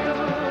the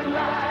good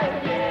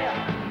life, yeah.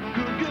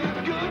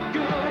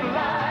 Good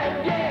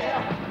life,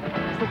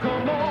 yeah. So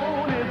come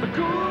on, it's a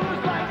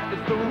Coors Light,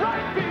 it's the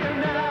right beer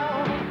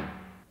now.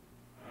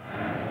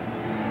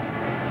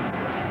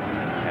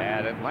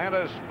 At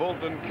Atlanta's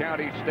Fulton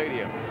County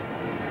Stadium.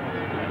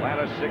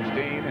 Atlanta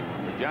 16,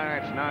 the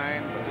Giants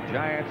 9, but the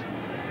Giants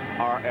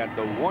are at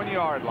the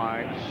 1-yard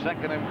line,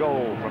 2nd and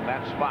goal from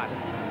that spot.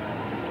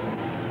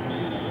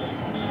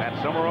 At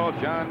Summerall,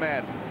 John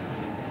Madden.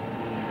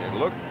 It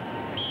looked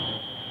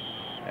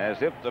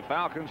as if the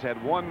Falcons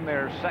had won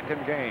their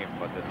 2nd game,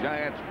 but the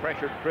Giants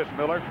pressured Chris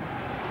Miller.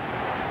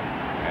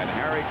 And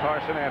Harry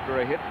Carson,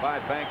 after a hit by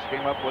Banks,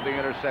 came up with the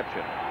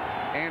interception.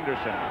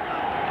 Anderson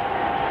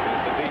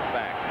is the deep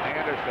back.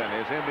 Anderson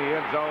is in the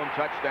end zone,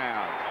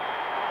 touchdown.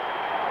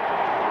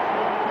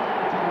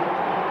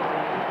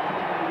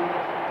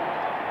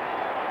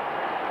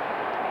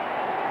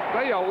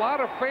 A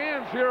lot of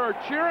fans here are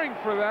cheering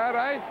for that.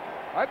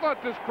 I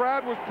thought this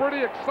crowd was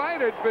pretty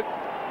excited, but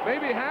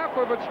maybe half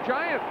of it's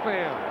Giant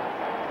fans.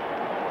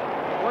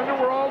 Wonder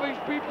where all these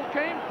people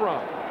came from.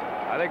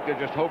 I think they're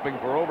just hoping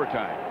for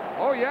overtime.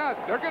 Oh, yeah,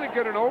 they're going to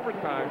get an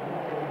overtime.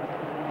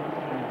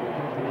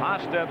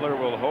 Hostetler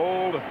will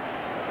hold.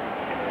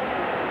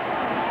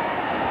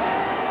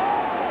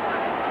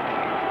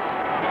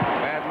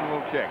 Madden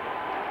will kick.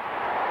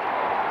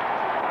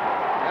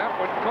 And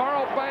when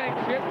Carl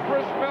Banks hit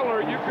Chris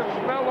Miller, you can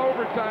smell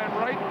overtime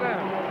right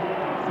then.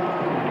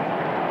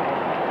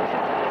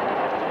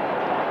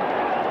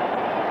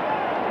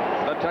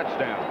 The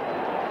touchdown.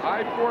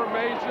 High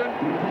formation.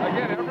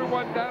 Again,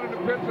 everyone down in the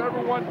pits,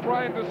 everyone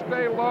trying to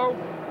stay low.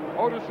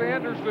 Otis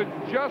Anderson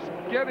just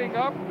getting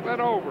up and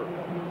over.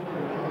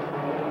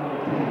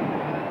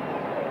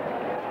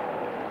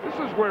 This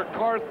is where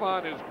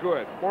Carthon is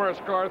good. Morris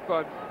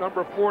Carthon,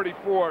 number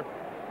 44.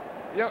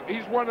 Yeah,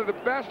 he's one of the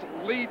best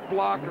lead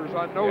blockers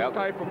on those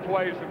type of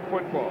plays in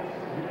football.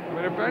 I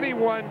mean, if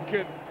anyone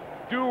can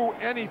do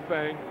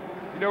anything,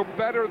 you know,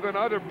 better than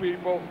other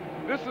people,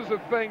 this is a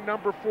thing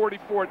number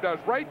 44 does.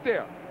 Right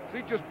there.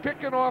 See, just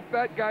picking off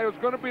that guy who's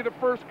going to be the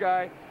first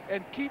guy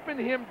and keeping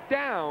him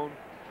down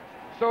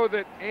so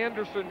that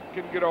Anderson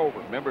can get over.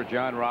 Remember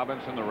John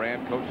Robinson, the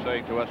Rand coach,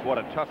 saying to us what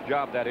a tough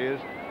job that is?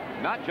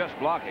 Not just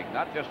blocking,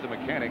 not just the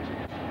mechanics,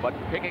 but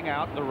picking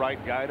out the right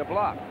guy to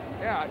block.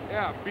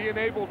 Yeah, being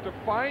able to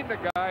find the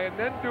guy and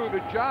then do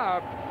the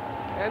job,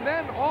 and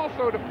then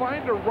also to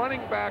find a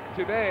running back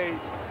today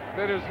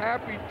that is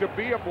happy to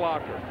be a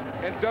blocker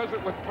and does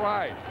it with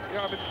pride. You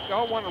know, I mean, they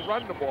all want to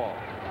run the ball.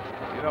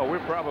 You know,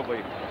 we're probably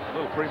a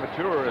little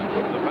premature in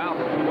putting the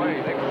Falcons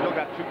away. They've still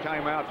got 2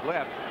 timeouts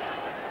left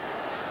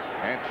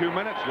and 2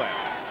 minutes left.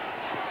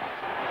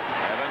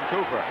 Evan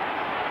Cooper.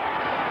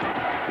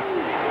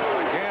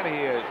 Again, he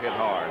is hit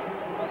hard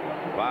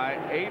by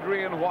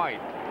Adrian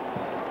White.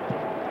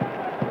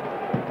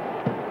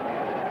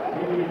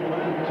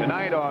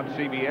 Tonight on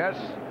CBS,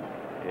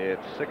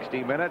 it's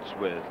 60 Minutes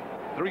with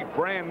 3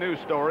 brand new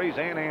stories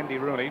and Andy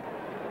Rooney.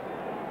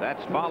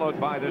 That's followed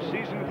by the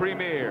season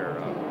premiere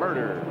of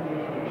Murder,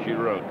 She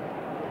Wrote,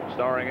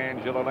 starring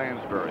Angela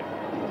Lansbury.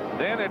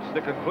 Then it's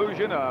the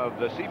conclusion of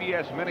the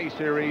CBS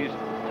miniseries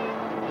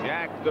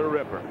Jack the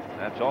Ripper.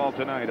 That's all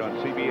tonight on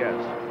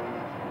CBS.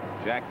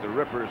 Jack the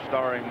Ripper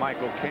starring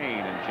Michael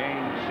Caine and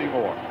James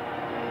Seymour.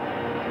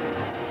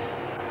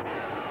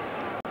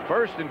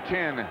 1st and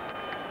 10,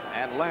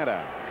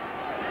 Atlanta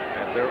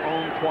at their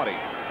own 20.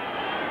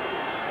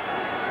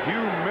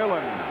 Hugh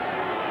Millen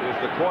is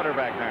the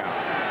quarterback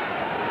now.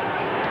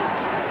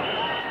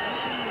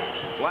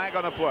 Flag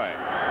on the play.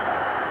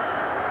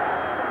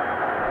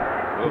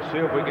 We'll see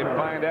if we can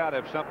find out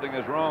if something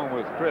is wrong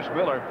with Chris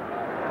Miller.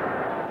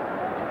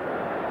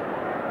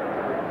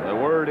 The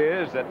word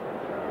is that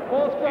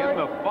in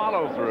the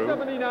follow-through,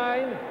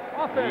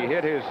 he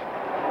hit his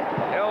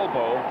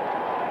elbow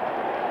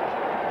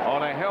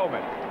on a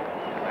helmet.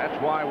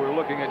 That's why we're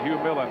looking at Hugh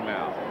Millen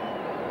now.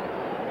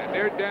 And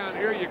they're down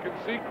here. You can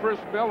see Chris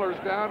Miller's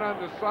down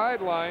on the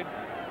sideline,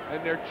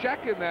 and they're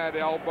checking that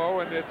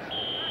elbow, and it's,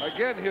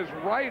 again, his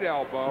right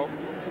elbow.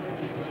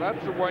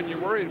 That's the one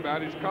you're worried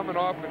about. He's coming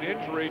off an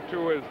injury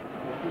to his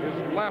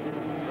left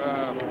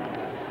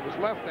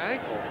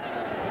ankle.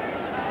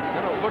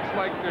 And it looks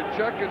like they're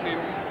checking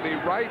the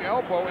right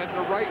elbow and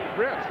the right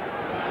wrist.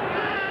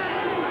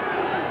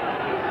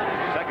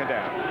 2nd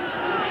down.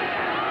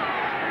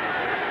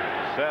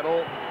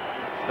 Settle,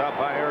 stopped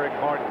by Eric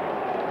Martin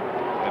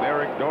and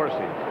Eric Dorsey.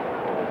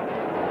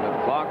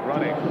 The clock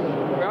running.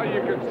 Well,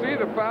 you can see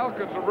the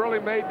Falcons have really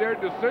made their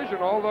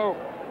decision, although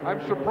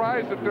I'm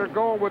surprised that they're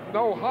going with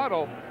no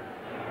huddle,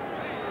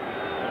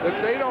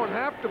 that they don't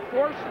have to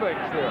force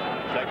things here.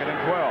 2nd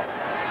and 12.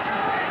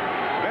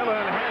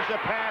 Millen has a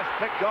pass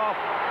picked off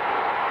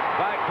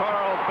by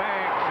Carl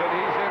Banks, and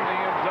he's in the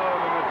end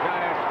zone, and the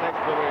Giants take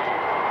the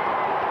lead.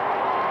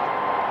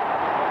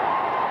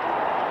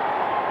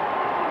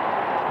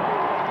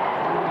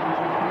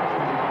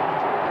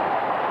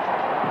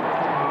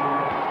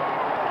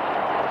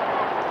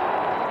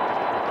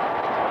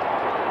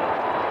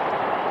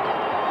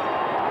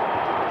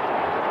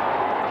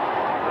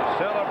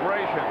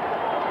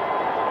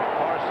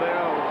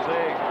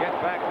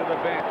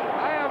 Bench.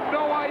 I have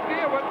no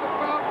idea what the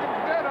Falcons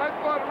did. I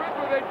thought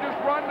originally they'd just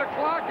run the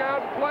clock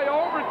out and play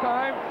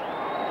overtime.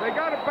 They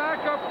got a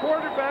backup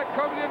quarterback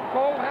coming in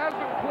cold,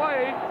 hasn't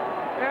played,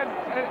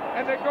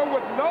 and they go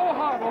with no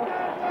huddle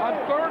on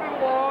 3rd and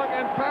long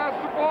and pass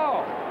the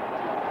ball.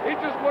 He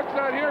just looks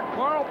out here.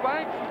 Carl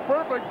Banks is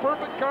perfect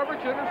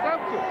coverage,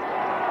 interception.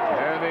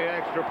 And the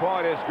extra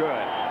point is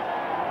good.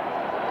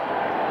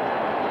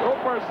 Bill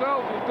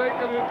Parcells is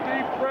taking a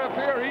deep breath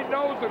here. He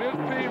knows that his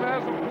team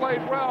hasn't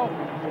played well.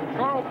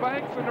 Carl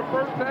Banks in the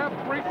first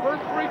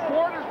first three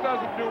quarters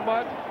doesn't do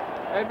much.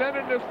 And then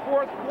in this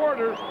 4th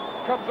quarter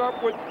comes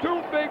up with 2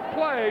 big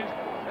plays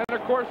and, of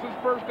course, his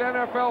first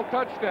NFL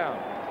touchdown.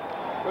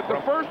 But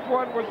the first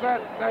one was that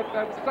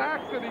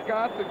sack that he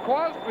got that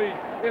caused the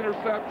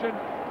interception.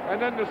 And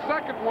then the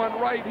second one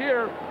right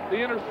here, the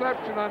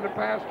interception on the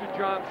pass to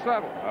John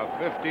Settle. A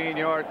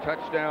 15-yard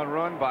touchdown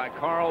run by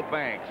Carl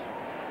Banks.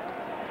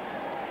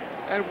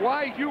 And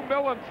why Hugh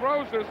Millen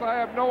throws this, I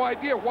have no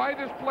idea. Why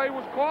this play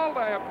was called,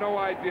 I have no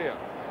idea.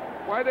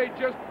 Why the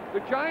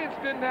Giants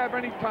didn't have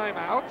any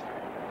timeouts.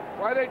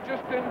 Why they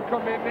just didn't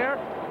come in there,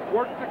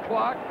 work the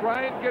clock,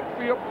 try and get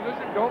field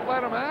position. Don't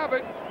let them have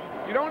it.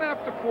 You don't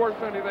have to force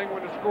anything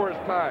when the score is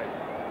tied.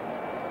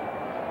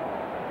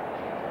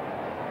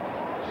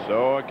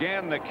 So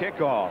again, the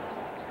kickoff.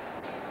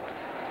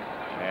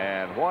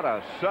 And what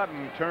a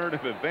sudden turn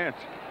of events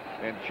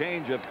and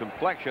change of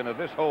complexion of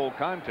this whole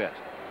contest.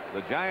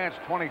 The Giants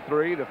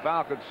 23, the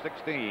Falcons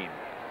 16.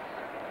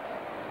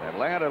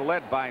 Atlanta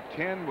led by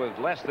 10 with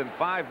less than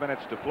 5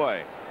 minutes to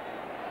play.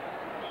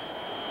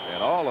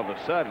 And all of a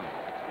sudden,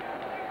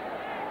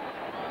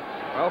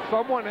 well,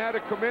 someone had to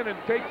come in and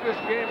take this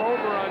game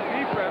over on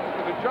defense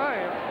for the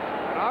Giants,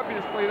 and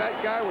obviously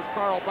that guy was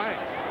Carl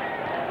Banks.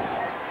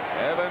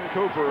 Evan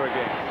Cooper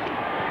again.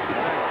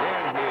 And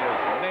again he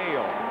is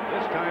nailed,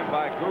 this time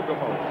by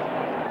Guggemos.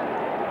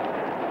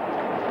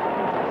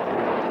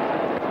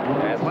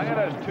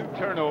 Atlanta's 2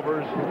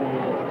 turnovers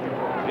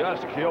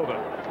just killed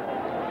him.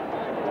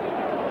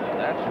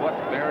 That's what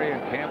Marion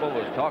Campbell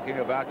was talking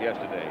about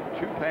yesterday.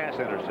 2 pass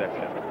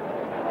interceptions.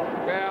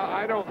 Well,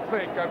 I don't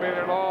think, I mean,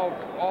 in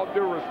all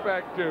due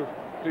respect to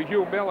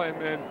Hugh Millen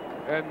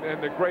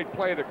and the great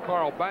play that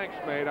Carl Banks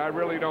made, I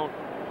really don't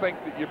think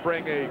that you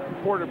bring a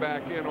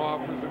quarterback in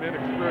off as an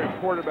inexperienced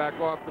quarterback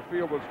off the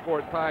field with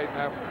score tied and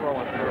have to throw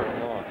on 3rd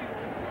and long.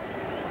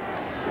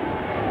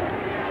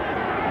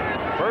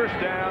 First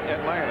down,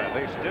 Atlanta.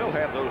 They still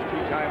have those 2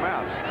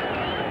 timeouts.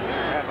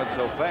 It's happened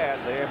so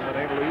fast they haven't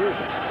been able to use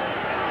them.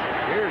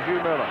 Here's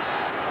Hugh Millen.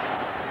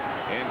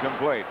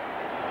 Incomplete.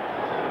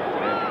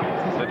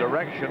 In the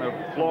direction of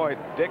Floyd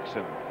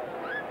Dixon.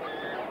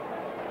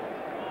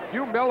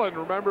 Hugh Millen,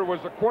 remember,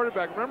 was the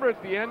quarterback. Remember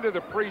at the end of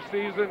the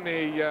preseason,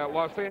 the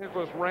Los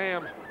Angeles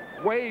Rams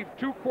waived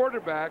 2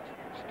 quarterbacks,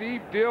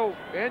 Steve Dills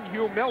and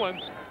Hugh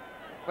Millen,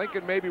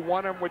 thinking maybe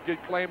one of them would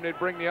get claimed, they'd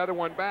bring the other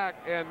one back.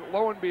 And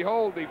lo and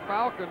behold, the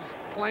Falcons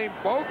claimed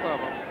both of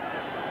them.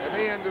 And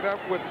they ended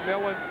up with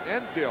Millen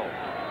and Dills.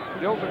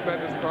 Dills had been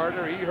the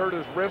starter. He hurt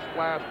his wrist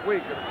last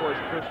week. And of course,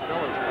 Chris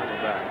Miller's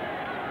coming back.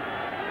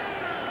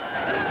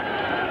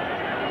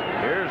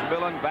 Here's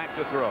Millen back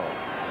to throw.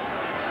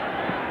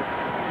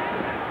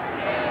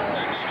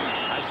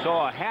 I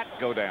saw a hat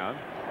go down,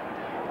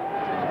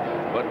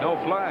 but no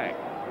flag.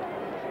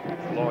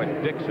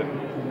 Floyd Dixon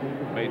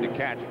made the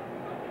catch.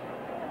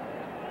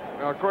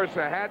 Now, of course,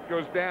 the hat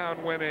goes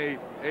down when a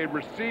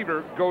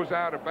receiver goes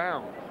out of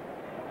bounds.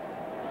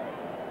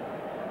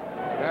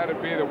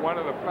 That'd be one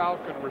of the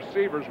Falcon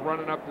receivers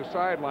running up the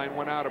sideline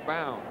went out of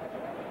bounds.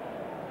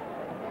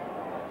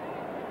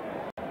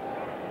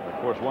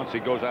 Of course, once he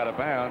goes out of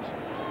bounds,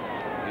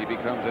 he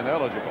becomes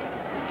ineligible.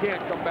 He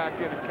can't come back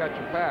in and catch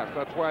a pass.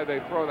 That's why they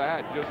throw the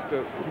hat, just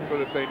so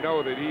that they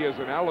know that he is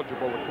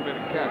ineligible to come in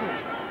and catch.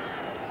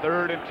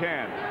 3rd and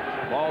 10.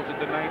 Ball's at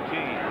the 19.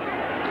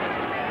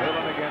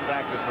 Millen again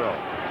back to throw.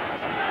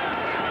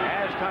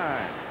 Has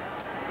time.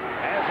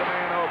 Has a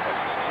man open.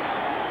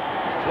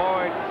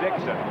 Floyd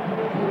Dixon.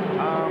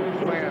 Tom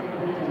Flynn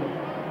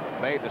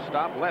made the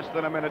stop. Less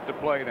than a minute to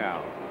play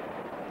now.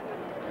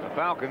 The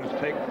Falcons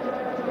take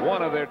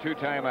one of their 2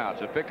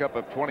 timeouts, a pickup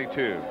of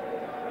 22.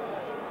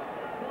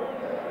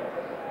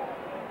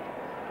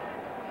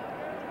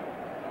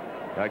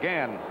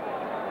 Again,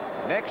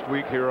 next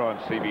week here on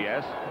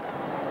CBS,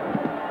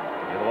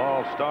 it'll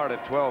all start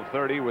at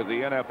 12:30 with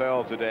the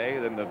NFL Today.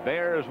 Then the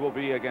Bears will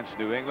be against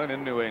New England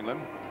in New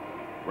England.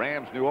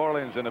 Rams, New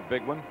Orleans in a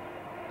big one.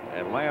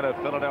 Atlanta,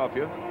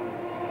 Philadelphia.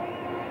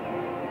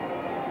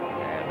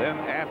 And then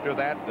after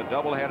that, the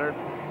doubleheader.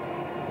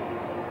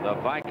 The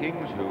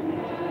Vikings,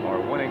 who are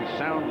winning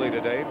soundly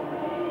today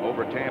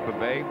over Tampa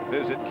Bay,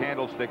 visit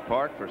Candlestick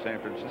Park for San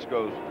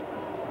Francisco's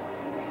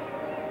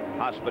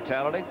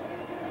hospitality.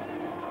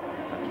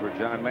 That's where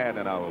John Madden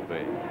and I will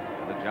be.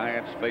 The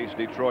Giants face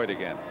Detroit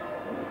again.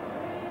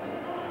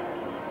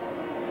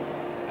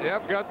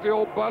 Yep, got the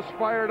old bus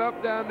fired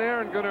up down there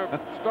and going to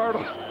start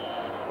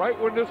right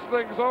when this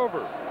thing's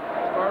over.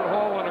 Start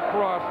hauling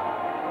across.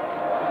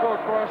 We go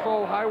across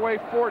old Highway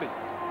 40.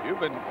 You've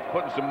been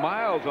putting some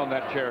miles on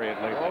that chariot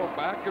lately. Oh,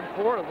 back and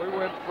forth. We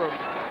went from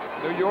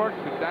New York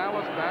to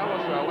Dallas,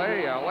 Dallas,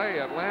 L.A.,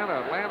 L.A., Atlanta,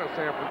 Atlanta,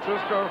 San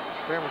Francisco,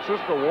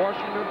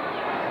 Washington.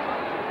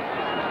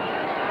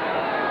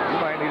 You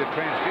might need a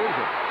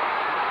transfusion.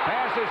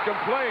 Pass is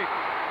complete.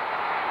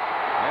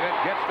 And it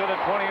gets to the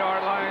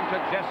 20-yard line to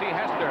Jesse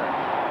Hester.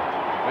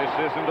 This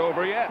isn't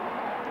over yet.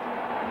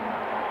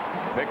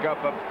 Pickup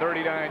of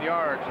 39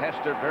 yards.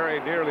 Hester very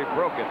nearly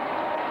broke it.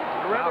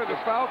 Remember, the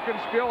Falcons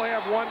still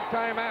have 1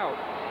 timeout.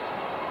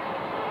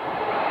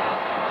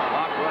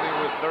 Clock running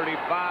with 35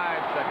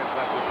 seconds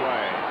left to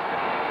play.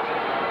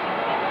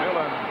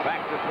 Millen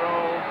back to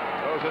throw.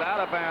 Throws it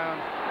out of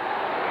bounds.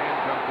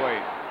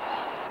 Incomplete.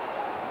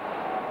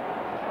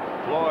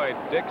 Floyd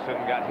Dixon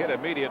got hit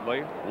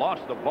immediately.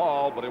 Lost the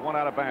ball, but it went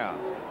out of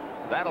bounds.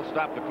 That'll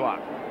stop the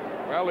clock.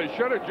 Well, he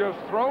should have just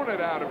thrown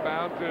it out of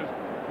bounds.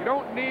 You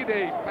don't need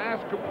a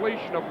pass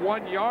completion of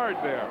 1 yard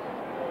there.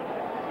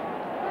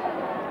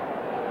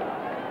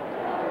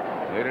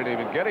 They didn't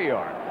even get a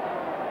yard.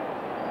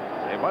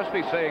 They must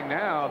be saying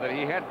now that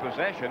he had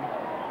possession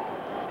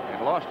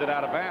and lost it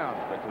out of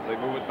bounds because they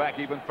move it back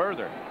even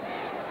further.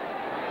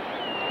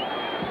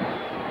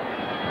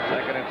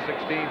 Second and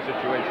 16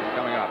 situation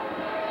coming up.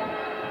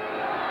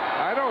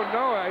 I don't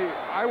know.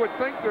 I would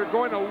think they're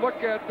going to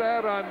look at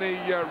that on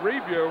the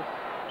review.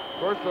 Of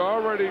course, they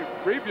already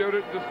reviewed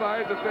it and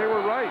decided that they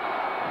were right.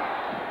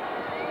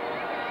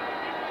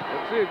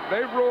 Let's see.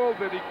 They ruled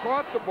that he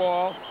caught the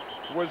ball,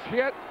 was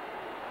hit,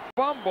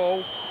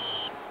 fumble.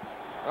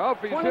 Well, if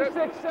he's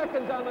 26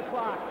 seconds on the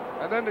clock.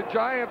 And then the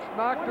Giants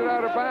knocked it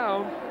out of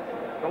bounds.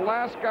 The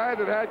last guy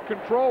that had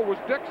control was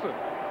Dixon.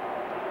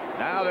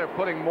 Now they're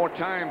putting more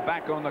time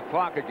back on the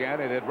clock again.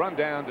 It had run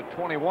down to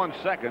 21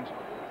 seconds.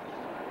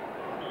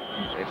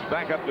 It's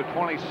back up to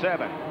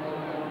 27.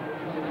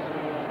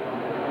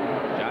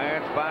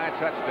 Giants by a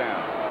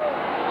touchdown.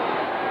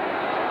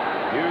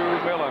 Hugh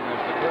Millen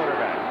is the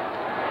quarterback.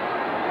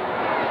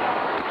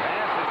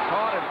 Pass is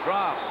caught and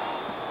dropped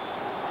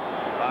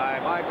by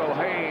Michael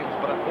Haynes,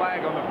 but a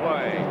flag on the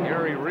play.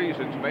 Gary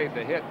Reasons made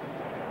the hit.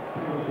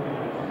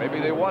 Maybe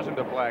there wasn't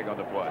a flag on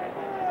the play.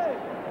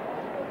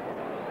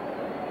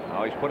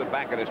 Oh, he's put it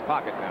back in his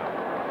pocket now.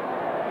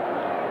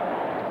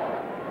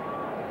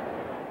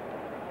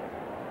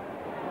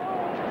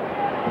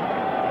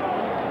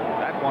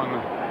 That one,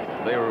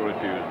 they were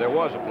refused. There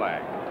was a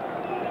flag.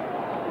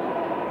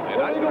 They're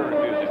not going to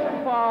refuse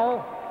it.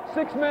 Foul.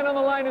 6 men on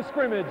the line of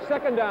scrimmage.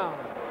 Second down.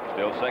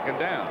 Still second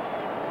down.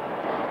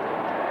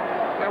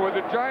 Yeah, what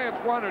the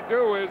Giants want to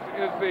do is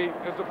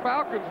the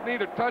Falcons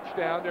need a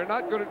touchdown. They're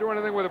not going to do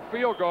anything with a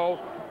field goal,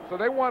 so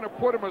they want to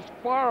put them as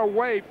far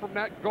away from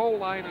that goal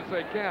line as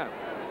they can,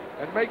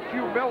 and make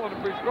Hugh Millen, if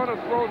he's going to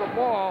throw the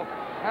ball,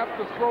 have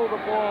to throw the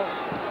ball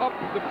up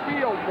the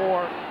field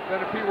more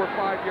than if he were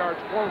 5 yards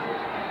closer.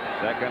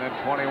 Second and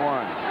 21.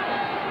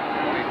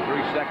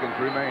 23 seconds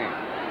remain.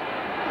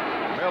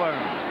 Millen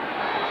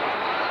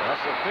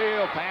up the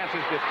field, pass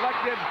is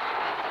deflected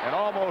and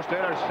almost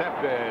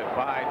intercepted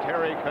by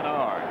Terry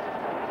Kennard.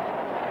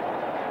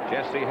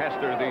 Jesse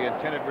Hester, the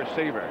intended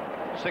receiver.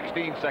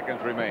 16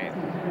 seconds remain.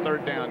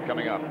 Third down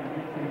coming up.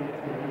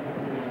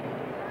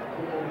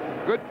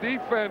 Good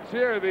defense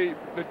here.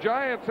 The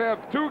Giants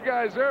have 2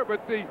 guys there,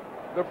 but the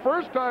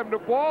first time the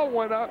ball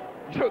went up,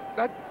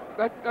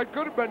 that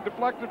could have been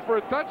deflected for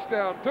a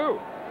touchdown too.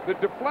 The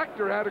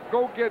deflector had to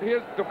go get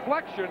his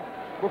deflection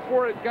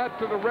before it got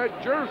to the red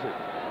jersey.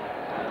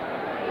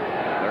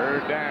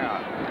 Third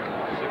down.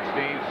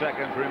 16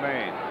 seconds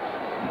remain.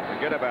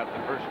 Forget about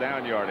the first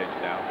down yardage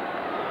now.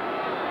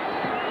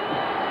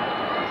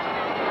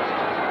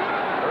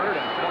 Third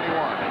and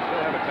 21. They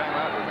still have a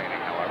timeout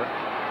remaining, however.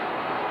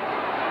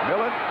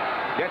 Millen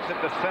gets it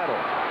to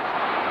Settle.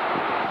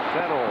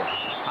 Settle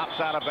hops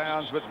out of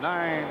bounds with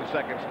 9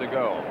 seconds to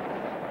go.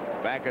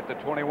 Back at the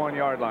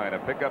 21-yard line, a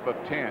pickup of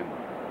 10.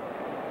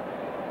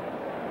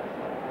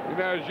 You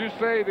know, as you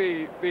say,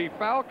 the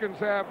Falcons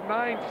have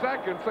 9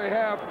 seconds. They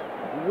have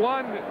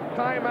 1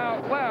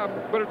 timeout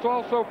left, but it's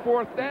also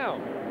 4th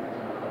down.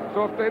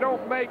 So if they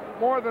don't make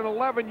more than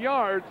 11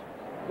 yards,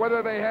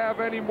 whether they have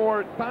any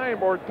more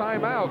time or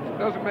timeouts,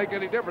 doesn't make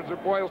any difference.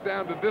 It boils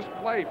down to this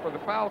play for the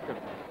Falcons.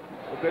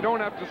 But they don't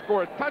have to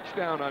score a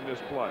touchdown on this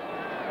play.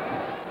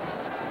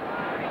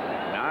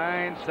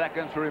 9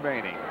 seconds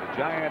remaining. The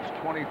Giants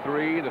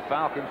 23, the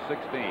Falcons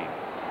 16.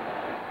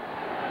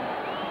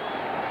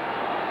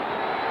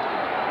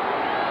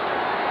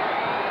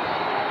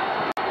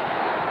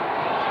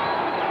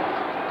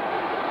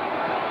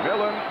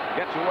 Millen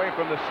gets away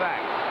from the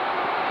sack.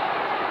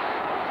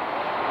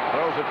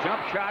 Throws a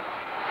jump shot.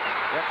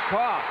 Gets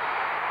caught.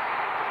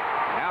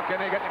 Now can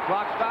they get the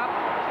clock stopped?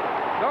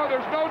 No,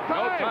 there's no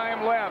time. No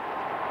time left.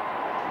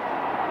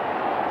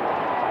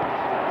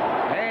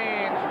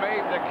 Haynes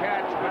made the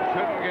catch but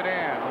couldn't get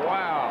in.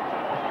 Wow.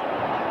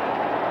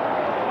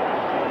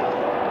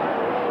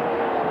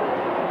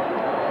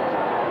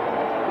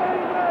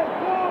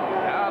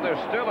 Now there's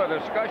still a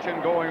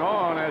discussion going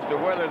on as to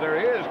whether there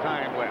is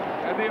time left.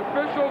 And the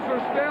officials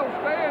are still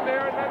staying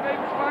there, and then they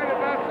decided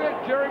that's it.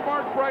 Jerry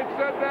Markbright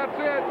said that's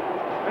it,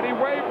 and he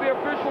waved the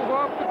officials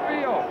off the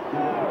field.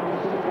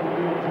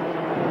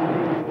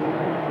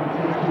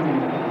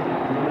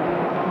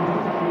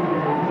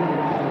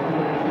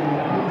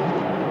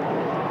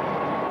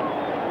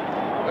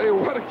 Hey,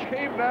 what a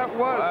game that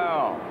was.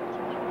 Wow.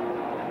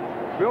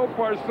 Bill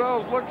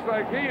Parcells looks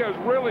like he is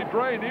really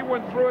drained. He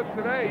went through it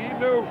today. He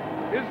knew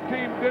his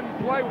team didn't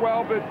play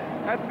well, but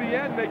at the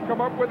end, they come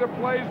up with the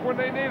plays when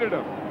they needed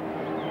them.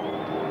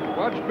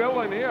 Watch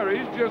Millen here.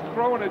 He's just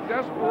throwing a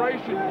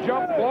desperation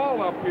jump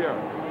ball up here.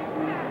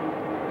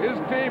 His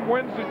team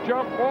wins the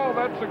jump ball.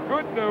 That's the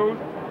good news.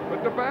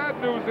 But the bad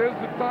news is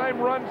the time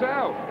runs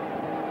out.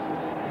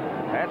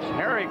 That's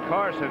Harry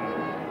Carson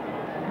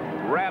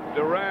wrapped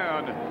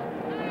around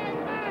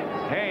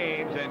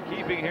Haynes and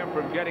keeping him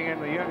from getting in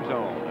the end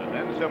zone. And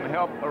then some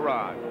help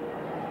arrived.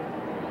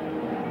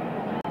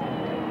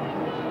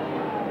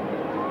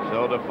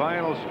 So the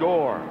final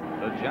score,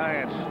 the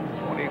Giants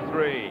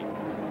 23.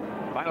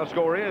 Final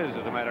score is,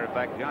 as a matter of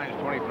fact, Giants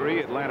 23,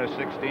 Atlanta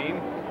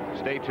 16.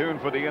 Stay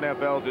tuned for the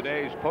NFL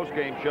Today's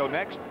postgame show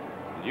next.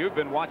 You've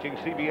been watching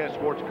CBS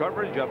Sports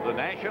coverage of the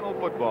National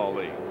Football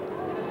League.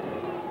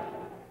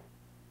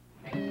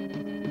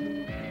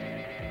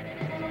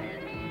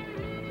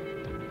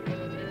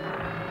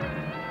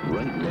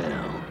 Right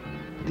now,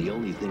 the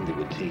only thing that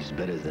would taste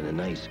better than a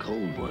nice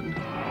cold one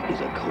is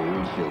a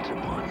cold filter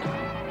one.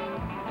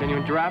 Can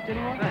you draft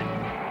anyone?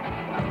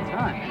 Not the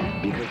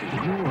time. Because if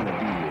you want a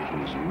beer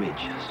whose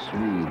rich,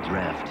 smooth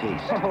draft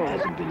taste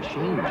hasn't been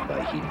changed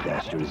by heat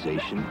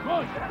pasteurization,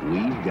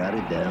 we've got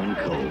it down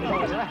cold.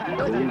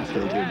 Cold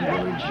filtered,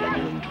 more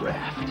genuine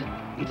draft.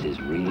 It's as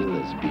real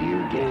as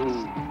beer gets.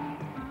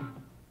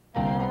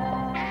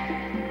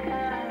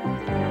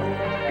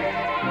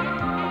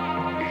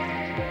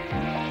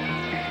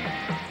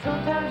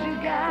 Sometimes you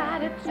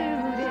got it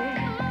today.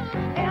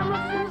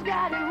 Emerson's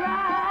got it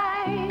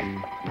right.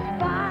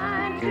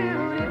 Fine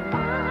tune it,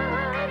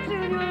 fine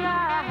tune your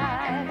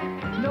life.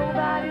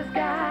 Nobody's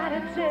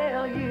gotta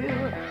tell you.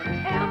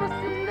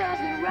 Emerson does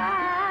it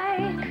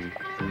right.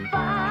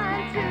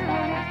 Fine tune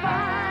it,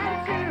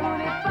 fine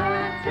tune it,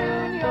 fine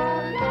tune your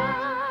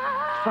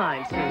life.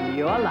 Fine tune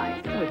your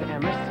life with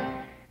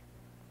Emerson.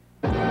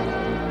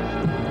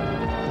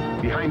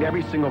 Behind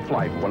every single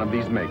flight one of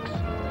these makes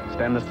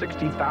stand the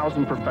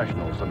 60,000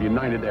 professionals of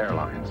United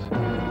Airlines,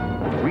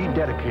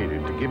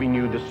 rededicated to giving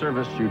you the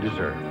service you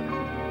deserve.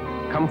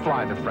 Come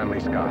fly the friendly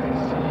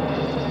skies.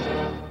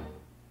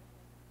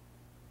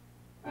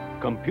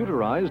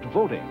 Computerized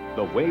voting,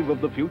 the wave of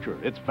the future.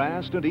 It's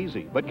fast and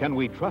easy, but can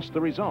we trust the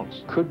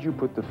results? Could you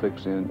put the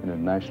fix in a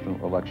national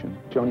election?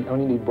 You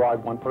only need to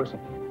bribe one person.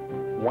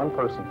 One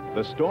person.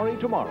 The story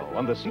tomorrow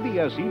on the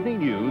CBS Evening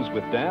News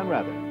with Dan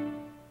Rather.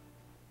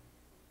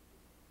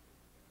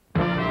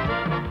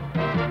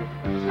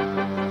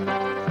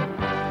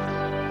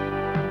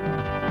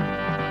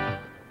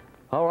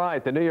 All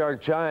right, the New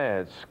York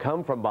Giants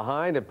come from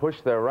behind and push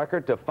their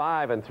record to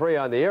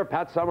 5-3 on the year.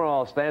 Pat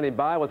Summerall standing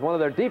by with one of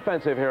their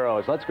defensive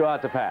heroes. Let's go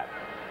out to Pat.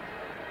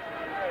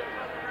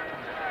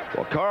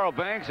 Well, Carl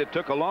Banks, it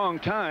took a long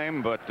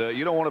time, but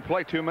you don't want to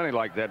play too many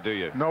like that, do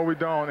you? No, we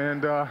don't.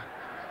 And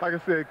like I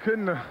said, it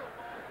couldn't have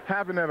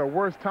happened at a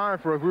worse time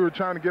for us. We were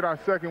trying to get our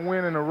second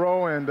win in a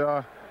row, and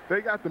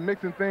they got to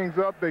mixing things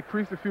up. They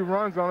creased a few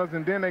runs on us,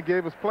 and then they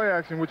gave us play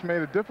action, which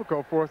made it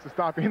difficult for us to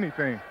stop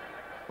anything.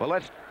 Well,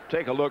 let's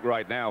take a look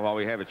right now while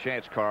we have a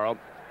chance, Carl,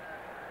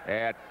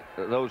 at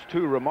those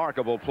two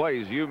remarkable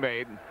plays you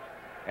made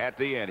at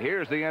the end.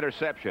 Here's the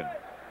interception.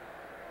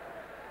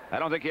 I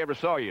don't think he ever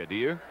saw you, do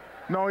you?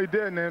 No, he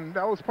didn't, and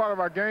that was part of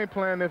our game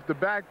plan. If the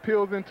back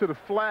peels into the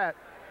flat,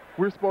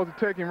 we're supposed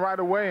to take him right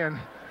away, and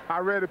I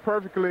read it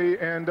perfectly,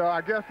 and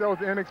I guess that was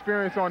the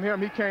inexperience on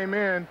him. He came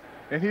in,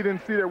 and he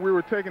didn't see that we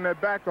were taking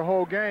that back the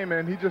whole game,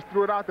 and he just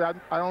threw it out there.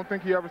 I don't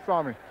think he ever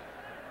saw me.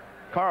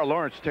 Carl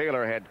Lawrence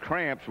Taylor had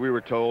cramps, we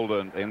were told,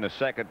 in the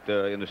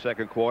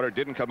second quarter.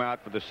 Didn't come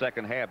out for the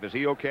second half. Is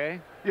he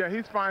okay? Yeah,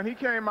 he's fine. He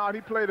came out.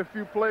 He played a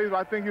few plays. But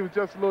I think he was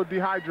just a little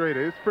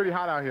dehydrated. It's pretty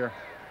hot out here.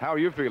 How are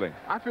you feeling?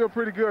 I feel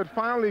pretty good.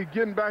 Finally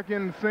getting back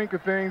in the sync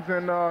of things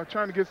and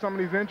trying to get some of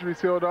these injuries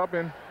healed up.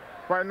 And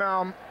right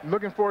now I'm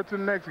looking forward to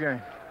the next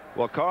game.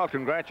 Well, Carl,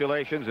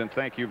 congratulations, and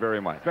thank you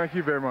very much. Thank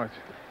you very much.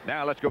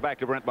 Now let's go back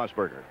to Brent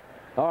Musburger.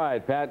 All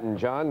right, Pat and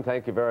John,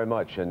 thank you very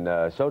much. And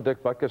so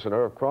Dick Butkus and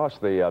Irv Cross,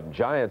 the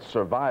Giants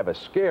survive a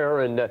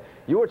scare. And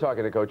you were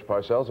talking to Coach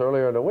Parcells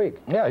earlier in the week.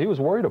 Yeah, he was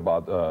worried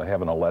about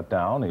having a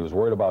letdown. He was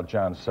worried about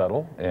John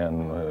Settle,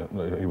 and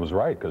he was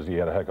right because he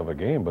had a heck of a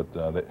game. But,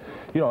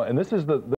 you know, and this is the